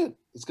room, good.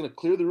 It's gonna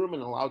clear the room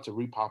and allow it to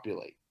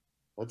repopulate.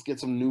 Let's get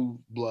some new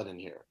blood in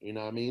here. You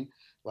know what I mean?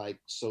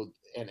 Like so,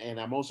 and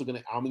I'm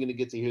gonna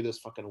get to hear this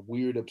fucking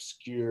weird,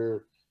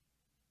 obscure,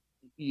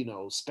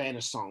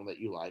 Spanish song that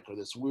you like, or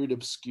this weird,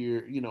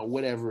 obscure,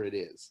 whatever it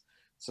is.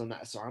 So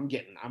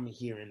I'm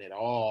hearing it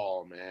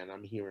all, man.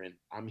 I'm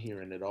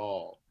hearing it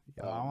all.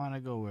 Yo, I want to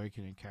go work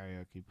in a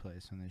karaoke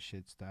place when this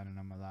shit's done and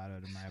I'm allowed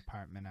out of my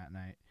apartment at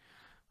night.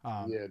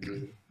 Um, Yeah,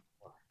 dude.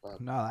 Fuck.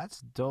 no, that's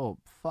dope.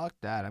 Fuck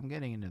that. I'm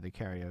getting into the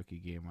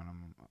karaoke game when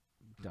I'm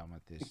done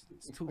with this.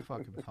 It's too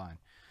fucking fun.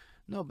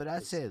 No, but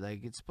that's It's, it.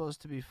 Like, it's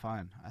supposed to be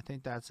fun. I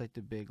think that's like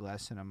the big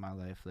lesson of my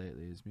life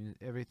lately is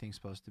everything's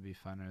supposed to be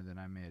funner than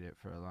I made it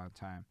for a long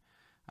time.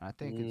 And I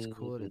think it's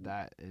cool that mm,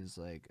 that is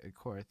like a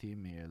core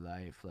theme of your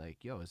life.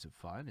 Like, yo, is it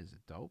fun? Is it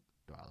dope?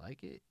 Do I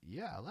like it?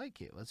 Yeah, I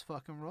like it. Let's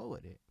fucking roll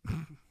with it.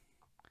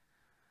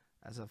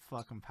 That's a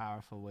fucking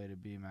powerful way to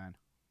be, man.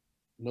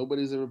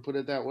 nobody's ever put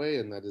it that way,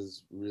 and that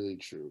is really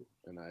true.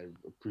 And I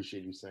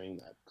appreciate you saying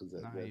that because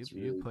Nah, that's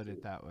you really put it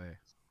true. that way.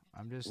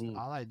 I'm just Mm,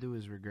 all I do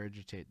is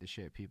regurgitate the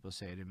shit people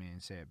say to me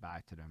and say it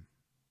back to them.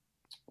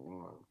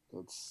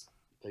 that's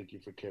thank you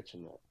for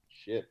catching that.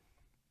 Shit.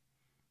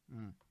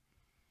 Mm.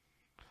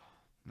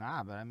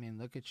 Nah, but I mean,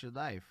 look at your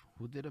life.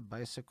 Who did a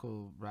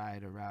bicycle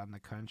ride around the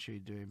country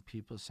doing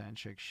people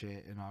centric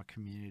shit in all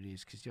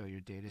communities? Because, yo, your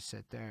data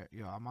set there,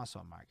 yo, I'm also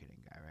a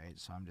marketing guy, right?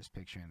 So I'm just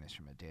picturing this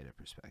from a data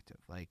perspective.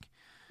 Like,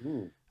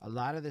 Mm, a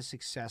lot of the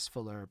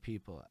successfuler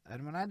people,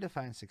 and when I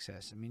define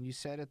success, I mean, you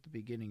said at the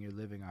beginning you're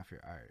living off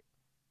your art.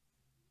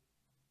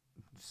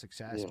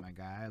 Success, yeah. my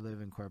guy. I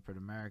live in corporate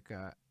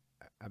America.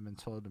 I've been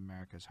told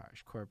America's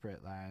harsh,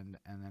 corporate land,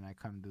 and then I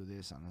come do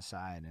this on the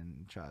side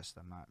and trust.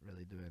 I'm not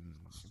really doing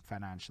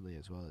financially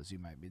as well as you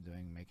might be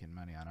doing, making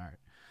money on art.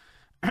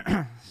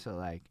 So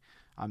like,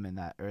 I'm in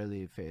that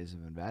early phase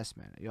of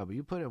investment. Yo, but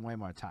you put in way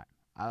more time.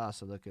 I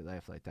also look at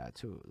life like that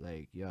too.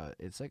 Like, yo,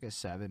 it's like a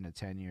 7 to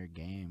 10 year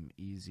game,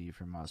 easy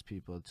for most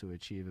people to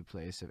achieve a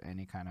place of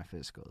any kind of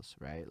fiscals,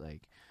 right?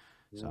 Like,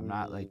 so I'm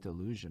not like Mm,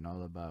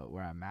 delusional about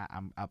where I'm at.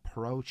 I'm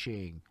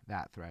approaching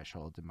that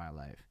threshold in my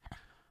life,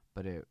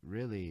 but it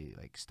really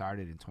like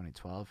started in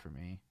 2012 for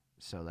me.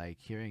 So like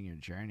hearing your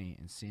journey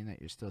and seeing that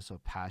you're still so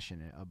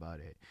passionate about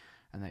it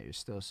and that you're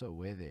still so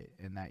with it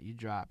and that you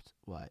dropped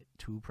what,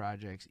 2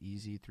 projects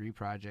easy, 3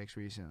 projects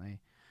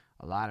recently,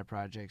 a lot of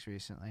projects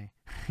recently,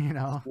 you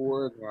know.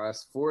 four in the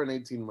last 4 and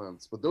 18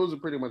 months, but those are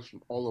pretty much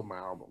all of my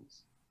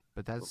albums.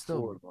 But that's So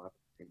still, four in the last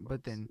 18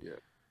 but months. then Yeah.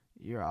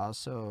 you're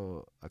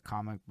also a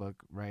comic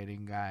book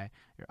writing guy.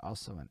 You're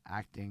also an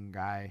acting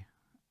guy.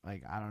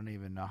 Like, I don't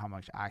even know how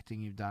much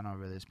acting you've done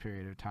over this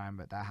period of time,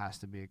 but that has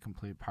to be a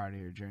complete part of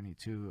your journey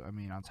too. I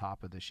mean, on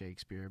top of the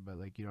Shakespeare, but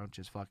like, you don't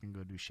just fucking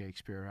go do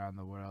Shakespeare around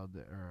the world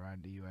or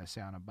around the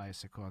USA on a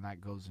bicycle and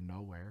that goes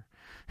nowhere.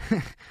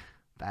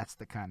 That's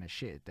the kind of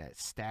shit that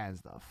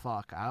stands the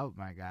fuck out,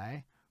 my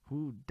guy.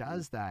 Who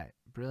Mm. does that?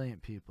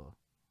 Brilliant people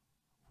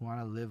who want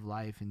to live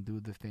life and do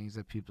the things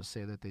that people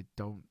say that they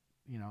don't.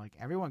 You know, like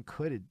everyone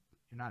could.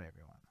 Not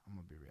everyone. I'm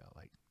gonna be real.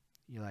 Like,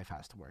 your life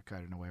has to work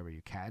out in a way where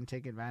you can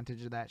take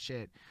advantage of that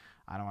shit.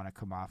 I don't want to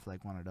come off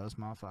like one of those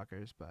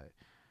motherfuckers, but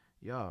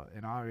yo,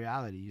 in all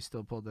reality, you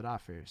still pulled it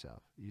off for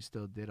yourself. You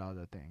still did all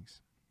the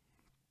things.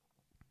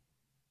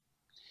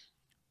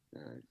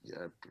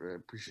 Yeah, I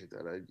appreciate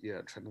that. I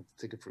try not to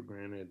take it for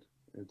granted.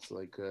 It's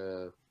like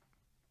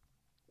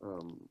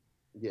um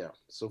yeah,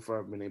 so far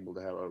I've been able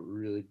to have a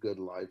really good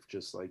life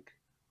just like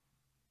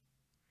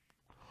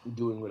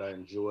doing what I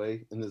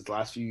enjoy. In this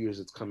last few years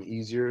it's come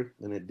easier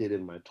than it did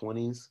in my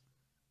 20s.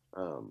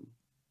 Um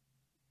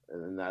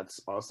and that's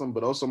awesome,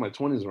 but also my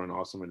 20s were an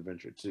awesome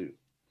adventure too.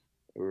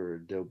 They were a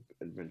dope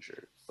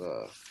adventure.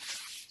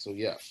 So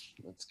yeah,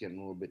 it's getting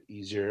a little bit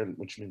easier,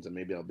 which means that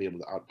maybe I'll be able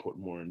to output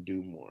more and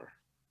do more.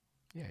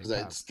 Yeah, you Because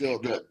it's probably. still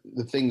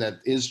the thing that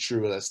is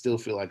true is I still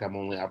feel like I'm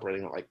only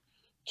operating at like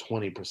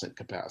 20%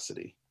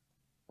 capacity.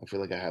 I feel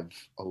like I have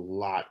a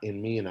lot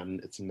in me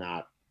and it's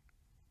not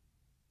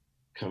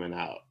coming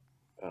out.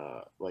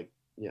 Like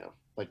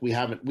like we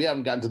haven't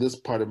gotten to this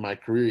part of my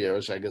career yet,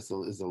 which I guess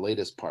is the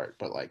latest part.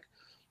 But like,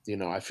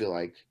 I feel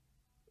like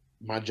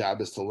my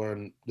job is to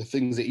learn the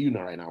things that you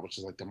know right now, which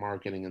is like the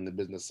marketing and the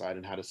business side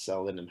and how to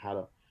sell it and how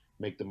to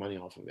make the money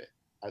off of it.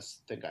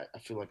 I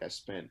feel like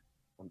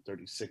I'm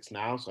 36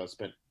 now, so I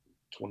spent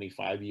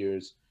 25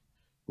 years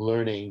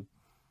learning.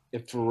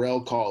 If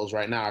Pharrell calls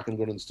right now, I can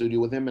go to the studio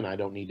with him and I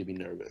don't need to be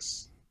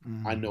nervous.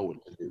 I Mm. know what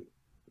to do.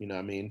 You know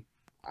what I mean?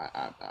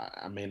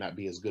 I may not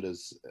be as good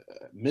as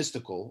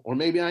Mystical, or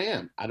maybe I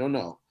am. I don't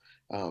know.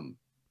 Um,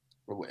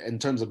 in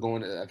terms of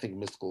going, I think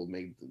Mystical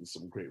made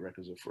some great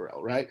records with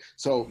Pharrell, right?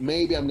 So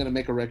maybe I'm gonna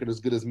make a record as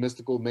good as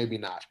Mystical, maybe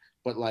not.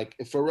 But like,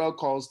 if Pharrell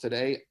calls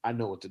today, I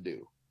know what to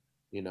do.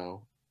 You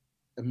know,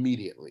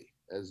 immediately.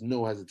 There's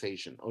no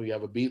hesitation. Oh, you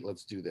have a beat?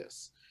 Let's do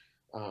this.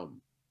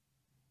 Um,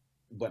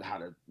 but how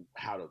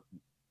to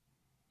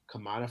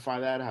commodify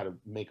that, how to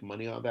make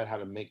money on that, how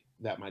to make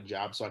that my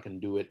job so I can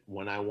do it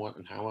when I want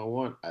and how I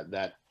want.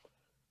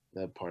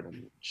 That part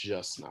I'm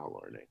just now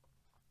learning.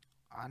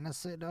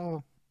 Honestly,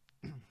 though,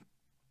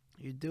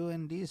 you're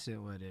doing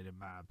decent with it, in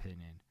my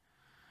opinion.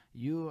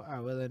 You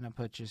are willing to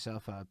put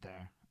yourself out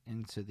there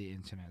into the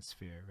internet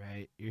sphere,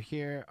 right? You're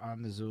here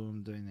on the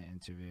Zoom doing the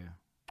interview.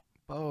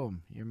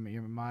 Boom, you're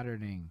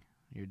moderning.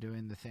 You're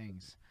doing the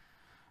things.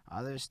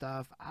 Other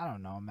stuff, I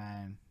don't know,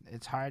 man.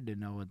 It's hard to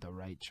know what the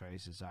right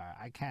choices are.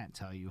 I can't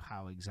tell you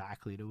how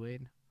exactly to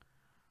win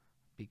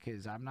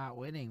because I'm not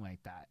winning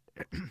like that.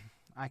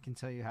 I can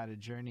tell you how to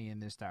journey in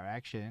this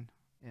direction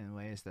in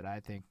ways that I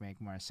think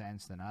make more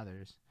sense than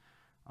others,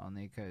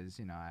 only because,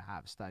 you know, I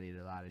have studied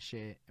a lot of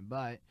shit.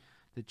 But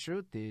the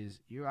truth is,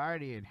 you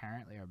already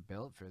inherently are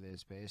built for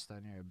this based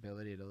on your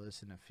ability to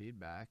listen to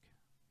feedback.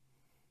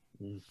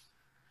 Mm.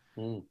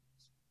 Mm.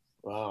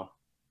 Wow.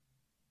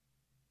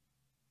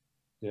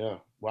 Yeah.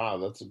 Wow.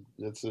 That's a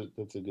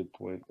good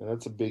point. And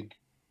that's a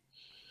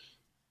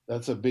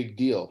big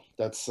deal.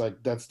 That's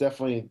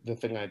definitely the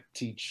thing I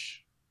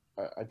teach.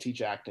 I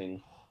teach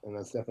acting, and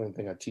that's definitely the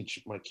thing I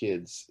teach my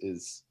kids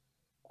is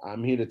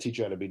I'm here to teach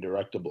you how to be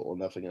directable and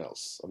nothing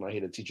else. I'm not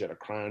here to teach you how to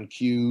cry on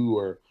cue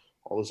or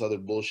all this other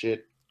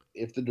bullshit.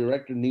 If the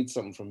director needs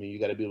something from you, you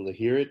got to be able to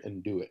hear it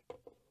and do it.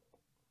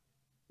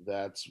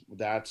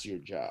 That's your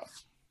job.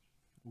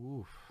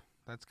 Oof.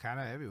 That's kind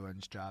of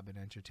everyone's job in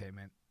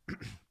entertainment. Hmm.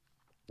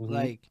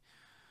 Like,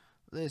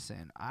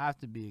 listen, I have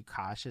to be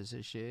cautious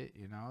of shit,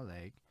 you know?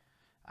 Like,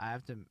 I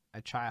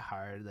try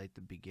hard, like,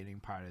 the beginning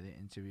part of the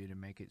interview to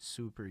make it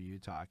super you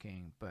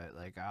talking, but,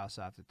 like, I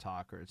also have to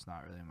talk or it's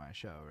not really my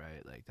show,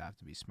 right? Like, I have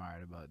to be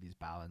smart about these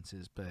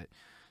balances. But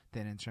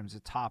then in terms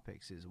of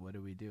topics, is what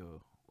do we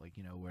do? Like,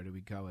 you know, where do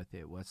we go with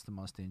it? What's the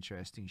most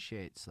interesting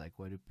shits? Like,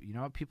 you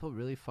know what people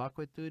really fuck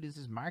with, dude, is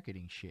this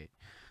marketing shit.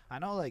 I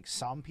know, like,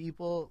 some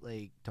people,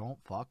 like, don't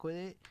fuck with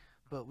it,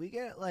 but we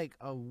get, like,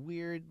 a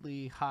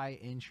weirdly high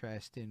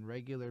interest in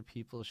regular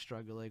people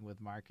struggling with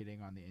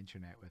marketing on the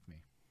internet with me.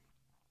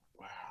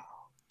 Wow.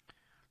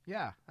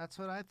 Yeah, that's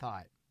what I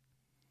thought.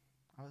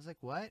 I was like,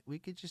 what? We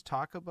could just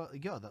talk about,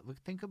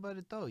 think about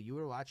it though. You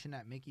were watching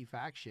that Mickey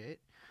Fact shit.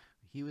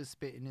 He was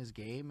spitting his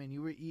game and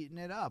you were eating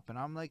it up. And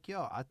I'm like,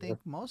 yo, I think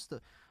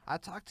I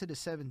talked to the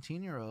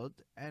 17-year-old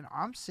and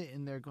I'm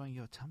sitting there going,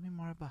 yo, tell me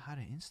more about how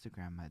to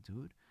Instagram, my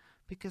dude.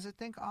 Because I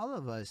think all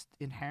of us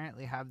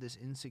inherently have this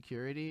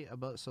insecurity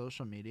about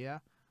social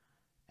media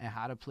and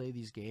how to play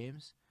these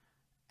games.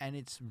 And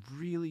it's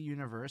really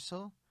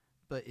universal,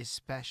 but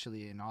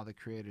especially in all the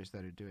creators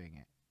that are doing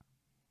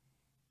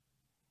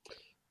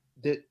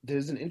it.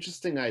 There's an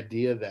interesting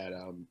idea that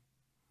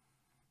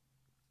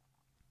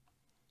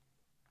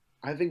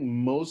I think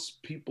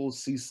most people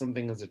see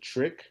something as a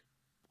trick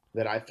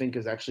that I think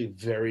is actually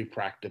very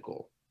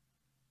practical.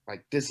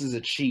 Like this is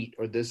a cheat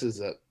or this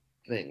is a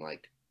thing.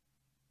 Like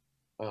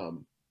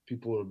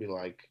people will be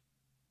like,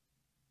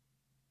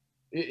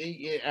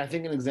 I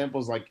think an example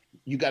is like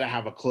you got to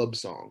have a club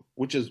song,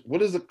 which is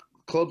what is a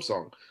club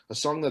song? A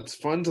song that's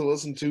fun to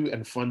listen to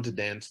and fun to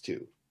dance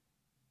to,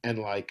 and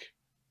like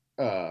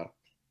uh,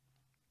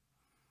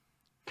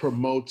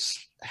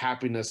 promotes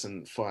happiness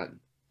and fun.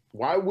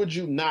 Why would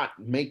you not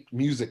make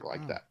music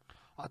like Mm. that?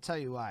 I'll tell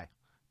you why.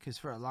 Because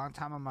for a long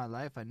time in my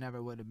life, I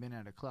never would have been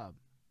at a club.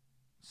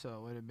 So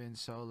it would have been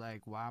so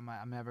like, why am I?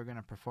 I'm never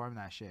gonna perform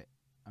that shit.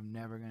 I'm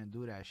never gonna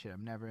do that shit.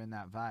 I'm never in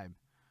that vibe.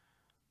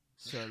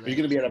 So Are you going like,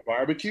 to be at a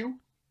barbecue?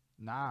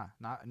 nah,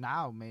 not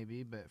now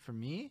maybe, but for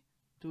me,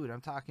 dude,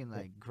 I'm talking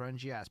like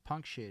grungy ass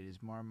punk shit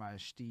is more my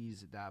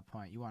steez at that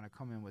point. You want to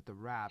come in with the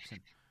raps and,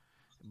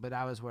 but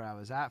I was where I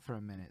was at for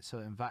a minute. So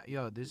invite,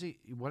 yo, there's a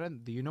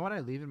do you know what I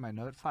leave in my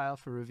note file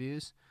for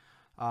reviews?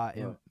 Uh,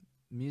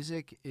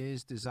 Music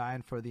is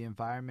designed for the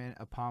environment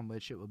upon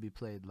which it will be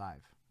played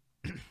live.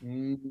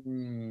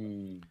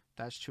 mm,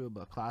 That's true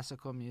about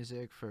classical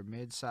music for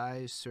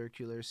mid-sized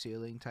circular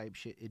ceiling type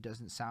shit. It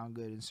doesn't sound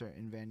good in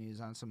certain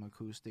venues on some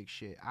acoustic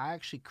shit. I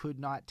actually could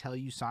not tell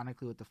you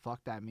sonically what the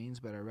fuck that means,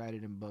 but I read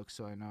it in books,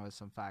 so I know it's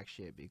some fact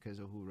shit because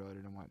of who wrote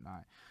it and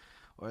whatnot.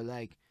 Or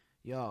like,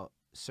 yo,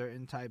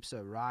 certain types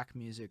of rock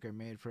music are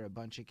made for a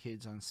bunch of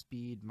kids on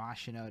speed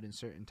moshing out in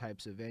certain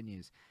types of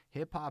venues.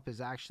 Hip hop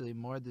is actually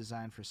more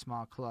designed for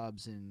small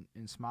clubs and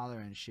smaller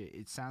and shit.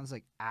 It sounds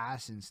like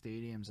ass in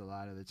stadiums a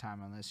lot of the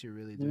time unless you're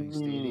really doing mm,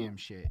 stadium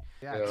shit.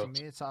 Yeah, to yeah. me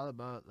it's all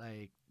about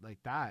like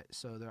that.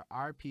 So there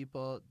are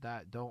people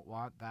that don't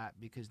want that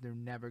because they're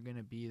never going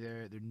to be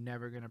there. They're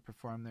never going to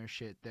perform their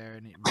shit there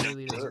and it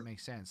really doesn't Sure.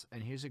 make sense.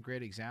 And here's a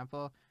great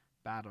example,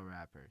 battle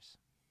rappers.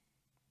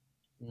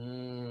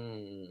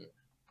 Mm,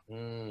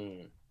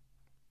 mm,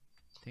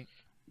 Think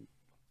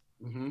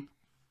hmm.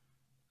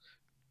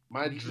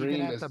 My even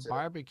dream at is the to,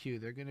 barbecue,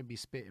 they're gonna be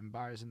spitting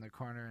bars in the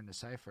corner in the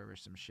cipher or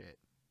some shit.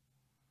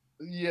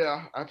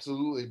 yeah,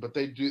 absolutely. But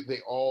they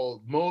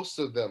all, most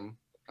of them,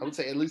 I would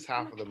say at least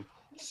half of them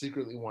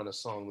secretly want a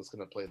song that's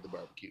going to play at the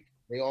barbecue.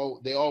 They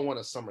all want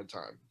a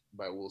Summertime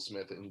by Will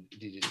Smith and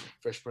DJ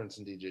Fresh Prince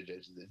and DJ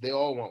J. They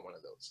all want one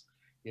of those,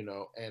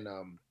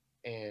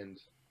 and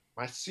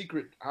my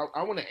secret,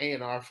 I want to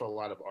A&R for a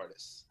lot of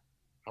artists.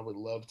 I would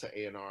love to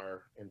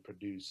A&R and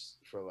produce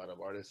for a lot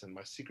of artists, and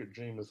my secret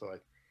dream is to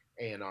like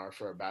A&R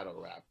for a battle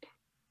rap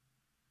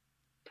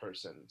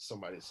person,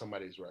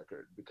 somebody's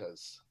record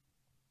because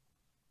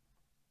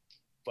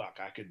fuck,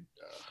 I could.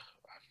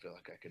 I feel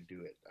like I could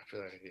do it. I feel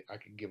like I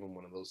could give him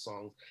one of those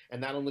songs,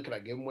 and not only could I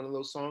give him one of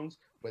those songs,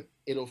 but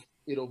it'll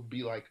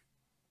be like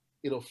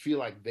it'll feel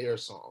like their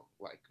song.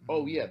 Like,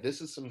 oh yeah, Mm. this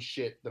is some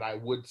shit that I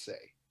would say.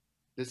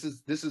 This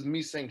is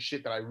me saying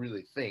shit that I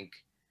really think,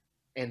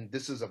 and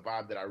this is a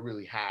vibe that I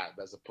really have,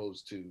 as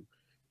opposed to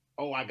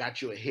oh, I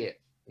got you a hit.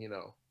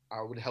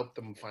 I would help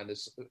them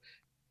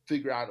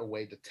figure out a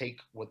way to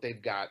take what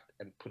they've got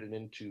and put it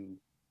into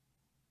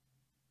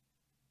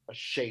a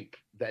shape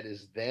that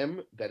is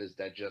them, that is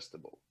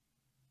digestible.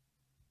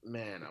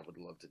 Man, I would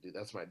love to do.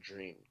 That's my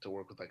dream, to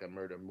work with like a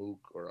Murder Mook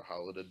or a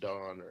Hollow the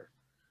Dawn or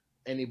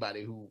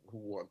anybody who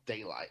wants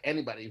daylight.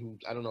 Anybody who,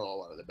 I don't know a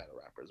lot of the battle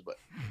rappers, but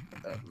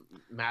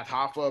Math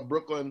Hoffa,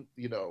 Brooklyn,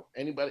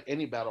 anybody,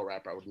 any battle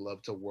rapper, I would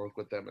love to work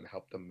with them and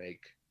help them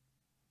make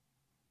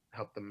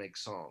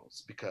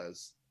songs,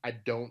 because I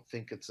don't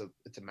think it's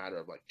a matter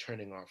of like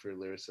turning off your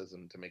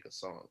lyricism to make a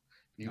song.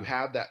 You No.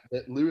 have that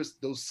lyrics,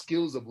 those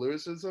skills of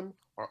lyricism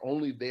are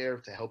only there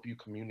to help you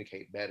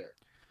communicate better.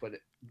 But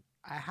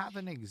I have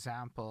an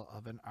example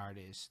of an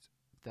artist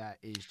that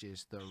is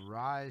just the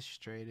rawest,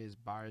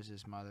 straightest,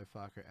 barsest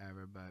motherfucker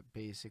ever, but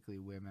basically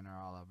women are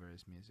all over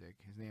his music.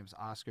 His name's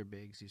Oscar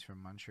Biggs. He's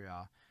from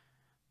Montreal,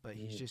 but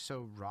he's just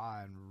so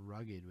raw and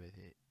rugged with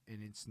it.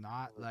 And it's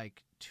not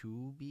like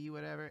to be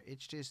whatever.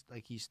 It's just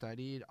like he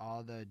studied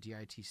all the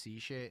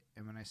DITC shit.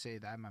 And when I say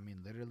that, I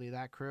mean literally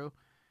that crew.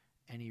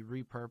 And he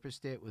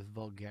repurposed it with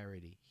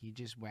vulgarity. He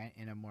just went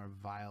in a more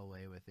vile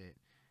way with it.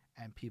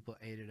 And people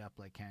ate it up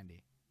like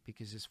candy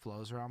because his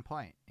flows are on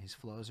point. His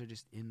flows are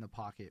just in the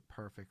pocket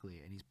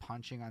perfectly. And he's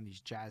punching on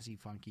these jazzy,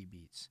 funky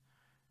beats.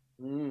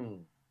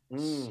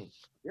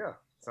 Yeah,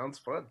 sounds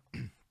fun.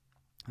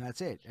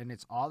 That's it. And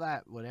it's all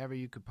that whatever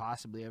you could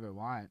possibly ever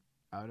want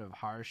out of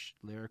harsh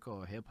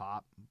lyrical hip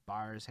hop,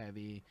 bars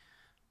heavy,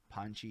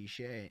 punchy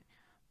shit.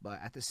 But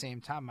at the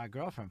same time, my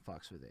girlfriend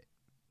fucks with it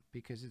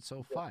because it's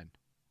so fun.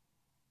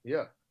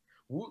 Yeah,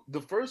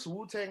 the first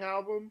Wu-Tang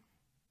album,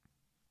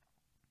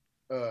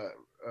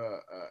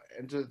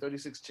 Enter the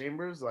 36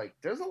 Chambers, like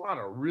there's a lot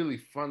of really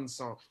fun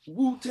songs.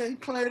 Wu-Tang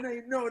Clan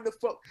ain't knowing the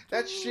fuck.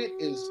 That shit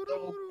is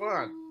so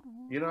fun.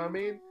 You know what I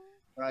mean?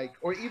 Like,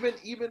 or even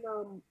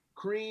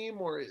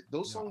Cream, or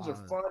those songs are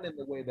fun in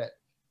the way that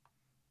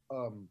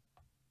um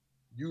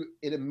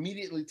it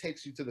immediately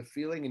takes you to the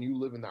feeling and you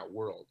live in that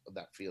world of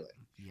that feeling.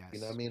 Yes. You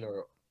know what I mean?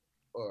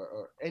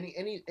 Or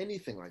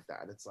anything like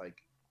that. It's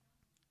like,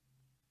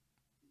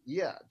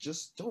 yeah,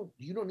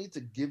 you don't need to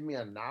give me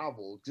a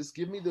novel. Just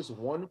give me this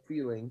one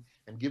feeling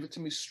and give it to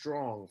me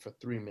strong for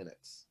 3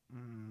 minutes.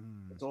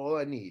 That's all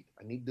I need.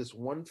 I need this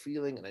one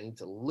feeling and I need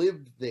to live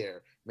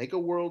there. Make a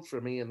world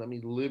for me and let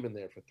me live in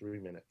there for 3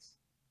 minutes.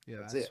 Yeah,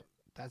 that's it.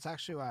 That's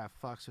actually why I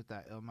fucks with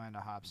that Illmind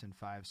Hobson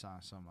 5 song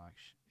so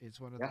much. It's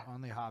one of the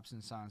only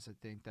Hobson songs I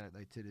think that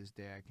like to this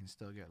day I can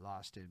still get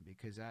lost in,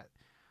 because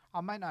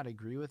I might not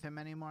agree with him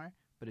anymore,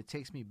 but it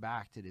takes me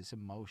back to this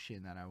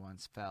emotion that I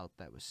once felt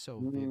that was so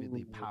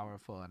vividly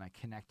powerful, and I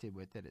connected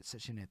with it in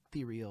such an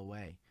ethereal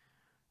way.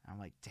 I'm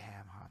like,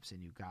 damn,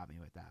 Hobson, you got me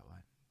with that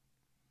one.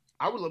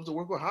 I would love to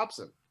work with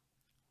Hobson.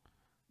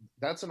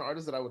 That's an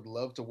artist that I would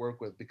love to work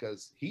with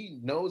because he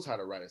knows how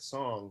to write a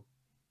song.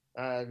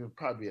 It would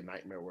probably be a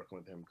nightmare working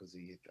with him because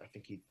I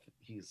think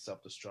he's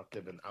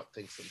self-destructive and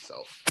outthinks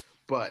himself.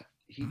 But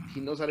he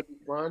knows how to be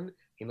fun.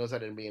 He knows how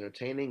to be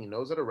entertaining. He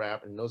knows how to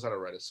rap and he knows how to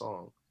write a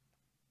song.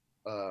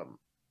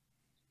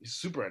 He's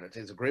super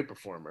entertaining. He's a great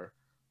performer.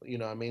 You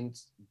know what I mean?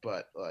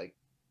 But like,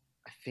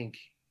 I think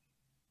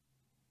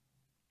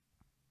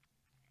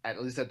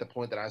at least at the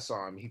point that I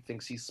saw him, he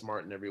thinks he's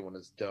smart and everyone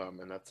is dumb,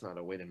 and that's not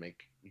a way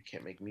you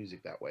can't make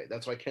music that way.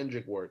 That's why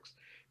Kendrick works,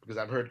 because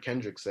I've heard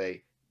Kendrick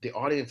say the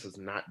audience is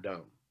not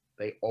dumb.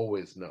 They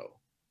always know,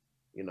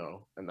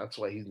 and that's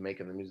why he's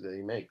making the music that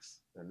he makes.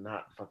 They're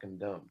not fucking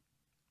dumb.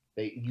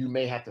 You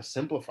may have to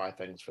simplify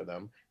things for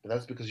them, but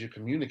that's because you're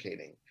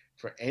communicating.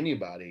 For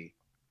anybody,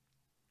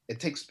 it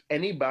takes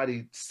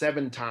anybody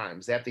 7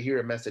 times. They have to hear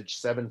a message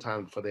 7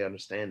 times before they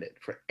understand it.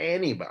 For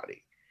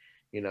anybody.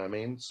 You know what I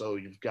mean? So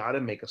you've got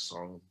to make a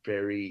song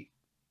it's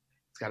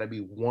got to be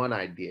one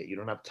idea. You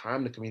don't have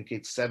time to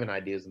communicate 7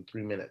 ideas in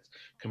 3 minutes.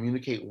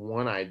 Communicate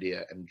one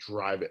idea and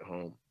drive it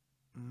home,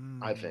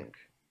 I think.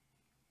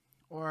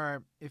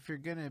 Or if you're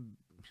going to,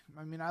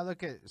 I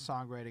look at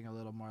songwriting a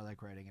little more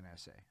like writing an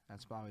essay.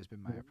 That's always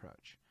been my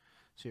approach.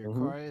 So your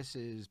chorus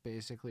is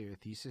basically your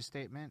thesis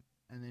statement,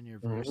 and then your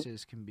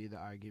verses can be the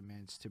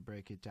arguments to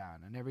break it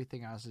down. And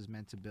everything else is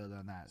meant to build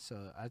on that.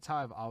 So that's how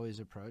I've always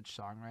approached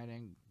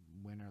songwriting,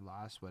 win or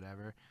loss,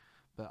 whatever.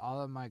 But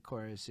all of my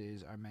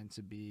choruses are meant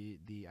to be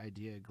the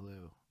idea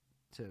glue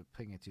to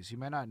ping it to. So you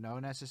might not know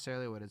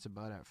necessarily what it's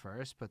about at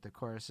first, but the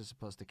chorus is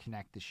supposed to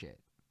connect the shit.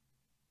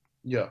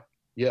 Yeah.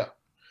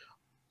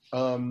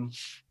 Let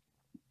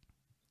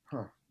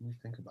me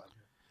think about it.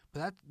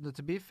 But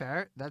to be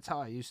fair, that's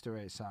how I used to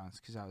write songs,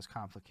 because I was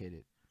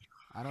complicated.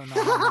 I don't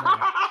know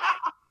how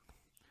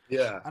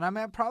Yeah. And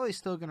I'm probably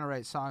still going to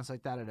write songs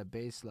like that at a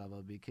base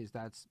level, because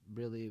that's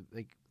really,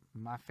 like,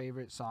 my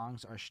favorite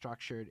songs are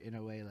structured in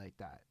a way like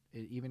that,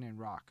 even in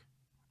rock.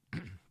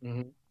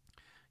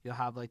 you'll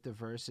have like the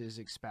verses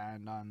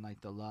expand on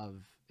like the love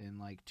in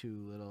like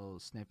two little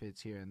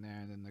snippets here and there,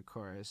 and then the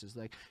chorus is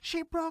like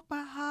she broke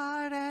my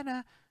heart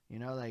and you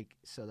know, like,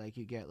 so like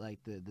you get like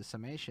the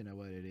summation of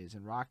what it is.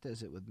 And rock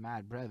does it with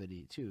mad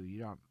brevity too. You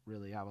don't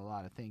really have a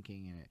lot of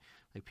thinking in it.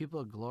 Like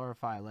people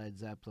glorify Led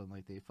Zeppelin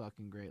like they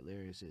fucking great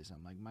lyricists.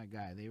 I'm like, my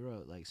guy, they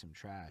wrote like some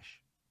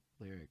trash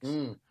lyrics.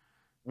 Mm,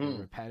 They're mm.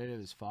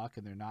 repetitive as fuck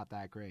and they're not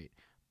that great.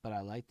 But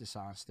I like the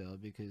song still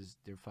because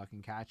they're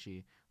fucking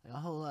catchy. Like a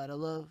whole lot of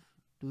love,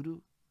 doo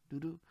doo, doo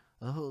doo,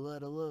 a whole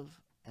lot of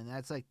love. And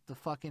that's like the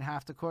fucking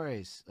half the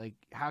chorus. Like,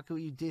 how could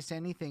you diss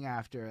anything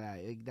after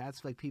that? Like,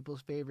 that's like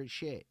people's favorite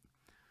shit,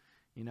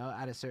 you know,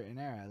 at a certain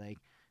era. Like,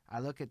 I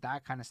look at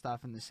that kind of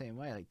stuff in the same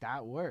way. Like,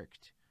 that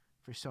worked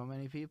for so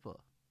many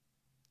people.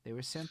 They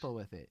were simple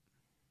with it.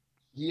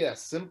 Yeah,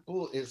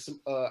 simple is.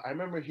 I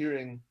remember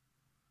hearing.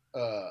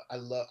 I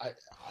love.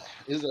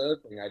 Here's the other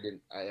thing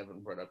I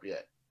haven't brought up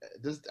yet.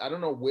 This I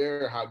don't know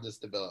where how this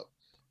developed,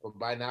 but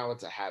by now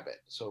it's a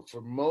habit. So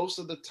for most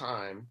of the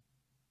time,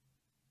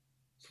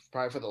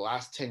 probably for the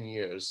last 10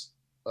 years,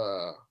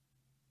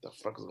 the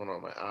fuck is going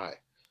on with my eye?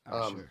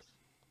 Oh, Um, sure.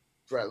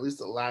 for at least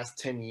the last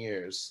 10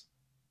 years,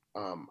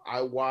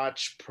 I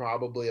watch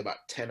probably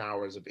about 10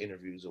 hours of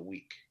interviews a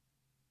week.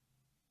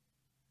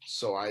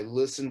 So I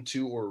listen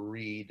to or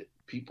read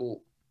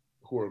people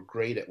who are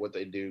great at what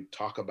they do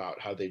talk about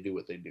how they do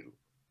what they do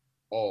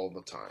all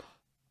the time.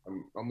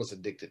 I'm almost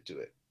addicted to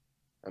it.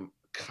 I'm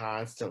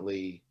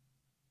constantly.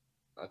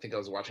 I think I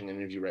was watching an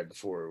interview right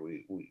before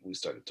we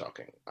started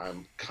talking.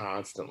 I'm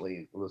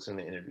constantly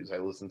listening to interviews. I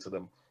listen to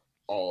them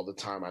all the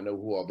time. I know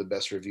who all the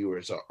best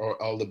reviewers are,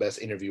 or all the best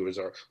interviewers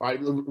are. I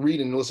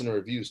read and listen to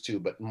reviews too,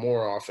 but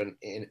more often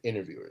in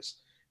interviewers.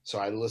 So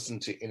I listen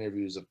to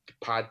interviews of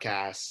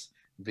podcasts,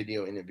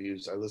 video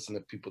interviews. I listen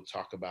to people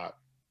talk about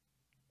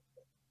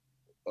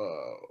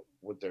uh,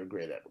 what they're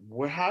great at.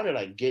 Where? How did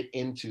I get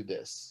into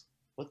this?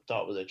 What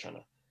thought was I trying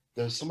to?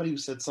 There was somebody who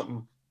said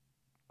something.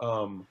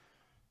 Um,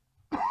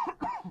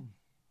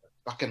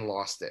 Fucking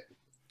lost it.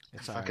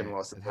 I It's all fucking right.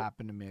 lost It it.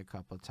 happened to me a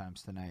couple of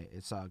times tonight.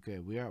 It's all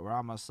good. We're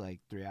almost like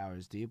 3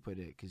 hours deep with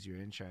it because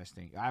you're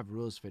interesting. I have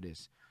rules for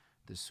this.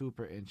 The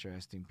super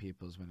interesting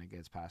people's when it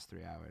gets past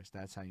 3 hours.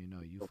 That's how you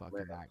know you Oh,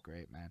 fucking man. that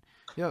great, man.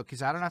 Yo,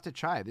 because I don't have to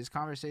try. This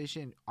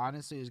conversation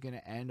honestly is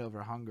gonna end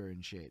over hunger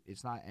and shit.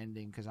 It's not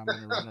ending because I'm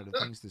gonna run out of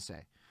things to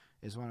say.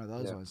 It's one of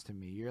those Yeah, ones to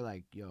me. You're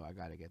like, yo, I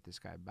gotta get this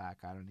guy back.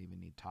 I don't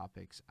even need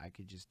topics. I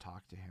could just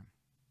talk to him.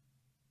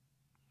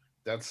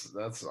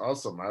 that's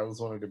awesome. I always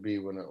wanted to be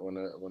one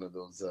of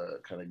those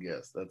kind of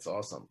guests. That's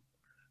awesome.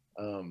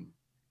 Um,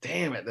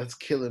 Damn it, that's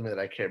killing me that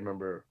I can't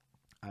remember.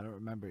 I don't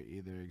remember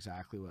either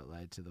exactly what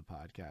led to the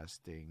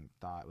podcasting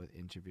thought with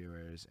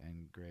interviewers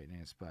and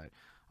greatness, but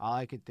all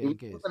I could It was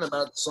think is, something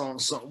about song.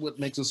 What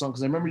makes a song?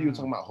 Because I remember you were mm,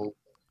 talking about whole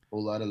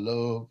lot of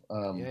love.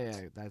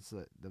 yeah, that's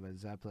the Led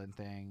Zeppelin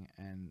thing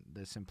and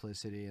the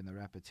simplicity and the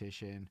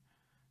repetition,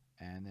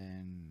 and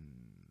then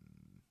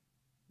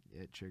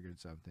it triggered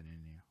something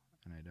in you,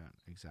 and I don't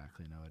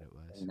exactly know what it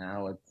was.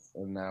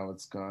 And now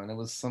it's gone. It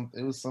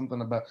was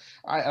something about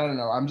I don't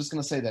know. I'm just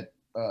gonna say that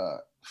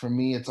for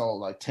me it's all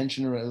like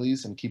tension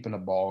release and keeping a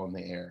ball in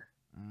the air.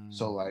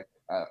 So Mm. like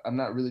I'm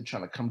not really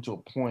trying to come to a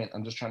point.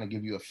 I'm just trying to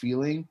give you a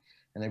feeling.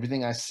 And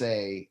everything I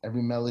say,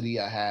 every melody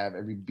I have,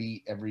 every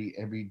beat, every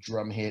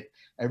drum hit,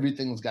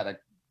 everything's got to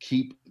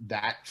keep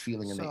that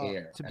feeling in the So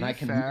air. to And be I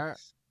can fair,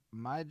 mix.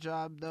 my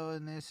job though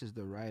in this is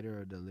the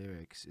writer of the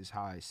lyrics is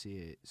how I see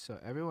it. So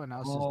everyone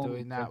else is Oh,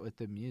 doing okay. that with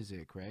the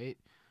music, right?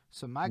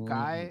 So my Mm,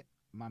 guy,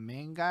 my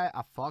main guy,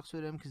 I fucks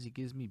with him because he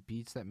gives me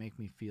beats that make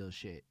me feel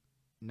shit.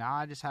 Now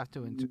I just have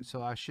to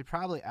so I should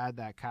probably add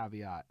that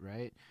caveat,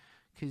 right?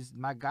 Because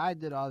my guy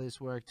did all this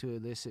work to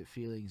elicit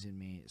feelings in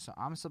me. So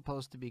I'm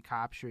supposed to be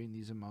capturing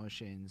these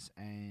emotions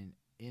and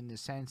in the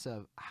sense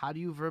of how do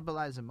you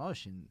verbalize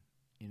emotion,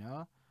 you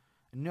know?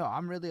 No,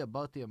 I'm really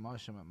about the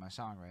emotion with my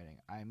songwriting.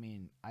 I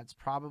mean, that's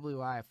probably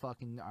why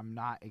I'm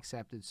not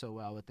accepted so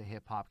well with the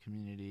hip hop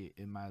community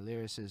in my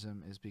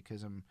lyricism is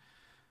because I'm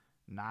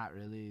not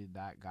really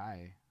that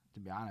guy, to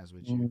be honest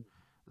with you. mm,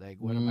 Like,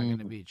 what am I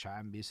gonna mm. be? Try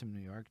and be some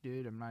New York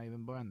dude? I'm not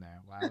even born there.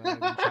 Why would I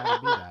even try to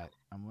be that?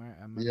 I'm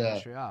in Yeah,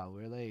 Montreal.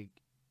 We're like,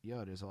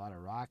 yo, there's a lot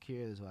of rock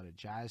here. There's a lot of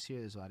jazz here.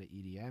 There's a lot of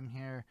EDM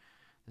here.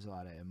 There's a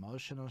lot of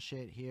emotional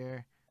shit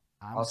here.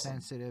 I'm awesome.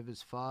 sensitive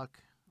as fuck.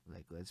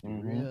 Like, let's be Hmm.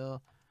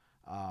 real.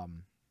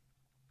 Um,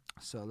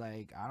 so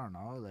like I don't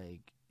know,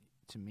 like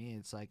to me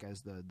it's like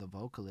as the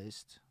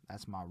vocalist,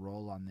 that's my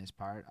role on this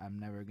part. I'm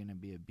never gonna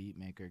be a beat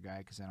maker guy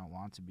because I don't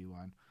want to be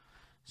one.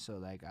 So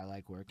like I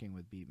like working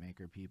with beat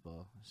maker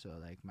people. So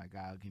like my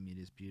guy will give me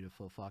this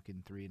beautiful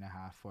fucking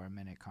 3.5 4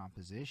 minute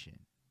composition,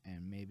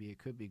 and maybe it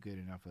could be good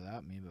enough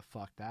without me, but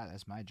fuck that.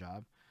 That's my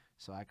job.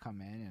 So I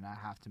come in and I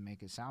have to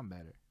make it sound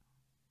better.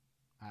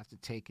 I have to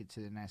take it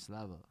to the next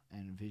level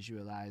and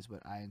visualize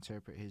what I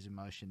interpret his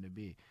emotion to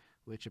be,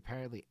 which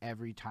apparently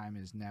every time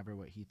is never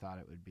what he thought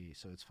it would be.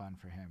 So it's fun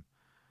for him.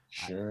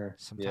 I Sure.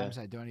 Yeah. sometimes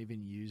I don't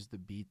even use the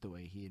beat the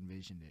way he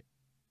envisioned it.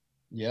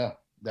 Yeah.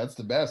 That's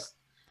the best.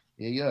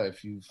 Yeah, yeah.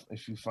 If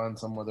you find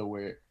some other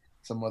way.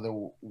 some other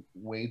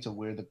way to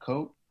wear the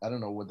coat. I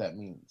don't know what that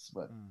means,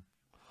 but Mm.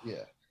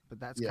 yeah, But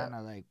that's yeah. kind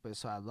of like, but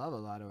so I love a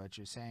lot of what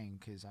you're saying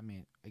because I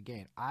mean,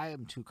 again, I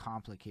am too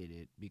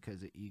complicated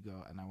because of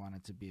ego and I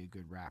wanted to be a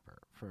good rapper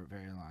for a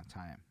very long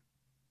time.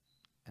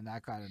 And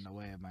that got in the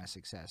way of my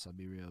success. I'll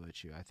be real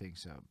with you. I think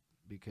so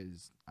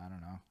because I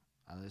don't know.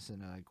 I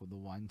listened to like the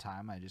one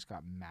time I just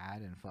got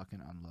mad and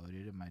fucking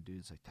unloaded, and my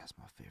dude's like, "That's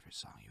my favorite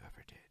song you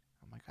ever did."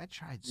 I'm like, I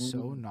tried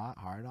so Mm, not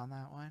hard on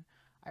that one.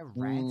 I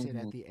ranted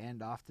at mm, the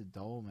end off the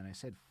dome, and I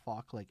said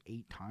 "fuck" like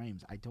 8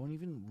 times. I don't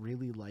even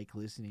really like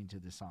listening to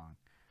the song,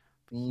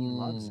 but he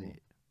loves mm,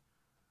 it.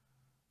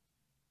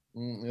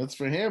 it's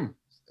for him.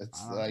 And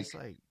It's I'm just like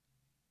like,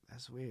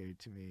 that's weird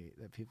to me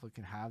that people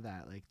can have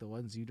that. Like the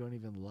ones you don't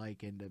even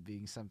like end up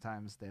being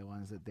sometimes the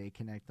ones that they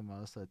connect the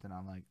most with, and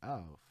I'm like,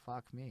 oh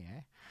fuck me,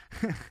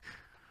 eh?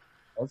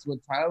 that's what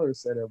Tyler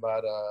said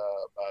about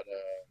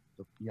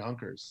the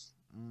Yonkers.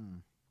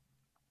 mm.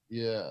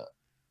 Yeah,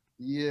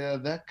 yeah,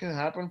 that could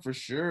happen for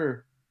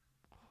sure.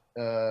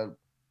 Uh,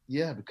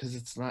 yeah, because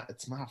it's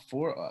not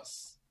for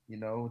us.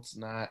 It's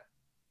not.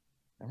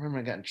 I remember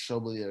I got in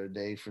trouble the other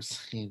day for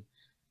saying,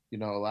 a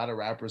lot of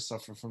rappers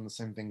suffer from the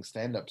same thing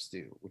stand-ups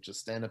do, which is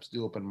stand-ups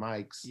do open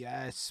mics,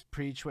 Yes,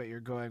 preach what you're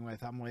going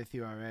with. I'm with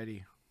you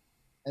already.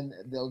 and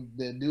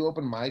they do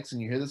open mics,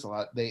 and you hear this a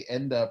lot. They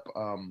end up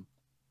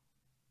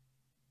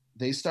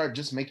they start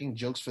just making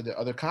jokes for the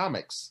other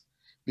comics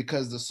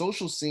because the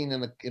social scene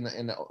in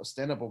a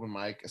stand-up open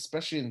mic,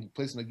 especially in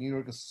places like New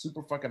York, is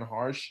super fucking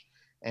harsh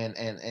and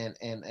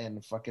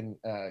fucking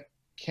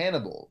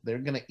cannibal. They're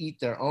gonna eat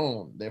their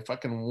own. They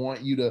fucking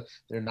want you to.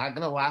 They're not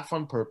gonna laugh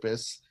on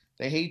purpose.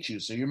 They hate you,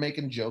 so you're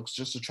making jokes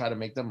just to try to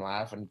make them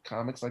laugh. And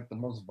comics like the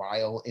most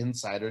vile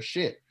insider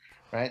shit,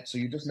 right? So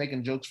you're just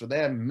making jokes for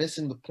them,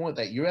 missing the point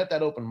that you're at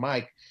that open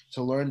mic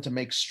to learn to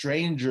make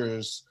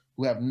strangers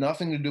who have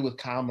nothing to do with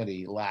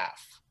comedy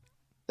laugh.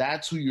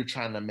 That's who you're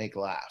trying to make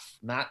laugh,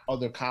 not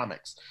other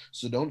comics.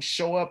 So don't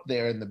show up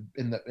there I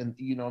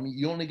mean,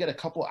 you only get a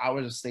couple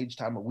hours of stage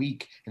time a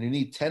week, and you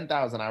need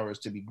 10,000 hours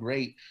to be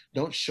great.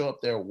 Don't show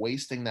up there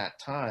wasting that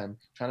time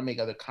trying to make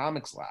other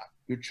comics laugh.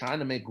 You're trying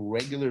to make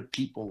regular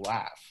people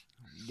laugh.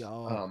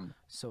 Yo, Um,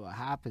 so what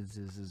happens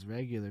is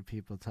regular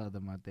people tell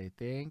them what they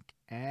think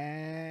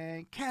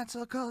and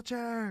cancel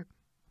culture.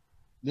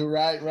 you're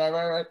right, right,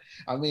 right, right.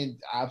 I mean,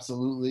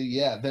 absolutely,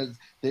 yeah.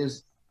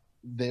 There's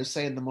they're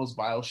saying the most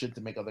vile shit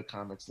to make other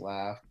comics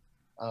laugh.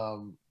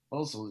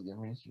 Also, I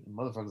mean,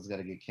 motherfuckers got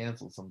to get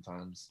canceled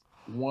sometimes.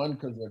 One,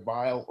 because they're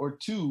vile, or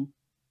two,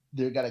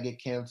 they got to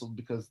get canceled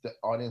because the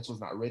audience was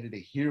not ready to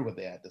hear what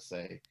they had to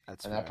say,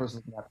 That's and that fair.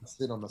 person's gonna have to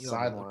sit on the Yo,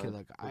 but okay, sideline.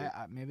 look,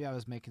 I maybe I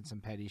was making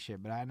some petty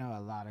shit, but I know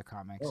a lot of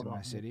comics Oh in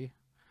my no, city,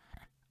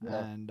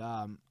 yeah, and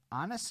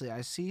honestly,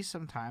 I see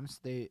sometimes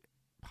they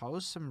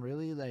post some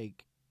really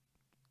like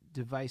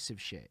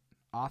divisive shit.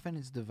 Often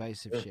it's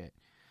divisive sure, shit,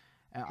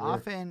 and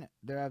sure, often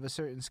they have a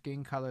certain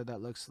skin color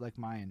that looks like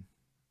mine,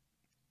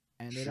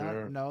 and they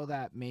don't sure. know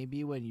that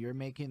maybe when you're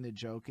making the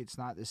joke, it's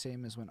not the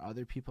same as when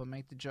other people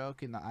make the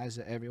joke in the eyes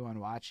of everyone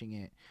watching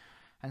it.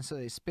 And so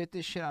they spit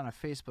this shit on a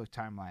Facebook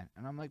timeline,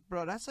 and I'm like,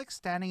 bro, that's like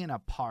standing in a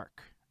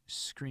park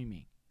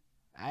screaming.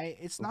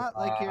 It's not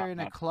like you're in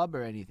a club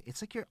or anything.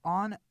 It's like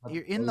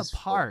you're in the Wasteful.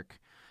 park.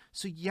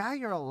 So yeah,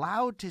 you're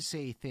allowed to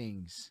say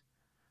things,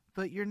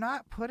 but you're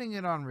not putting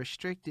it on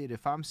restricted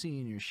if I'm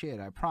seeing your shit,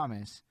 I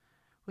promise.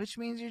 Which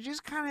means you're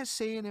just kind of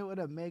saying it with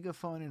a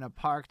megaphone in a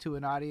park to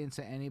an audience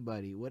of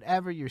anybody,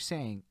 whatever you're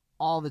saying,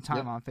 all the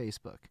time Yep, on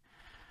Facebook.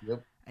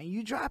 yep, And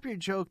you drop your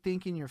joke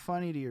thinking you're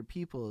funny to your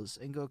peoples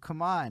and go,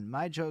 come on,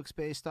 my joke's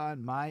based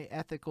on my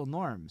ethical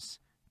norms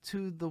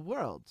to the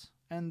world.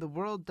 And the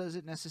world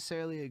doesn't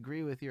necessarily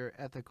agree with your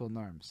ethical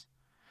norms.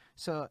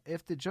 So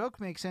if the joke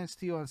makes sense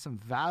to you on some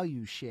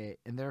value shit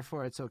and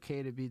therefore it's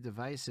okay to be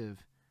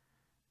divisive,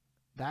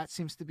 that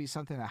seems to be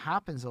something that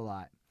happens a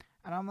lot.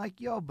 And I'm like,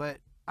 yo, but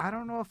I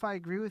don't know if I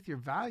agree with your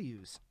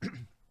values.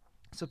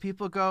 So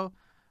people go,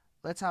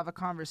 let's have a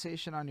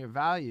conversation on your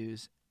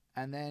values.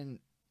 And then,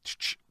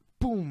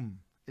 boom,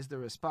 is the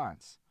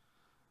response.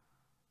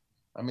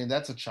 I mean,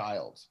 that's a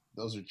child.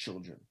 Those are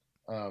children.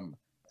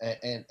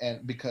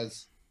 And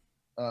because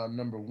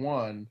number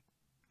one,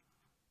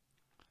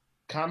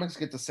 comics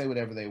get to say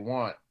whatever they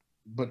want,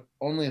 but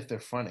only if they're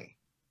funny.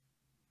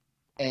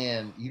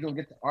 And you don't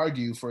get to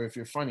argue for if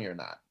you're funny or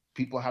not.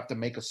 People have to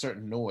make a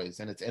certain noise,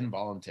 and it's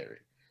involuntary.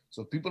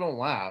 So if people don't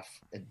laugh,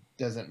 it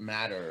doesn't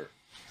matter.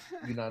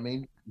 You know what I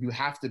mean? You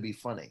have to be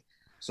funny.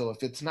 So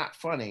if it's not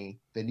funny,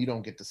 then you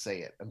don't get to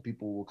say it, and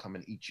people will come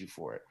and eat you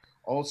for it.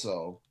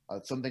 Also,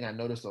 something I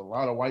noticed a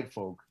lot of white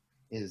folk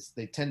is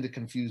they tend to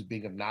confuse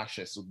being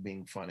obnoxious with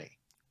being funny,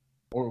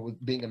 or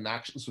with being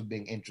obnoxious with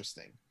being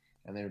interesting.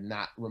 And they're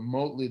not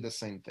remotely the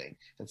same thing.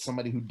 It's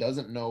somebody who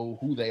doesn't know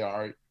who they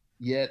are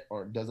yet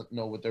or doesn't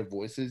know what their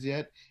voice is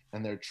yet,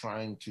 and they're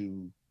trying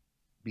to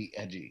be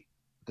edgy.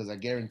 Because I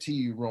guarantee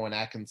you, Rowan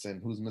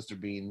Atkinson, who's Mr.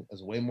 Bean,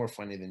 is way more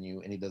funny than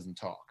you, and he doesn't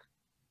talk.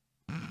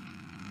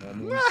 You know what I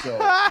mean?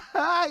 So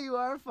You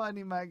are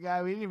funny, my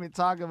guy. We didn't even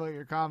talk about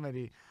your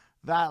comedy.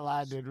 That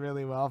line did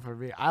really well for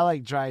me. I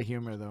like dry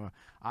humor though.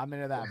 I'm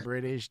into that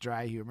British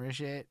dry humor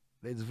shit.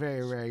 It's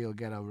very rare you'll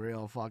get a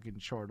real fucking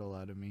chortle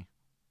out of me.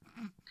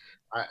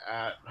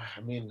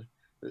 I mean,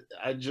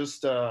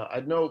 I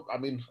know. I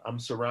mean, I'm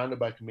surrounded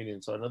by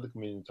comedians, so I know the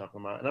comedian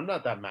talking about, and I'm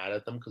not that mad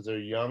at them because they're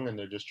young and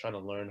they're just trying to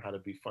learn how to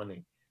be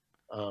funny.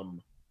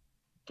 Um,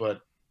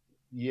 but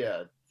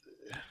yeah,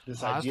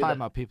 this I was idea talking that,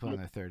 about people in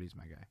their 30s,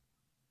 my guy.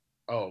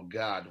 oh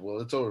God, well,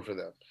 it's over for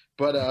them.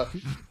 But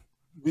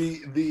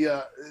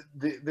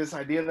this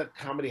idea that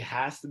comedy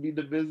has to be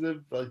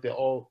divisive, like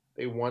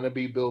they want to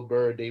be Bill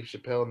Burr, Dave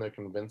Chappelle, and they're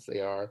convinced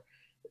they are.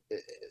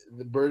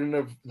 The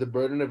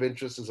burden of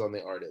interest is on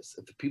the artist.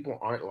 If the people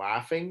aren't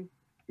laughing,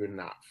 you're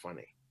not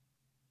funny.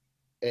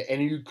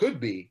 And you could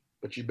be,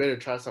 but you better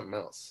try something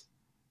else.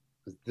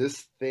 Because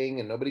this thing,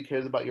 and nobody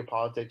cares about your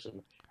politics,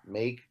 and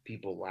make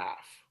people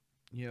laugh.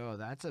 Yo,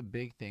 that's a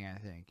big thing, I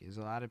think, is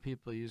a lot of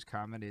people use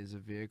comedy as a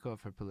vehicle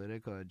for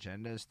political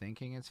agendas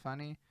thinking it's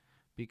funny.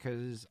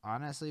 Because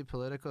honestly,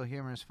 political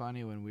humor is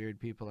funny when weird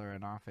people are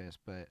in office.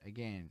 But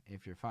again,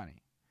 if you're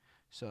funny.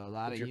 So a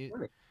lot If of you're you,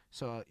 funny,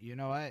 so you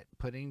know what?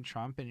 Putting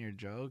Trump in your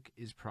joke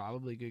is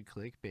probably good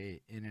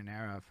clickbait in an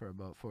era for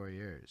about 4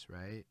 years,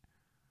 right?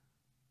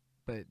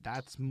 But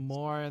that's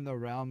more in the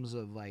realms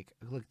of like,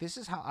 look, this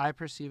is how I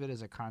perceive it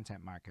as a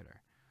content marketer.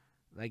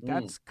 Like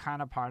mm, that's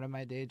kind of part of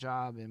my day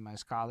job in my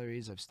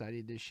scholaries. I've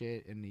studied this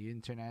shit in the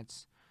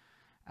internets.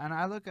 And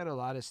I look at a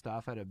lot of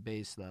stuff at a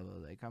base level.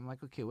 Like I'm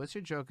like, okay, what's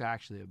your joke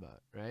actually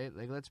about, right?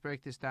 Like let's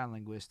break this down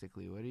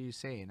linguistically. What are you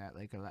saying? At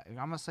like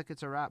almost like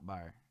it's a rap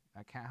bar.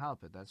 I can't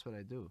help it. That's what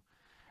I do.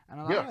 And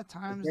a lot yeah, of the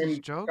times these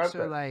same jokes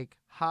are concept. like,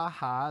 ha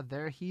ha,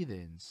 they're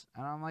heathens.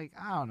 And I'm like,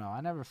 I don't know.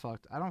 I don't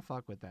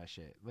fuck with that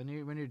shit. When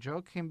your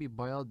joke can be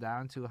boiled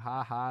down to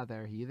ha ha,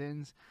 they're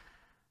heathens,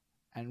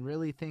 and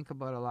really think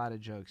about a lot of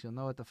jokes, you'll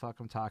know what the fuck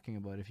I'm talking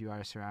about if you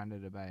are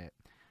surrounded by it.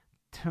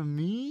 To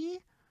me,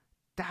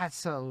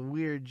 that's a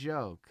weird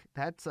joke.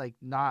 That's like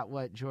not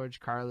what George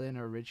Carlin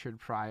or Richard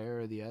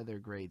Pryor or the other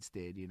greats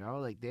did, you know?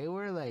 Like they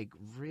were like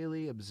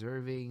really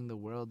observing the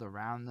world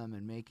around them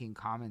and making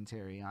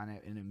commentary on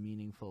it in a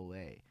meaningful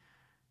way.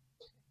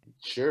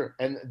 Sure.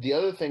 And the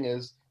other thing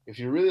is, if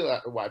you really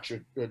watch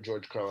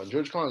George Carlin,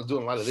 George Carlin's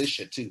doing a lot of this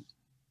shit too.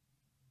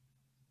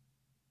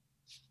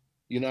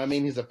 You know what I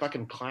mean? He's a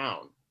fucking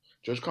clown.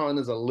 George Carlin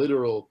is a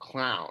literal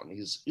clown.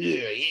 He's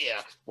yeah,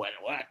 what,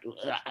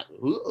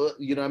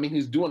 you know what I mean?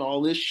 He's doing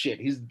all this shit.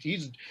 He's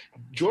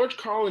George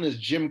Carlin is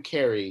Jim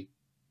Carrey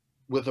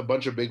with a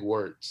bunch of big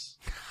words.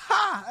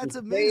 Ha! The That's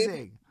same,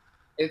 amazing.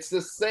 it's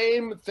the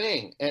same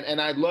thing.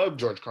 And I love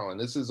George Carlin.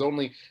 This is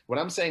only what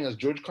I'm saying is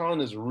George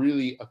Carlin is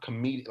really a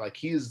comedian. Like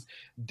he's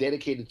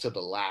dedicated to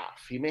the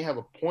laugh. He may have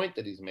a point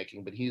that he's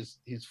making, but he's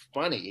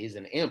funny. He's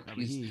an imp. No,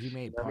 but he You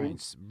made know what I mean?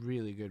 points,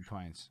 really good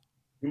points.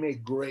 He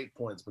made great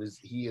points, but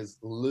he is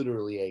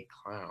literally a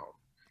clown.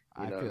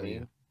 You I know what I feel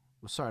you. mean?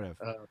 Well, sort of.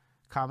 Uh,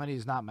 Comedy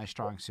is not my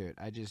strong suit.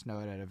 I just know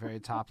it at a very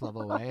top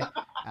level way,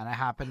 and I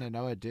happen to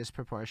know a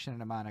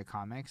disproportionate amount of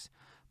comics.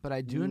 But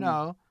I do mm,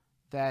 know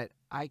that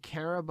I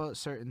care about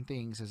certain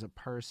things as a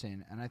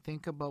person, and I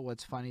think about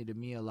what's funny to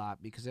me a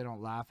lot because I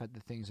don't laugh at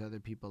the things other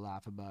people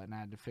laugh about, and I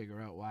had to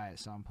figure out why at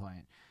some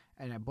point.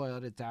 And I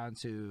boiled it down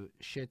to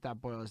shit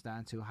that boils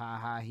down to ha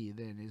ha he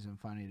then isn't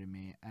funny to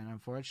me. And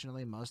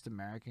unfortunately, most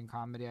American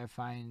comedy I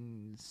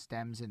find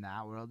stems in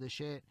that world of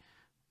shit.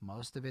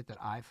 Most of it that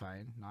I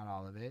find, not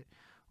all of it.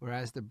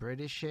 Whereas the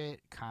British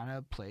shit kind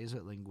of plays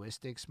with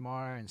linguistics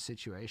more and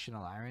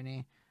situational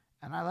irony.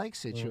 And I like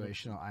mm,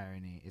 situational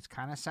irony. It's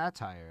kind of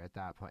satire at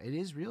that point. It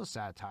is real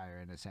satire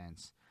in a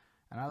sense.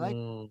 And I like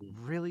mm.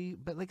 really,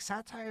 but like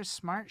satire's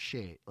smart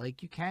shit.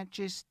 Like you can't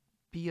just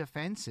be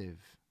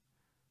offensive.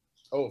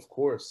 Oh, of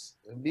course.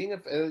 And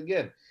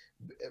again,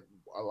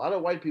 a lot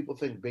of white people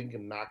think being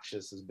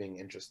obnoxious is being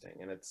interesting,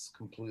 and it's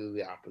completely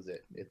the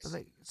opposite. But It's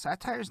like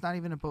satire's not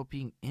even about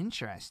being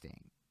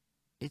interesting.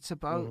 It's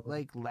about mhm.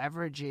 like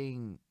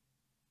leveraging,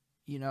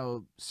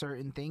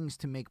 certain things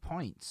to make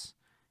points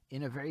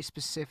in a very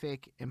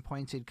specific and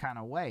pointed kind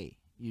of way,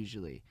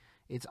 usually.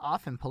 It's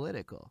often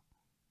political.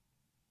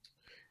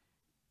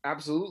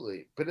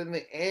 Absolutely. But at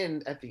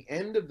the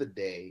end of the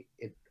day,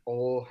 it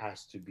all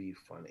has to be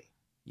funny.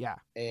 Yeah,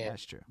 And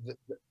that's true.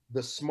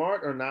 the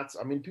smart or not,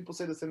 I mean, people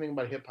say the same thing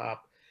about hip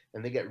hop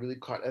and they get really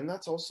caught. And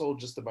that's also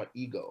just about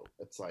ego.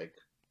 It's like,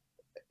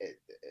 it,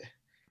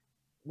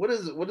 what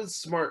does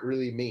smart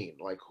really mean?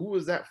 Like, who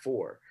is that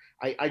for?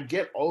 I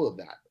get all of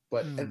that.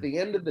 But at Hmm. the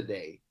end of the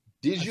day,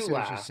 did I you see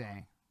what you're laugh?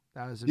 saying.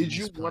 That was a Did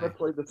you want to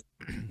misplay. play the,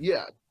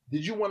 yeah,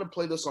 did you want to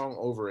play the song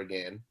over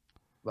again?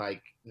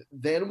 Like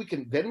then we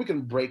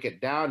can break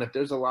it down. If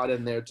there's a lot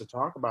in there to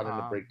talk about in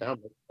the Um, breakdown,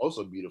 it's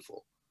also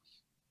beautiful.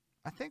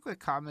 I think with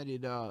comedy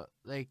though,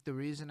 like the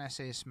reason I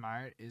say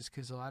smart is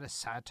because a lot of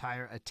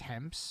satire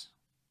attempts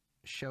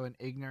show an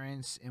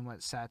ignorance in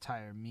what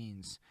satire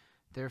means.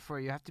 Therefore,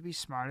 you have to be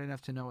smart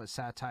enough to know what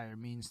satire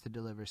means to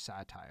deliver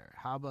satire.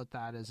 How about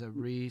that as a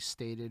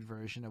restated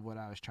version of what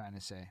I was trying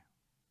to say?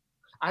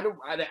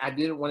 I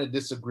didn't want to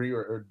disagree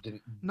or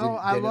No,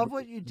 I didn't. love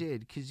what you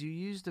did because you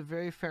used a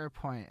very fair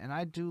point, and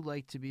I do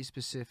like to be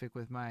specific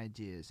with my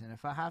ideas. And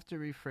if I have to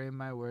reframe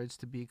my words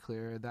to be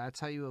clearer, that's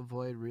how you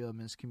avoid real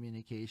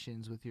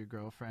miscommunications with your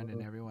girlfriend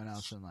and everyone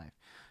else in life.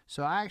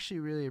 So I actually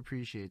really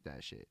appreciate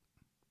that shit.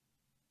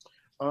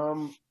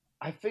 Um,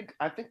 I think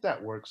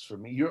that works for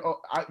me.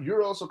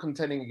 You're also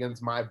contending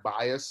against my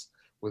bias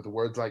with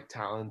words like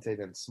talented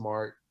and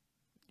smart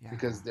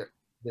because Yeah.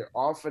 they're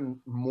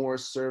often more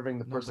serving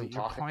the No, person but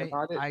your talking point,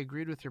 about it. I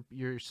agreed with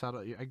your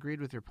subtle. I agreed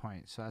with your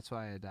point, so that's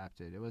why I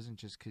adapted. It wasn't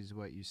just because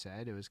what you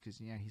said. It was because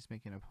yeah, he's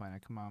making a point. I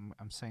come on,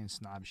 I'm saying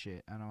snob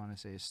shit. I don't want to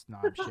say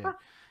snob shit.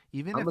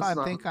 Even I'm if a I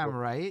snob. think I'm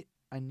right,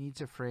 I need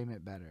to frame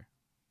it better.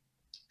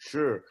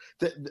 Sure.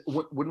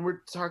 When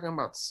we're talking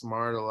about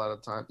smart, a lot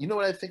of time, you know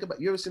what I think about?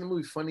 You ever seen the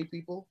movie Funny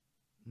People?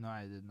 No,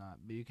 I did not.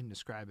 But you can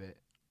describe it.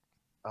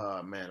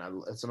 Man,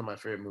 it's one of my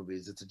favorite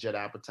movies. It's a Judd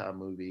Apatow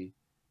movie.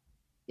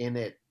 In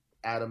it,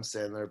 Adam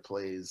Sandler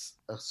plays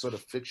a sort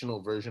of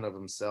fictional version of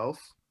himself,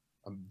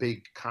 a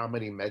big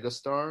comedy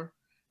megastar,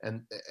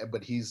 and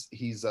but he's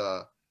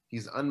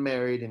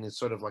unmarried and he's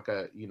sort of like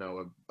a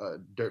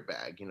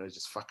dirtbag. He's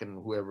just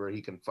fucking whoever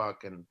he can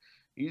fuck, and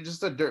he's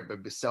just a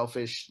dirtbag,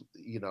 selfish.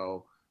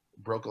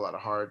 Broke a lot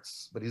of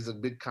hearts, but he's a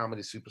big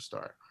comedy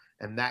superstar.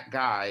 And that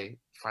guy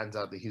finds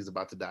out that he's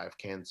about to die of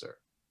cancer.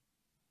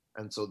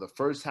 And so the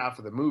first half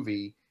of the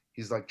movie,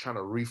 he's like trying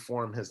to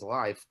reform his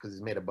life because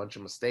he's made a bunch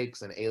of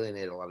mistakes and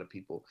alienated a lot of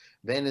people.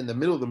 Then in the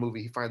middle of the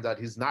movie, he finds out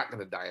he's not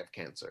going to die of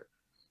cancer.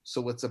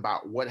 So it's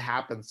about what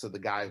happens to the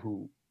guy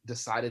who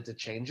decided to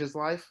change his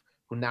life,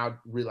 who now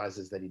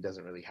realizes that he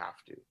doesn't really have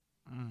to.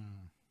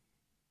 Mm.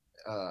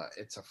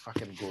 It's a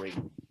fucking great.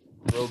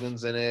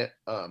 Rogen's in it.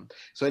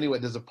 So anyway,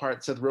 there's a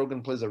part Seth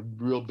Rogen plays a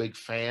real big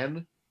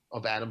fan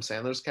of Adam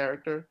Sandler's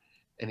character,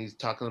 and he's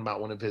talking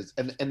about one of his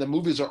and the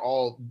movies are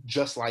all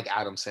just like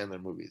Adam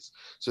Sandler movies.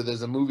 So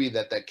there's a movie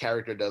that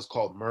character does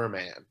called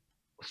Merman,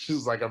 which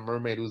is like a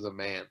mermaid who's a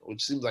man,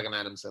 which seems like an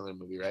Adam Sandler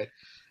movie, right?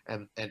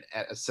 And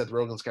Seth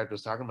Rogen's character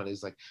was talking about it.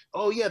 He's like,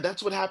 oh yeah,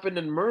 that's what happened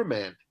in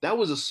Merman. That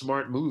was a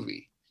smart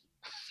movie.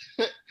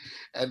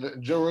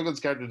 And Joe Rogan's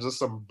character is just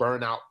some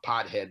burnout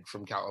pothead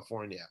from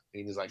California.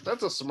 And he's like,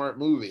 that's a smart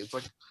movie. It's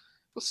like,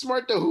 well,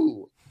 smart to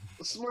who?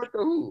 Smart to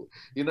who?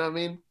 You know what I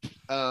mean?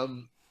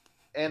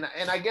 And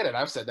I get it.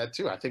 I've said that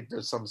too. I think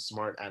there's some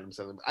smart Adam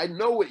Sandler. I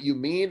know what you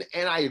mean,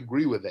 and I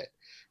agree with it.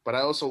 But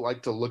I also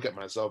like to look at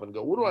myself and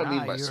go, what do I Nah,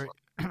 mean by you're smart?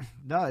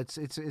 no.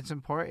 It's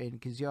important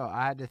because yo,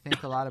 I had to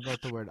think a lot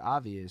about the word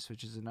obvious,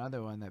 which is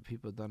another one that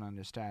people don't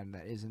understand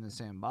that is in the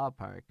same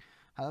ballpark.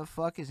 How the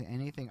fuck is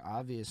anything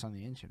obvious on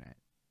the internet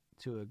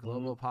to a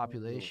global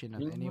population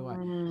of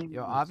anyone?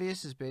 Yo,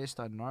 obvious is based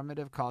on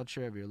normative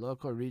culture of your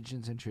local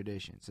regions and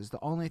traditions. It's the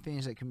only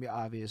things that can be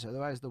obvious.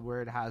 Otherwise, the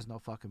word has no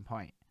fucking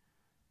point.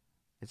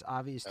 It's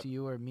obvious to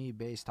you or me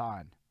based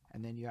on,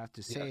 and then you have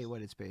to say Yes.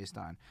 what it's based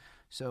on.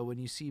 So when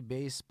you see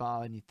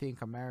baseball and you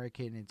think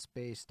American, it's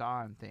based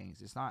on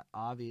things. It's not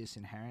obvious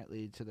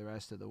inherently to the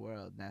rest of the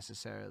world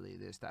necessarily.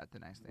 This, that, the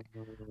next thing.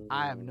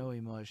 I have no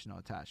emotional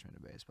attachment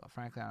to baseball.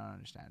 Frankly, I don't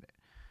understand it.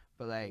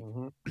 But like,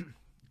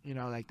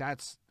 like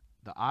that's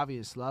the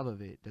obvious love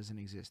of it doesn't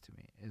exist to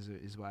me.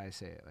 Is why I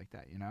say it like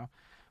that.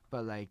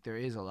 But like there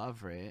is a love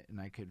for it, and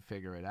I could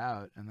figure it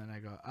out, and then I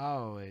go,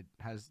 oh, it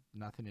has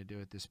nothing to do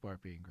with this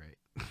sport being great.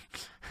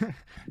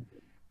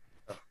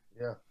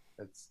 Yeah,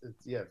 it's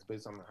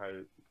based on how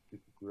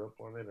people grew up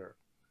on it or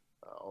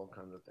all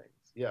kinds of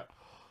things. Yeah,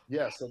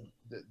 yeah. So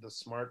the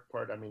smart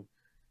part. I mean,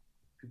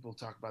 people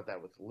talk about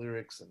that with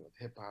lyrics and with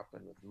hip hop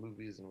and with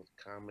movies and with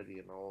comedy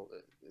and all.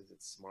 Is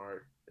it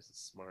smart? Is it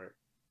smart?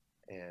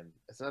 And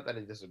it's not that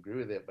I disagree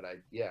with it, but I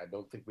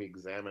don't think we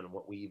examine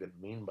what we even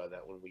mean by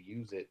that when we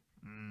use it,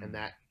 and Mm.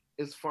 that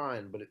is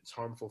fine, but it's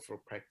harmful for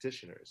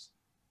practitioners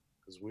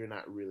because we're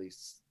not really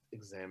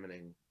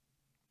examining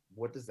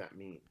what does that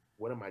mean.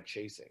 What am I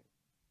chasing?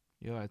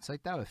 Yo, it's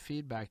like that with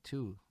feedback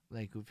too.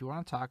 Like if you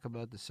want to talk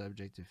about the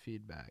subject of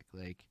feedback,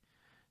 like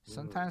Mm,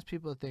 sometimes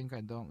people think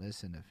I don't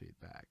listen to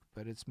feedback,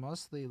 but it's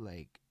mostly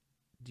like,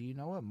 do you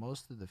know what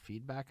most of the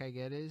feedback I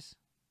get is?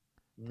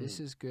 This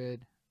mm. is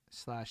good,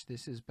 slash,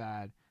 this is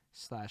bad,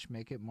 slash,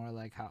 make it more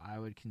like how I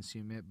would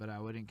consume it, but I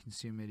wouldn't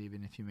consume it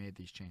even if you made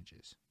these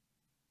changes.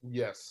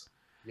 Yes.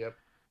 Yep.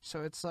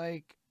 So it's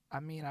like, I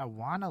mean, I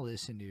want to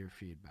listen to your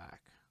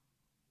feedback,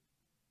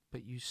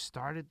 but you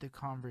started the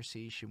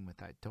conversation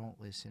with, I don't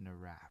listen to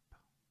rap.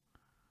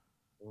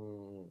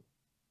 Mm,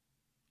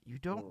 You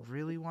don't mm,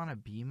 really want to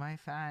be my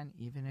fan,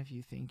 even if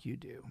you think you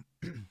do.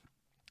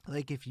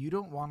 Like, if you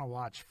don't want to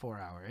watch 4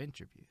 hour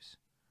interviews,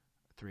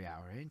 3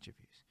 hour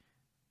interviews,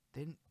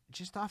 then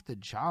just off the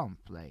jump,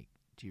 like,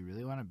 do you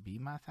really want to be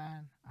my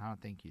fan? I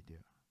don't think you do.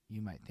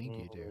 You might think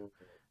you do. mm.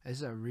 This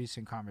is a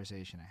recent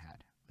conversation I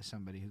had with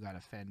somebody who got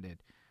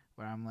offended,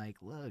 where I'm like,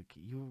 look,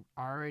 you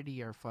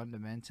already are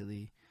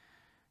fundamentally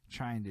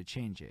trying to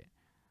change it.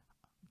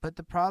 But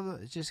the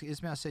problem is just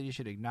Ismail said you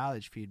should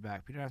acknowledge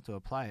feedback, but you don't have to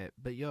apply it.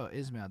 But yo,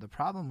 Ismail, the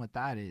problem with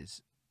that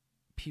is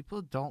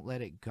people don't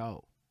let it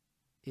go.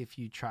 if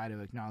you try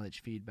to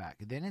acknowledge feedback.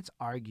 Then it's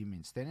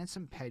arguments. Then it's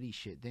some petty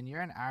shit. Then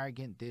you're an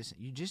arrogant this.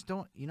 You just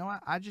don't. You know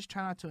what? I just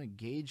try not to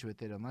engage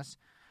with it unless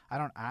I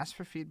don't ask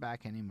for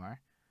feedback anymore.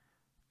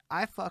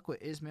 I fuck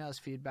with Ismail's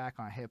feedback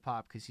on hip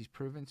hop because he's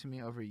proven to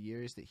me over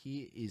years that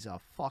he is a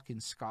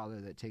fucking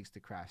scholar that takes the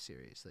craft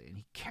seriously and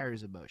he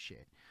cares about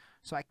shit.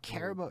 So I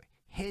care about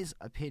his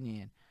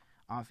opinion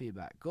on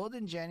feedback.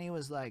 Golden Jenny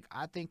was like,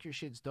 I think your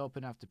shit's dope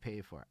enough to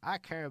pay for. I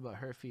care about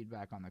her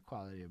feedback on the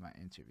quality of my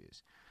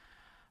interviews.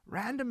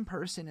 Random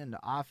person in the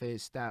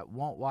office that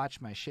won't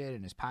watch my shit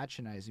and is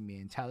patronizing me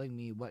and telling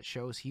me what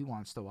shows he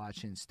wants to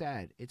watch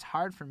instead. It's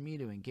hard for me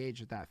to engage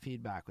with that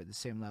feedback with the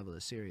same level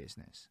of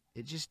seriousness.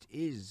 It just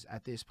is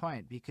at this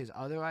point, because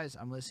otherwise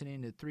I'm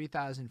listening to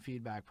 3,000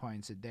 feedback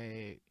points a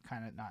day,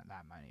 kind of not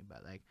that many,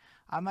 but like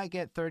I might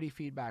get 30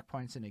 feedback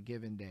points in a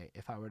given day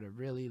if I were to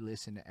really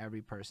listen to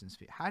every person's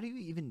feedback. How do you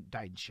even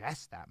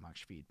digest that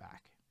much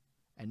feedback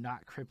and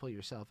not cripple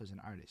yourself as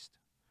an artist?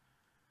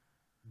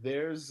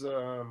 There's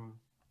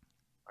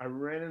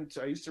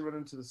I used to run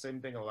into the same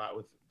thing a lot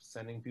with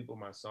sending people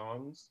my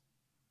songs.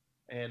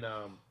 And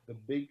the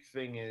big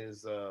thing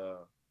is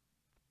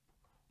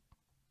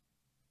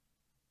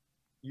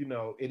you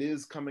know, it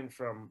is coming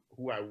from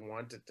who I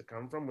want it to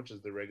come from, which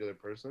is the regular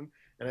person.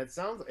 And it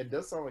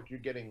does sound like you're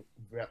getting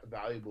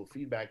valuable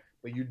feedback,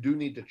 but you do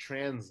need to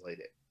translate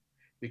it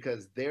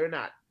because they're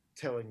not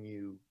telling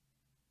you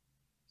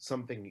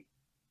something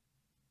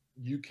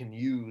you can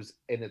use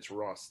in its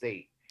raw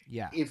state.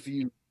 Yeah. If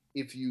you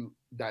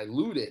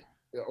dilute it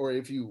or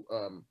if you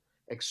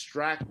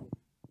extract.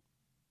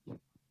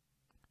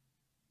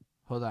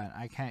 Hold on,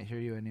 I can't hear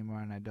you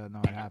anymore, and I don't know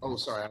what happened. Oh,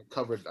 sorry, I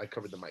covered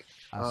the mic.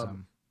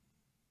 Awesome.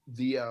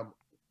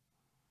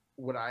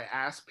 What I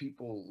ask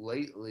people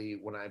lately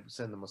when I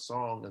send them a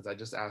song is I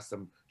just ask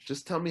them,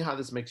 just tell me how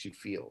this makes you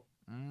feel.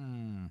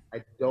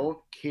 I don't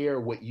care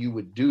what you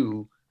would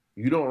do.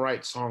 You don't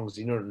write songs.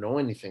 You don't know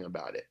anything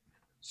about it.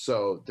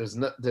 So there's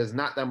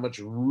not that much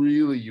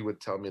really you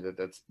would tell me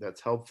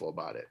that's helpful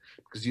about it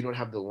because you don't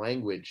have the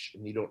language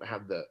and you don't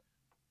have the.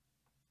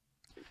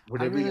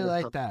 I really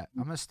like that.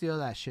 I'm gonna steal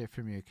that shit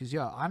from you because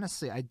yo,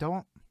 honestly, I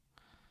don't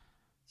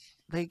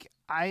like.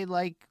 I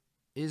like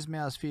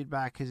Ismail's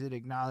feedback because it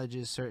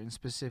acknowledges certain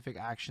specific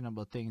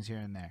actionable things here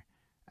and there.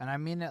 And I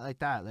mean it like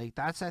that. Like,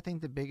 that's, I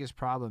think, the biggest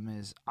problem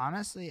is,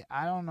 honestly,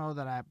 I don't know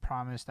that I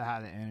promise to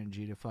have the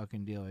energy to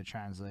fucking deal with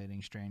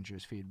translating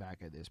strangers'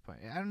 feedback at this point.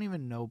 I don't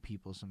even know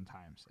people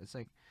sometimes. It's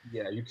like...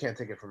 Yeah, you can't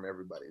take it from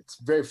everybody. It's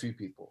very few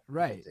people.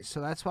 Right.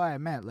 So that's why I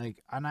meant,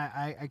 like, and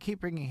I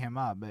keep bringing him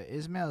up, but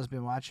Ismail has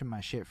been watching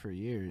my shit for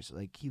years.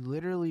 Like, he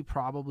literally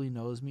probably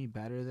knows me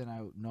better than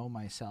I know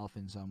myself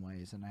in some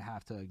ways, and I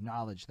have to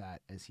acknowledge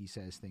that as he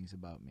says things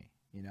about me.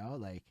 You know?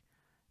 Like,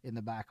 in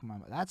the back of my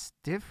mind. That's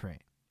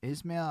different.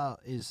 Ismail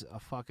is a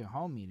fucking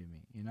homie to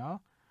me, you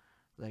know?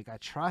 Like, I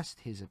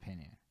trust his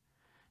opinion.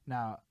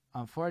 Now,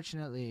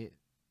 unfortunately,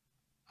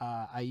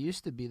 I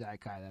used to be that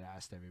guy that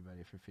asked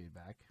everybody for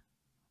feedback.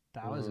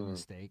 That was a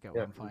mistake at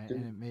one point,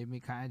 and it made me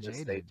kind of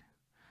jaded.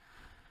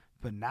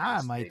 But now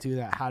I might do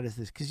that. How does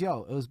this... Because,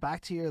 yo, it was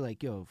back to your,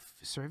 like, yo,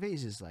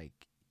 surveys is, like...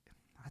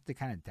 I have to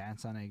kind of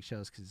dance on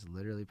eggshells because it's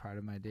literally part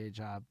of my day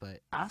job.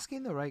 But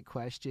asking the right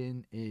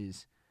question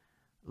is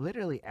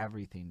literally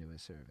everything to a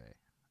survey.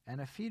 And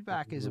a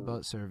feedback is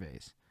about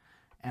surveys.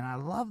 And I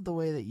love the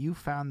way that you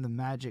found the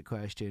magic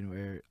question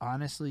where,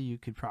 honestly, you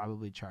could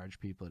probably charge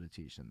people to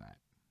teach them that.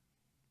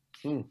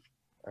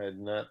 I had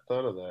not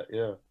thought of that,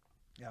 yeah.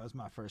 That was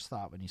my first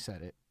thought when you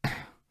said it.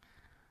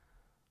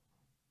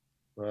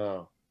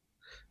 Wow.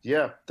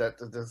 Yeah,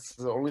 that's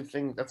the only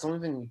thing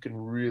you can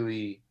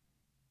really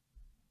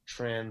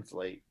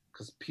translate.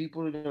 Because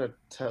people are going to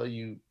tell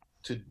you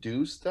to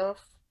do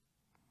stuff.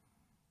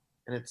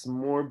 And it's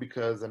more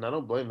because, and I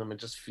don't blame them, it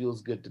just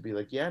feels good to be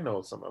like, yeah, I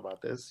know something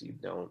about this. You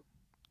don't.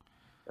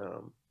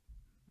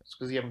 It's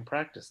because you haven't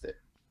practiced it,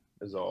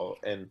 is all.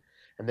 And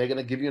they're going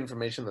to give you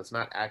information that's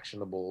not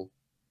actionable,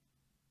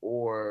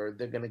 or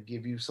they're going to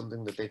give you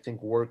something that they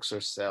think works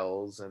or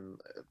sells. And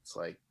it's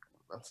like,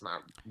 that's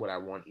not what I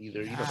want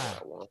either. Yeah. You don't know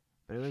what I want.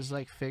 But it was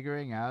like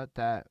figuring out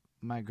that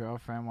my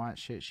girlfriend wants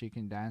shit she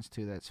can dance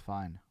to that's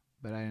fun.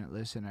 But I didn't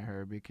listen to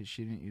her because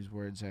she didn't use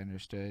words I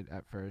understood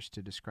at first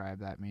to describe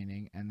that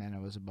meaning. And then it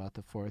was about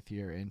the fourth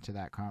year into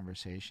that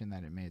conversation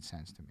that it made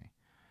sense to me.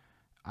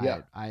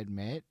 Yeah. I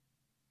admit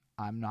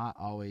I'm not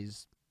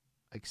always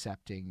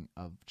accepting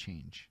of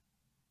change,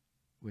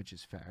 which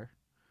is fair.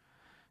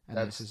 And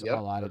this is a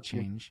lot of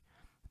change.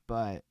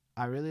 But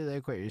I really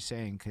like what you're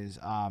saying because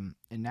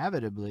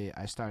inevitably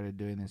I started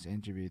doing this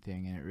interview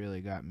thing and it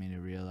really got me to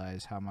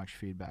realize how much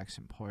feedback's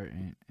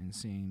important and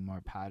seeing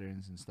more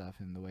patterns and stuff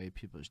in the way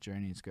people's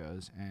journeys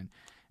goes. And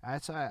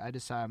that's why I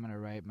decided I'm going to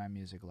write my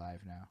music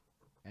live now.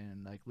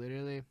 And like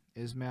literally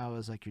Ismail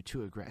was like, you're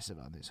too aggressive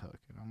on this hook.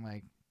 And I'm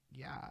like,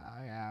 yeah,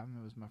 I am.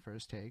 It was my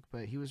first take.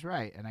 But he was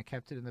right. And I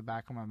kept it in the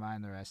back of my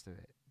mind the rest of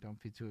it. Don't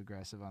be too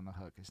aggressive on the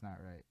hook. It's not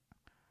right.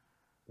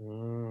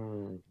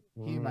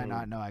 He might Mm.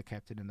 not know I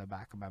kept it in the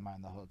back of my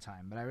mind the whole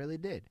time, but I really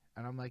did.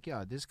 And I'm like,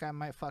 yo, this guy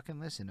might fucking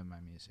listen to my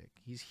music.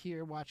 He's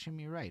here watching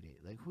me write it.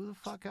 Like, who the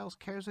fuck else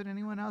cares what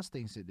anyone else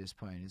thinks at this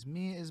point? It's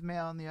me,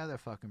 Ismail, and the other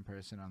fucking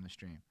person on the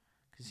stream.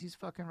 Because he's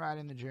fucking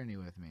riding the journey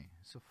with me.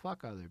 So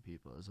fuck other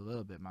people is a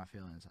little bit my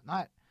feelings.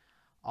 Not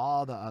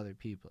all the other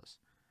people's,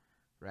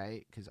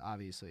 right? Because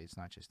obviously it's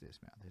not just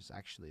Ismail. There's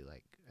actually,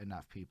 like,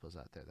 enough peoples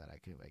out there that I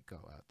could, like, go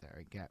out there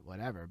and get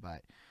whatever.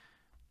 But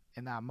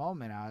in that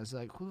moment, I was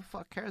like, who the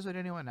fuck cares what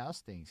anyone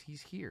else thinks?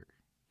 He's here.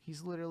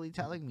 He's literally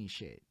telling me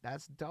shit.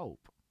 That's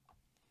dope.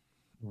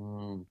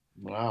 Mm.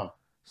 Wow.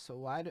 So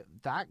why do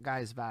that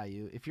guy's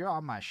value? If you're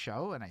on my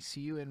show and I see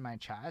you in my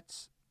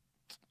chats,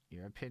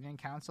 your opinion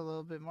counts a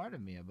little bit more to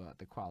me about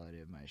the quality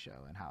of my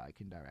show and how I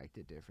can direct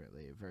it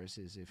differently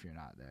versus if you're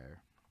not there.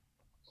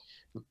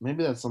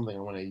 Maybe that's something I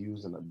want to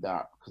use and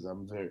adopt because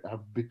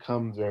I've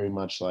become very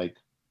much like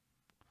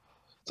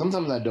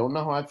sometimes I don't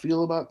know how I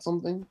feel about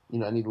something. You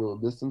know, I need a little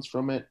distance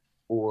from it,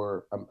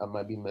 or I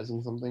might be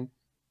missing something.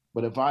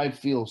 But if I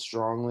feel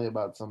strongly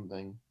about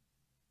something,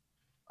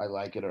 I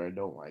like it or I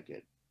don't like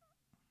it.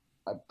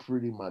 I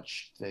pretty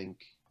much think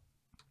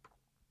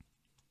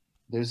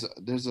there's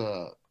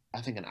a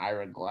I think an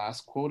Ira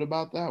Glass quote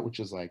about that, which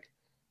is like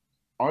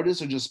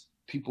artists are just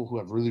people who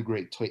have really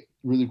great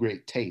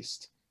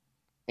taste,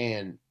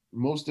 and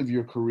most of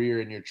your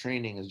career and your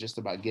training is just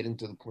about getting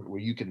to the point where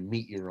you can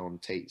meet your own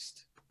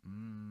taste.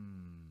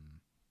 Mm.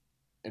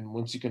 And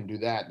once you can do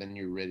that, then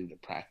you're ready to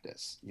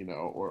practice, you know,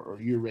 or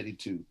you're ready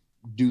to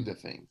do the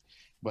thing.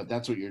 But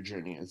that's what your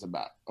journey is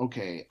about.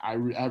 Okay, I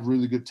have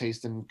really good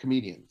taste in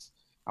comedians.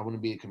 I want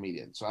to be a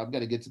comedian, so I've got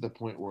to get to the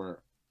point where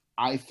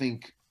I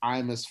think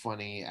I'm as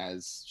funny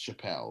as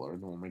Chappelle or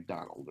Norm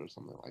Macdonald or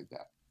something like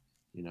that,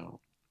 you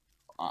know.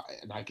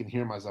 And I can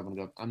hear myself and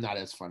go, I'm not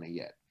as funny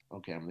yet.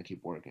 Okay, I'm gonna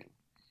keep working,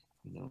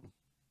 you know.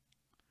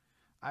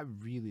 I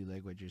really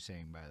like what you're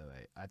saying, by the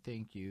way. I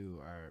think you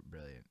are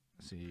brilliant.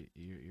 So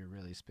you're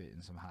really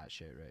spitting some hot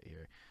shit right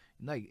here.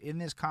 Like in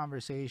this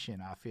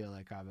conversation, I feel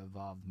like I've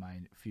evolved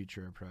my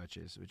future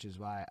approaches, which is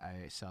why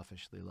I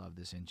selfishly love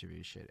this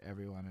interview shit.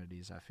 Every one of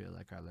these, I feel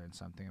like I learned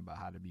something about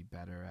how to be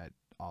better at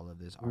all of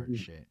this art Mhm.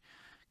 shit.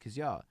 Cause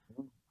yo,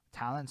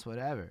 talents,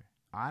 whatever.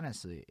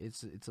 Honestly,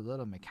 it's a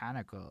little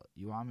mechanical.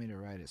 You want me to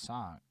write a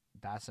song?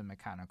 That's a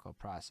mechanical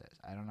process.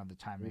 I don't have the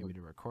time maybe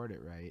to record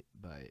it right,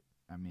 but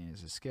I mean,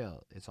 it's a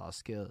skill. It's all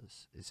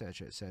skills,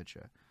 etc.,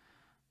 etc.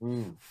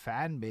 Mm.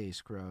 Fan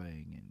base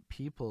growing and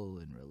people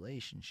and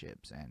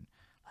relationships and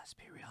let's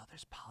be real,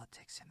 there's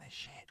politics in this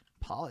shit.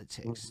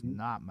 Politics, Mhm.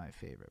 not my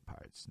favorite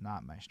parts,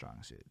 not my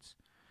strong suits.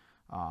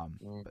 But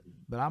Mhm.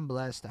 but I'm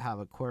blessed to have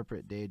a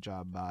corporate day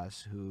job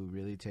boss who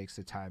really takes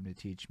the time to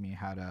teach me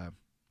how to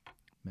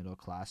middle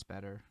class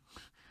better.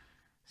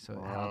 So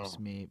it helps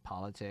Wow. me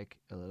politic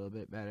a little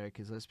bit better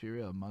because let's be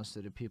real, most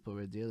of the people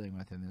we're dealing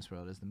with in this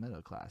world is the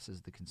middle class,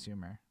 is the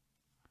consumer.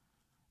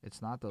 It's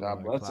not the God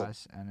lower bless him.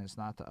 class and it's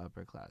not the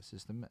upper class.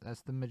 It's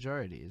that's the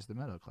majority is the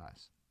middle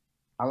class.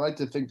 I like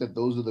to think that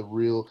those are the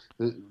real.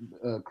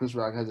 Chris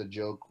Rock has a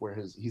joke where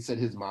he said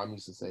his mom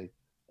used to say,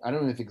 I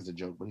don't even think it's a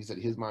joke, but he said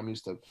his mom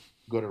used to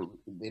go to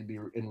they'd be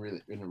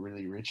in a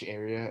really rich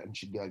area, and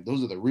she'd be like,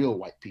 "Those are the real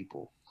white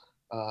people,"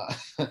 uh,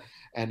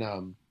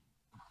 and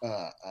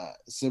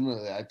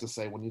similarly, I like to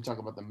say when you talk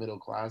about the middle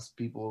class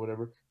people or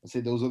whatever, I say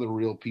those are the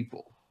real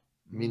people,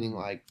 meaning Mm.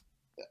 like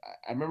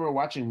I remember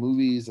watching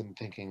movies and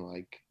thinking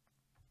like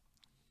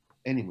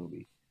any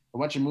movie. I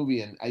watch a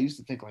movie and I used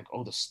to think like,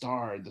 oh, the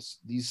star,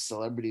 these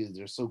celebrities,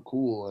 they're so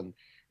cool, and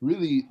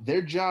really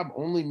their job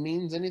only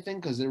means anything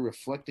because they're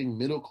reflecting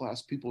middle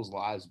class people's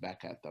lives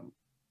back at them.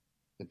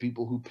 The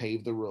people who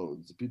pave the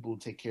roads, the people who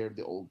take care of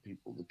the old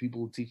people, the people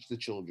who teach the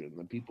children,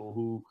 the people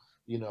who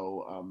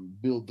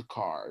build the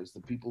cars, the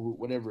people who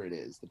whatever it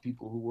is, the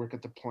people who work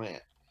at the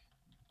plant,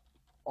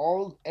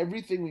 all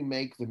everything we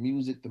make, the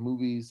music, the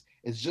movies,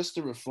 is just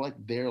to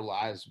reflect their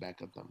lives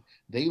back at them.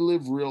 They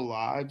live real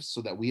lives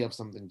so that we have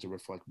something to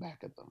reflect back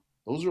at them.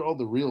 Those are all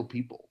the real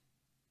people.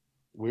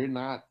 We're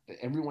not,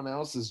 everyone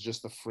else is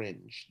just a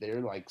fringe. They're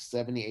like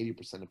 70,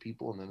 80% of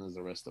people, and then there's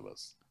the rest of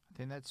us. I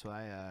think that's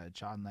why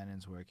John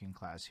Lennon's "Working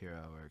Class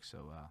Hero" works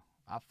so well.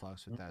 I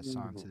fucks with that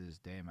song to Mhm. this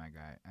day, my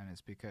guy, and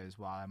it's because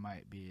while I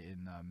might be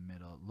in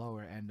the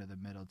lower end of the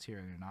middle tier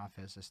in an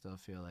office, I still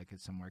feel like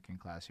it's some working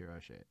class hero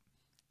shit.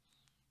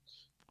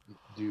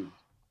 Dude,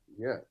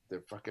 yeah,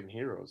 they're fucking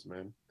heroes,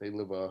 man. They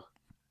live what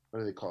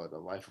do they call it? A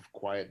life of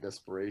quiet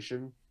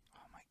desperation.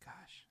 Oh my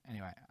gosh.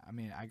 Anyway, I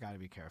mean, I gotta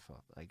be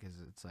careful, like,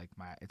 'cause it's like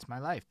it's my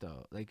life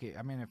though. Like,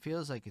 I mean, it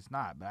feels like it's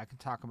not, but I can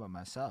talk about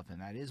myself,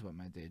 and that is what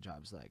my day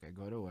job's like. I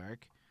go to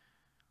work.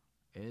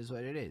 It is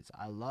what it is.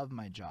 I love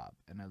my job,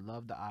 and I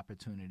love the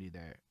opportunity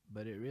there,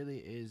 but it really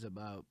is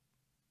about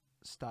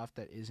stuff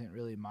that isn't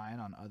really mine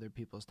on other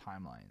people's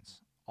timelines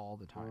all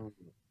the time.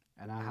 Mm,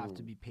 And I have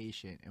to mm, be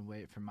patient and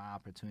wait for my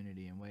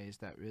opportunity in ways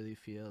that really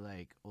feel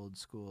like old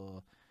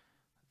school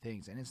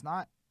things. And it's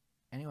not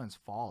anyone's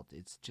fault.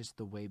 It's just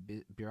the way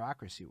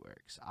bureaucracy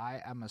works. I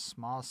am a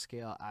small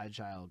scale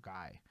agile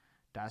guy.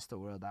 That's the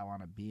world I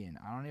want to be in.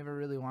 I don't even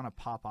really want to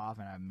pop off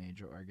and have a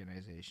major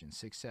organization,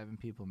 6, 7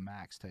 people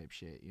max type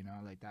shit. You know,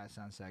 like that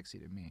sounds sexy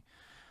to me.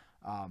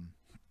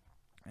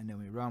 And then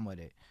we run with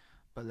it.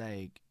 But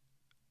like,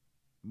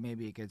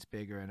 maybe it gets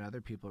bigger and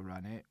other people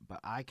run it, but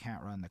I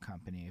can't run the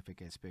company if it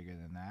gets bigger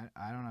than that.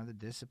 I don't have the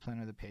discipline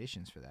or the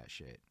patience for that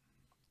shit.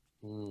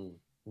 Mm,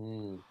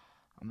 mm.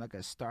 I'm like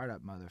a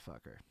startup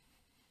motherfucker.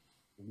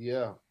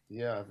 Yeah,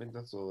 yeah, I think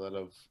that's what a lot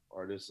of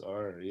artists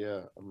are.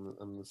 Yeah,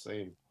 I'm the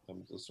same.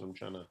 That's what I'm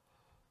trying to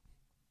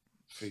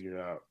figure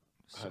out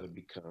how So to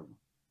become.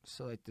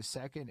 so like the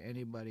second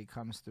anybody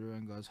comes through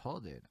and goes,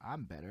 hold it,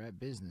 I'm better at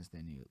business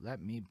than you.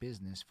 Let me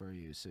business for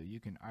you so you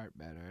can art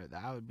better.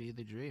 That would be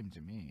the dream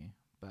to me.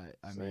 But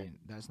I Same. mean,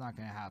 that's not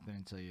gonna happen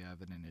until you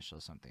have an initial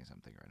something,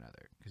 something or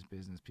another. Because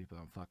business people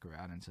don't fuck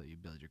around until you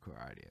build your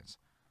core audience.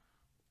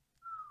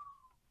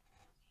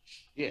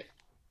 Yeah,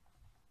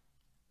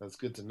 that's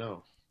good to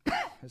know.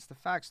 It's the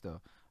facts,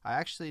 though. I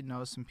actually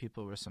know some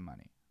people with some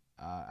money,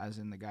 as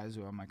in the guys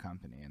who own my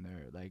company, and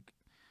they're like,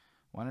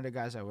 one of the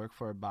guys I work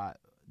for bought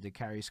the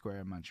Carry Square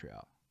in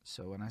Montreal.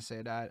 So when I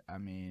say that, I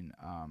mean,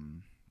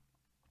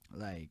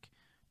 like,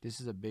 this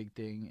is a big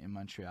thing in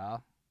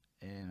Montreal,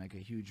 and like a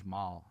huge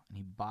mall, and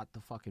he bought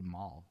the fucking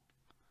mall.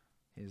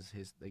 His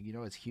like, you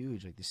know, it's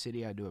huge. Like the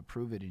city had to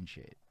approve it and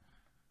shit.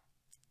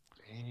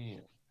 Damn.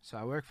 So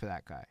I work for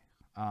that guy.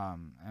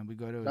 And we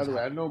go to By his the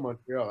way, house. I know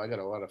Montreal. I got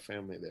a lot of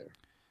family there.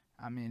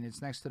 I mean,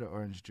 it's next to the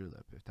Orange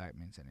Julep, if that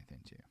means anything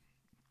to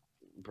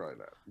you. Probably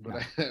not, but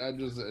No. I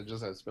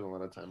just had spent a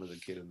lot of time as a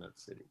kid in that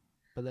city.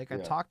 But like I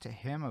Yeah. talked to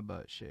him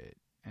about shit,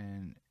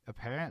 and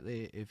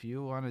apparently, if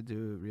you want to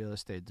do real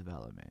estate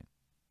development,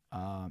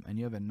 and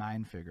you have a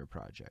 9-figure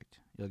project,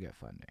 you'll get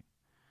funding.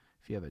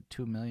 If you have a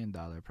 $2 million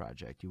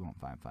project, you won't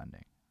find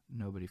funding.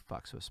 Nobody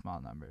fucks with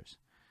small numbers.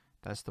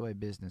 That's the way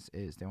business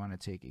is. They want to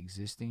take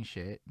existing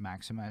shit,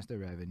 maximize their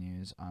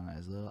revenues on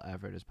as little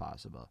effort as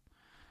possible,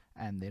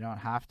 and they don't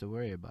have to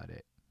worry about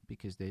it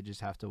because they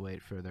just have to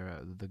wait for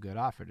the good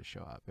offer to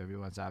show up.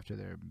 Everyone's after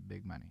their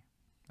big money.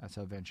 That's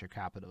how venture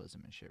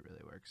capitalism and shit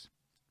really works.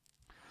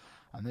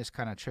 And this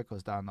kind of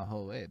trickles down the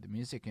whole way. The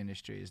music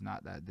industry is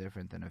not that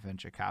different than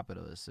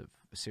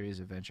a series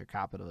of venture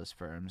capitalist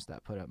firms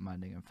that put up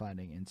money and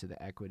funding into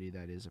the equity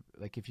that is,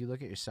 like, if you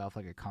look at yourself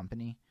like a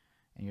company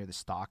and you're the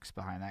stocks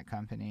behind that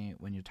company,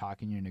 when you're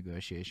talking your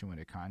negotiation with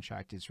a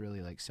contract, it's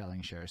really like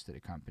selling shares to the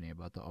company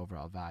about the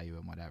overall value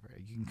and whatever.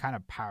 You can kind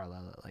of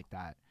parallel it like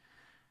that.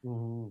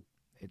 Hmm.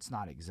 It's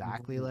not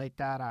exactly Hmm. like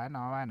that. I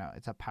know.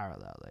 It's a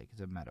parallel, like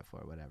it's a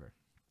metaphor, whatever.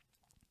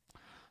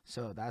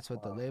 So that's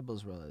what the Wow.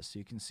 labels role is. So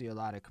you can see a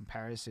lot of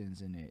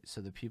comparisons in it. So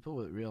the people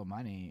with real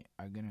money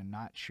are gonna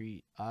not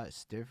treat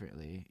us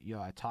differently.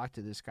 Yo, I talked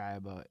to this guy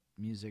about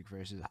music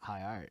versus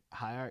high art.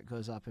 High art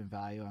goes up in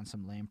value on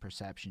some lame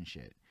perception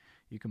shit.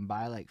 You can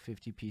buy like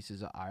 50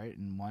 pieces of art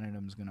and one of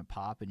them's gonna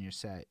pop and you're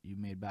set. You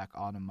made back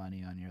all the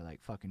money on your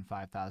like fucking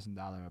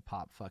 $5,000 a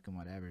pop fucking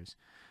whatevers.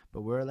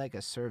 But we're like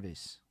a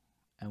service.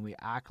 And we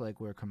act like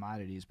we're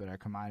commodities, but our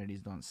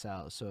commodities don't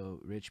sell. So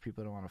rich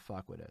people don't want to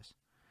fuck with us.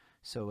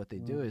 So what they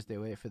do is they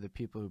wait for the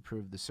people who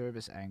prove the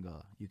service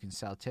angle. You can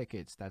sell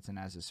tickets. That's an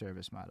as a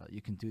service model.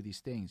 You can do these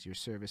things. Your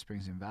service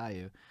brings in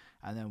value.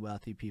 And then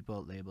wealthy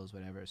people, labels,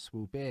 whatever,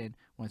 swoop in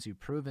once you've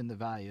proven the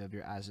value of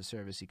your as a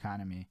service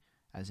economy,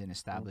 as in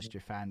established Hmm.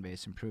 your fan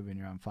base and proven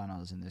your own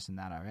funnels and this and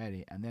that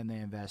already. And then they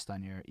invest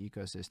on your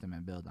ecosystem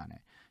and build on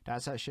it.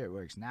 That's how shit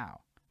works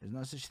now. There's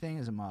no such thing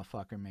as a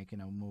motherfucker making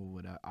a move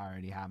without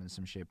already having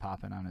some shit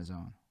popping on his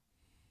own.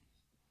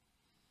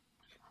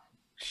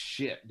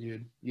 Shit,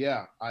 dude.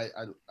 Yeah, I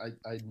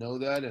know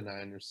that, and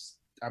I understand.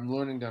 I'm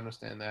learning to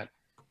understand that,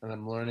 and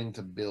I'm learning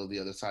to build the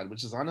other side,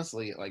 which is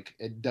honestly like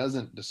it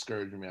doesn't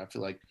discourage me. I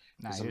feel like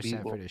for Nah, some you're set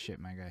for people, this shit,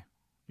 my guy.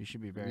 You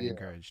should be very yeah,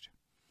 encouraged.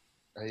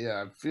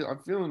 yeah, I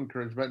feel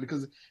encouraged by it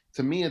because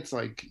to me it's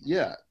like,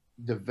 yeah,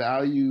 the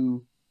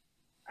value.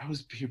 I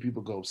always hear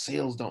people go,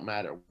 sales don't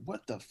matter.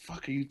 What the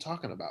fuck are you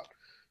talking about?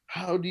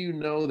 How do you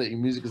know that your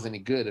music is any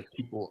good if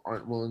people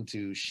aren't willing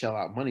to shell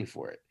out money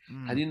for it?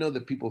 How do Mm. you know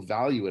that people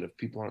value it if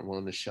people aren't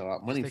willing to shell out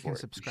Because money they can for it?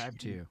 subscribe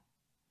to you.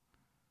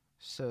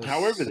 So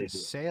However they do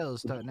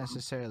sales it. don't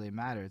necessarily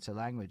matter. It's a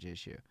language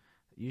issue.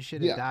 You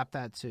should Yeah. adapt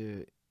that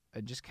to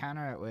just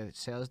counter it with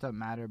sales don't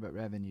matter, but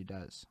revenue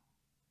does.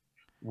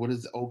 What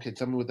is okay?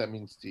 Tell me what that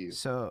means to you.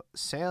 So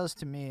sales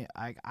to me,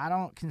 I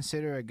don't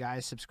consider a guy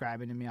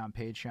subscribing to me on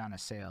Patreon a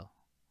sale,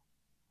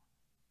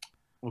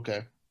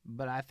 Okay.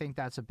 but I think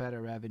that's a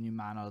better revenue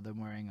model than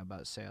worrying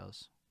about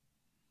sales.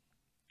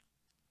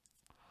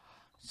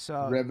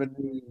 So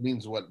Revenue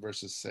means what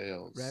versus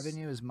sales?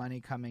 revenue is money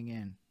coming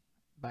in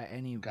by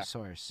any Got,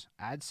 source.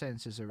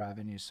 AdSense is a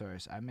revenue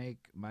source. I make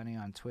money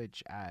on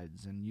Twitch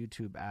ads and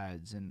YouTube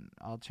ads and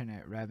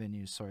alternate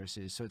revenue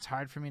sources. So it's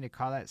hard for me to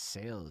call that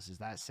sales. Is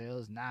that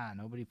sales? Nah,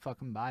 nobody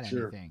fucking bought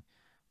sure. anything.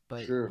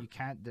 But Sure.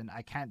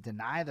 I can't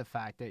deny the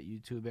fact that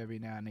YouTube every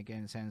now and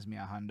again sends me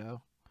a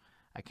hundo.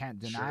 I can't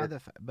deny Sure.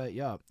 but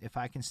yo, if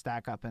I can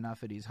stack up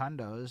enough of these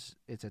hundos,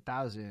 it's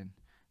 1,000.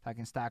 If I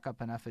can stack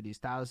up enough of these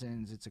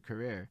thousands, it's a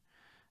career.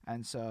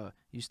 And so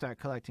you start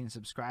collecting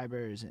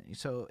subscribers. And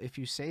so if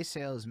you say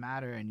sales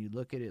matter and you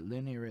look at it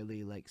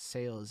linearly, like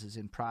sales is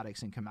in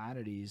products and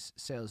commodities,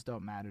 sales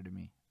don't matter to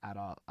me at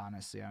all.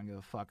 Honestly, I don't give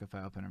a fuck if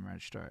I open a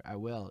merch store. I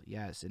will,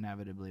 yes,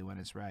 inevitably when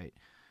it's right,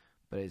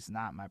 but it's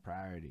not my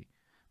priority.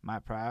 My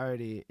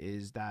priority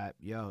is that,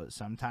 yo,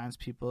 sometimes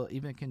people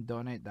even can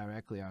donate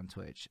directly on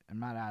Twitch. I'm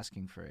not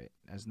asking for it.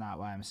 That's not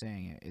why I'm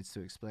saying it. It's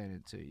to explain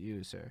it to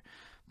you, sir.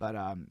 But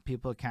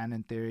people can,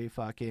 in theory,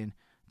 fucking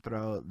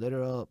throw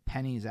literal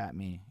pennies at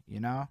me, you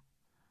know?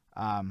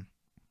 Um,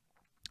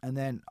 and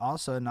then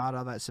also, not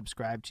all that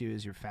subscribe to you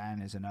as your fan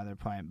is another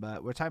point.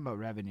 But we're talking about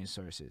revenue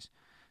sources.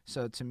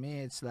 So to me,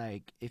 it's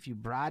like if you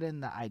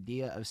broaden the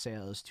idea of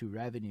sales to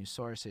revenue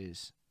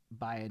sources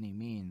by any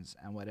means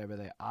and whatever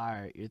they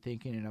are, you're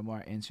thinking in a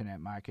more internet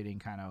marketing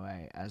kind of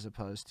way, as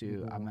opposed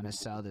to I'm gonna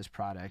sell this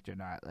product or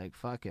not. Like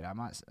fuck it,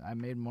 I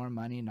made more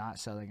money not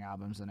selling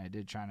albums than I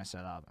did trying to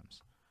sell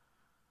albums.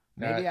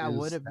 Maybe That I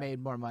would is have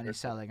made more money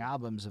selling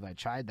albums if I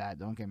tried that.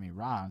 Don't get me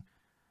wrong,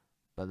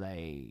 but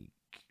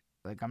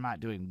like I'm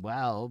not doing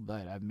well,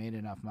 but I've made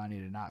enough money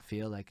to not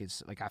feel like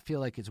it's like I feel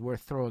like it's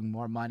worth throwing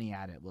more money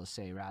at it. We'll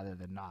say rather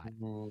than not.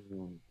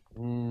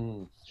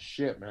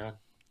 Shit, man.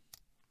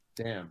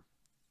 Damn.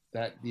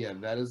 That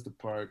is the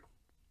part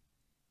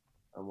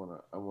I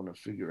wanna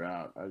figure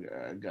out.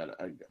 I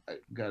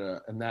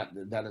gotta, and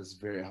that is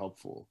very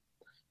helpful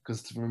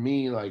because for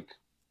me, like,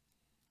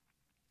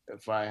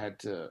 if I had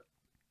to,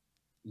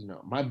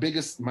 my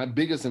biggest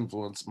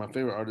influence, my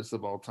favorite artist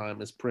of all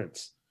time is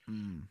Prince,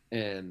 Mm.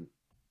 and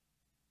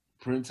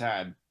Prince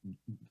had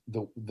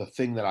the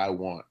thing that I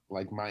want,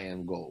 like my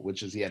end goal,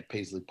 which is he had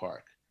Paisley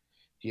Park.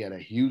 He had a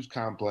huge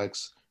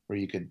complex where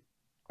you could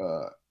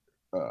uh,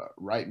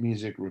 write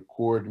music,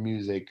 record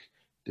music,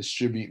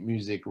 distribute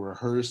music,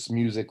 rehearse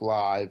music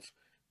live,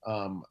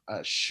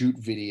 shoot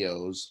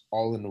videos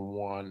all in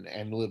one,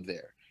 and live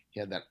there. He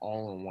had that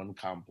all in one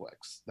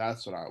complex.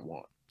 That's what I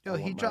want. I Yo,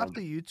 he want my own. dropped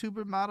the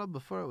YouTuber model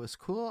before it was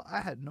cool.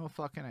 I had no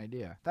fucking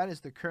idea. That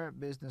is the current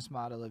business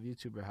model of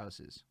YouTuber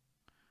houses.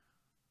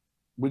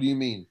 What do you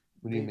mean?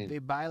 What do you They mean?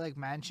 buy like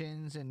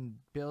mansions and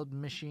build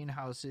machine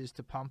houses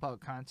to pump out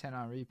content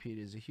on repeat.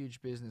 Is a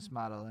huge business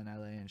model in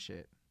LA and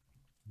shit.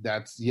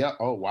 That's yeah.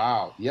 Oh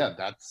wow. Yeah.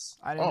 That's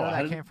I didn't oh. know How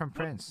that did came from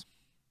Prince.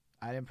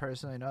 I didn't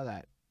personally know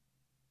that.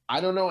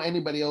 I don't know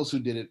anybody else who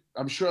did it.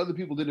 I'm sure other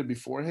people did it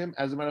before him.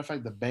 As a matter of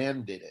fact, the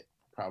band did it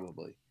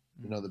probably.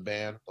 You know Mm. the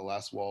band, The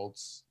Last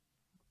Waltz.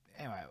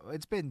 Anyway,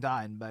 it's been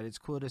done, but it's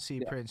cool to see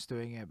Yeah. Prince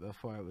doing it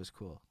before it was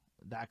cool.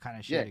 That kind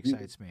of shit Yeah.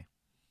 excites me.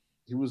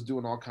 He was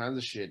doing all kinds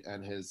of shit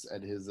at his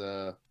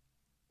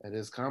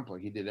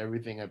complex. He did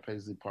everything at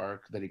Paisley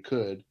Park that he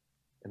could,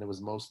 and it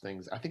was most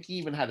things. I think he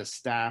even had a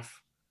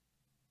staff.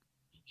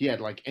 He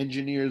had like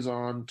engineers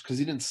on because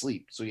he didn't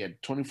sleep, so he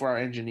had 24-hour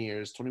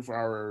engineers,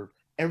 24-hour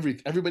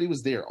everybody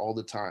was there all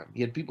the time.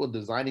 He had people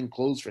designing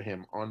clothes for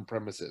him on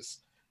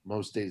premises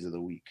most days of the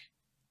week,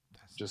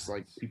 That's just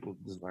like nice. people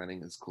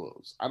designing his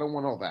clothes. I don't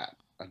want all that.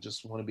 I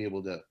just want to be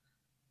able to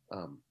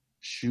um,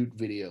 shoot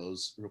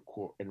videos,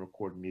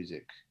 record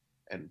music,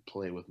 and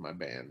play with my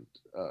band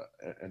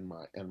and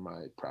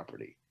my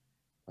property.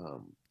 That's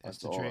That's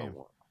the all I dream.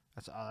 want.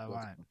 That's all I That's,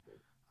 want.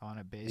 I want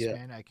a yeah,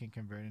 basement I can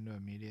convert into a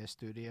media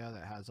studio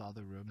that has all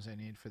the rooms I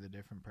need for the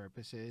different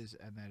purposes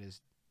and that is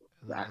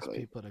allows exactly.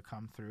 people to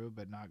come through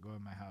but not go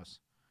in my house.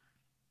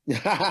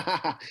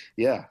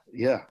 Yeah,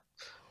 yeah,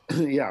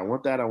 yeah. I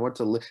want that. I want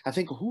to live. I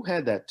think who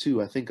had that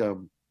too. I think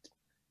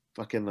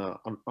fucking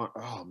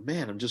oh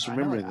man, I'm just I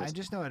know it. remembering I this.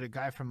 just know it. A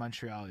guy from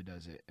Montreal who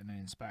does it, and it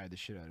inspired the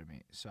shit out of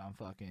me. So I'm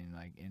fucking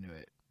like into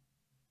it.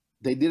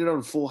 They did it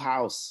on Full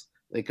House.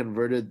 They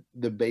converted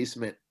the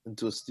basement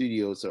into a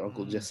studio so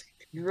Uncle Mm. Jesse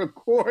can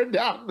record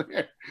down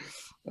there.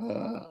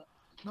 Uh,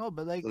 No,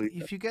 but like so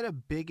if you get a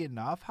big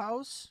enough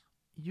house,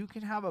 you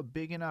can have a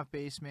big enough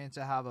basement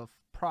to have a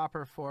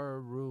proper 4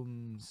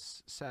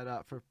 rooms set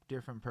up for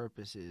different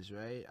purposes,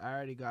 right? I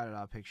already got it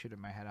all pictured in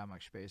my head how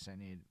much space I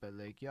need. But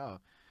like, yo,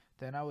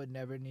 then I would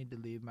never need to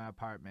leave my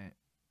apartment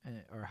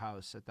or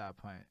house at that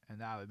point,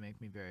 and that would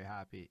make me very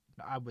happy.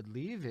 I would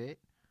leave it,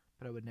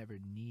 but I would never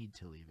need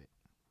to leave it.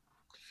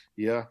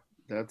 yeah,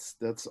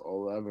 that's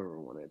all I've ever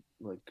wanted.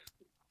 Like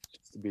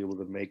just to be able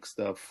to make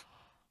stuff.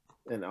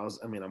 And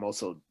I'm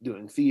also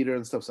doing theater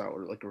and stuff. So I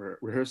would like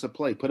rehearse a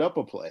play, put up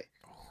a play.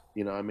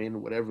 You know, what I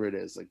mean, whatever it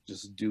is, like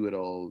just do it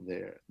all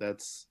there. Uh,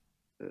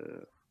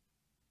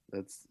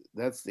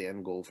 that's the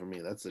end goal for me.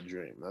 That's the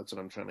dream. That's what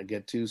I'm trying to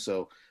get to.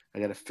 So I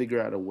got to figure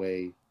out a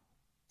way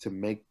to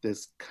make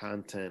this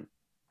content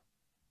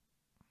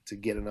to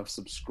get enough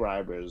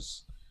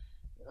subscribers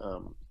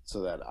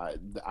so that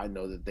I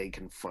know that they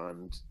can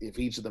fund. If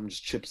each of them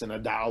just chips in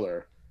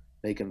 $1,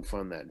 they can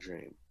fund that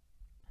dream.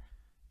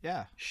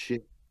 Yeah,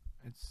 Shit.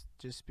 it's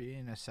just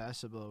being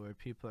accessible where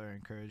people are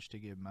encouraged to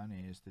give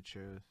money is the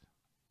truth.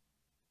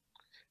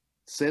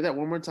 Say that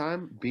one more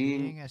time.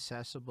 Being Being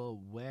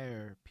accessible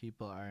where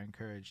people are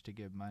encouraged to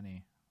give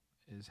money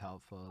is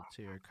helpful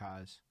to your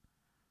cause.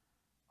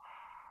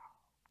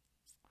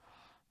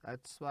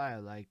 That's why I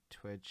like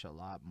Twitch a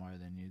lot more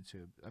than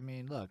YouTube. I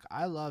mean, look,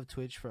 I love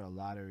Twitch for a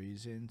lot of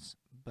reasons,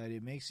 but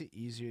it makes it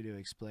easier to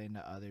explain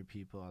to other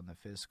people on the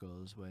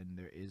fiscals when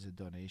there is a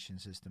donation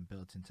system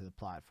built into the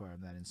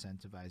platform that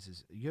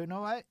incentivizes. You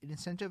know what? It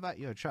incentivizes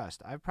your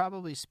trust. I've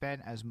probably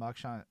spent as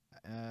much on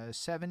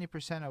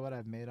 70% of what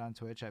I've made on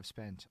Twitch, I've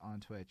spent on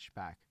Twitch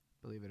back,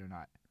 believe it or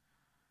not.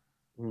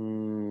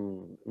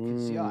 Mm,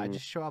 Because, yo, I mm.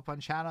 just show up on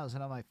channels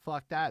and I'm like,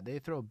 fuck that. They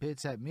throw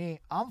bits at me.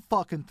 I'm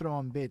fucking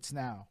throwing bits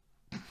now.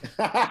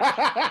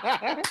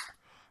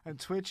 And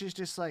Twitch is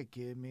just like,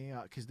 give me,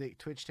 because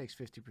Twitch takes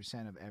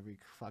 50% of every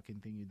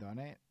fucking thing you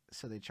donate.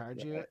 So they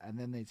charge you, Right. and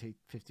then they take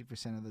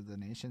 50% of the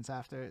donations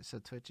after. So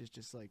Twitch is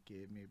just like,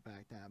 give me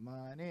back that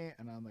money.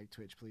 And I'm like,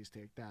 Twitch, please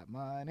take that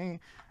money.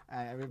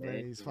 And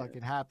everybody's Damn.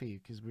 fucking happy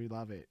because we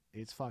love it.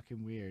 It's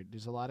fucking weird.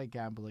 There's a lot of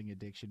gambling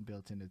addiction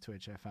built into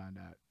Twitch, I found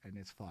out, and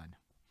it's fun.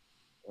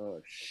 Oh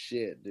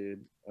shit,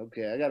 dude.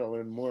 Okay, I gotta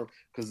learn more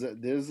because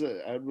there's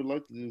a. I would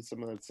like to do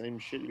some of that same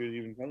shit you're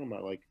even talking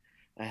about. Like,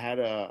 I had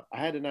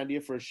an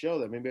idea for a show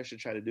that maybe I should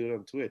try to do it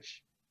on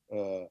Twitch,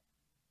 uh,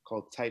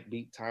 called Type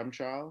Beat Time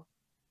Trial,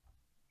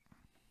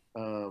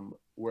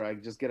 where I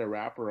just get a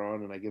rapper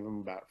on and I give him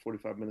about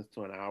 45 minutes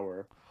to an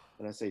hour,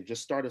 and I say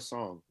just start a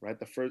song, write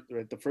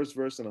the first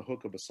verse and a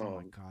hook of a Oh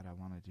my song, God, I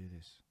want to do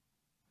this.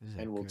 This is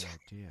a and good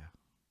idea.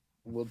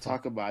 we'll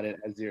talk Fuck. about it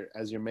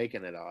as you're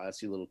making it. I'll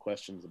ask you little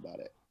questions about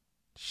it.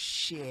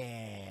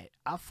 Shit.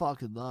 I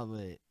fucking love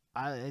it.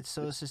 It's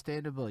so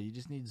sustainable. You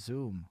just need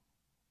Zoom.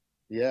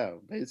 Yeah,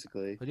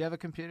 basically. But do you have a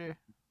computer?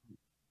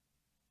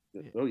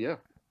 Yeah, Oh yeah,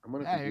 I'm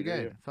on a yeah, you're computer.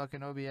 Yeah, good.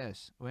 Fucking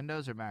OBS.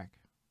 Windows or Mac?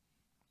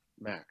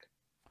 Mac.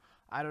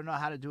 I don't know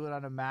how to do it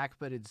on a Mac,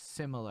 but it's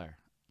similar.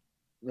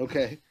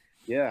 Okay.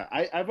 Yeah,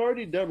 I've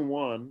already done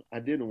one. I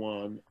did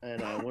one,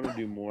 and I want to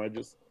do more.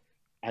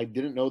 I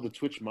didn't know the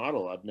Twitch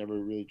model. I've never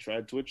really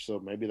tried Twitch, so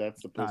maybe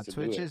that's the Nah, place to do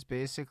Twitch it. is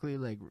basically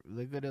like,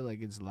 look at it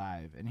like it's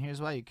live. And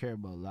here's why you care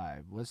about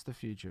live. What's the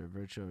future of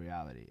virtual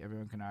reality?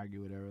 Everyone can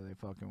argue whatever they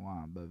fucking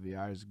want, but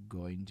VR is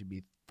going to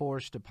be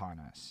forced upon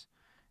us.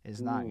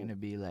 It's not going Mm, to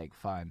be like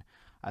fun.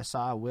 I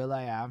saw Will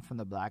I Am from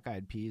the Black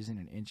Eyed Peas in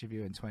an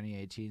interview in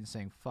 2018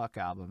 saying, "Fuck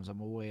albums. I'm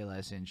way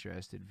less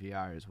interested.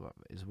 VR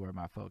is where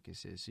my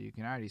focus is." So you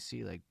can already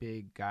see like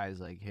big guys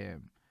like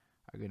him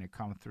are going to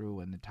come through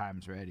when the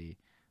time's ready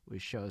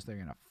with shows they're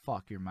going to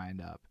fuck your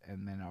mind up,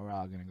 and then we're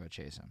all going to go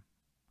chase them.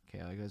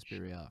 Okay, like let's be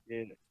real.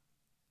 yeah,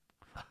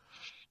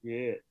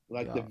 yeah.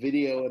 Like the Yo,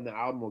 video and the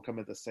album will come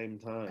at the same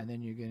and time.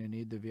 then you're gonna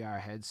need the VR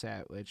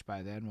headset, which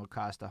by then will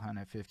cost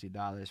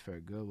 $150 for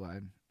a good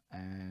one.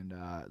 And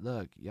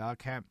look, y'all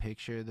can't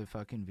picture the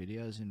fucking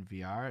videos in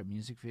VR,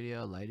 music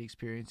video, light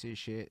experiences,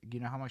 shit. You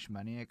know how much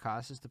money it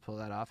costs us to pull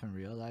that off in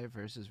real life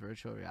versus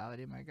virtual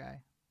reality, my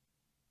guy?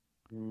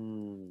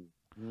 Mm,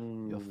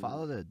 You'll mm.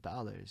 follow the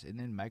dollars. And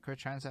then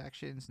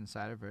microtransactions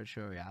inside of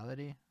virtual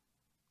reality.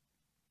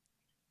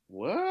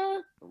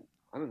 What?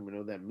 I don't even know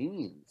what that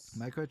means.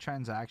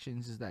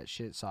 Microtransactions is that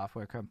shit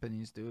software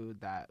companies do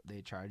that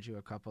they charge you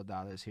a couple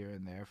dollars here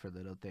and there for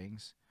little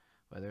things,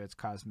 whether it's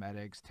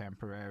cosmetics,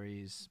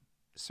 temporaries,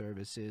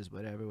 services,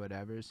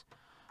 whatever's.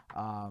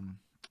 Um,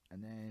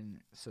 and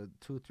then so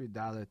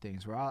 $2-3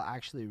 things. We're all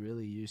actually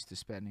really used to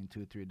spending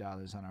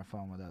 $2-3 on our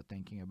phone without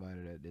thinking about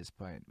it at this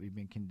point. We've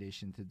been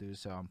conditioned to do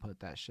so and put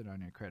that shit on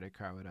your credit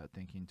card without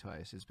thinking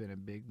twice. It's been a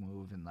big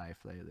move in life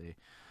lately.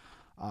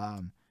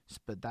 Um,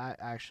 but that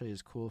actually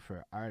is cool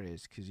for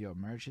artists because yo,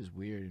 merch is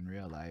weird in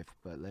real life.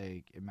 But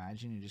like,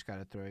 imagine you just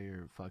gotta throw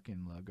your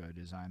fucking logo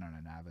design on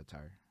an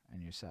avatar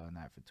and you're selling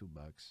that for $2.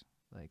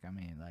 Like, I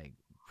mean, like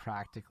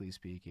practically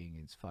speaking,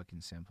 it's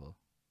fucking simple.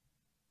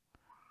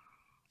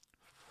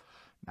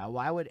 Now,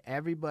 why would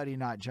everybody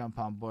not jump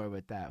on board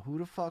with that? Who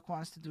the fuck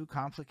wants to do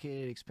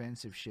complicated,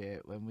 expensive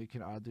shit when we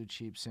can all do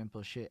cheap,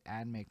 simple shit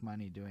and make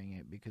money doing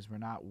it because we're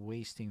not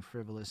wasting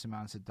frivolous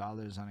amounts of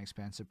dollars on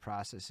expensive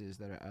processes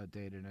that are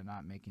outdated and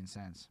not making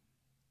sense?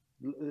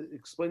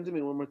 Explain to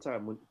me one more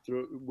time.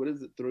 What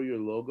is it? Throw your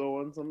logo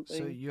on So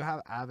something? you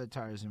have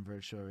avatars in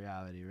virtual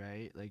reality,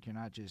 right? Like you're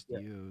not just Yeah,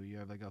 you. You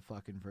have like a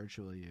fucking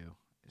virtual you.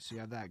 So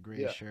you have that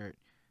gray yeah. shirt.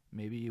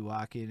 Maybe you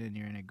walk in and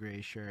you're in a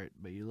gray shirt,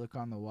 but you look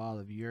on the wall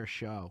of your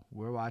show.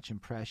 We're watching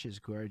Precious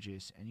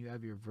Gorgeous, and you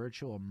have your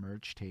virtual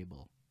merch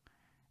table,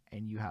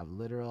 and you have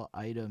literal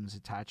items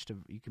attached to.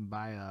 You can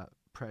buy a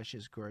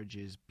Precious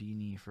Gorgeous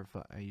beanie for.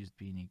 I used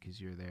beanie because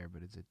you're there,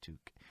 but it's a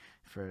toque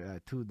for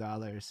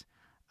 $2.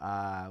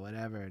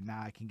 Whatever.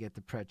 Now I can get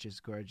the Precious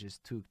Gorgeous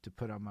toque to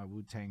put on my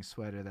Wu Tang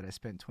sweater that I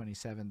spent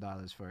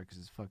 $27 for because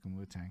it's fucking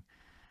Wu Tang,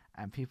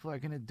 and people are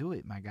gonna do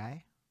it, my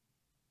guy.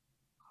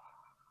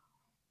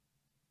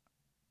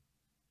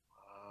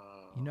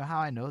 You know Wow. how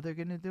I know they're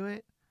gonna do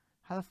it?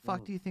 How the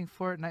fuck Mm. do you think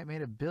Fortnite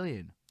made $1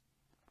 billion?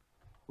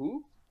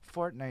 Who?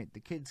 Fortnite, the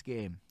kids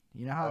game.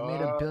 You know how it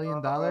made $1 billion?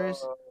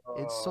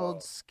 It sold Oh,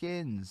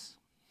 skins.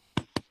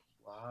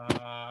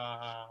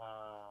 wow.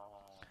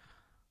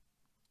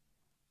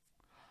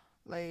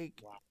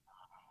 Like, Wow.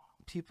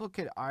 people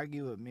could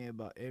argue with me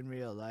about in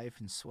real life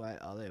and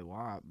sweat all they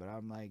want, but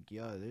I'm like,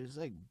 yo, there's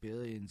like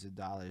billions of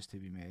dollars to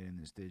be made in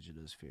this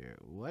digital sphere.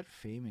 What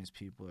famous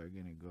people are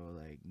gonna go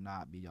like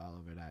not be all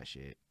over that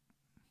shit?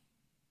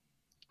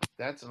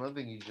 That's another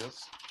thing you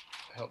just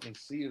helped me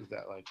see is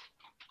that like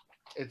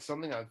it's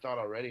something I thought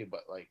already,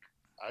 but like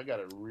I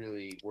gotta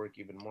really work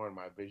even more in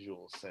my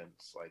visual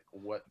sense. Like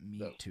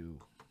Me too.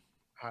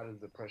 how does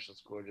the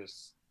Precious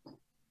Gorgeous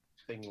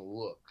thing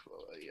look?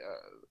 Yeah,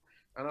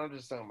 and I'm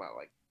just talking about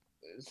like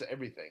it's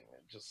everything.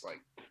 Just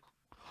like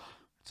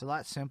It's a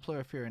lot simpler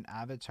if you're an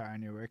avatar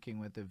and you're working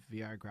with a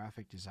VR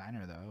graphic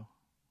designer, though.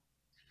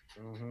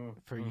 mm-hmm,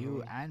 For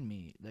you mm-hmm. and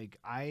me, like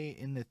I,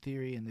 in the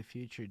theory, in the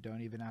future,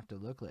 don't even have to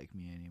look like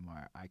me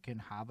anymore. I can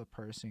have a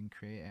person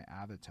create an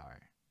avatar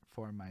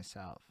for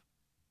myself.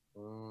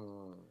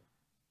 Mm,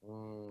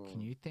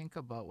 Can mm, you think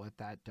about what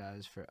that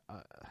does for,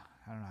 I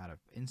don't know how to,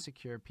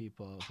 insecure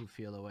people who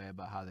feel a way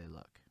about how they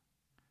look?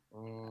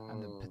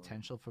 And the mm.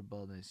 potential for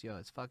boldness, yo,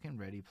 it's fucking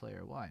Ready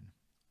Player One.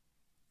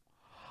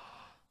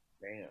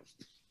 Damn,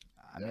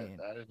 I mean,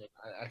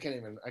 I can't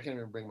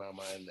even bring my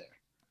mind there.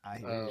 I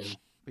hear you. Um,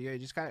 But yeah, you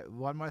just got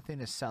one more thing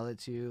to sell it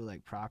to you,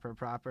 like proper,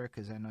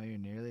 because I know you're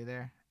nearly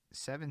there.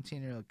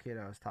 17-year-old kid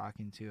I was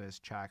talking to has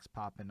tracks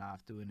popping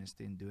off, doing his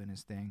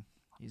thing.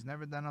 He's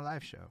never done a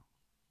live show.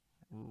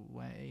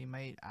 When he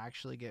might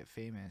actually get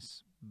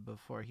famous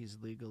before he's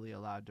legally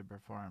allowed to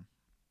perform.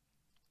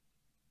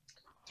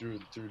 through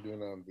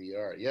doing it on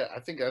VR, yeah, I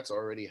think that's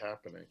already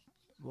happening.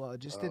 Well,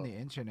 just in Uh, the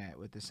internet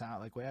with the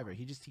sound, like whatever.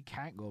 He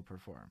can't go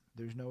perform.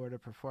 There's nowhere to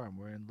perform.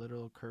 We're in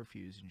little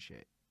curfews and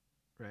shit,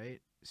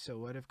 right? So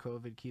what if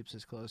COVID keeps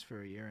us closed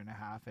for a year and a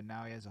half, and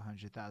now he has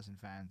 100,000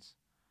 fans?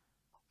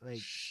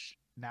 Like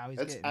now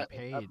he's getting I'm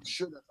paid.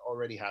 sure that's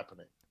already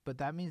happening. But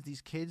that means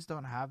these kids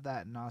don't have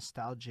that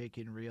nostalgic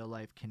in real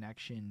life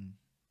connection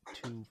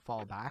to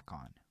fall back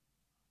on.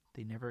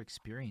 They never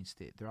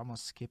experienced it. They're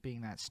almost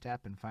skipping that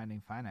step and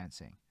finding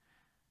financing.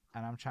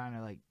 And I'm trying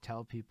to like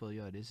tell people,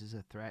 yo, this is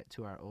a threat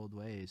to our old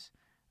ways.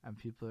 And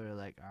people are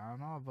like, I don't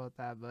know about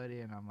that,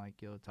 buddy. And I'm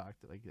like, yo, talk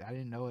to like I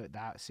didn't know it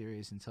that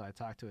serious until I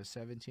talked to a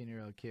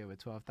 17-year-old kid with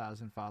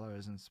 12,000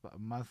 followers and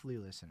monthly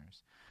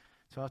listeners.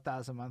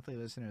 12,000 monthly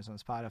listeners on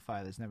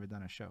Spotify that's never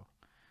done a show.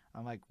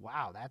 I'm like,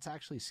 wow, that's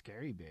actually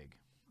scary big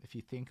if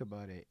you think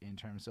about it in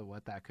terms of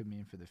what that could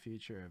mean for the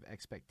future of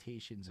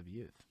expectations of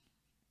youth.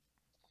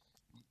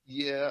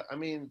 Yeah, I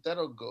mean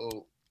that'll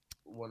go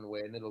one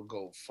way and it'll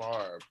go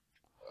far,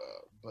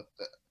 but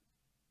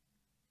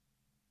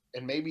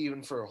and maybe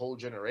even for a whole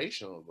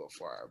generation it'll go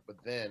far. But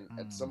then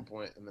at some Mm,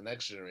 point in the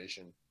next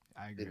generation,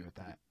 I agree the with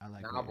that. I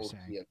like what you're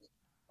saying. novelty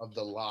of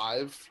the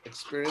live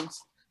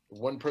experience,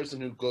 one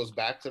person who goes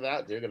back to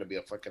that, they're gonna be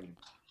a fucking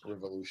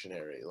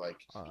revolutionary. Like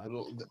Oh,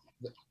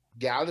 the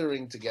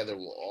gathering together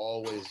will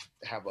always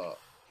have a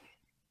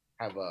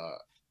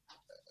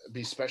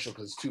be special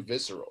because it's too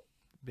visceral.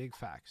 big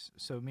facts.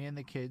 So me and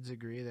the kids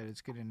agree that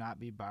it's gonna not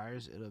be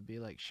bars. It'll be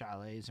like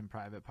chalets and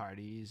private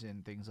parties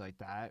and things like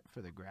that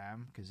for the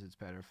gram because it's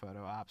better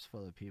photo ops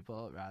full of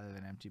people rather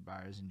than empty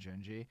bars and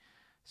Junji.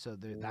 So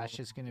that's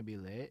just gonna be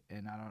lit,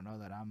 and I don't know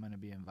that I'm gonna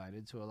be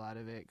invited to a lot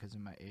of it because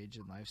of my age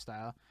and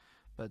lifestyle.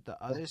 But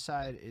the other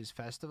side is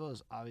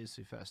festivals.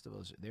 Obviously,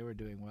 festivals they were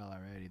doing well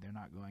already. They're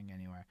not going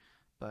anywhere.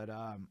 But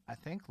I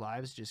think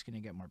live's just gonna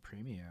get more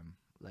premium.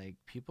 Like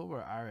people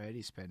were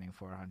already spending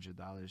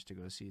 $400 to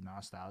go see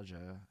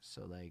Nostalgia,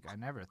 so like I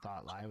never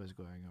thought live was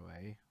going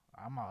away.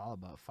 I'm all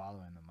about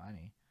following the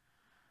money.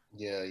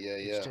 Yeah, yeah,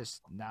 It's yeah.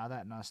 just now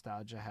that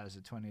Nostalgia has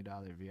a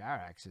 $20 VR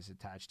access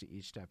attached to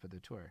each step of the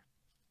tour.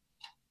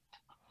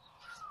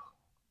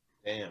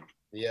 Damn.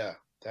 Yeah,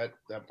 that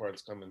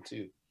part's coming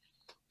too.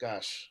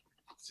 Gosh,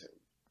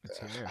 It's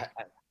here.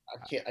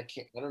 I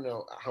can't. I don't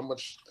know how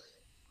much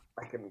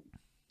I can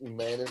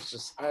manage.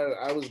 Just I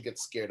always get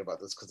scared about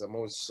this because I'm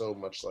always so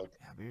much like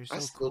Yeah, but you're I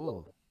so still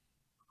cool.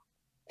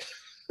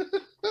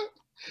 don't.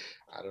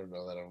 I don't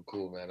know that I'm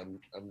cool, man.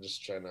 I'm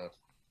just trying to.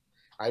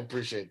 I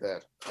appreciate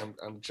that.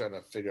 I'm trying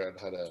to figure out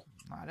how to.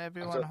 Not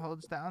I everyone feel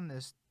holds down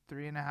this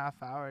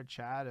 3.5 hour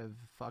chat of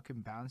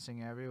fucking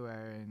bouncing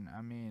everywhere. And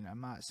I mean,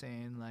 I'm not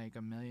saying like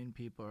a million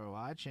people are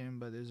watching,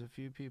 but there's a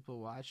few people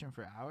watching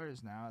for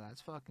hours now.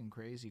 That's fucking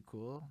crazy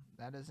cool.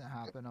 That doesn't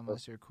happen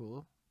unless you're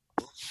cool.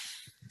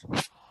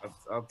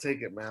 I'll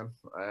take it, man.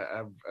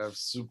 I've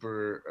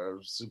super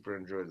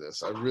enjoyed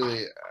this. I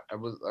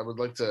would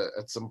like to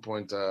at some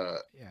point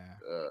Yeah,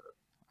 uh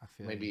I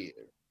feel you. maybe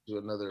do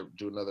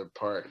another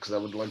part because I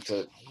would like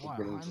to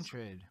get into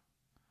 100.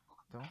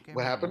 Don't get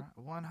what me happened. wrong.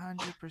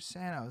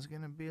 100%. I was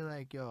gonna be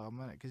like, yo, I'm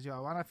gonna, cause yo, I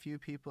want a few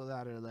people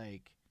that are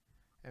like,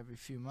 every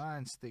few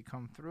months they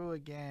come through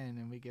again,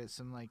 and we get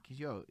some like, 'cause,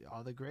 yo,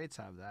 all the greats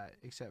have that,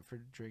 except for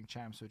Drink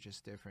Champs, which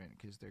is different,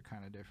 cause they're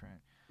kind of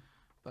different.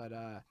 But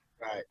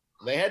Right.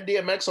 They had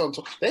DMX on.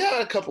 They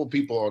had a couple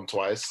people on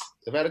twice.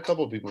 They've had a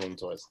couple people on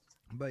twice.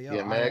 But yo, DMX.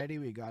 already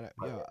we got it.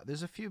 Yo,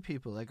 there's a few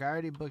people. Like I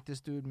already booked this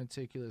dude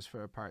Meticulous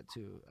for a part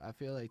two. I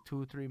feel like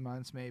 2 3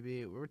 months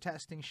maybe. We're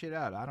testing shit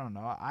out. I don't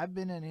know. I've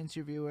been an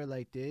interviewer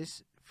like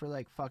this for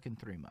like fucking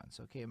 3 months.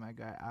 Okay, my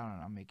guy. I don't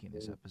know. I'm making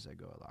this Mm, up as I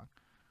go along.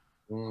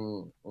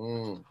 mm,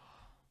 mm.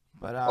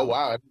 But Oh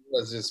wow! I didn't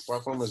realize this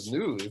platform is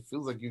new. It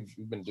feels like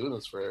you've been doing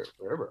this for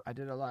forever. I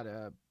did a lot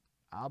of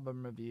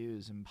album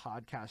reviews and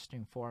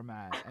podcasting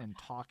format and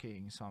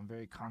talking, so I'm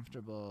very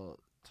comfortable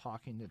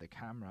talking to the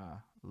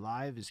camera.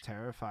 Live is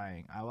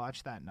terrifying. I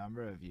watch that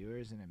number of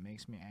viewers and it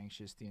makes me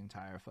anxious the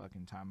entire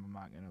fucking time. I'm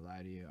not gonna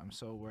lie to you. I'm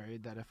so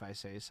worried that if I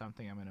say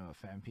something, I'm gonna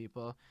offend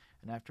people,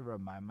 and I have to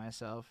remind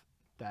myself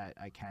that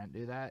I can't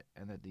do that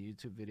and that the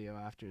YouTube video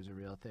after is a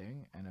real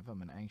thing. And if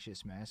I'm an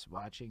anxious mess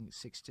watching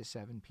 6 to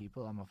 7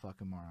 people, I'm a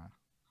fucking moron.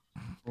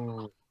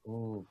 Mm,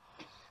 mm.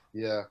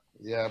 Yeah,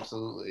 yeah,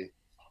 absolutely.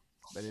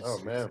 But Oh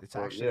man, it's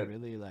well, actually yeah.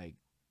 really like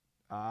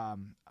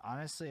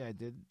honestly,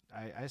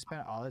 I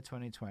spent all of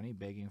 2020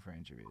 begging for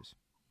interviews.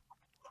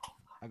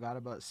 I got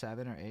about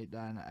 7 or 8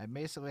 done. I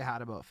basically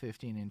had about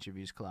 15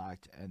 interviews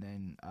clocked, and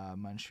then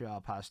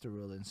Montreal passed a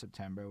rule in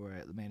September where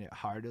it made it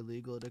hard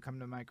illegal to come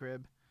to my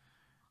crib.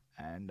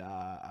 And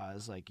I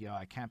was like, yo,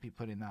 I can't be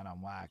putting that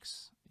on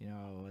wax. You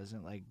know, it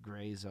wasn't like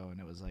gray zone.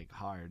 It was like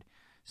hard.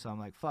 So I'm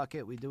like, fuck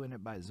it, we doing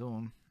it by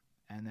Zoom.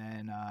 And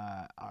then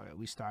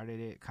we started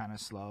it kind of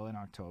slow in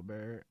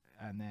October.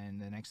 And then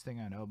the next thing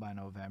I know, by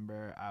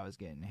November, I was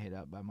getting hit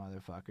up by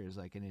motherfuckers.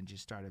 Like, and it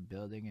just started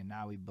building. And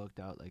now we booked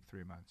out like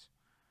 3 months.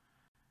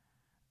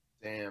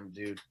 Damn,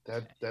 dude,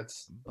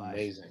 that's But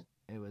amazing.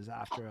 it was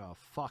after a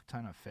fuck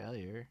ton of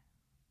failure.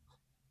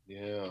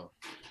 Yeah,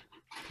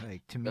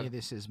 Like, to me, that.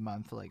 this is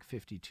month like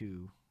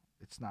 52.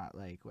 It's not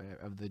like whatever,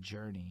 of the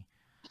journey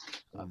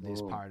of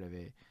this Mhm. part of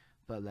it.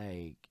 But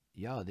like,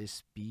 yo, this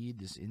speed,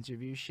 this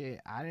interview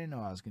shit, I didn't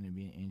know I was gonna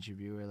be an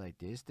interviewer like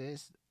this.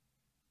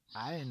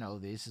 I didn't know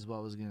this is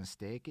what was gonna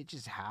stick. It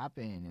just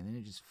happened and then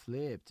it just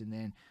flipped, and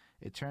then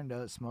it turned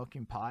out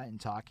smoking pot and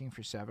talking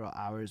for several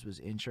hours was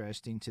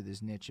interesting to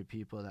this niche of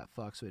people that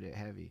fucks with it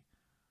heavy.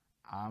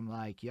 I'm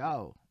like,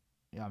 yo,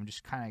 I'm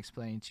just kind of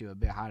explaining to you a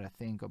bit how to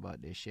think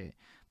about this shit.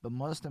 But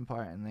most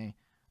importantly,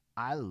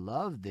 I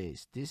love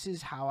this. This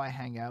is how I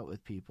hang out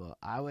with people.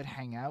 I would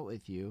hang out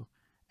with you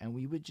and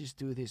we would just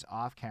do this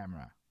off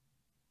camera.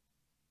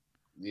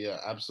 Yeah,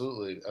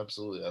 absolutely,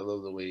 absolutely. I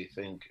love the way you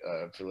think.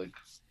 I feel like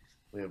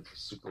we have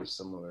super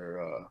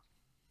similar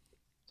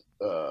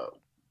uh,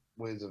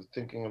 ways of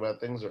thinking about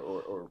things,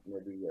 or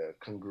maybe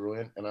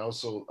congruent. And I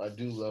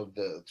do love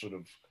the sort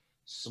of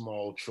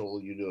small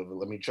troll you do of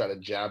let me try to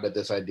jab at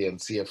this idea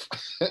and see if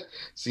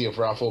see if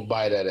Ralph will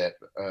bite at it.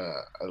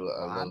 I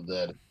Well, love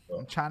that.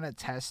 I'm trying to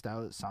test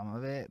out some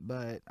of it,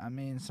 but I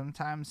mean,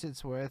 sometimes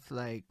it's worth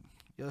like,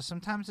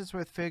 sometimes it's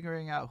worth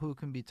figuring out who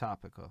can be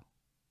topical.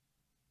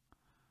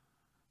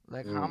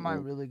 Like, how am I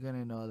Mm-hmm. really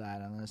gonna know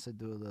that unless I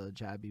do a little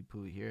jabby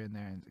poo here and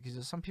there?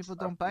 Because some people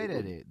don't bite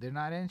at it. They're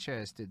not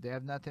interested. They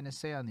have nothing to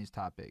say on these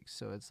topics.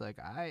 So it's like,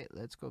 all right,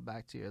 let's go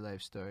back to your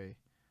life story.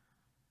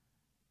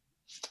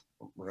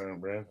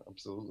 Brand,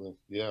 absolutely.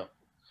 Yeah.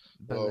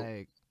 But Well,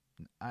 like,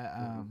 I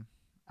mhm.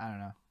 I don't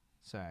know.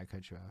 Sorry, I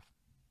cut you off.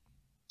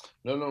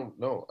 No, no,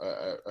 no.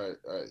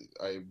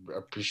 I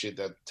appreciate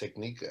that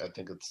technique. I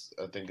think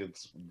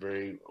it's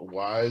very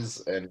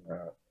wise and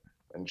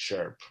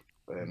sharp.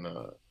 And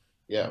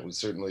yeah, we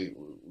certainly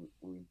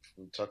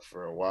we talked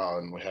for a while,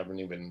 and we haven't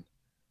even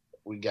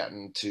we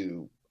gotten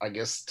to I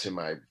guess to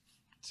my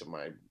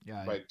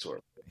Yeah, bike tour.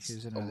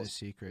 here's It's another almost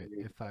secret.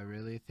 If I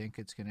really think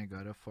it's gonna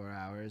go to 4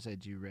 hours, I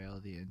derail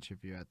the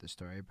interview at the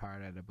story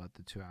part at about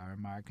the 2 hour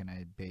mark, and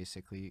I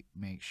basically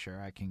make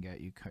sure I can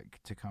get you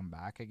to come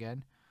back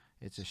again.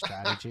 It's a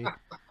strategy,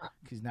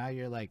 because now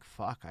you're like,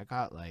 fuck, I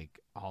got like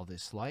all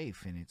this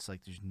life, and it's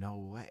like there's no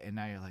way, and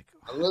now you're like,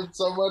 I lived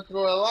so much of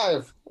my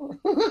life.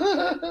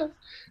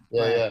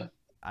 Yeah, but yeah.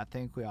 I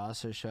think we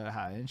also show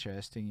how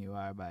interesting you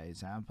are by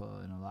example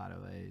in a lot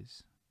of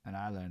ways, and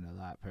I learned a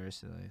lot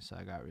personally, so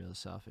I got real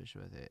selfish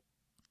with it.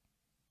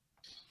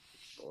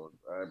 Well,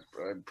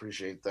 I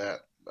appreciate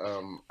that.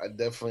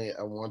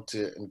 I want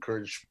to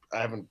encourage. I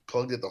haven't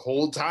plugged it the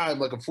whole time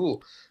like a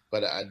fool,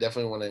 but I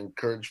definitely want to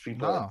encourage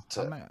people No,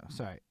 to.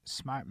 sorry.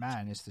 Smart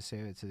man is to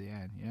save it to the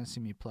end. You don't see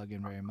me plug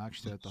in very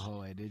much throughout the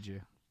whole way, did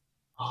you?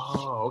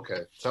 Oh,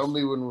 okay. Tell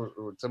me when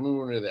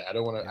we're there. I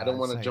Yeah, don't it's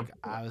want to like jump.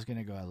 I was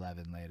gonna go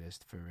 11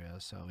 latest for real,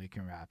 so we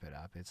can wrap it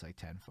up. It's like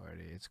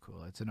 10:40. It's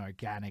cool. It's an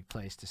organic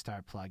place to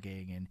start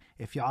plugging. And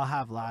if y'all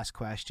have last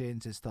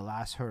questions, it's the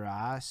last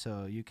hurrah,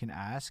 so you can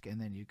ask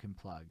and then you can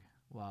plug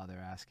while they're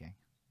asking.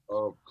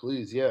 Oh,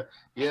 please, yeah,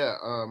 yeah.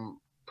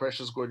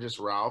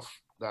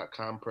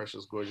 Preciousgorgeousralph.com.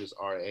 Precious Gorgeous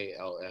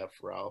RALF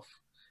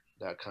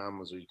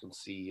Ralph.com is where you can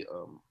see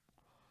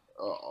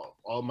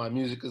all my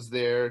music is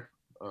there.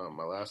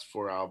 My last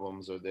four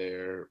albums are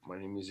there. My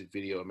new music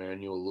video,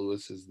 Emmanuel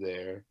Lewis, is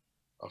there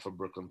off of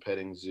Brooklyn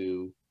Petting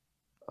Zoo.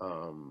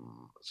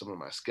 Some of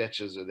my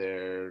sketches are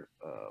there.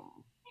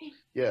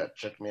 Yeah,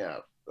 check me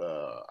out.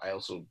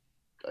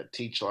 I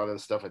teach a lot of the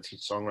stuff. I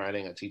teach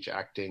songwriting. I teach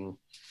acting.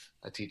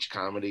 I teach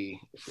comedy.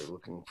 If you're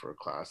looking for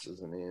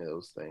classes in any of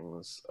those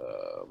things,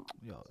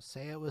 Yo,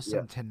 say it with yeah.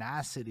 some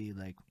tenacity.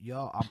 Like,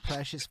 yo, I'm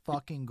precious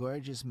fucking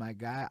gorgeous, my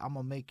guy. I'm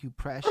gonna make you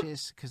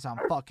precious because I'm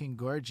fucking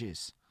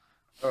gorgeous.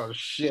 Oh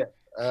shit.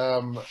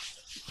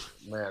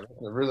 Man,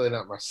 that's really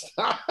not my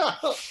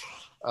style.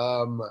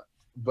 um,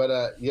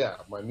 but yeah,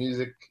 my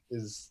music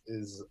is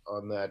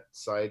on that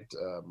site.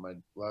 My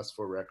last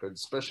four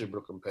records, especially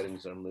Brooklyn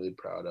Pettings, I'm really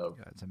proud of.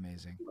 Yeah, it's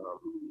amazing. Um,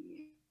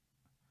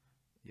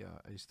 Yo,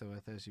 are you still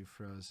with us? You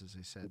froze as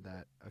I said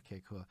that.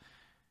 Okay, cool.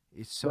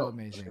 It's so no,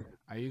 amazing.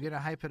 Are you gonna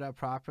hype it up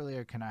properly,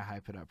 or can I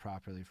hype it up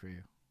properly for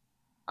you?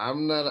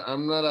 I'm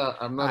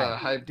All not right, a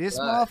hype this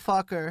guy.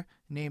 motherfucker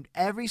named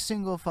every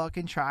single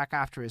fucking track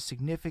after a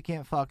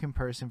significant fucking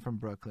person from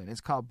Brooklyn.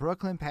 It's called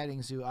Brooklyn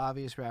Petting Zoo,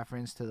 obvious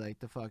reference to like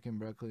the fucking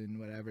Brooklyn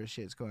whatever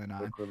shit's going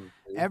on. Brooklyn,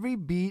 Every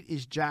beat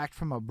is jacked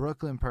from a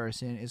Brooklyn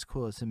person. It's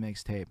cool. It's a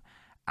mixtape.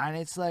 And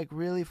it's like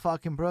really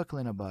fucking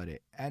Brooklyn about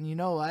it. And you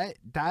know what?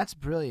 That's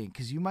brilliant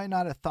because you might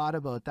not have thought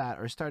about that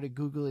or started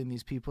Googling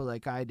these people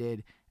like I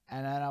did.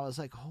 And then I was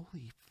like,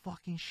 holy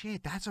fucking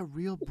shit, that's a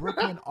real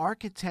Brooklyn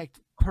architect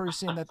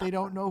person that they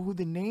don't know who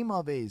the name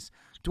of is.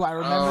 Do I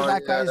remember oh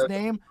that yeah, guy's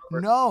name?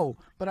 No,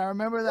 but I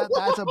remember that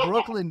that's a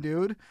Brooklyn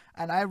dude.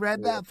 And I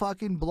read yeah. that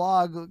fucking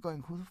blog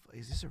going, who the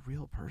is this a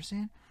real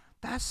person?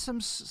 That's some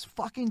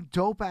fucking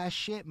dope ass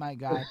shit, my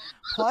guy.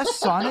 Plus,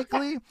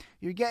 sonically,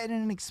 you're getting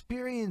an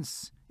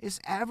experience. It's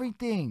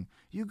everything.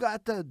 You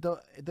got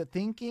the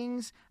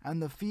thinkings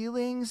and the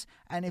feelings,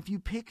 and if you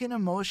pick an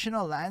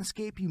emotional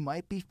landscape you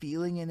might be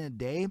feeling in a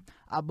day,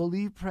 I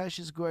believe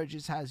Precious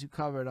Gorgeous has you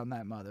covered on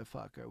that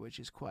motherfucker, which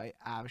is quite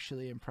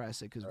actually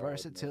impressive because Man.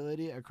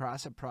 versatility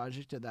across a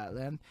project of that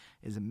length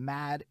is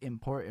mad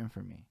important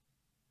for me.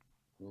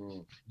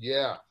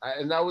 Yeah,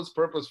 and that was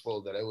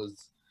purposeful. That it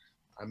was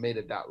I made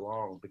it that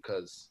long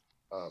because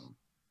um,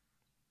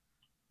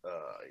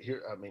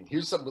 here I mean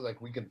here's something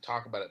like we can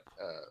talk about it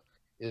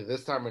either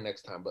this time or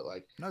next time. But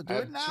like No, I do it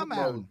have now, two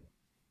modes. man.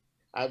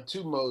 I have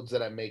two modes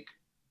that I make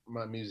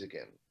my music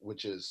in,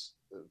 which is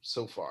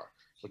so far,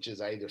 which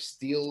is I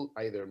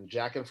either am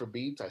jacking for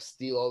beats, I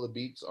steal all the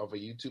beats off of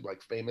YouTube,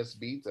 like famous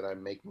beats, and I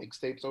make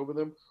mixtapes over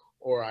them,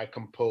 or I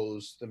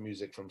compose the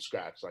music from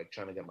scratch, like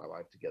trying to get my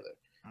life together.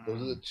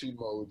 Those are the Mm. two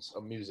modes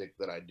of music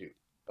that I do.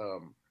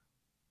 Um,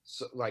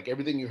 so like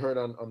everything you heard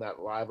on that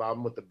live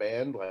album with the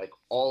band, like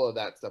all of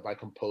that stuff, I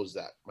composed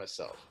that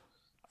myself.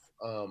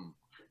 Um,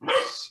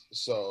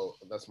 so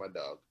that's my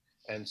dog.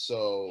 And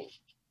so,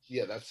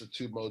 yeah, that's the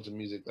two modes of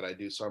music that I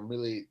do. So I'm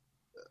really,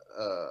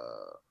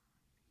 uh,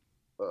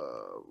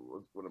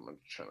 what am I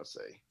trying to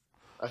say?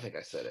 I think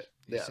I said it.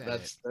 You Yeah, said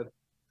it,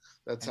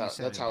 that's and you how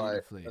said it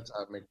beautifully. that's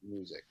how I make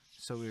music.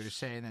 So we were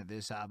saying that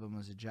this album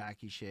was a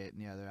Jackie shit,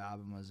 and the other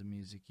album was a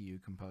music you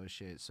compose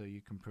shit. So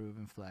you can prove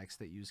and flex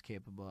that you's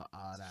capable of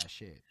all that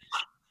shit.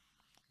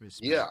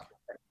 Yeah, Respect.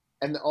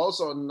 and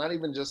also not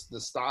even just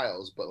the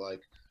styles, but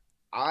like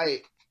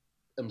I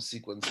am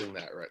sequencing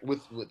that right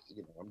with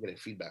I'm getting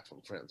feedback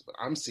from friends, but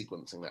I'm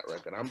sequencing that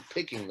record. I'm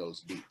picking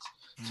those beats.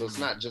 So it's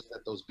Mm. not just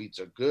that those beats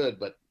are good,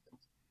 but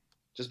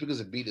just because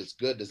a beat is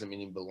good doesn't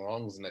mean it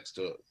belongs next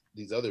to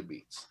these other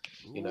beats.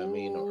 You know what I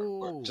mean? Or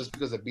Ooh. just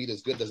because a beat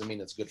is good doesn't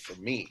mean it's good for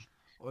me.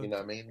 Or You know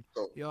what I mean?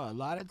 So yo, a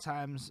lot of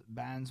times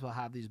bands will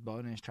have these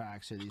bonus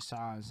tracks or these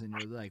songs, and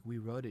you're like, we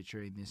wrote it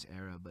during this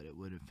era, but it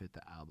wouldn't fit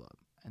the album.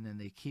 And then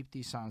they keep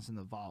these songs in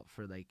the vault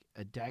for like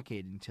a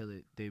decade until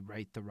they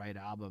write the right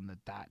album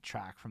that that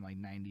track from like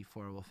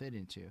 '94 will fit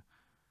into.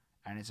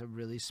 And it's a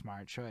really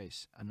smart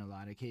choice in a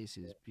lot of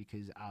cases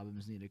because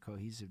albums need a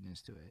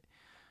cohesiveness to it.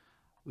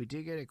 We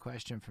did get a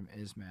question from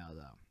Ismail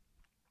though.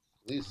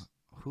 at least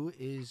Who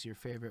is your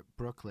favorite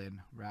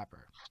Brooklyn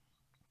rapper?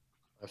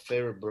 my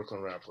favorite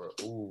Brooklyn rapper.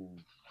 Ooh,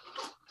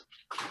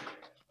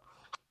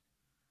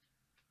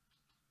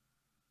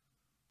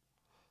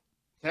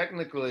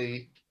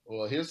 technically,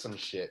 well, here's some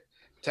shit.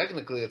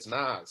 Technically, it's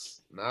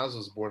Nas. Nas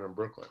was born in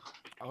Brooklyn.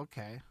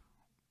 Okay.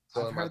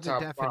 So I've in my heard the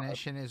top five,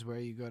 definition is where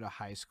you go to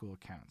high school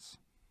counts.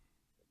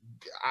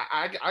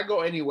 I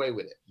go any way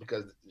with it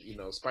because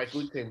Spike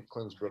Lee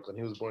claims Brooklyn.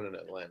 He was born in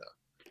Atlanta.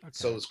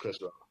 So Okay. is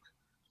Chris Rock.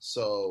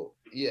 So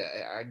yeah,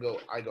 I go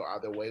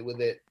either way with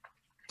it.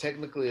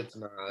 Technically, it's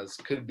Nas.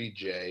 Could be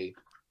Jay.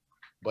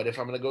 But if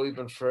I'm gonna go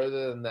even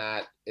further than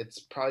that, it's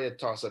probably a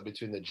toss up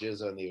between the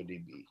GZA and the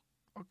ODB.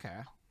 Okay.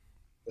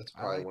 It's I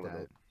probably like one of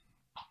those.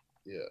 that.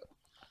 Yeah,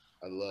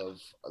 I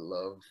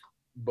love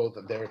both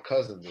of their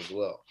cousins as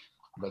well.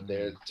 But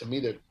they're Mm, to me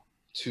they're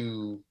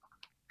two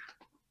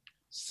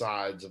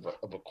sides of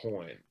a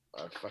coin.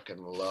 I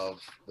fucking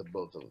love the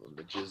both of them,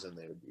 the GZA and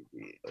the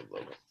ODB. I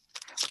love them.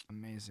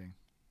 amazing.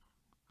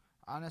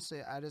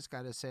 Honestly, I just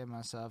gotta say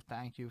myself,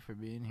 thank you for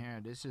being here.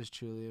 This is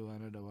truly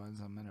one of the ones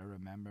I'm gonna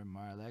remember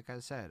more. Like I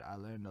said, I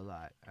learned a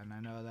lot, and I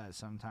know that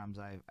sometimes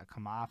I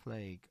come off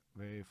like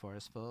very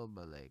forceful,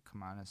 but like,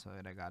 come on, that's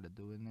what I gotta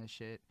do in this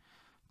shit.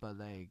 But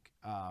like,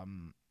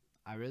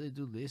 I really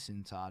do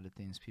listen to all the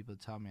things people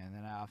tell me, and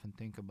then I often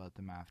think about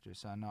them after.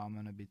 So I know I'm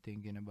gonna be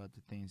thinking about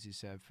the things you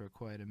said for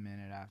quite a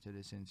minute after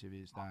this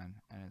interview is done,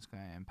 and it's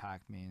gonna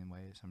impact me in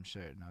ways. I'm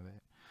certain of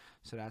it.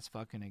 So that's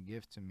fucking a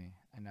gift to me,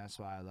 and that's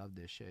why I love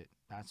this shit.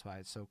 That's why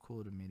it's so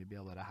cool to me to be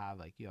able to have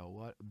like, yo,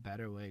 what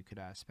better way could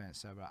I have spent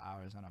several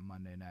hours on a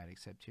Monday night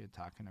except here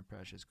talking to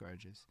Precious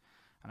Gorgeous?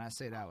 And I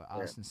say that with all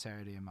Yeah.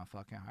 sincerity in my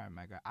fucking heart,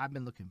 my guy. I've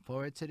been looking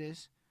forward to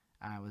this,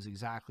 and it was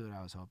exactly what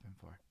I was hoping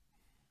for.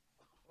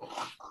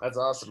 That's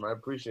awesome. I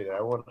appreciate it.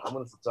 I want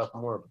us to talk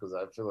more because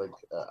I feel like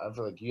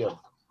you have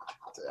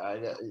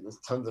there's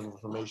tons of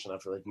information I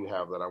feel like you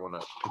have that I want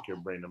to pick your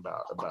brain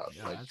about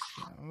Yeah, like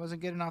I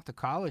wasn't getting off the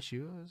call with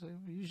you.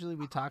 Usually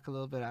we talk a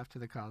little bit after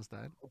the call's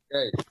done.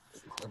 okay,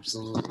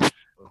 absolutely,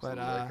 But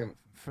absolutely. I can.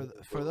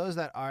 for those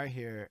that are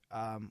here,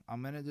 I'm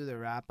gonna do the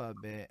wrap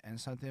up bit, and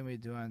something we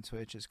do on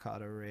Twitch is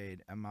called a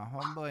raid. And my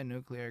homeboy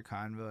Nuclear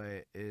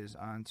Convoy is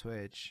on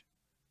Twitch,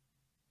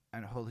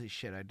 and holy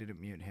shit, I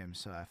didn't mute him,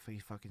 so he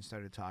fucking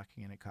started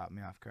talking and it caught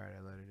me off guard. I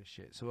let it as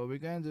shit. So what we're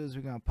gonna do is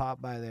we're gonna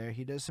pop by there.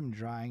 He does some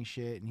drawing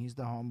shit, and he's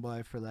the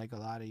homeboy for like a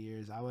lot of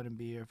years. I wouldn't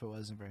be here if it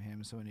wasn't for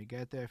him. So when you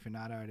get there, if you're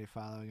not already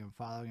following him,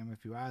 follow him.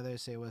 If you are there,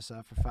 say what's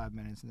up for 5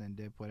 minutes and then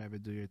dip, whatever,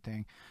 do your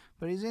thing.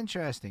 But he's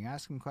interesting.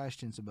 Ask him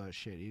questions about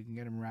shit. You can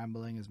get him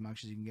rambling as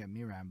much as you can get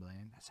me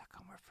rambling. That's how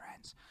come we're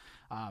friends.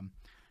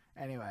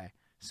 Anyway.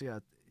 So yeah,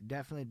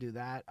 definitely do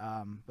that.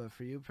 But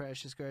for you,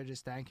 Precious Gorgeous,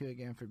 thank you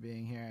again for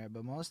being here.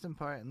 But most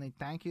importantly,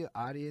 thank you,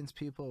 audience,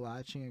 people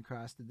watching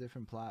across the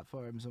different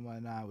platforms and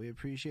whatnot. We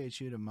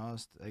appreciate you the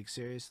most. Like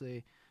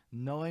seriously,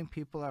 knowing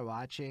people are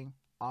watching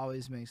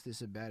always makes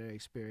this a better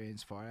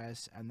experience for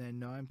us. And then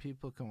knowing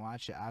people can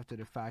watch it after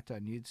the fact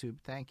on YouTube,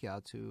 thank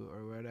y'all too,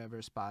 or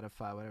whatever,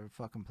 Spotify, whatever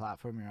fucking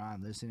platform you're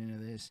on listening to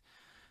this.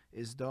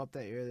 It's dope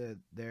that you're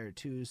there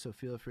too, so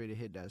feel free to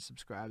hit that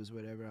subscribes,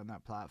 whatever, on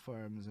that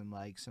platforms and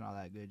likes and all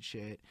that good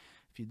shit.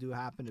 If you do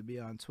happen to be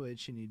on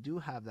Twitch and you do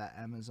have that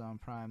Amazon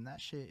Prime, that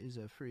shit is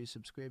a free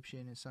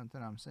subscription. It's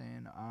something I'm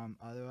saying.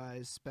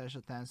 Otherwise,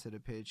 special thanks to the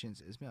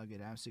patrons: Ismail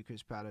Gadamsi,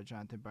 Chris Prado,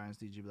 Jonathan Barnes,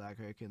 DJ Black,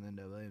 Hurricane,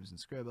 Linda Williams, and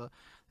Scribble.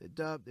 They're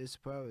dope. They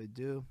support what we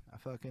do. I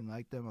fucking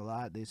like them a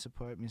lot. They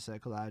support me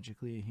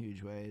psychologically in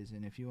huge ways.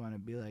 And if you want to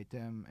be like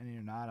them and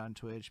you're not on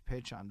Twitch,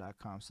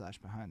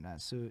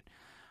 patreon.com/behindthatsuit.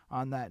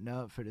 On that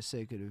note, for the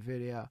sake of the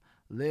video,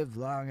 live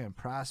long and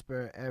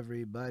prosper,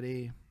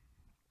 everybody.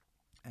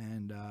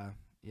 And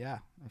yeah,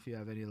 if you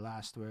have any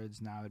last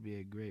words, now would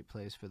be a great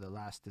place for the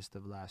lastest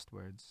of last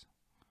words.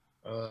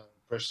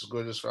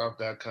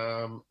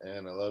 PreciousGorgeousRalph.com,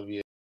 and I love you.